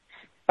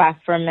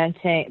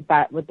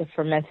with the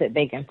fermented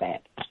bacon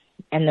fat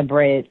and the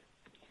bread.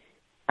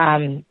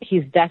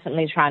 He's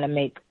definitely trying to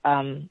make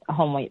a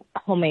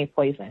homemade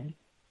poison.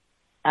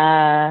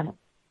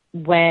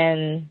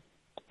 When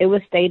it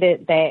was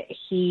stated that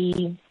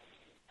he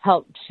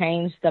helped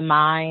change the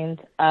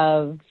mind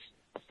of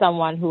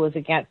someone who was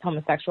against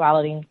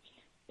homosexuality,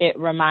 it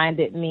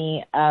reminded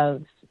me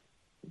of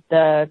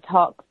the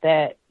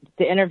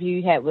interview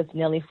you had with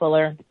Neely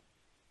Fuller,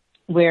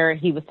 where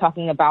he was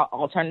talking about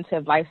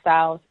alternative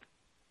lifestyles.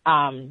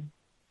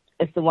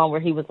 It's the one where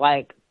he was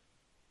like,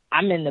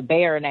 I'm in the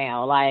bear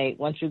now. Like,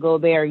 once you go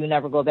bear, you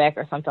never go back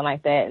or something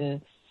like that.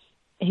 And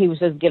he was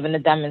just giving a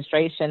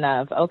demonstration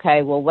of,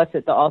 okay, well, what's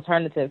it the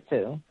alternative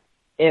to?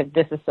 If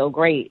this is so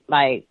great,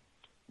 like,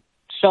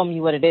 show me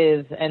what it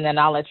is, and then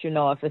I'll let you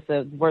know if it's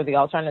a worthy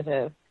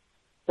alternative.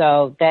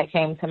 So that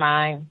came to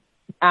mind.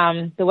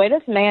 The way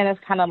this man is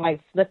kind of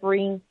like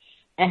slippery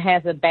and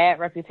has a bad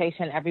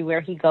reputation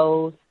everywhere he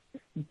goes,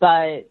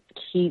 but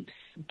keeps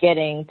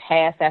getting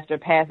pass after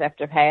pass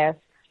after pass,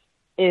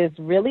 is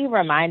really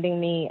reminding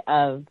me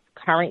of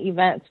current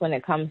events when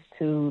it comes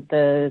to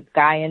the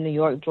guy in New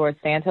York, George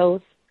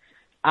Santos,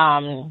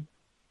 known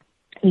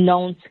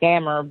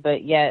scammer,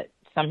 but yet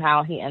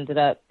somehow he ended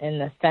up in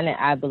the Senate,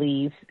 I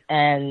believe,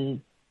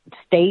 and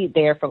stayed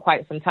there for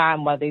quite some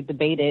time while they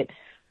debated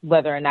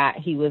whether or not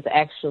he was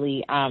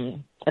actually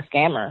a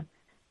scammer.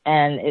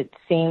 And it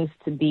seems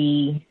to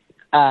be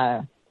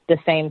the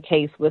same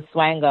case with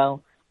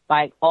Swango.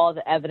 Like, all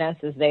the evidence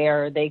is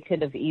there. They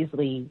could have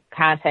easily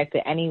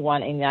contacted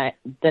anyone in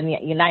the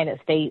United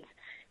States.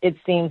 It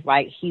seems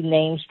like he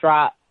name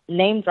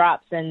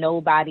drops and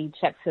nobody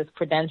checks his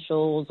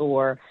credentials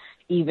or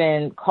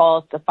even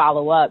calls to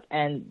follow up,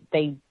 and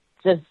they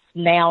just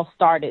now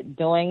started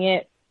doing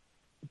it.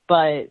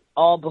 But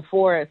all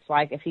before, it's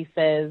like if he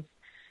says,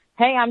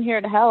 hey, I'm here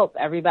to help,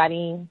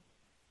 everybody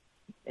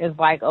is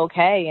like,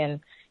 okay. And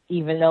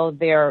even though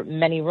there are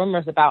many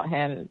rumors about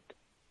him,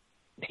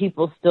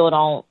 people still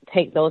don't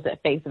take those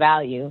at face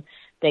value.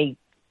 They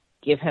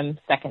give him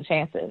second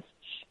chances.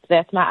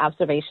 that's my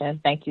observation.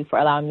 Thank you for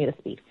allowing me to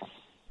speak.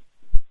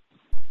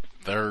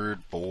 Third,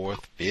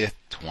 fourth, fifth,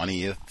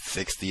 20th,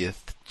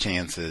 60th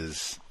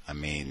chances. I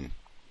mean,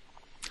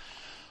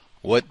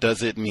 what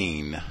does it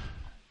mean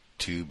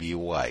to be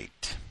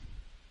white?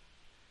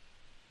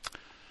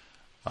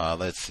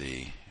 Let's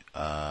see.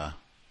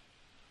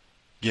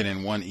 Get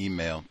in one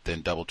email,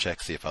 then double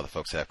check, see if other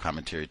folks have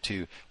commentary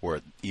too.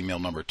 Or email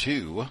number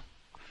 2.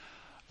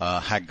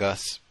 Hi,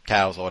 Gus,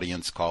 Cal's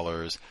audience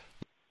callers.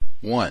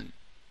 1.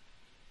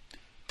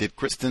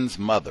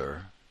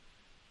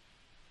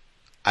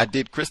 I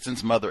did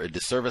Kristen's mother a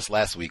disservice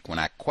last week when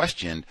I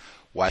questioned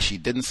why she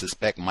didn't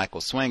suspect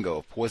Michael Swango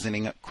of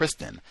poisoning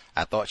Kristen.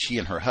 I thought she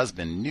and her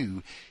husband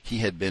knew he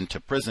had been to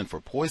prison for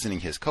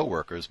poisoning his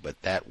coworkers,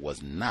 but that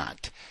was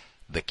not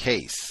the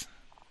case.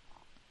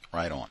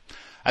 Right on.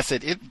 I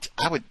said it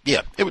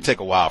would take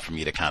a while for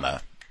me to kind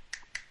of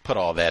put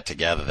all that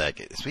together. That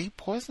is he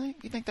poisoning?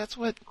 You think that's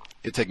what?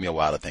 It took me a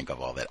while to think of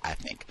all that, I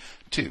think.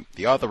 2,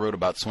 the author wrote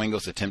about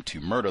Swango's attempt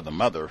to murder the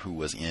mother who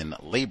was in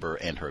labor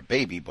and her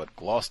baby, but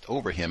glossed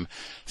over him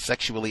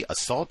sexually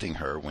assaulting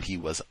her when he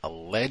was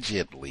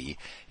allegedly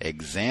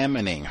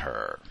examining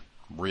her.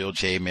 Real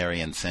J.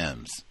 Marion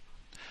Sims.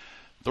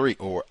 3,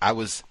 I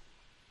was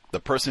the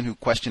person who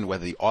questioned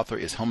whether the author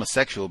is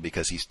homosexual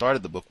because he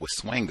started the book with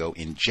Swango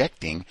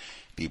injecting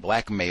the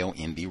black male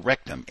in the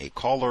rectum. A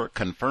caller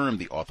confirmed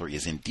the author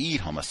is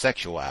indeed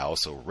homosexual. I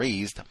also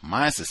raised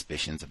my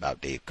suspicions about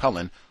Dave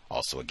Cullen,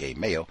 also a gay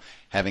male,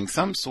 having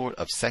some sort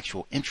of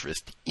sexual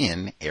interest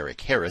in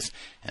Eric Harris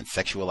and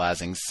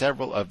sexualizing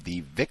several of the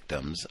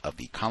victims of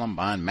the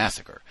Columbine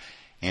massacre.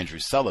 Andrew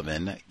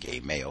Sullivan, gay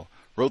male,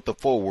 wrote the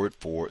foreword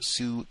for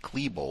Sue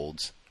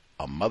Klebold's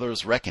A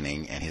Mother's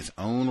Reckoning and his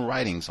own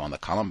writings on the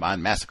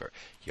Columbine massacre.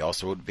 He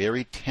also wrote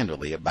very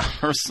tenderly about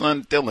her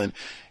son Dylan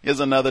is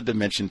another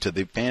dimension to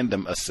the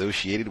fandom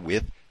associated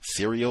with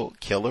serial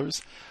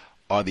killers.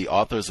 Are the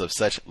authors of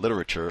such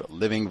literature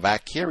living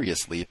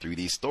vicariously through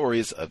these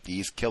stories of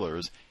these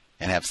killers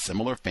and have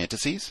similar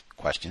fantasies?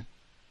 Question.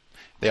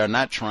 They are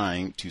not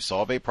trying to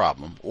solve a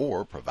problem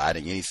or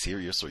providing any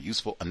serious or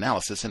useful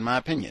analysis, in my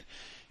opinion.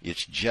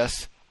 It's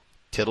just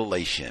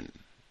titillation.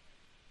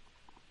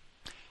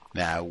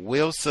 Now, I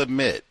will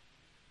submit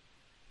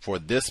for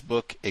this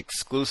book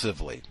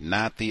exclusively,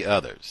 not the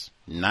others.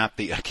 I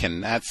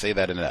cannot say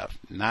that enough.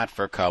 Not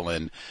for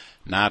Cullen,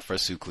 not for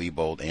Sue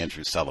Klebold,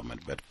 Andrew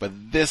Sullivan, but for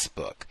this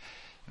book,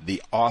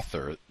 the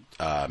author,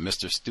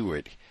 Mr.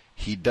 Stewart,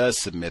 he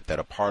does submit that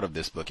a part of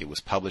this book, it was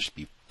published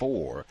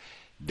before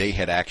they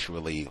had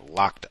actually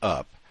locked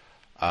up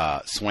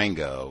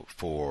Swango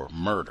for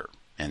murder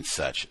and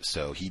such.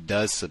 So he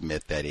does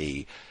submit that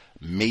a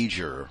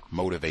major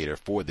motivator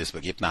for this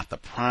book, if not the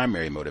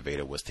primary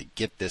motivator, was to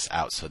get this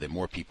out so that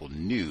more people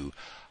knew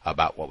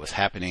about what was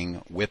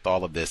happening with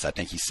all of this. I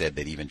think he said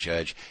that even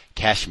Judge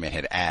Cashman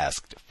had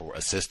asked for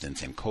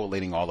assistance in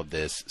collating all of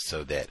this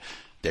so that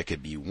there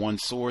could be one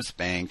source,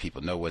 bang,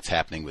 people know what's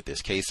happening with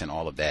this case and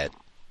all of that.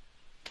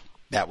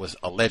 That was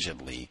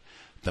allegedly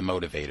the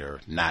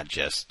motivator, not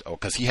just,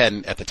 because he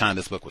hadn't, at the time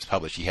this book was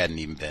published, he hadn't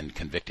even been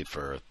convicted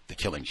for the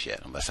killings yet,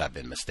 unless I've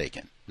been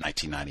mistaken,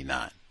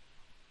 1999.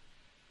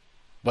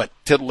 But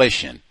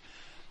titillation,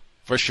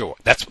 for sure.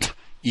 That's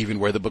even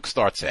where the book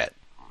starts at.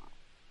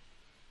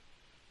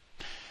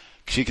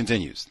 She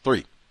continues.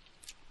 3,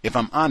 if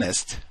I'm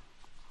honest,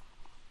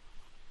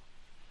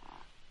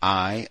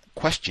 I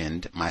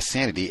questioned my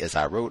sanity as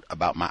I wrote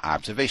about my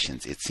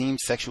observations. It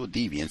seems sexual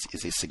deviance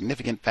is a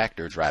significant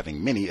factor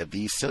driving many of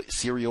these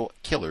serial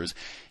killers,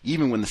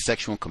 even when the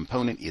sexual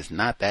component is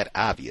not that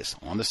obvious.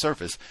 On the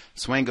surface,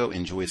 Swango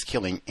enjoys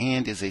killing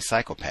and is a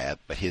psychopath,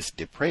 but his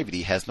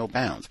depravity has no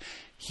bounds.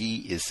 He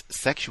is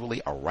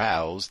sexually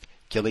aroused,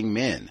 killing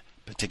men,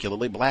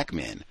 particularly black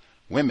men,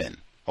 women,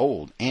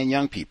 old and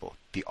young people.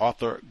 The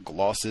author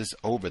glosses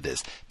over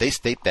this. They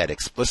state that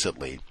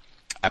explicitly.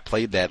 I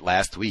played that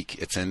last week.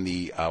 It's in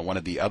the one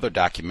of the other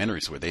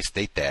documentaries where they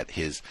state that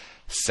his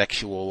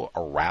sexual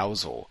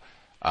arousal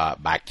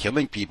by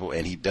killing people,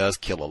 and he does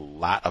kill a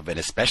lot of it,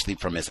 especially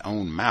from his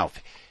own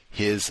mouth.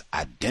 His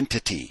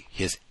identity,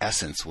 his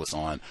essence was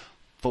on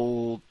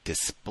full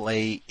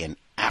display in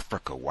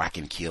Africa, where I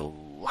can kill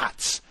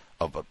lots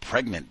of a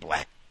pregnant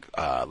black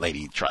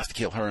lady tries to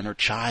kill her and her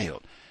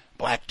child.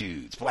 Black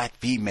dudes, black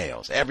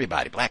females,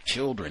 everybody, black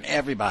children,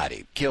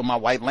 everybody. Kill my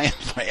white land,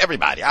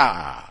 everybody.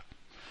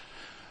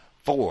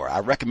 4, I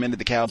recommended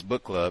the Cal's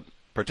Book Club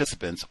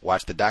participants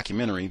watch the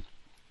documentary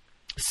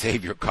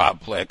Savior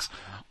Complex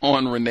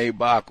on Renee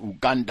Bach,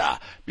 Uganda,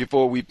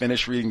 before we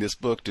finish reading this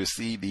book to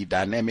see the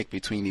dynamic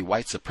between the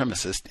white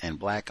supremacist and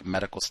black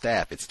medical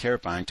staff. It's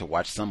terrifying to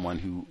watch someone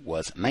who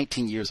was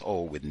 19 years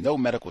old with no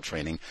medical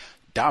training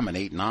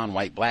dominate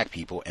non-white black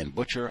people and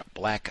butcher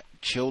black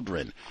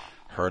children.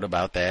 Heard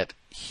about that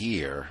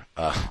here.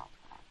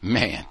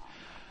 Man,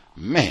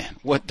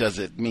 what does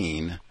it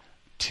mean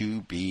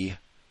to be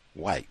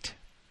white?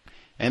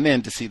 And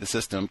then to see the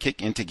system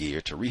kick into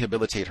gear to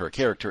rehabilitate her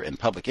character and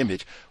public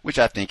image, which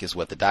I think is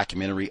what the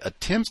documentary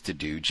attempts to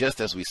do, just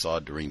as we saw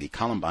during the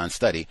Columbine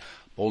study.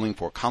 Bowling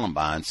for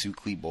Columbine, Sue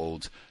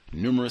Klebold's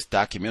numerous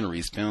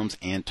documentaries, films,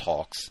 and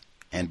talks,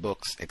 and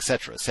books,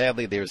 etc.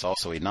 Sadly, there is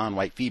also a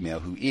non-white female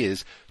who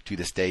is, to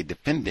this day,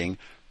 defending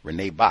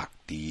Renee Bach.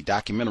 The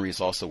documentary is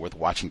also worth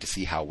watching to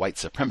see how white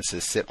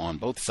supremacists sit on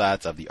both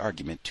sides of the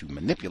argument to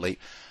manipulate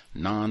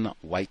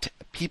non-white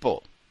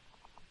people.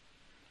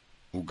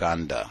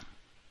 Uganda,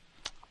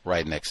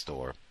 right next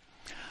door.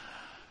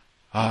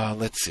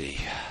 Let's see.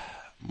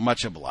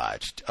 Much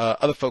obliged.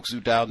 Other folks who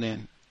dialed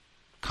in,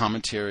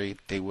 commentary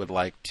they would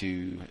like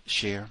to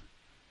share?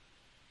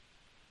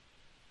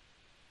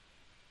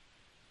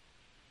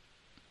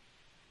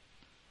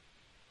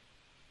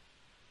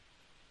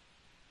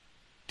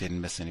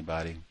 Didn't miss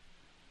anybody.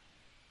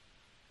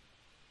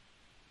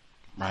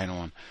 Right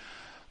on.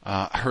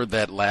 I heard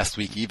that last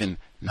week, even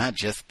not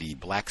just the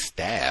black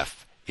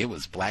staff, it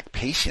was black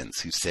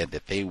patients who said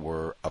that they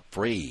were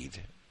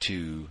afraid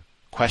to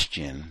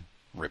question,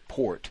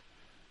 report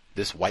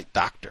this white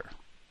doctor.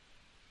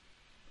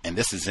 And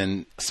this is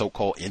in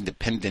so-called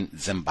independent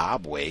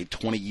Zimbabwe,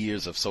 20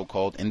 years of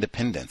so-called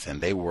independence,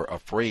 and they were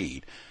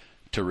afraid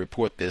to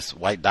report this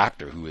white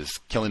doctor who is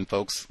killing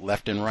folks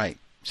left and right.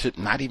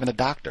 Not even a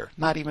doctor.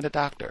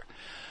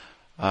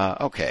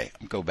 Okay,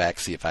 I'll go back,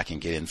 see if I can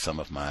get in some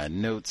of my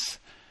notes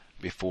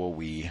before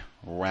we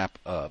wrap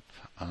up.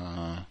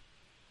 I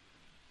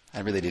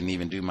really didn't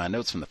even do my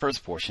notes from the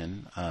first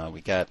portion. We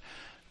got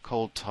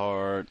Cold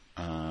Tart.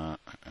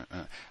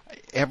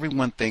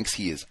 Everyone thinks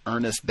he is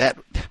earnest. That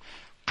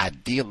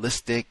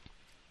idealistic,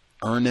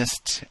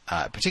 earnest,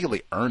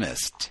 particularly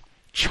earnest,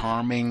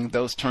 charming,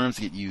 those terms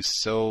get used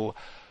so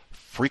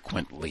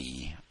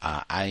frequently.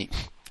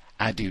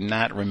 I do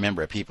not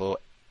remember people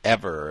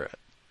ever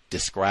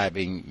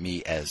describing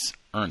me as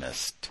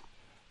earnest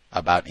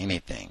about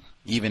anything.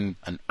 Even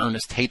an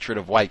earnest hatred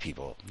of white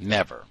people.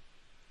 Never.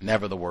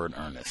 Never the word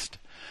earnest.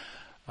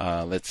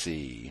 Let's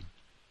see.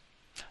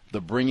 The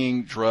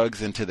bringing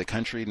drugs into the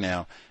country.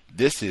 Now,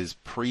 this is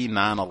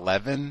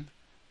pre-9/11,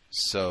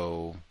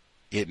 so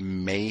it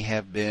may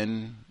have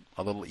been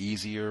a little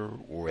easier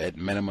or at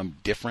minimum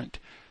different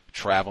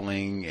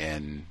traveling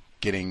and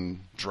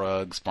getting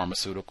drugs,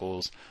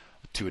 pharmaceuticals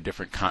to a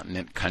different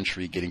continent,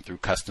 country, getting through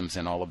customs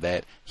and all of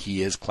that.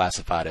 He is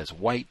classified as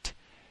white.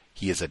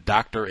 He is a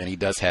doctor, and he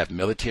does have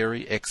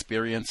military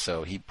experience,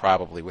 so he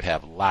probably would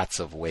have lots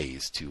of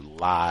ways to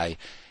lie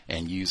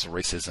and use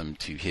racism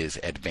to his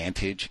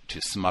advantage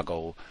to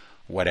smuggle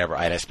whatever,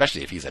 and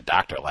especially if he's a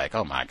doctor, like,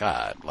 oh my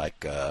God,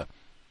 like,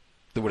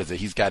 what is it,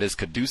 he's got his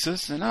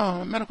caduceus, and oh,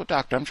 I'm a medical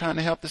doctor, I'm trying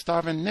to help the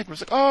starving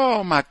Negroes, like,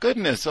 oh my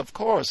goodness, of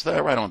course,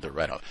 right on,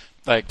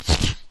 like,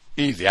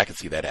 easy, I can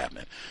see that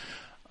happening.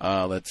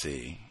 Let's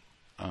see.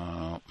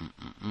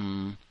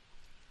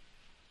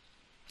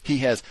 He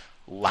has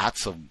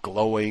lots of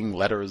glowing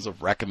letters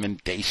of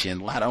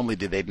recommendation. Not only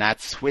did they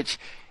not switch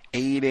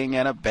aiding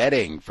and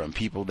abetting from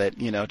people that,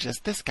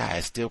 just this guy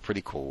is still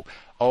pretty cool.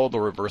 All the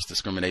reverse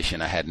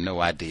discrimination, I had no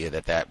idea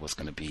that was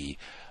going to be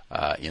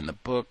in the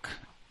book.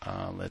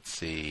 Let's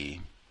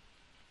see.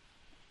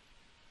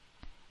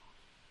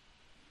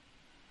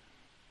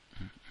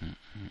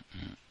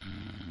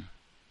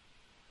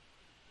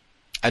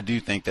 I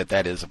do think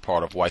that is a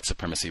part of white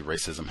supremacy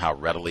racism, how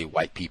readily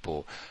white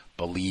people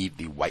believe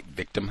the white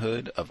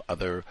victimhood of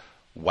other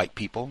white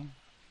people.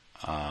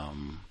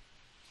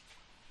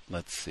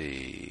 Let's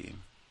see.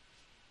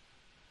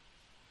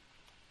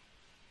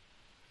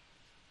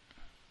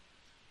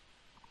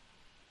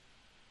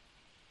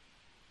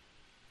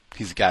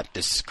 He's got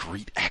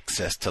discreet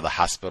access to the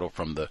hospital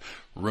from the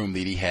room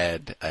that he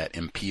had at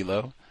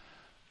Impilo.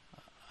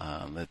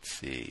 Let's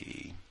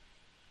see.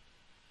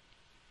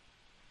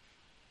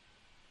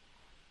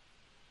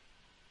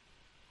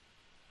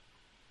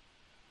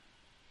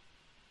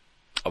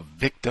 A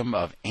victim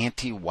of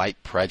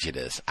anti-white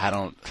prejudice. I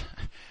don't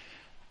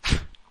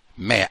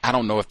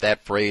know if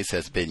that phrase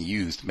has been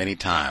used many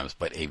times,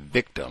 but a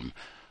victim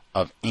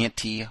of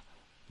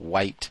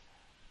anti-white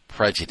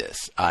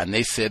prejudice. And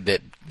they said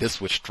that this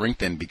was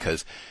strengthened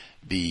because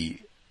the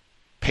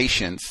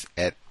patients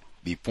at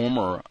the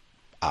former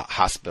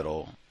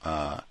hospital,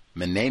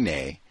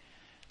 Menene,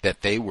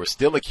 that they were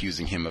still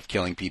accusing him of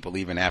killing people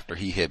even after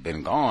he had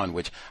been gone,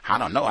 which, I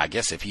don't know, I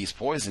guess if he's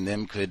poisoned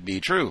them could be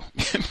true.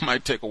 It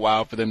might take a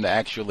while for them to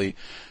actually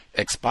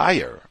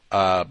expire.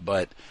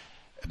 But,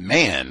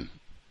 man,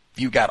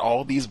 you got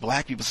all these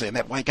black people saying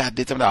that white guy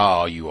did something.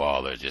 Oh, you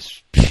all are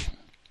just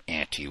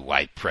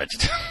anti-white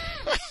prejudice.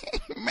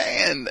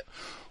 Man,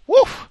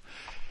 woo,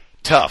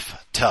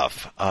 tough.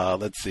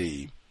 Let's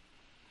see.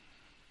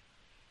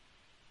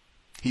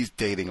 He's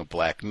dating a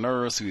black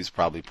nurse who he's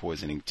probably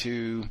poisoning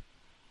too.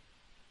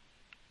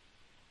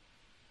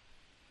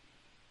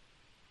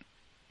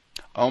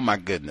 Oh my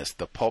goodness,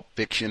 the Pulp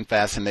Fiction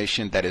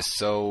fascination that is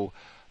so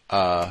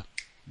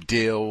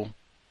Dill,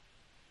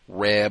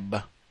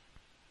 Reb.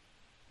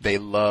 They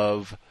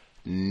love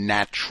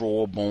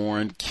Natural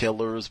Born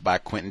Killers by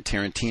Quentin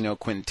Tarantino.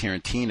 Quentin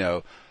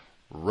Tarantino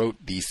wrote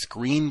the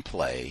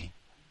screenplay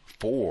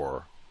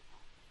for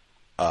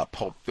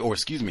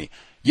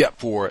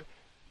for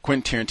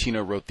Quentin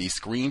Tarantino wrote the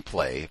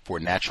screenplay for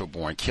Natural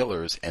Born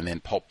Killers, and then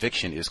Pulp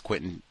Fiction is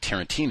Quentin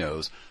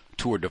Tarantino's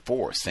tour de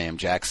force, Sam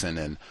Jackson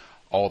and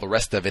all the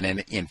rest of it.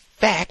 And in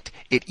fact,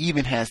 it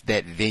even has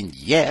that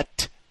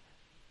vignette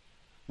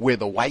where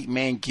the white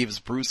man gives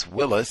Bruce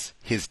Willis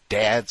his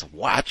dad's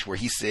watch, where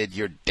he said,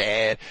 your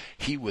dad,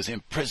 he was in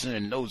prison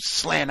in those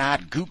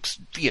slant-eyed gooks,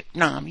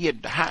 Vietnam. He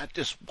had to hide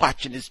this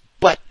watch in his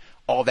butt.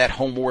 All that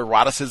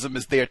homoeroticism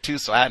is there too.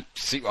 So I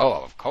see,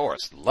 oh, of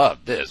course,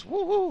 love this.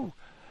 Woo-hoo.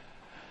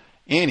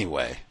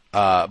 Anyway,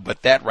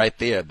 but that right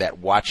there, that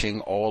watching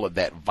all of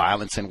that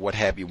violence and what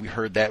have you, we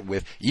heard that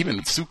with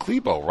even Sue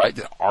Klebo, right?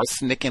 The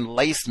Arsenic and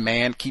Lace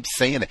man keeps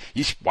saying it.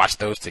 You should watch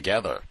those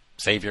together.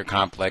 Savior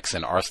Complex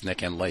and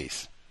Arsenic and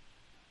Lace.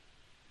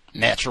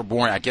 Natural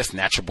Born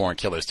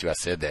Killers too. I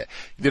said that.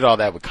 You did all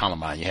that with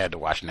Columbine. You had to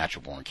watch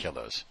Natural Born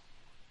Killers.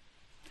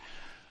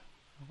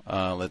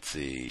 Let's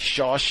see.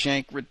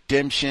 Shawshank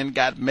Redemption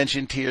got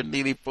mentioned here.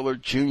 Neely Fuller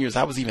Jr.'s.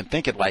 I was even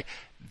thinking, like,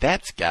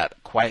 that's got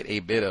quite a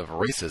bit of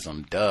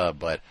racism,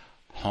 but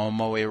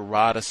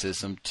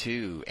homoeroticism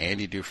too.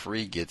 Andy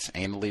Dufresne gets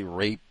anally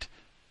raped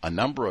a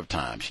number of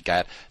times.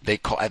 They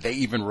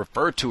even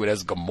refer to it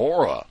as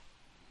Gomorrah.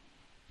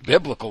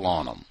 Biblical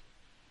on them.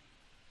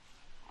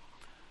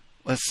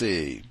 Let's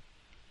see.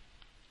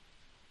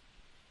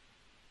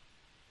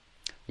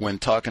 When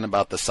talking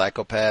about the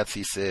psychopaths,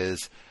 he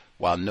says,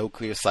 while no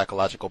clear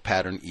psychological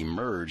pattern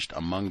emerged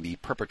among the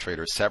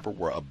perpetrators, several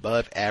were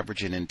above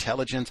average in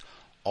intelligence.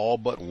 All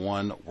but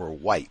one were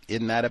white.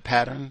 Isn't that a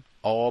pattern?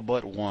 All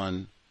but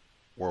one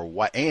were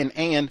white.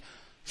 And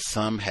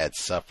some had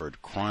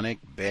suffered chronic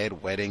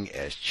bedwetting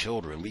as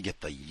children. We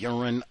get the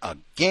urine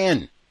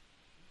again.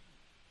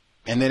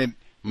 And then it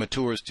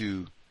matures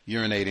to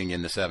urinating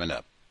in the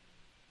 7-Up.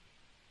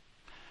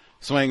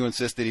 Swango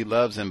insisted he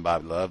loves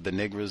Zimbabwe, love the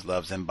Negroes,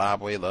 love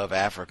Zimbabwe, love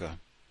Africa.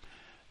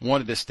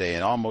 Wanted to stay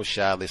and almost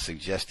shyly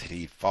suggested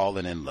he'd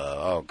fallen in love.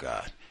 Oh,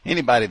 God.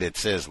 Anybody that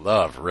says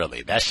love,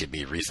 really, that should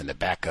be reason to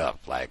back up.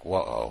 Like,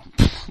 whoa,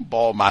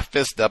 ball my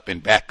fist up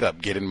and back up,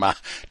 get in my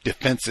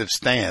defensive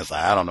stance.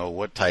 Like, I don't know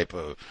what type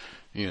of,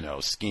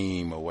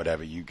 scheme or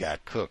whatever you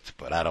got cooked,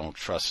 but I don't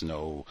trust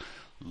no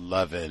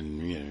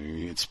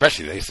loving,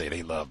 especially they say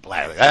they love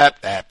black.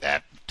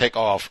 That, take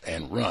off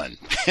and run,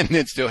 and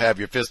then still have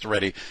your fist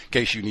ready in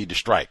case you need to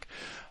strike.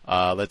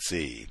 Let's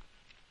see.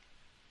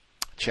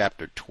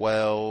 Chapter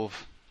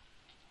 12.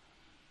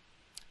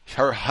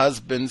 Her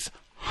husband's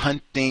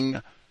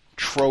hunting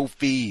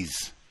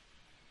trophies.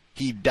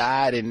 He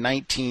died in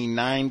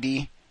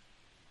 1990.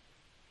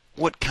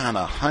 What kind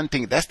of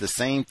hunting? That's the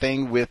same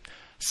thing with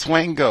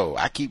Swango.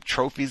 I keep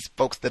trophies,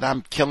 folks that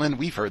I'm killing.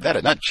 We've heard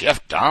that. Not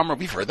Jeff Dahmer.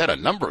 We've heard that a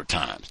number of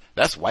times.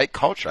 That's white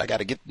culture. I got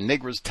to get the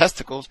Negro's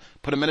testicles,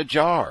 put them in a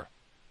jar.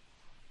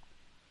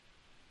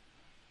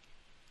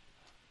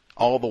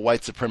 All the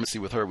white supremacy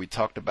with her we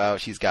talked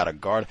about. She's got a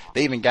guard.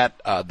 They even got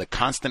The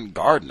Constant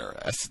Gardener.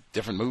 That's a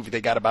different movie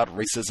they got about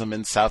racism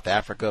in South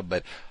Africa,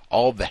 but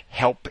all the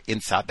help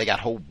in South. They got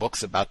whole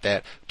books about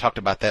that. Talked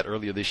about that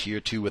earlier this year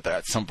too with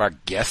some of our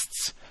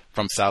guests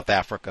from South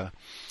Africa.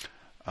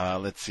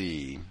 Let's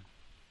see.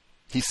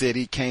 He said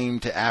he came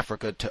to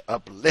Africa to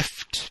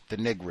uplift the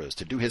Negroes,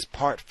 to do his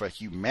part for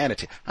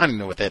humanity. I don't even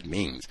know what that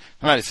means.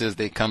 Somebody says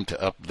they come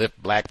to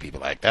uplift black people.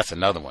 Like, that's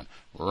another one.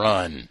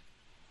 Run.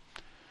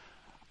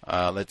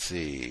 Let's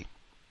see.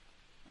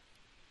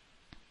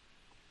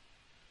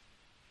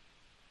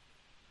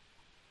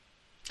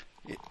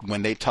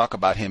 When they talk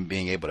about him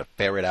being able to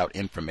ferret out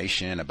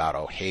information about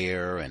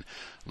O'Hare and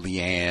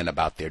Leanne,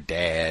 about their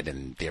dad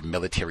and their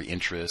military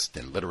interest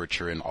and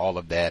literature and all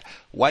of that,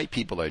 white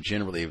people are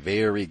generally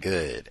very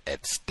good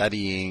at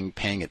studying,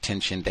 paying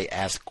attention. They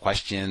ask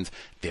questions.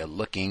 They're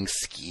looking,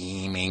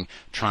 scheming,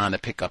 trying to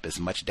pick up as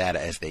much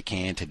data as they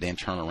can to then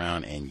turn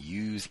around and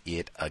use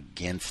it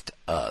against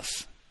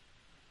us.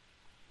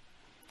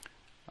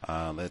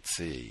 Let's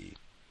see.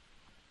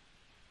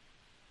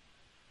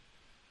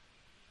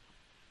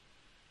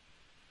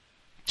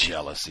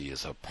 Jealousy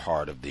is a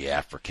part of the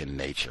African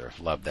nature.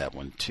 Love that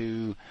one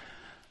too.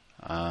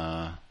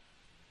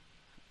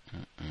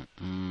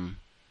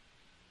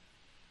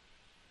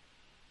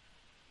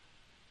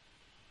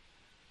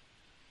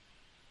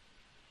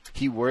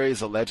 He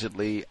worries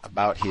allegedly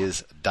about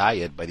his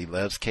diet, but he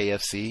loves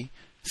KFC.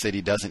 Said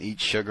he doesn't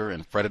eat sugar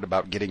and fretted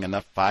about getting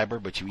enough fiber,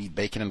 but you eat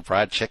bacon and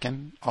fried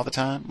chicken all the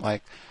time.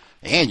 Like,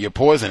 and you're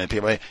poisoning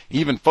people.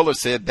 Even Fuller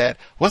said that.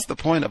 What's the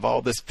point of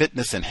all this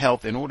fitness and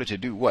health in order to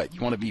do what? You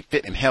want to be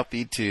fit and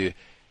healthy to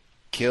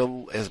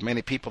kill as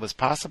many people as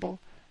possible?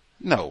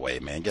 No way,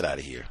 man. Get out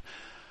of here.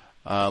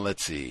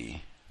 Let's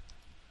see.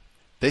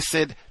 They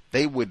said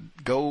they would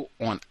go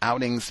on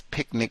outings,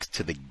 picnics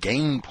to the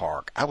game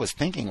park. I was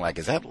thinking, like,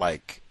 is that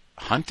like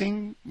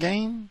hunting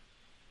game?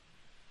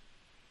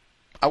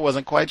 I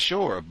wasn't quite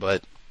sure,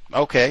 but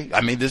okay.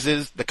 I mean, this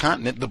is the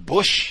continent, the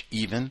bush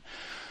even.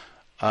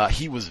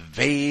 He was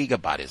vague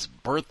about his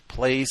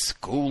birthplace,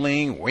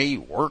 schooling, where he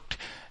worked,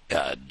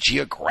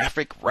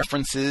 geographic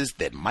references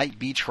that might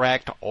be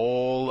tracked.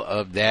 All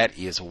of that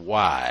is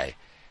why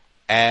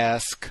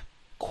ask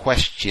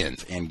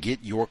questions and get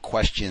your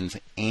questions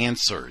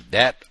answered.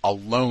 That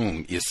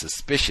alone is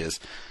suspicious.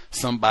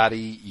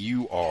 Somebody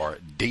you are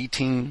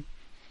dating,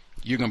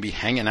 you're going to be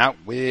hanging out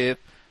with,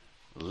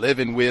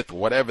 living with,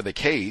 whatever the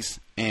case,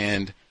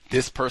 and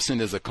this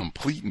person is a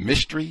complete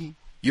mystery.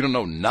 You don't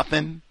know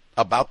nothing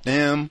about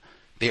them,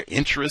 their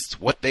interests,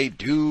 what they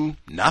do,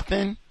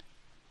 nothing.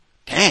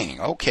 Dang,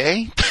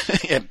 okay.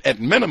 At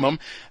minimum,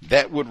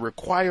 that would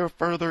require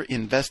further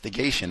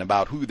investigation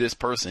about who this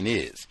person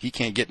is. He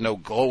can't get no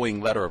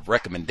glowing letter of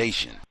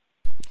recommendation.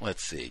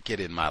 Let's see, get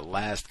in my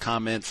last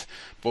comments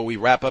before we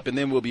wrap up, and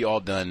then we'll be all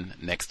done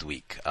next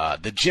week.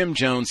 The Jim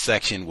Jones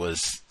section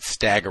was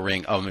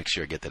staggering. I'll make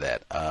sure I get to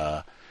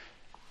that.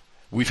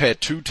 We've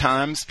had 2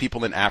 times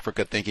people in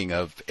Africa thinking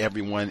of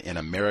everyone in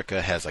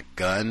America has a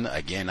gun.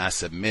 Again, I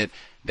submit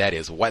that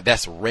is what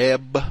that's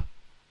Reb,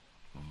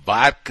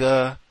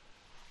 vodka,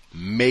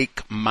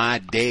 make my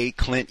day,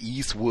 Clint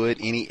Eastwood,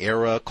 any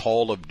era,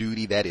 Call of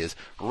Duty. That is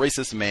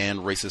racist man,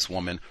 racist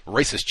woman,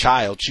 racist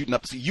child shooting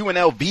up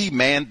UNLV,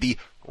 man, the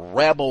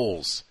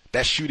rebels.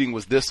 That shooting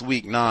was this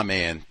week. Nah,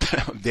 man,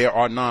 there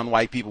are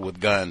non-white people with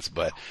guns,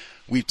 but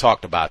we've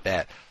talked about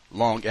that.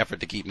 Long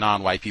effort to keep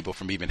non-white people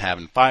from even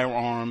having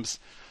firearms.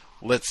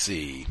 Let's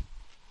see.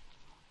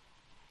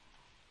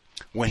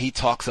 When he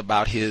talks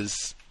about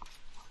his,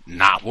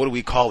 what do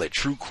we call it,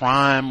 true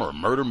crime or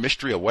murder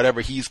mystery or whatever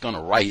he's going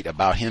to write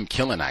about him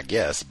killing, I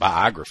guess,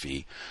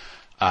 biography,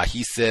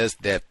 he says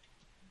that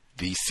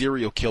the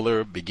serial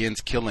killer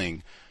begins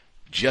killing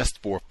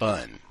just for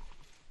fun.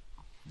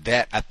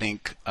 That, I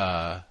think,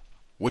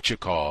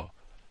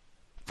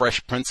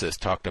 Fresh Princess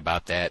talked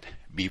about that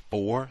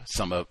before,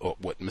 some of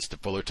what Mr.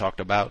 Fuller talked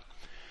about.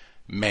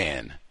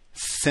 Man,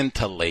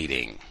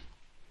 scintillating,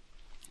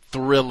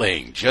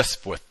 thrilling,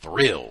 just for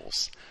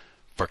thrills,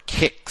 for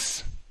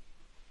kicks,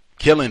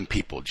 killing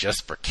people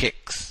just for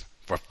kicks,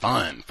 for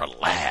fun, for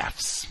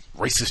laughs,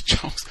 racist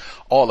jokes,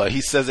 all of. He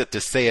says it to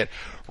say it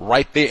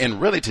right there, and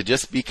really to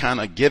just be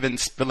kind of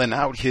spilling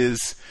out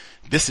his,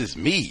 this is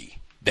me,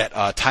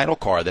 that title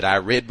card that I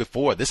read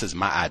before. This is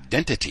my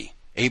identity,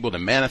 able to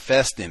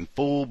manifest in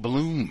full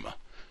bloom.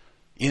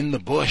 In the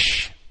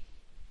bush,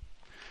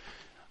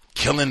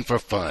 killing for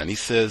fun. He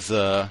says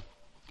the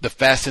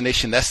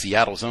fascination, that's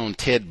Seattle's own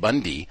Ted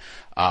Bundy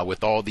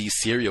with all these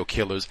serial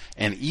killers,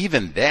 and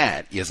even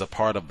that is a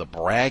part of the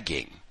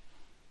bragging.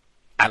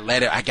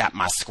 I got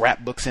my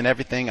scrapbooks and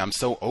everything. I'm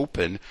so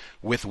open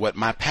with what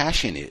my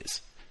passion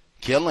is.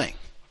 Killing,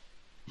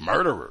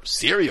 murderers,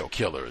 serial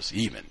killers,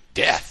 even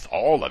death,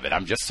 all of it.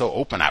 I'm just so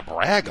open. I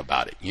brag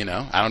about it,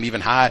 I don't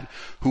even hide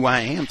who I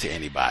am to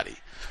anybody.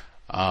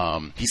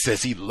 He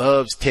says he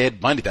loves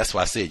Ted Bundy. That's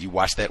why I said you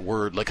watch that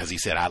word, look, because he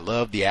said, I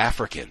love the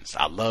Africans.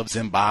 I love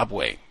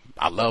Zimbabwe.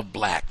 I love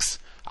blacks.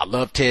 I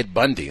love Ted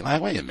Bundy.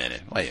 Like, wait a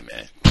minute. Wait a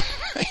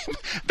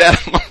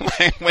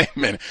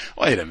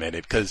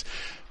minute. Because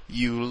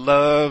you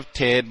love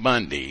Ted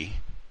Bundy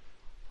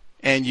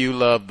and you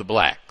love the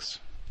blacks.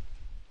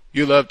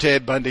 You love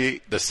Ted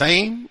Bundy the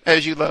same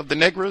as you love the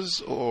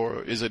Negras,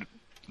 or is it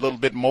a little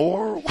bit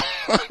more?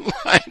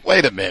 Like,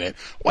 wait a minute.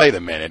 I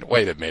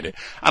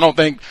don't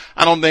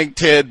think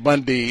Ted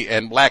Bundy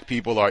and black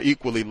people are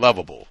equally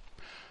lovable.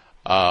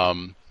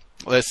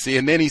 Let's see.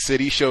 And then he said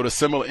he showed a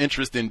similar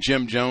interest in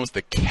Jim Jones,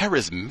 the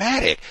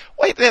charismatic.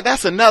 Wait,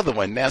 that's another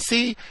one. Now,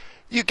 see,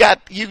 you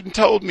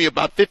told me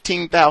about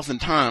 15,000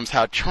 times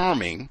how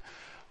charming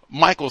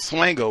Michael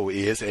Swango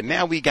is, and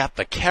now we got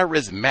the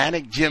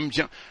charismatic Jim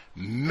Jones,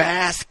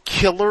 mass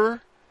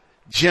killer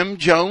Jim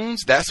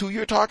Jones. That's who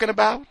you're talking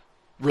about?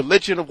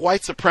 Religion of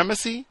white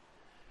supremacy,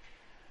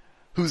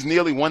 whose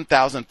nearly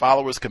 1,000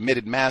 followers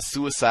committed mass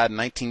suicide in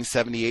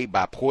 1978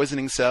 by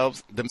poisoning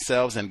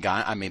themselves and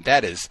dying. I mean,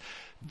 that is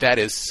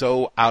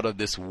so out of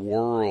this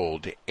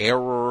world,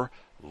 error,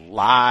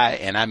 lie.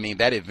 And I mean,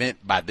 that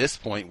event by this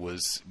point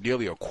was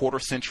nearly a quarter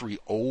century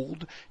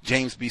old.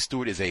 James B.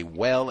 Stewart is a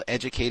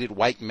well-educated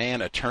white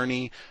man,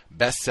 attorney,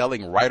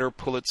 best-selling writer,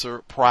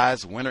 Pulitzer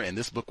Prize winner, and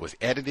this book was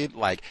edited.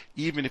 Like,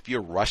 even if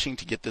you're rushing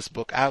to get this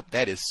book out,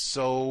 that is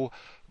so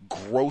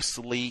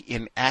grossly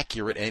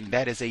inaccurate, and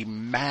that is a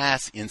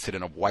mass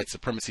incident of white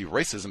supremacy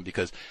racism,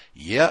 because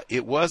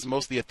it was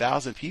mostly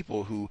 1,000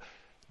 people who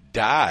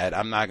died.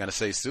 I'm not going to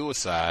say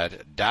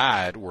suicide,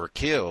 died, were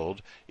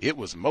killed. It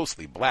was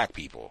mostly black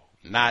people,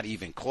 not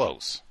even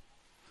close.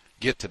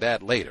 Get to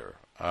that later.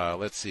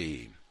 Let's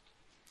see.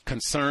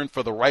 Concern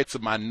for the rights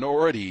of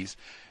minorities,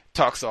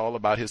 talks all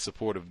about his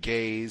support of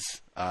gays,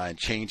 and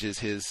changes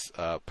his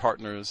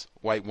partner's,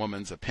 white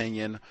woman's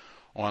opinion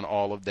on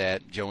all of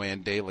that.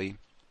 Joanne Daly.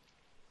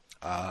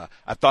 I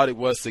thought it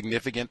was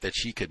significant that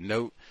she could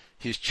note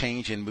his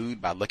change in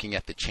mood by looking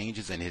at the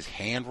changes in his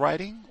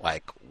handwriting.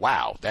 Like,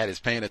 wow, that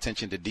is paying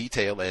attention to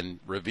detail and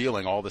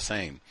revealing all the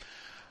same.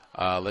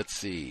 Let's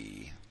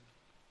see.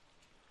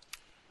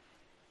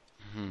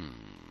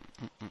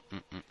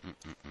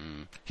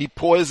 He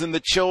poisoned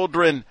the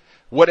children.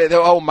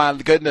 Oh my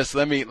goodness.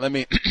 Let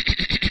me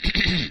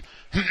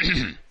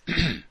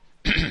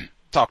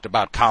talked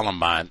about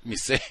Columbine. Let me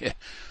say it.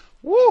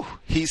 Woo.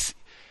 He's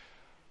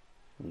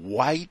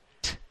white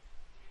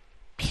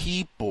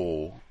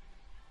people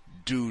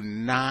do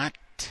not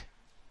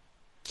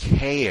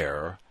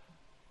care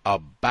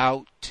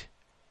about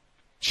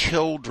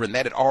children.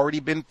 That had already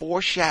been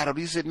foreshadowed.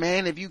 He said,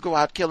 man, if you go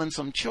out killing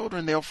some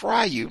children, they'll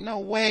fry you. No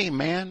way,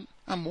 man.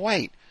 I'm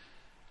white.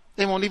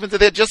 They won't even,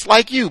 they're just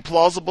like you.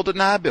 Plausible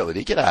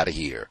deniability. Get out of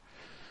here.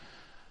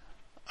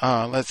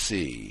 Let's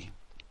see.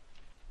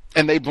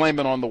 And they blame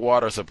it on the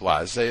water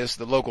supply. Say it's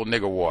the local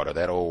nigger water,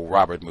 that old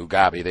Robert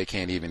Mugabe. They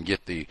can't even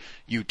get the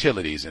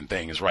utilities and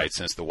things right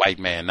since the white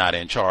man not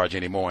in charge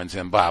anymore in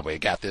Zimbabwe.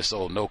 Got this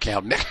old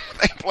no-count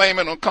nigger. They blame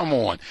it on, come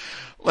on.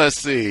 Let's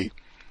see.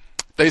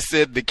 They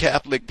said the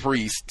Catholic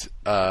priest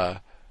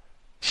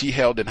she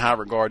held in high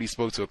regard, he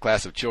spoke to a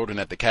class of children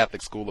at the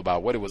Catholic school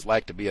about what it was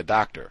like to be a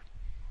doctor.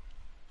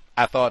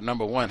 I thought,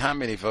 number one, how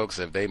many folks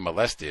have they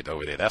molested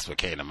over there? That's what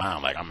came to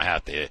mind. Like, I'm going to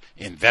have to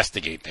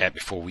investigate that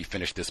before we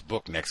finish this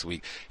book next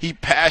week. He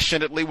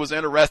passionately was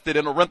interested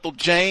in Orenthal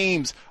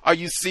James. Are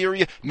you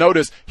serious?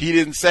 Notice he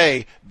didn't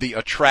say the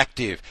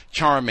attractive,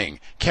 charming,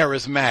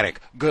 charismatic,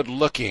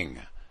 good-looking,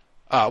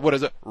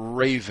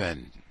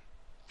 Raven,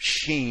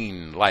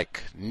 sheen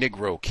like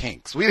Negro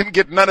kinks. We didn't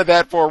get none of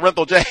that for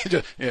Orenthal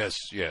James.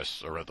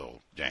 Yes,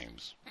 Orenthal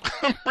James.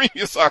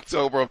 Previous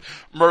October of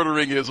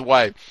murdering his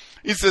wife.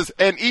 He says,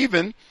 and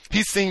even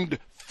he seemed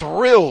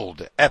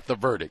thrilled at the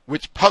verdict,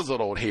 which puzzled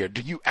old Hare.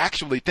 Do you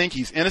actually think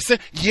he's innocent?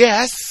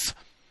 Yes.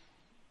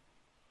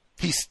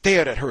 He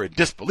stared at her in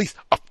disbelief.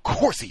 Of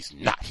course he's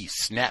not. He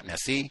snapped. Now,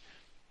 see.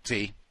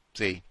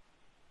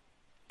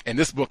 In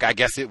this book, I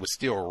guess it was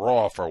still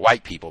raw for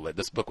white people. That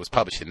this book was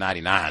published in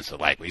 99, so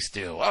like we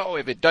still,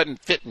 if it doesn't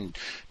fit, and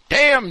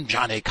damn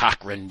Johnny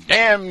Cochran,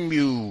 damn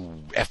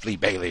you, F. Lee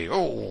Bailey,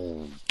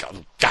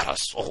 got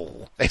us,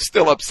 they're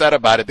still upset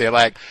about it. They're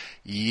like,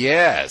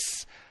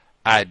 yes,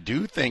 I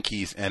do think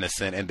he's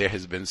innocent, and there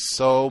has been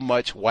so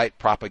much white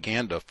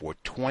propaganda for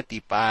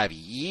 25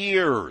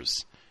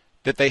 years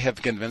that they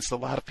have convinced a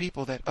lot of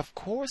people that, of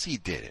course, he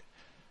did it.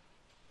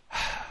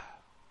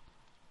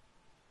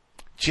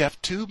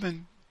 Jeff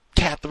Toobin,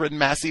 Catherine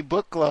Massey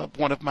Book Club,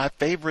 one of my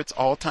favorites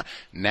all time.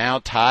 Now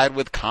tied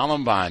with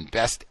Columbine,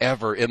 best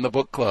ever in the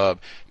book club.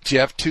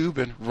 Jeff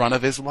Toobin, run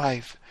of his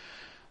life.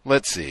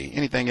 Let's see.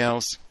 Anything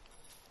else?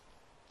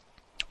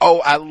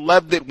 I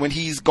loved it when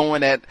he's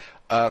going at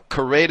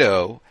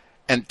Corredo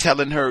and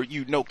telling her,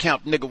 you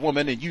no-count nigger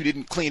woman, and you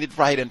didn't clean it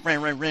right, and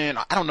ran.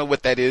 I don't know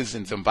what that is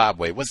in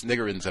Zimbabwe. What's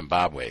nigger in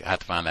Zimbabwe? I have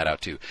to find that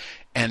out, too.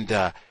 And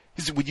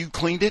he said, well, you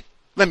cleaned it?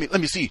 Let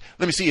me see.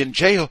 In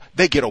jail,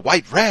 they get a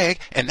white rag,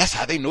 and that's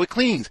how they know it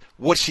cleans.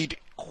 What she did?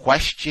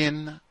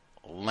 Question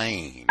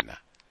Lane.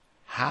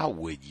 How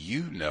would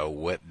you know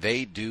what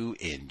they do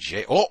in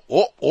jail?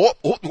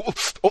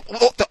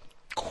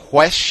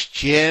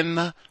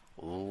 Question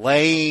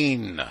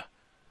Lane.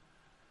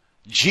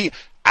 Gee,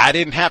 I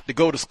didn't have to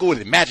go to school.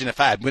 Imagine if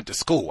I had went to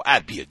school.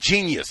 I'd be a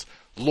genius.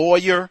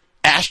 Lawyer,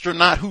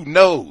 astronaut, who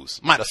knows?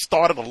 Might have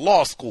started a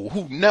law school,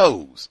 who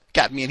knows?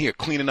 Got me in here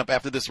cleaning up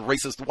after this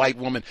racist white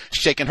woman,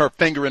 shaking her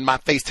finger in my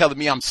face, telling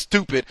me I'm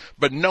stupid,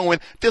 but knowing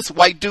this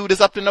white dude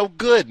is up to no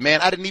good,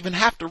 man. I didn't even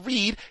have to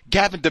read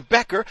Gavin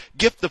DeBecker,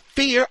 Gift of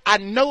Fear. I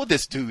know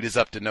this dude is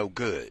up to no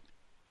good.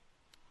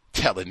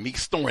 Telling me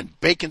storing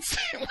bacon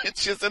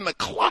sandwiches in the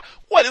closet.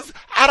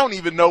 I don't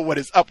even know what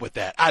is up with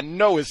that. I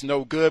know it's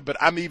no good, but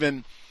I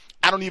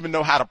don't even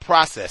know how to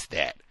process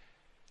that.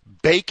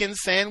 Bacon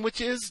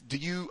sandwiches?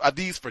 Are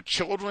these for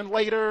children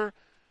later?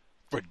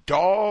 For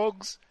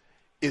dogs?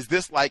 Is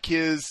this like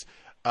his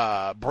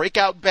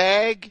breakout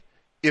bag?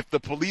 If the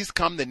police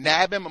come to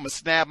nab him, I'm going to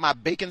snap my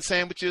bacon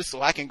sandwiches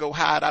so I can go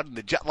hide out in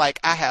the like,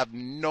 I have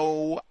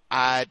no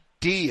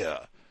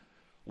idea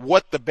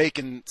what the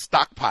bacon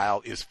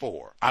stockpile is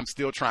for. I'm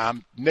still trying.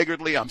 I'm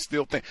niggardly. I'm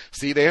still thinking.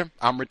 See there?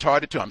 I'm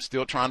retarded too. I'm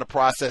still trying to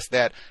process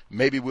that.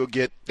 Maybe we'll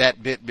get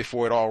that bit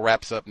before it all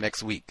wraps up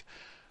next week.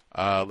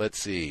 Let's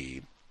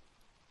see.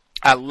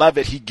 I love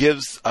it. He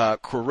gives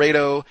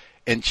Corredo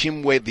and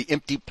Chimwe the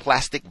empty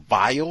plastic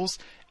vials,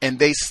 and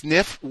they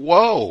sniff.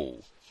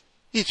 Whoa.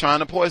 He's trying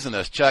to poison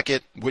us. Chuck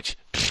it. Which,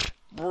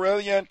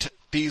 brilliant.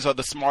 These are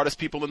the smartest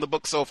people in the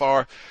book so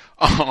far.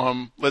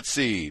 Let's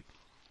see.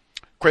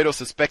 Corredo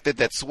suspected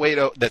that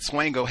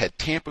Swango had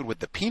tampered with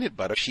the peanut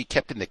butter she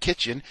kept in the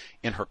kitchen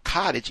in her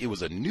cottage. It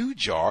was a new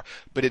jar,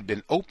 but it had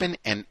been open,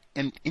 and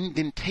an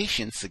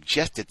indentation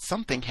suggested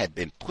something had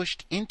been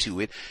pushed into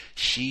it.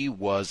 She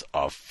was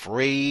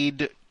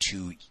afraid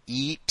to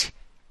eat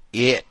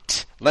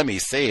it. Let me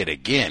say it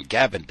again.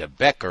 Gavin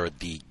DeBecker,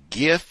 the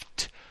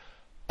gift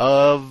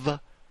of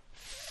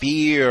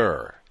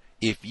fear.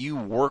 If you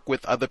work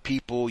with other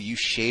people, you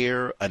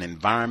share an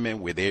environment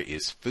where there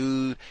is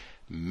food,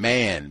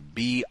 man,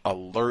 be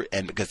alert,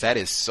 and because that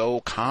is so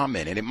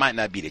common, and it might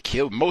not be to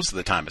kill. Most of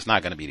the time, it's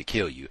not going to be to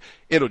kill you.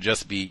 It'll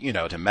just be,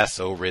 to mess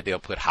over it. They'll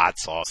put hot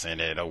sauce in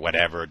it or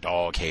whatever,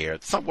 dog hair,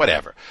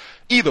 whatever.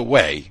 Either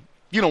way,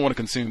 you don't want to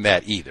consume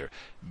that either.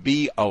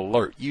 Be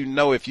alert.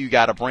 If you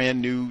got a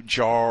brand new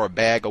jar or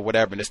bag or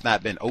whatever, and it's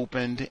not been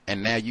opened,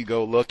 and now you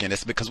go look, and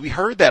it's because we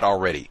heard that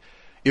already.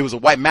 It was a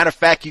white, matter of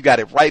fact, you got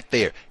it right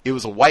there. It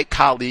was a white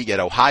colleague at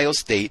Ohio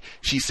State.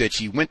 She said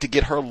she went to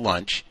get her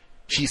lunch.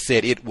 She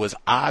said it was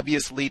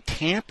obviously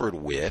tampered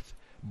with,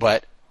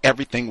 but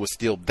everything was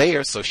still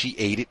there, so she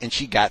ate it and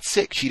she got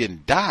sick. She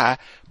didn't die,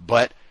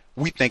 but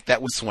we think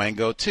that was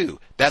Swango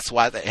too. That's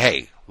why,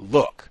 hey,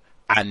 look,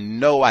 I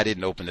know I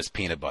didn't open this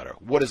peanut butter.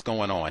 What is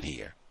going on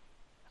here?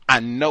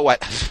 I know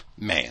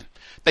man,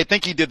 they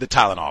think he did the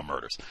Tylenol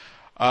murders.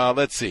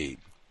 Let's see.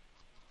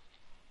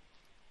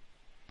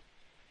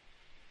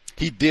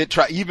 He did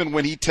try, even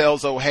when he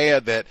tells O'Hare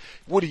that,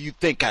 what do you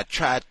think, I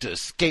tried to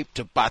escape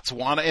to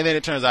Botswana? And then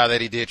it turns out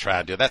that he did try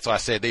to do it. That's why I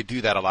said they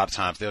do that a lot of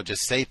times. They'll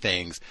just say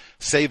things,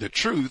 say the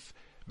truth,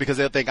 because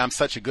they'll think I'm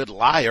such a good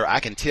liar. I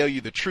can tell you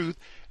the truth,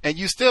 and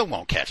you still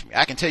won't catch me.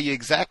 I can tell you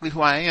exactly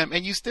who I am,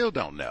 and you still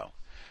don't know.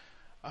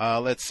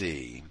 Let's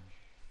see.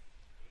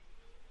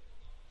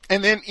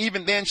 And then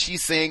even then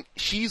she's saying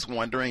she's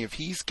wondering if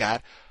he's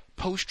got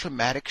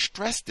post-traumatic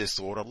stress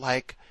disorder,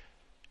 like,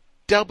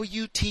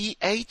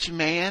 WTH,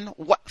 man.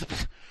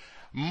 What?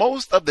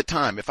 Most of the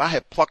time, if I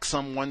have plucked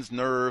someone's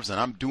nerves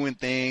and I'm doing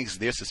things,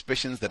 there's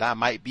suspicions that I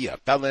might be a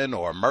felon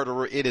or a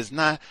murderer. It is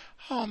not.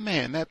 Oh,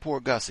 man, that poor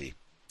Gussie.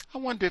 I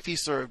wonder if he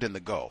served in the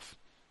Gulf.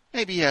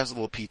 Maybe he has a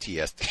little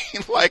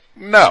PTSD. Like,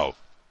 no.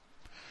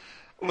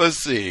 Let's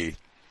see.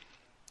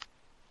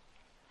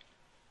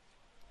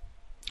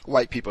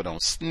 White people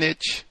don't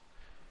snitch.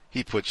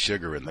 He put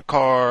sugar in the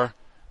car.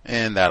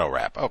 And that'll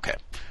wrap. Okay.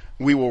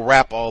 We will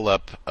wrap all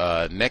up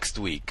next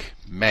week.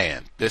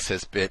 Man, this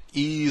has been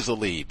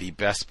easily the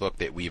best book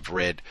that we've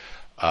read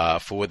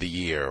for the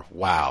year.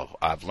 Wow,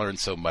 I've learned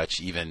so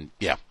much.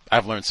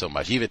 I've learned so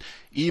much.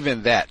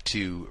 Even that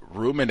to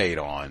ruminate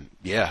on.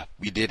 Yeah,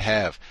 we did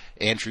have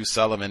Andrew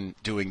Sullivan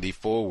doing the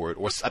foreword,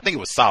 or I think it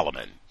was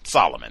Solomon.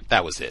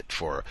 That was it,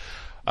 for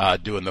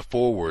doing the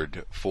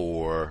foreword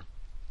for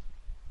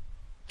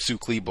Sue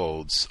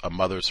Klebold's A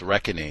Mother's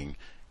Reckoning.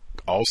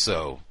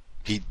 Also,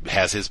 he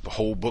has his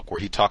whole book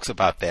where he talks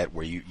about that,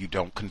 where you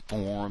don't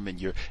conform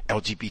and you're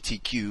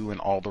LGBTQ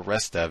and all the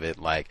rest of it.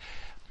 Like,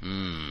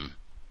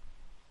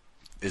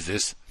 is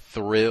this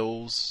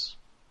thrills,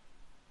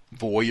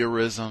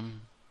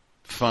 voyeurism,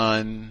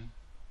 fun?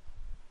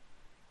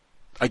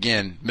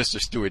 Again, Mr.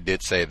 Stewart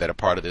did say that a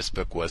part of this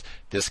book was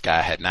this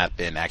guy had not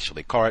been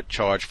actually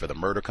charged for the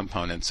murder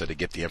component, so to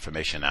get the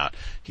information out,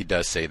 he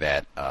does say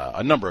that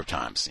a number of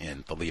times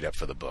in the lead up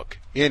for the book.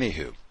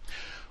 Anywho,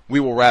 we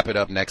will wrap it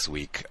up next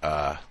week.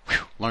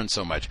 Learned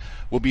so much.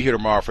 We'll be here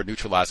tomorrow for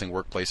Neutralizing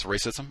Workplace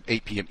Racism,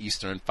 8 p.m.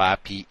 Eastern,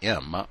 5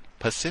 p.m.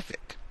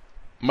 Pacific.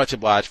 Much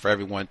obliged for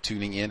everyone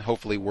tuning in,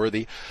 hopefully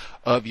worthy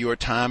of your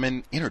time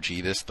and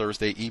energy this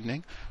Thursday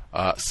evening.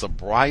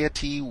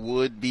 Sobriety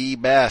would be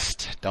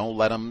best. Don't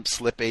let them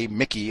slip a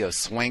Mickey, a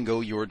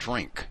Swango your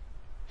drink.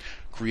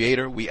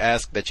 Creator, we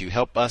ask that you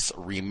help us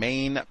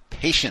remain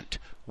patient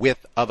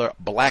with other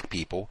black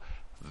people,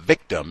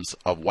 victims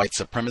of white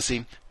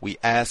supremacy. We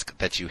ask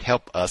that you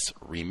help us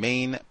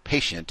remain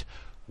patient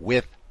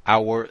with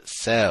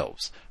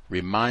ourselves.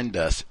 Remind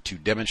us to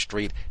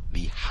demonstrate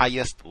the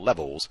highest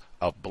levels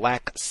of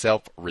black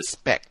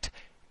self-respect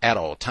at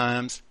all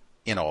times,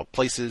 in all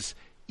places,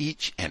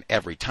 each and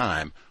every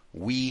time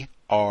we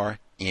are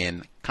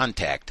in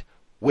contact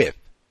with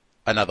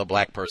another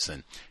black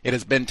person. It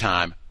has been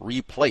time.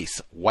 Replace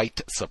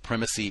white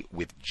supremacy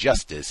with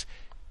justice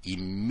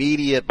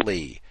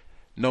immediately.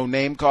 No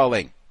name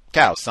calling.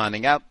 Cal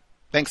signing out.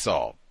 Thanks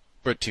all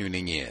for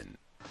tuning in.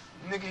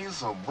 Nigga, you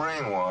so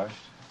brainwashed.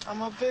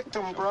 I'm a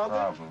victim, brother.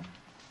 Problem.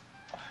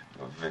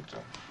 You're a victim.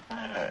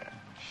 Yeah.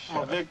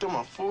 I'm a victim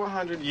of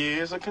 400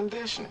 years of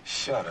conditioning.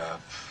 Shut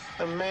up.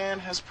 The man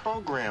has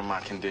programmed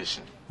my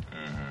condition.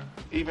 Mm-hmm.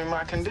 Even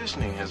my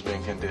conditioning has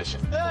been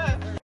conditioned.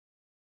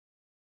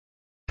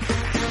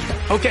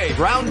 Okay,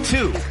 round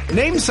two.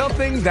 Name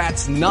something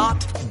that's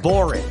not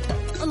boring.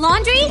 A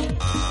laundry?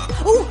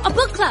 Ooh, a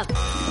book club.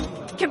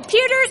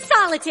 Computer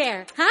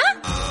solitaire,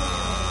 huh?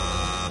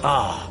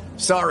 Ah,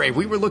 sorry,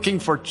 we were looking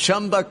for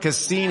Chumba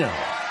Casino.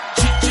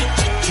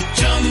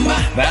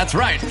 That's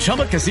right,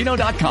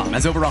 ChumbaCasino.com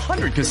has over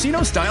 100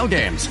 casino-style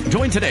games.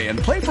 Join today and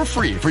play for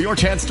free for your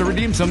chance to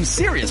redeem some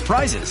serious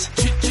prizes.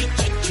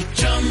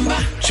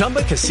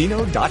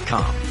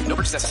 ChumbaCasino.com. No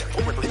purchase necessary.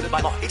 Void where prohibited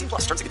by law. 18+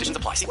 terms and conditions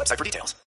apply. See website for details.